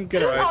 Valli. I'm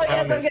gonna. Oh yes,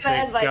 I'm this gonna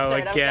thing end my go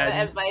turn. I'm again.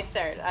 gonna end my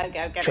turn. I'm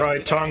gonna Try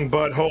tongue,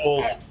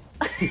 butthole.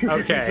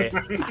 Okay.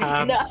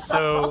 No.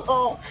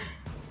 So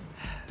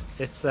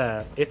it's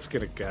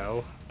gonna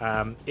go.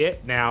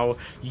 It now,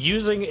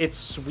 using its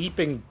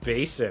sweeping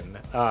basin,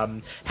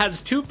 has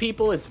two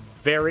people it's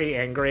very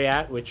angry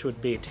at, which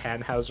would be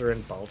Tannhauser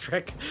and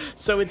Baldric.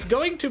 So it's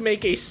going to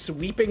make a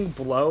sweeping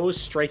blow,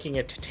 striking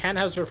at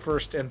Tannhauser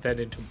first and then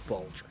into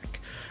Baldric.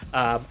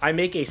 I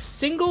make a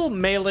single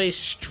melee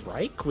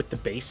strike with the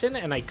basin,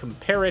 and I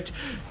compare it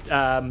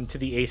to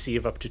the AC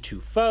of up to 2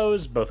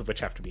 foes, both of which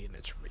have to be in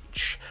its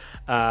reach.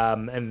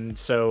 And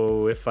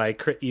so if I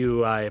crit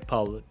you, I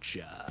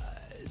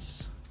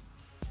apologize.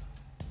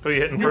 Who are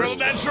you hitting You rolled first?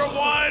 natural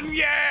 1,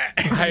 yeah!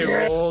 I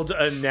rolled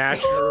a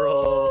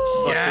natural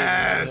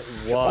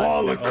Yes! fucking 1.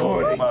 All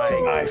according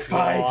to my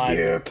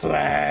 5-year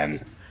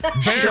plan.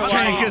 Bear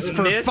tank is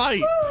for miss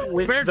fight.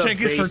 with Bear the tank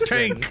is for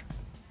basin. tank.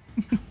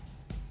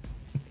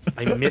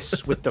 I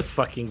miss with the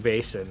fucking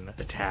basin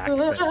attack.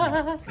 but-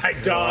 I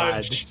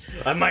dodged.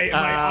 My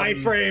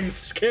iframes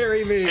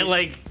scary me. and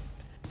like,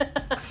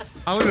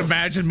 I would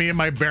imagine me in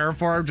my bear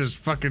form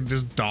just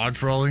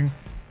dodge rolling.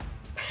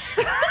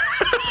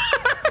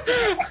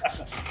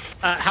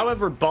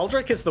 however,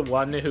 Baldric is the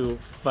one who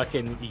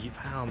fucking,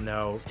 I don't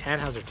know,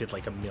 Tannhauser did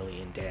like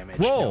 1,000,000 damage.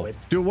 Roll. No,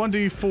 it's Do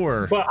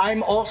 1d4. But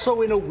I'm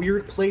also in a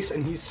weird place,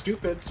 and he's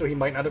stupid, so he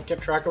might not have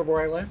kept track of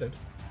where I landed.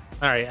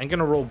 all right. I'm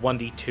gonna roll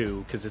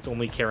 1d2 because it's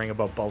only caring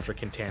about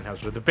Baldric and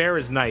Tannhauser. The bear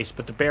is nice,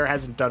 but the bear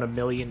hasn't done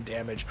 1,000,000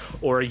 damage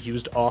or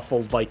used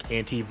awful like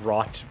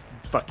anti-rot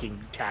fucking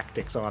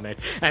tactics on it,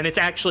 and it's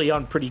actually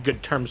on pretty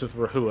good terms with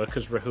Rehua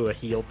because Rehua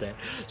healed it.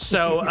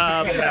 So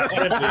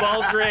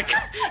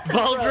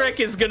Baldric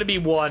is gonna be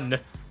 1.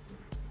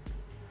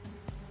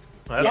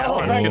 That's Yeah,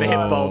 fine. he's gonna hit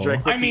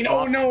Baldric. with I mean, the oh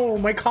off- no,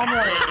 my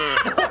comrade.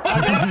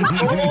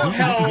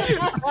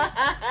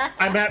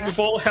 I'm at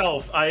full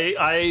health.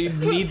 I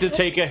need to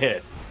take a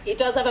hit. He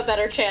does have a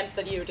better chance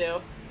than you do.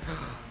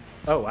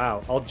 Oh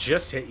wow! I'll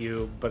just hit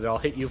you, but I'll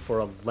hit you for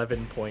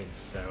 11 points.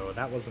 So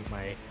that wasn't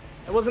my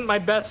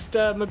best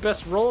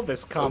roll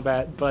this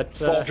combat. But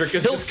Baldric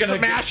is he'll just gonna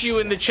smash you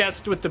in the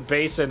chest with the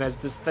basin as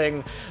this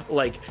thing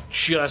like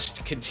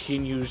just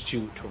continues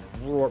to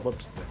roar.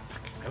 Whoops!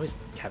 I always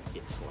have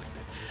it selected.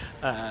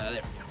 There we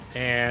go.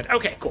 And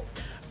okay, cool.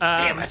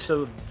 Damn it!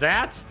 So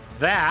that's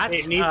that.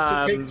 It needs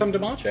to take some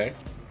damage, eh?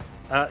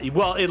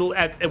 Well, it'll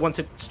once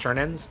its turn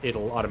ends,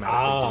 it'll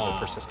automatically do the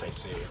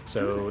persistence.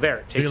 So there,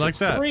 it takes like its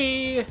that?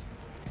 3.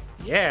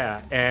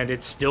 Yeah, and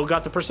it's still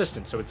got the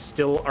persistence, so it's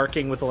still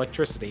arcing with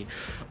electricity.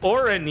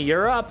 Oran,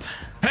 you're up.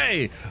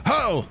 Hey,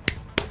 ho!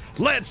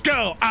 Let's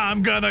go!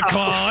 I'm gonna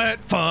claw it.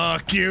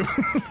 Fuck you.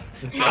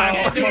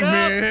 I fucking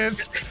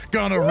miss.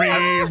 Gonna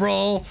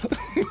re-roll.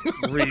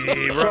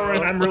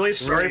 Soren, I'm really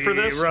sorry for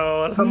this.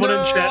 Reroll. Someone No,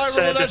 in chat I rolled a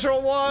said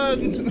natural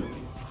 1.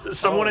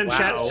 Someone in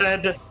chat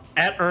said,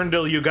 at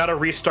Earndil, you gotta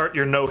restart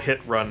your no-hit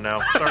run now.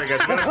 Sorry,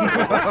 guys. Sorry,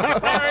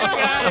 guys.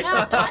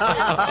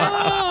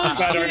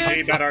 Bad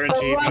RNG, bad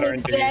RNG, bad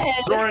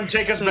RNG. Zoran,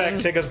 take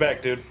us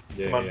back, dude.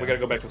 Come on, we gotta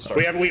go back to the start.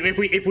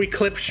 If we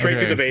clip straight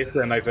through the base,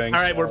 then I think.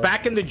 All right, we're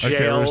back in the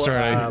jail.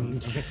 Okay,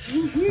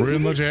 we're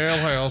in the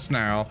jailhouse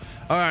now.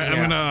 All right,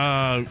 I'm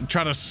gonna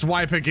try to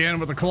swipe again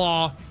with the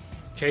claw.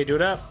 Okay, do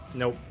it up.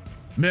 Nope.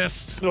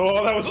 Missed.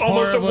 Oh, that was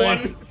almost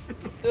Horribly.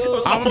 a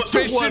 1. I'm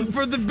fishing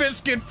for the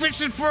biscuit,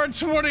 fishing for a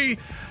 20.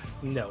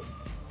 No.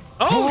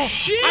 Oh,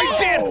 shit! I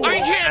did! I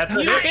hit!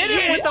 You That's hit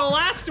it. it with the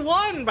last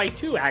one by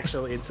 2,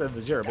 actually, instead of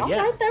the 0. But yeah.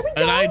 Alright, there we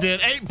go. And I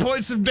did 8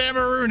 points of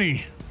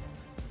Damaruni.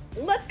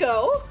 Let's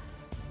go.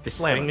 This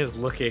thing is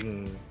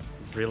looking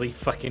really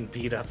fucking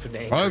beat up and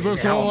angry. Well,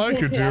 that's now. all I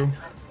could do.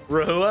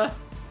 Rehua?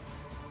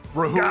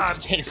 Rehua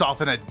just takes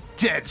off in a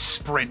dead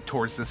sprint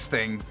towards this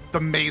thing,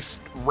 the mace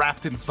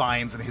wrapped in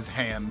vines in his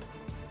hand.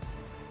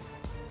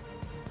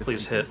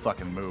 Please hit.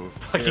 Fucking move.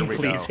 Fucking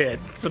please hit.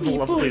 For the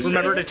love of please.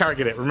 Remember to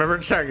target it. Remember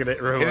to target it,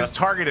 Rehua. It is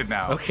targeted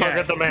now. Okay.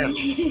 Target the man.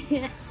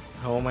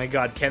 Oh my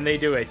god, can they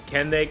do it?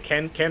 Can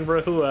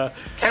Rehua?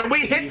 Can we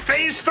hit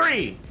phase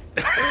 3?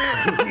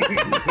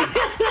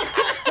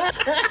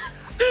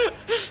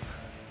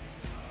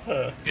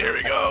 Here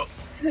we go.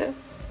 I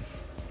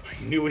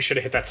knew we should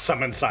have hit that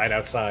summon side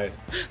outside.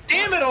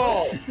 Damn it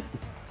all!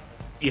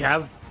 You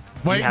have.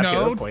 Wait, you have no,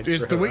 hero points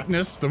it's for the Rehua.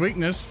 weakness. The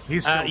weakness.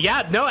 He's still,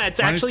 Yeah, no,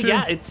 it's Minus actually, 2.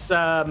 yeah, it's,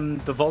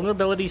 the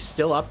vulnerability's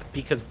still up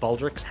because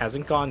Baldric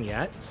hasn't gone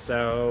yet,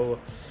 so...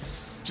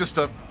 just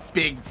a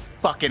big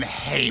fucking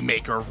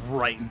haymaker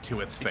right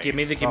into its face. Give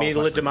me the Oh,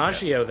 Le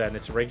DiMaggio then,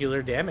 it's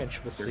regular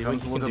damage. We'll Here see what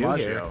comes you the can do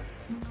here. DiMaggio.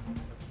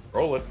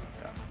 Roll it.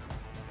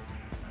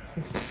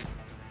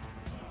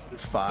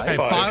 It's 5. Hey,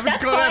 5 is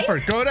good fine.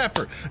 effort. Good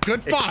effort.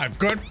 Good 5.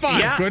 Good 5.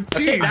 Yeah, Good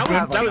team. okay,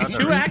 that good was team.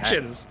 2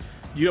 actions.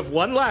 You have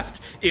 1 left.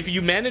 If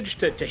you manage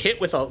to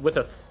hit with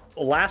a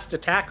last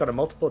attack on a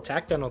multiple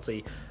attack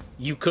penalty,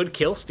 you could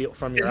kill steal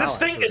from your Is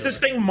this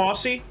thing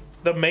mossy?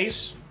 The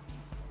mace?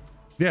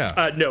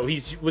 Yeah. No,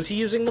 was he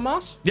using the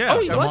moss? Yeah, Oh,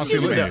 he a was mossy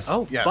using mace. the.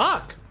 Oh, Yes.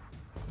 fuck.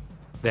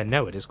 Then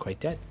no, it is quite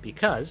dead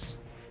because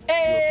you will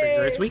Hey.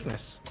 trigger its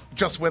weakness.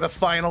 Just with a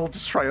final,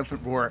 just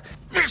triumphant roar.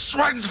 This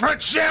one's for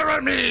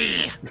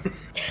Jeremy!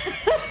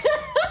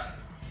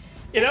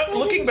 You know,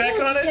 looking back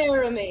on it,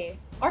 Jeremy.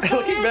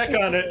 looking back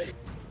on it,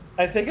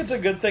 I think it's a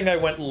good thing I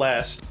went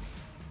last.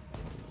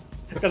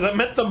 Because that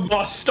meant the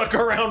moss stuck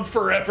around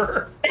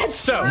forever.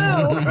 So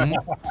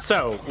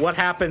what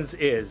happens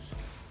is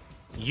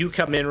you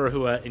come in,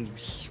 Rehua, and you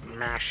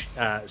smash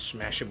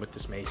him with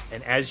this mace,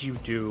 and as you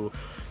do,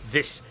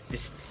 this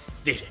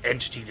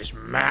entity, this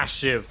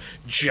massive,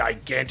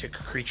 gigantic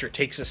creature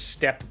takes a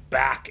step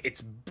back.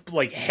 Its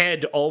like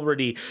head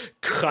already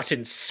cut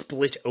and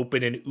split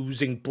open and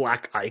oozing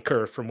black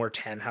ichor from where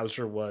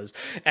Tannhauser was,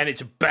 and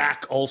its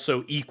back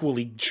also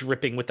equally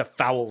dripping with the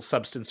foul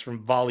substance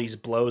from Valli's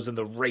blows and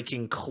the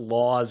raking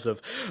claws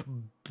of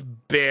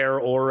Bear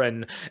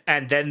Oran,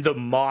 and then the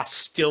moss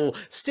still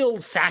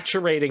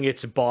saturating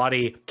its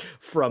body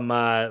from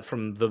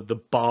the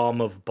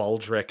bomb of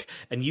Baldric,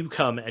 and you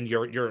come and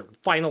your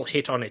final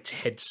hit on its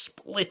head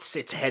splits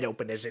its head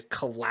open as it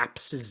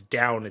collapses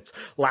down, its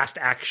last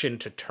action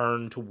to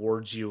turn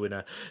towards you in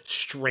a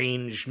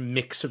strange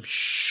mix of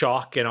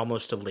shock and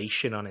almost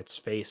elation on its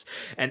face,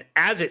 and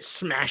as it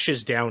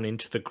smashes down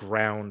into the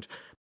ground,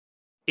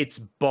 its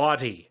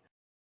body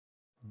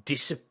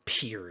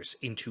disappears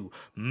into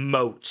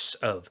motes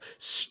of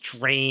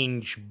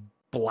strange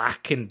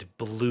black and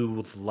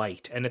blue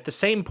light. And at the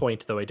same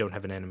point, though I don't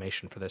have an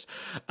animation for this,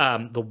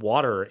 the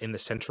water in the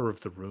center of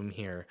the room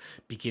here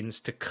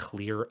begins to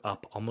clear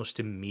up almost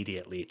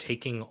immediately,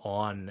 taking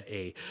on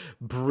a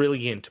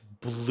brilliant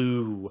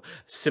blue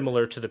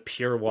similar to the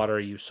pure water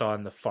you saw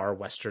in the far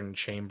western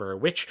chamber,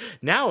 which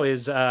now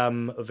is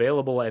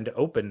available and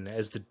open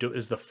as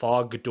the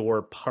fog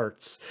door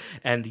parts,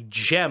 and the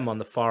gem on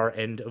the far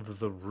end of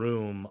the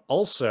room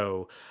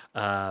also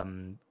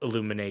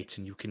illuminates,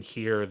 and you can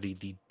hear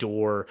the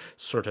door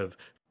sort of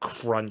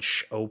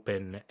crunch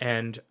open,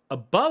 and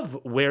above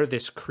where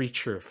this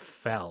creature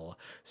fell,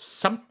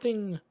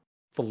 something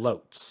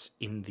floats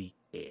in the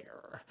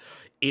air.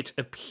 It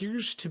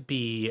appears to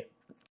be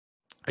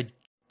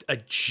a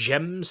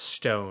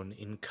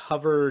gemstone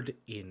covered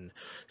in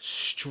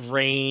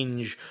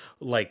strange,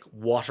 like,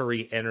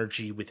 watery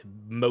energy with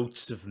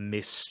motes of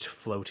mist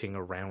floating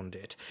around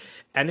it.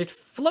 And it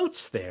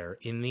floats there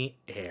in the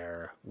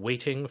air,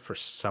 waiting for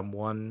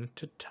someone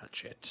to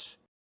touch it.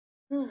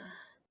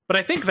 But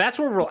I think that's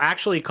where we'll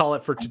actually call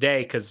it for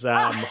today, because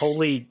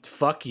holy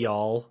fuck,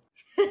 y'all.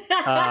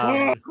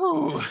 I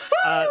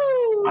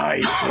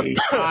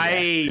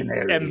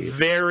am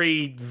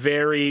very,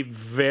 very,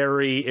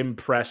 very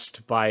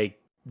impressed by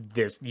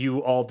this. You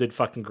all did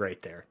fucking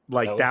great there.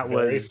 Like, that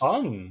was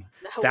fun.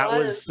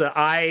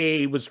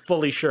 I was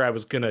fully sure I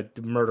was gonna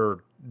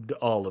murder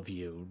all of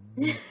you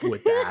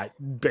with that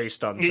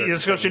based on.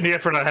 It's such an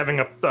idiot for not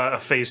having a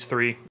phase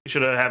 3. You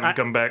should have had him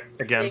come back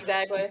again.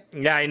 Exactly.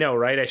 Yeah, I know,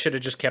 right? I should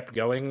have just kept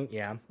going.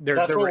 Yeah,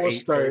 That's there what were we'll 8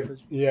 start. phases.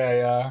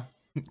 Yeah.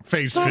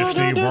 Phase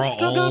 50, we're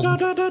all...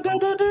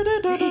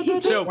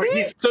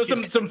 So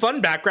some fun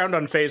background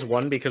on phase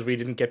 1 because we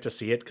didn't get to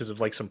see it because of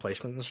like some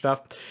placement and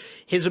stuff.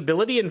 His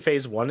ability in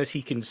phase 1 is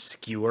he can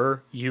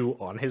skewer you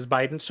on his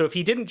Biden. So if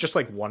he didn't just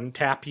like one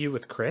tap you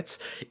with crits,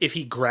 if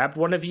he grabbed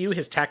one of you,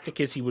 his tactic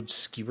is he would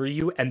skewer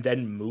you and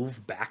then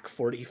move back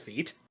 40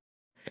 feet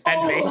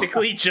and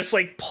basically just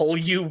like pull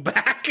you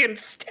back and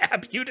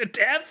stab you to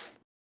death.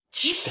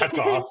 Jesus. That's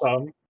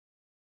awesome.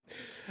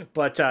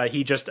 But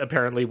he just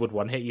apparently would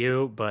one-hit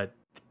you, but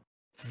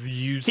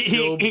you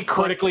still... He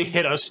critically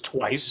hit us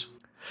twice.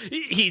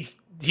 He's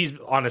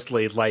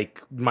honestly,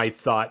 like, my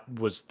thought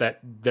was that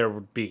there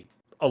would be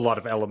a lot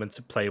of elements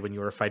at play when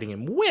you were fighting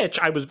him, which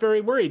I was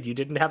very worried you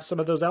didn't have some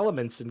of those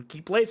elements in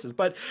key places,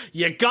 but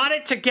you got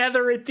it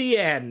together at the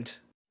end.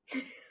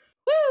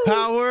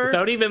 Power.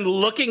 Without even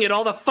looking at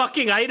all the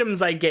fucking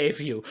items I gave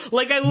you.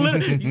 Like,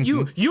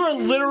 you are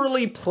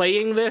literally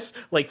playing this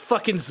like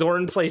fucking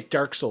Zoran plays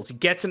Dark Souls. He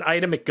gets an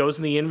item, it goes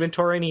in the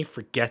inventory, and he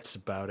forgets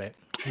about it.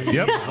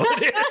 Yep.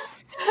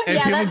 And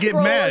Yeah, people that get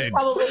scroll is mad.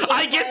 probably just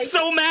I get like-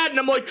 so mad, and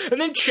I'm like, and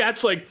then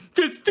chat's like,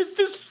 this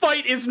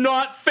fight is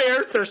not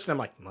fair, Thurston. I'm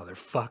like,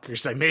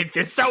 motherfuckers, I made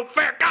this so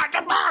fair, God,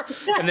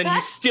 and then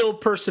you still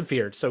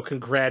persevered, so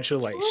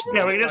congratulations.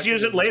 Yeah, we can just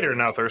use it later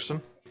now,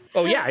 Thurston.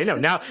 Oh yeah, I know.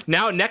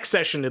 Now next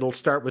session it'll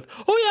start with,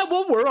 oh yeah,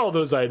 what were all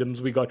those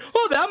items we got?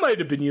 Oh, that might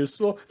have been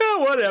useful. Yeah,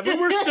 whatever.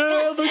 We're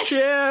still the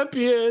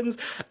champions.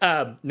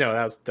 No,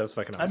 that was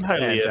fucking awesome.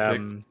 I'm highly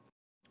epic.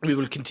 We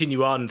will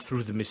continue on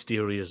through the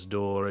mysterious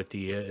door at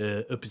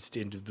the opposite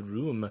end of the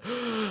room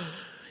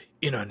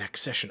in our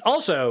next session.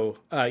 Also,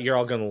 you're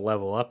all going to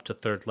level up to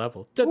 3rd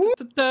level.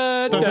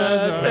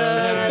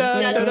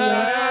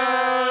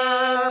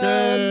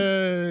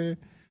 Yay.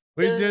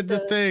 We did the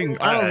thing.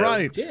 All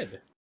right.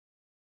 Did.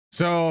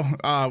 So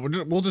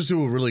we'll just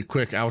do a really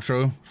quick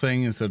outro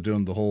thing instead of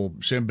doing the whole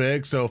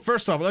shindig. So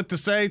first off, I'd like to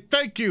say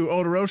thank you,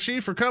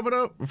 Odoroshi, for coming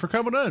in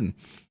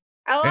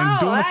Hello, and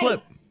doing a hi.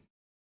 flip.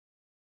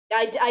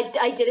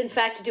 I did in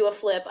fact do a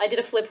flip. I did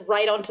a flip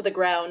right onto the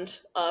ground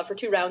for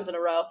 2 rounds in a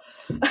row.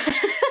 But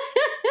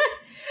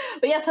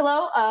yes,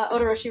 hello,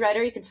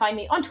 Odoroshirider. You can find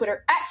me on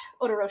Twitter at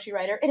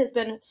Odoroshirider. It has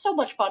been so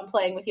much fun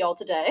playing with y'all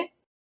today.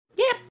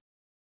 Yep.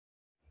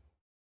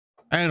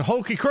 And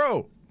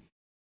HulkyKrow.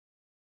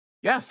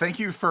 Yeah, thank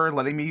you for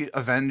letting me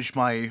avenge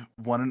my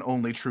one and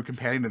only true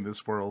companion in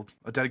this world,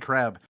 a dead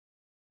crab.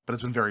 But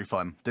it's been very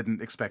fun.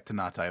 Didn't expect to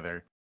not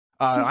either.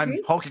 I'm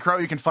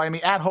HulkyKrow. You can find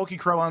me at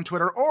HulkyKrow on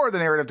Twitter or the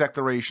Narrative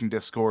Declaration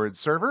Discord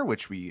server,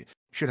 which we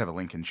should have a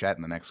link in chat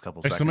in the next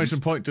couple Exclamation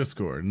seconds. point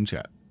Discord in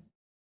chat.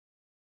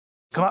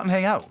 Come out and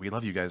hang out. We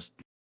love you guys.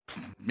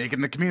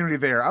 Making the community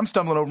there. I'm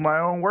stumbling over my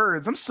own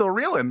words. I'm still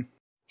reeling.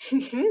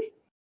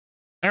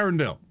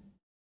 Earndil.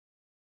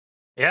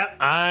 Yeah,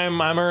 I'm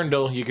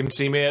Earndil. You can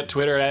see me at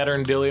Twitter at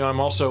Earndilio. I'm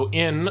also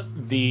in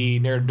the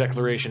Narrative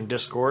Declaration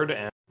Discord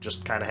and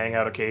just kind of hang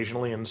out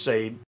occasionally and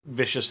say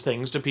vicious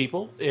things to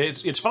people.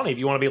 It's funny. If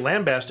you want to be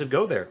lambasted,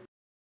 go there.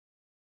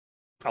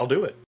 I'll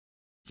do it.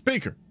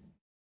 Speaker.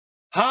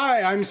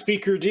 Hi, I'm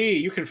Speaker D.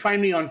 You can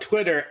find me on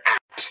Twitter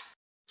at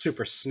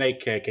Super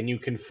Snake Kick, and you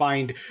can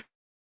find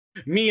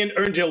me and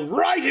Earndil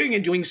writing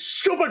and doing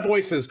stupid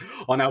voices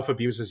on Alpha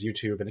Buse's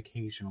YouTube and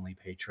occasionally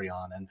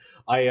Patreon. And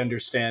I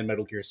understand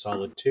Metal Gear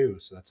Solid 2,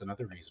 so that's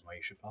another reason why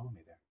you should follow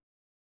me there.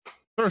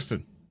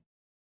 Thurston.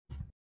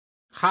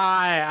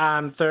 Hi,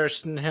 I'm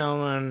Thurston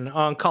Hillman,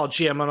 on-call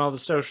GM on all the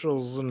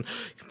socials, and you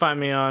can find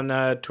me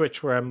on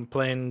Twitch where I'm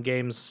playing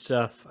games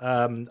stuff.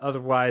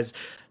 Otherwise,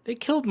 they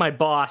killed my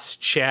boss,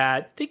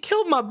 chat. They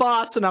killed my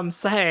boss, and I'm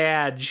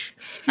sad.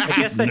 I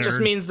guess that just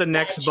means the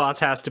next boss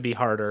has to be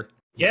harder.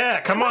 Yeah,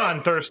 come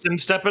on, Thurston,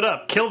 step it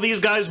up. Kill these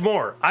guys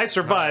more. I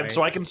survived, Right.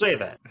 so I can say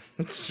that.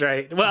 That's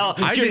right. Well,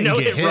 I your didn't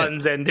no-hit get hit.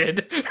 runs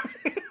ended.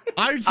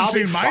 I just I'll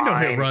seen be my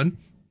no-hit fine. run.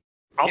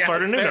 I'll Yeah,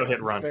 start a that's new fair, no-hit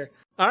that's run. fair.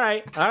 All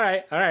right,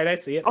 I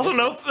see it. Also,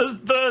 no,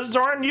 the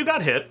Zoran, you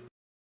got hit.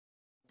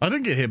 I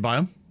didn't get hit by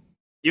him.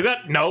 You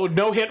got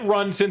no hit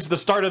run since the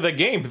start of the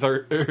game,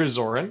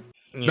 Zoran.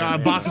 Nah,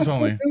 bosses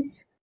only.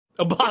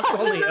 A boss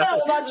only.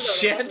 Bosses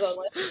Shit.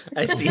 only.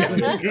 I see how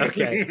it is.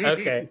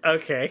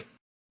 Okay.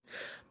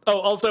 Oh,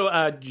 also,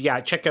 yeah,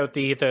 check out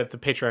the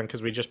Patreon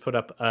because we just put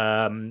up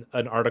an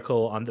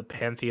article on the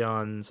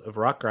pantheons of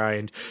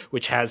Rotgrind,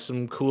 which has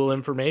some cool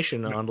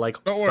information on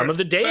like Don't some worry. of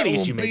the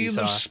deities you maybe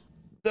saw.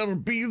 That'll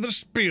be the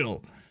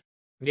spiel.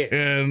 Yeah.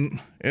 And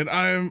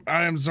I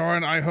am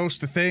Zoran. I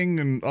host the thing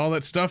and all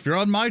that stuff. You're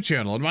on my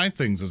channel and my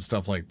things and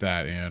stuff like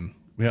that. And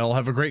we all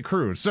have a great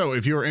crew. So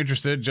if you're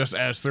interested, just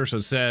as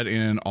Thurston said,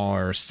 in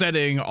our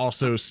setting,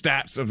 also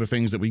stats of the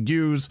things that we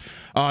use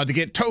to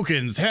get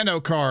tokens,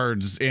 handout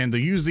cards, and to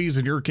use these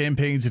in your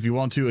campaigns if you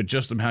want to,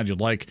 adjust them how you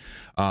like.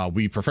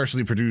 We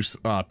professionally produce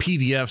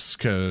PDFs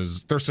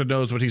because Thurston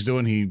knows what he's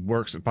doing. He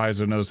works at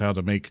Paizo, knows how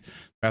to make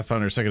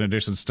Pathfinder 2nd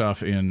edition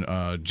stuff, and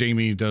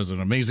Jamie does an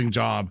amazing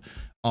job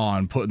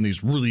on putting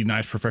these really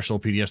nice professional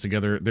PDFs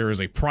together. There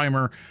is a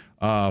primer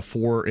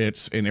for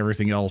it and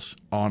everything else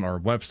on our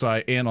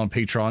website and on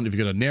Patreon. If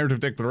you go to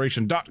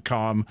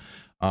narrativedeclaration.com,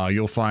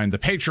 you'll find the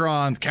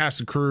Patreon, the cast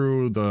and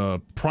crew,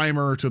 the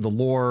primer to the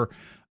lore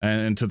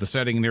and to the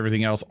setting and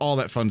everything else, all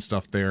that fun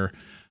stuff there.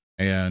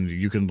 And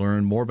you can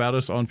learn more about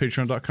us on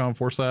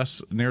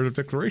patreon.com/narrative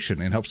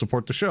declaration and help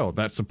support the show.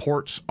 That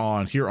supports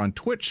on here on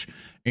Twitch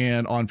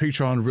and on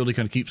Patreon really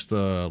kind of keeps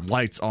the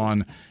lights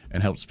on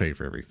and helps pay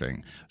for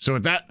everything. So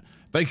with that,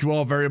 thank you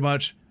all very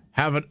much.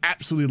 Have an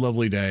absolutely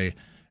lovely day.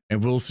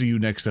 And we'll see you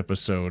next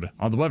episode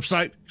on the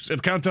website, the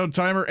countdown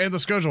timer, and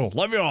the schedule.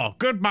 Love you all.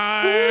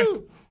 Goodbye.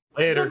 Woo!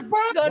 Later.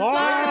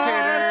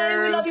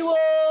 Goodbye. We love you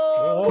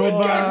all.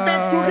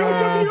 Goodbye.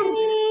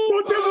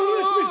 Don't ever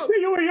let me see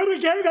you here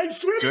again, I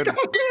swear to God.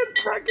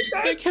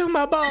 They killed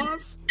my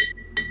boss.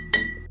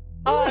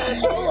 Oh,